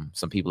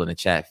 some people in the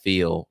chat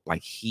feel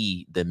like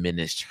he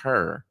diminished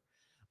her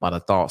by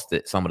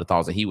some of the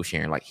thoughts that he was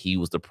sharing, like he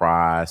was the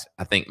prize.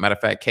 I think, matter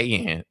of fact,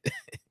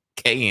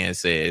 Kayan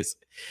says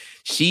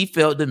she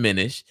felt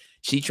diminished.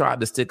 She tried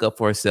to stick up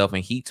for herself,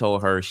 and he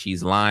told her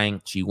she's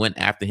lying. She went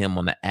after him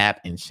on the app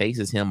and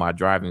chases him by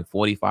driving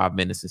 45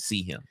 minutes to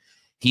see him.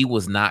 He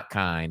was not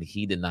kind.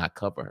 He did not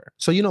cover her.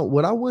 So, you know,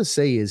 what I would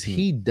say is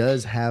he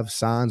does have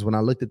signs. When I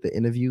looked at the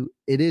interview,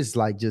 it is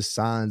like just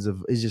signs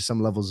of, it's just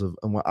some levels of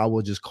what I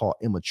would just call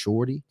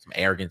immaturity. Some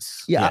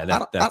arrogance. Yeah,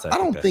 I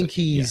don't think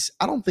he's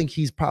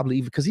probably,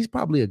 even because he's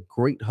probably a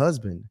great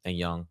husband. And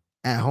young.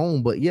 At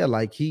home, but yeah,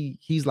 like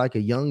he's like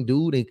a young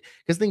dude, and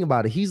because think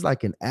about it, he's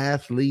like an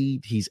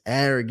athlete. He's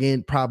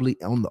arrogant,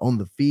 probably on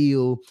the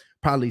field,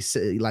 probably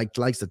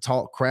likes to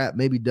talk crap,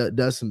 maybe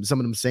does some of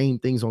them same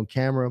things on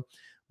camera,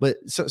 but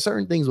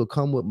certain things will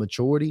come with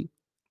maturity.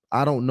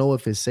 I don't know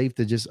if it's safe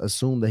to just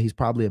assume that he's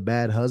probably a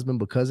bad husband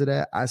because of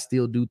that. I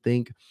still do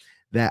think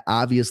that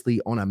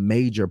obviously on a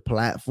major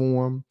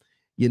platform,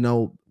 you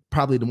know,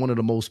 probably one of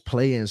the most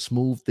play and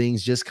smooth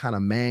things, just kind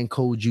of man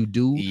code you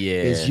do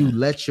is you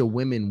let your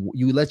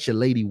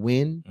lady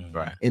win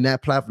in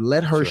that platform.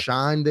 Let her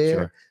shine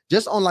there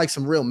just on like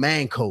some real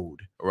man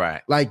code.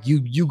 Right. Like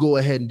you go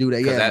ahead and do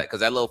that. Because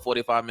that little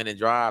 45-minute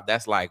drive,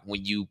 that's like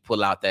when you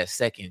pull out that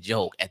second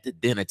joke at the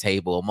dinner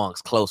table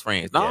amongst close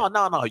friends. No.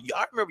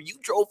 I remember you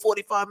drove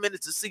 45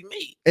 minutes to see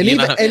me. And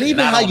even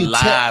how you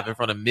live in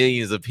front of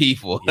millions of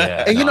people.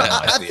 Yeah. And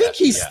I think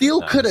he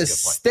still could have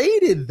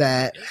stated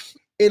that.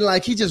 And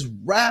like he just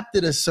wrapped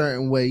it a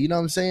certain way, you know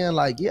what I'm saying?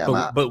 Like,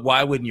 yeah. But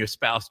why wouldn't your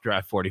spouse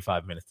drive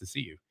 45 minutes to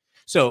see you?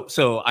 So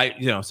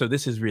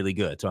this is really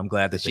good. So I'm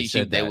glad that they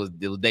said that.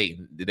 They was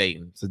dating.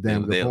 It's a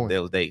damn good point. They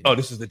was dating. Oh,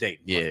 this is the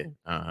dating.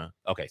 Yeah.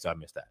 Okay, so I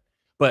missed that.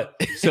 But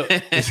so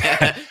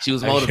she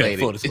was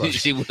motivated.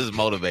 She was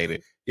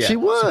motivated. Yeah. She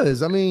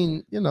was. I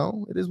mean, you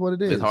know, it is what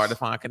it is. It's hard to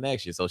find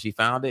connection. So she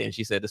found it, and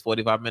she said, "This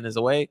 45 minutes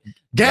away.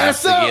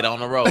 Gas up to get on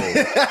the road."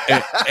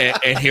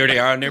 and here they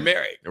are, and they're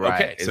married. Right.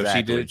 Okay. So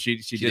exactly.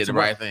 she did the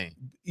right thing.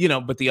 You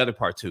know, but the other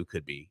part too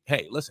could be,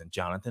 hey, listen,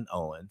 Jonathan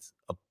Owens,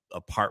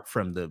 apart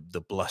from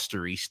the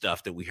blustery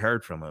stuff that we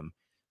heard from him,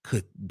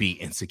 could be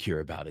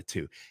insecure about it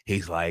too.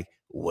 He's like,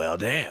 well,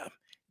 damn.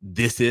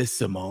 This is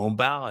Simone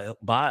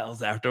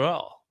Biles after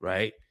all,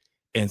 right?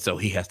 And so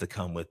he has to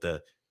come with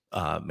the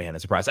man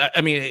as a prize.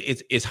 I mean,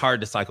 it's hard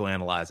to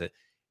psychoanalyze it.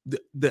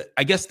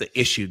 I guess the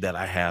issue that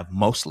I have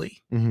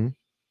mostly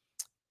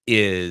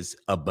is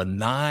a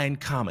benign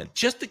comment,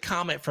 just a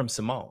comment from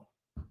Simone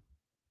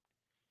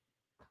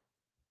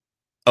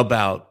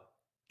about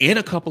in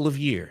a couple of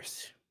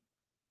years,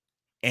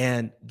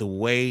 and the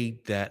way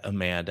that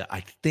Amanda,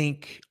 I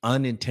think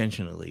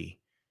unintentionally,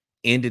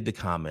 ended the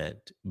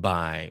comment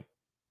by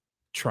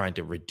trying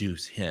to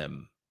reduce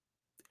him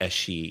as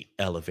she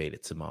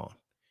elevated Simone.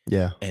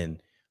 Yeah.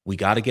 And we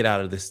got to get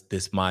out of this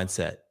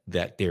mindset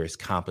that there is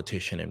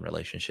competition in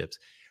relationships.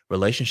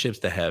 Relationships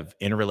that have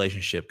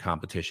interrelationship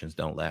competitions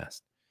don't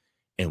last.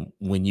 And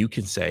when you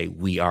can say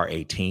we are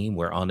a team,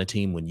 we're on a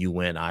team, when you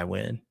win, I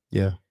win.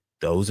 Yeah.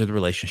 Those are the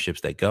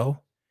relationships that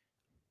go.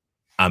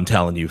 I'm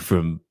telling you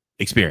from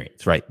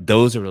experience, right?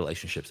 Those are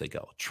relationships that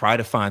go. Try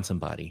to find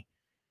somebody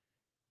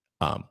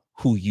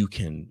who you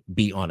can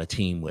be on a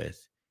team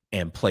with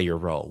and play your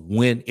role.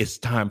 When it's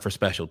time for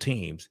special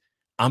teams,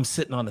 I'm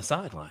sitting on the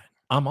sideline.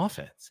 I'm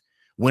offense.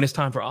 When it's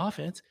time for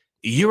offense,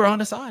 you're on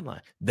the sideline.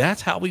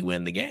 That's how we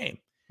win the game.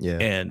 Yeah.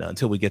 And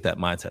until we get that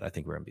mindset, I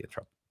think we're going to be in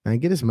trouble. Man,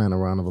 get this man a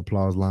round of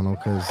applause, Lionel,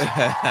 because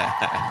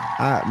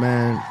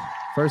man,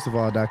 first of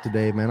all, Dr.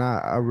 Dave, man,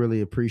 I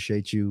really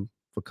appreciate you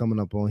for coming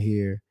up on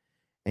here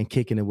and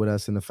kicking it with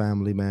us in the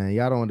family, man.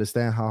 Y'all don't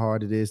understand how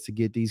hard it is to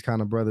get these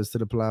kind of brothers to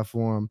the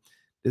platform.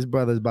 This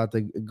brother's about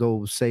to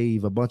go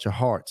save a bunch of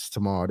hearts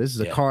tomorrow. This is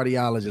a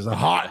cardiologist, a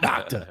heart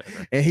doctor.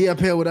 And he up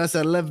here with us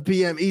at 11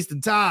 p.m. Eastern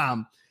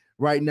time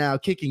right now,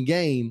 kicking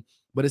game.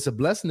 But it's a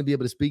blessing to be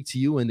able to speak to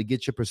you and to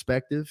get your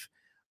perspective.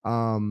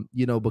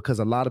 you know, because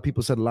a lot of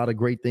people said a lot of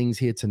great things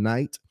here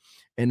tonight,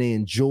 and they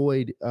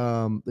enjoyed,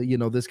 you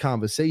know, this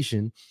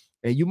conversation.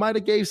 And you might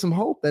have gave some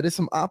hope that it's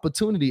some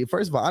opportunity.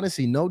 First of all, I didn't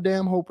see no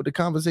damn hope with the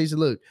conversation.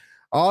 Look,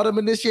 all them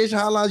initiation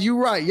highlights, you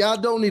right. Y'all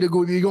don't need to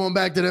go. You're going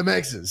back to them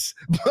exes.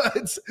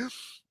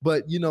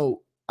 But you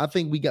know, I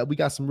think we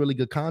got some really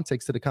good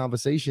context to the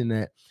conversation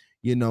that,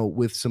 you know,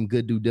 with some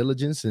good due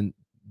diligence and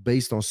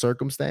based on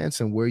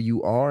circumstance and where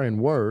you are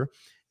and were,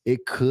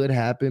 it could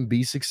happen,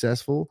 be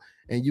successful,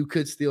 and you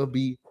could still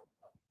be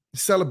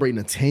celebrating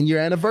a 10-year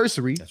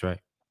anniversary. That's right.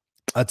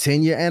 A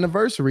 10-year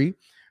anniversary,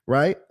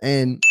 right?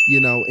 And,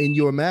 you know, in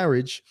your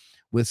marriage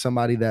with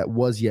somebody that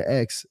was your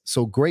ex.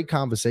 So great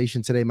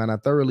conversation today, man. I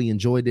thoroughly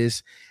enjoyed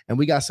this. And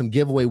we got some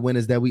giveaway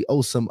winners that we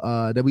owe some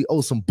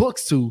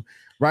books to,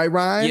 right,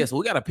 Ryan? Yes,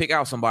 we got to pick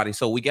out somebody.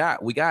 So we got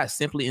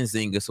Simply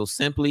Nzinga. So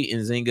Simply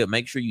Nzinga,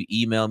 make sure you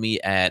email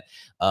me at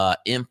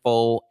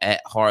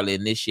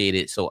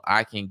info@hardlyinitiated so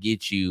I can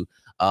get you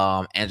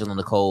Angela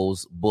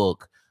Nicole's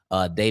book,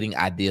 Dating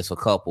Ideas for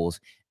Couples.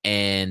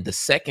 And the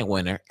second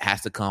winner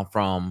has to come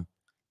from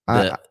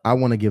I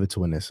want to give it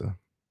to Anissa.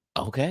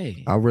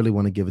 Okay. I really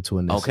want to give it to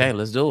Anissa. Okay,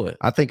 let's do it.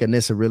 I think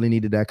Anissa really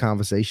needed that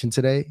conversation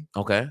today.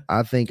 Okay.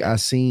 I think I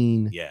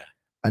seen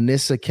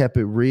Anissa kept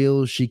it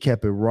real. She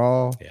kept it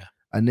raw. Yeah.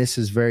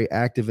 Anissa's very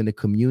active in the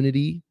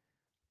community.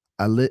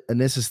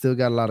 Anissa still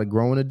got a lot of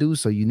growing to do.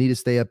 So you need to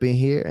stay up in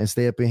here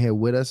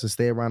with us and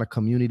stay around a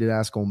community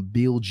that's going to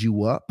build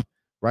you up,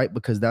 right?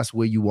 Because that's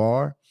where you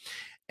are.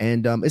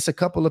 And it's a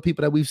couple of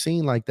people that we've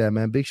seen like that,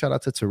 man. Big shout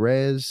out to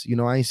Therese. You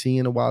know, I ain't seen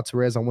you in a while,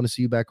 Therese. I want to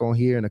see you back on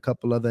here, and a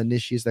couple other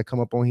initiates that come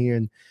up on here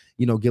and,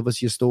 you know, give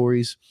us your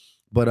stories.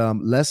 But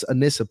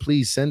Anissa,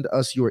 please send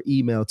us your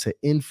email to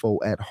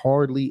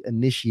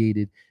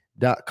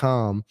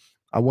info@hardlyinitiated.com.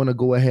 I want to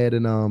go ahead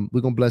and we're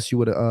gonna bless you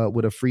with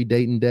a free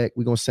dating deck.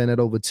 We're gonna send it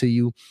over to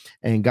you.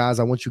 And guys,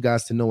 I want you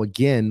guys to know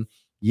again,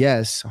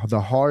 yes, the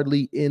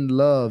Hardly in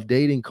Love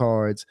dating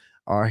cards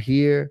are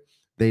here.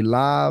 They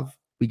live.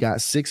 We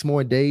got 6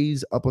 more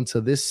days up until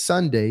this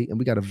Sunday, and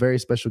we got a very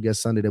special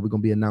guest Sunday that we're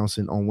gonna be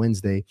announcing on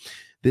Wednesday.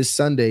 This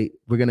Sunday,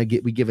 we're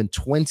giving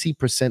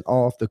 20%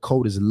 off. The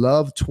code is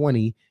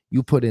LOVE20.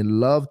 You put in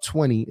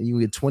LOVE20, and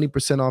you get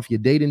 20% off your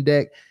dating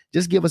deck.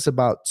 Just give us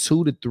about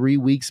 2 to 3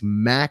 weeks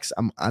max.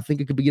 I think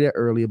it could be there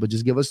earlier, but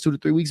just give us 2 to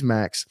 3 weeks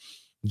max.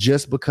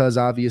 Just because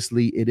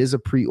obviously it is a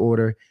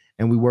pre-order,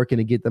 and we're working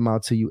to get them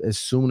out to you as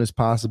soon as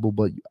possible.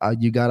 But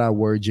you got our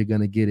word, you're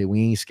gonna get it. We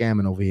ain't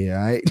scamming over here,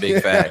 all right?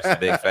 Big facts,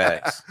 big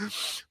facts.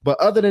 But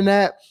other than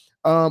that,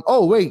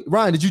 oh wait,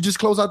 Ryan, did you just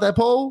close out that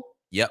poll?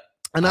 Yep.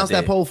 Announce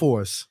that poll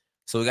for us.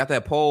 So we got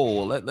that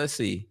poll. Let's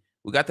see.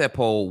 We got that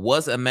poll.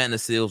 Was Amanda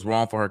Seales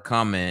wrong for her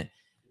comment?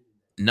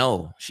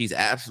 No, she's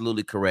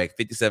absolutely correct.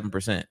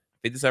 57%.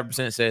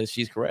 57% says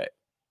she's correct.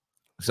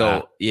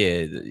 So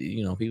yeah,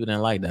 you know, people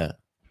didn't like that.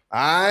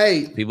 All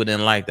right. People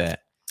didn't like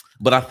that.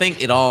 But I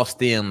think it all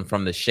stemmed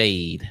from the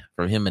shade,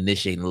 from him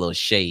initiating a little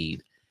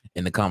shade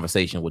in the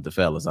conversation with the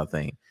fellas, I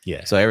think.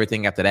 Yeah. So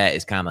everything after that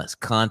is kind of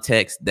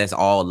context that's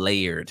all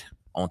layered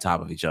on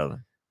top of each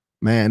other.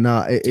 Man,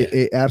 no,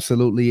 it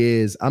absolutely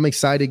is. I'm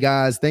excited,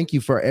 guys. Thank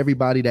you for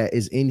everybody that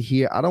is in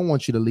here. I don't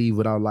want you to leave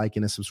without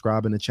liking and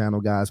subscribing to the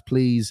channel, guys.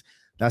 Please,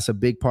 that's a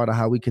big part of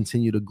how we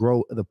continue to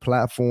grow the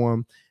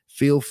platform.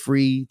 Feel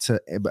free to,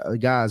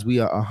 guys, we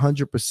are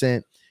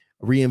 100%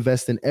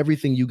 reinvesting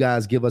everything you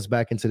guys give us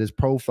back into this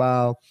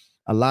profile.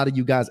 A lot of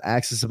you guys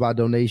ask us about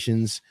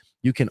donations.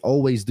 You can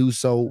always do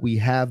so. We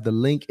have the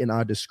link in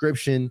our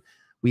description.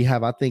 We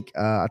have, I think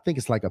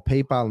it's like a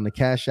PayPal and a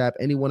Cash App.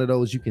 Any one of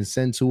those you can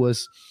send to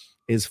us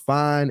is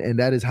fine. And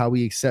that is how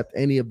we accept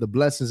any of the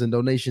blessings and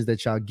donations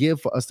that y'all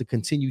give for us to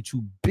continue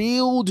to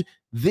build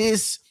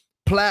this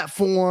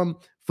platform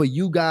for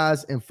you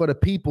guys and for the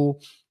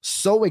people.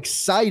 So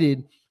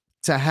excited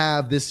to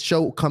have this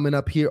show coming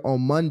up here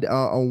on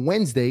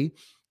Wednesday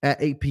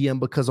at 8 p.m.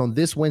 because on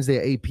this Wednesday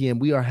at 8 p.m.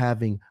 we are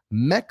having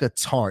Mecca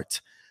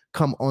Tart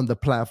come on the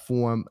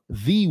platform.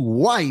 The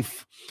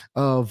wife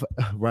of,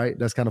 right?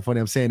 That's kind of funny.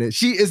 I'm saying it.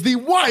 She is the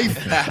wife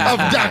of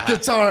Dr.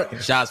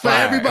 Tart. Shots for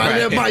fired. everybody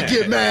that might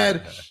get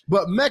mad.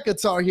 But Mecca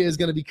Tart here is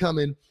going to be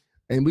coming,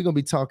 and we're going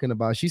to be talking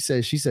about, she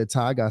said,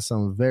 Ty, I got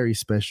something very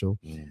special.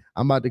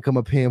 I'm about to come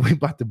up here and we're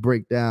about to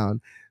break down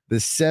the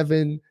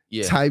 7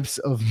 types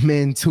of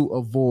men to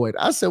avoid.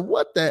 I said,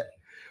 what that?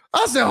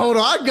 I said, hold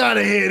on, I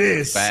gotta hear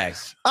this.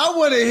 Facts. I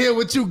want to hear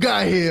what you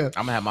got here.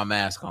 I'm gonna have my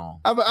mask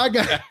on. I'm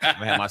gonna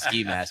have my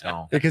ski mask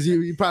on. Because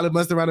you probably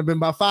must have been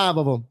about 5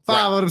 of them.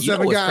 5 of them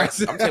 7 guys.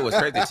 I'm telling you what's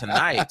crazy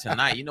tonight.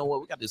 You know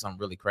what? We gotta do something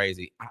really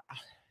crazy.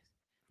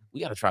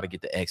 We gotta try to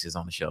get the exes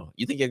on the show.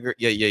 You think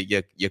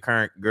your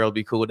current girl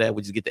be cool with that?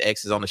 We just get the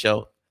exes on the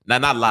show.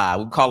 Not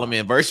live. We call them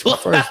in virtual.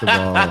 First of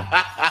all.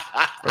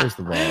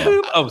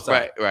 Oh,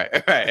 sorry.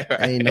 Right.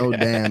 Ain't no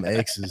damn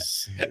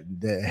exes.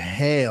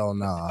 Hell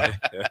nah.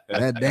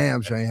 That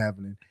damn sure ain't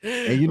happening.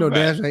 And you know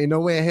damn sure ain't no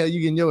way in hell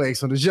you getting your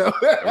ex on the show.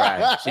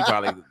 Right. She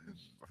probably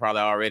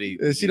probably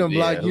already. She done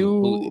block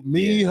you,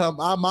 me,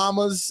 our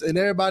mamas, and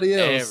everybody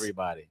else.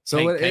 Everybody.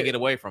 So can't get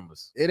away from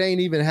us. It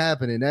ain't even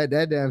happening. That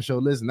damn show.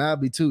 Listen, that'll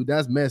be too.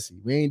 That's messy.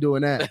 We ain't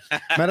doing that.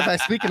 Matter of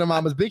fact, speaking of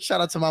mamas, big shout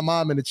out to my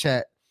mom in the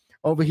chat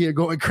over here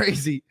going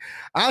crazy.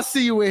 I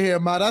see you in here,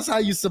 ma. That's how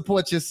you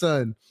support your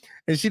son.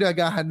 And she done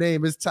got her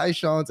name. It's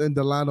Tyshawn's and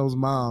Delano's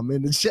mom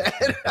in the chat.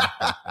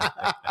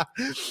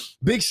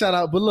 Big shout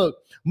out. But look,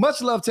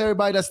 much love to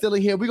everybody that's still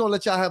in here. We're going to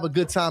let y'all have a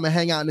good time and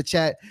hang out in the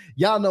chat.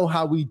 Y'all know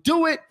how we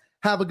do it.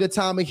 Have a good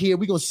time in here.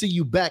 We're going to see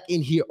you back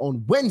in here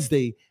on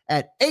Wednesday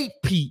at 8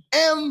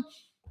 p.m.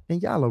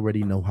 And y'all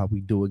already know how we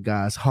do it,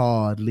 guys.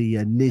 Hardly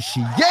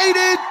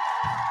initiated.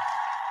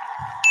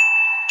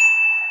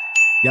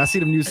 Y'all see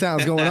them new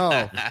sounds going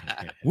off.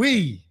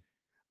 We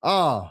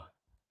are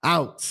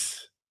out.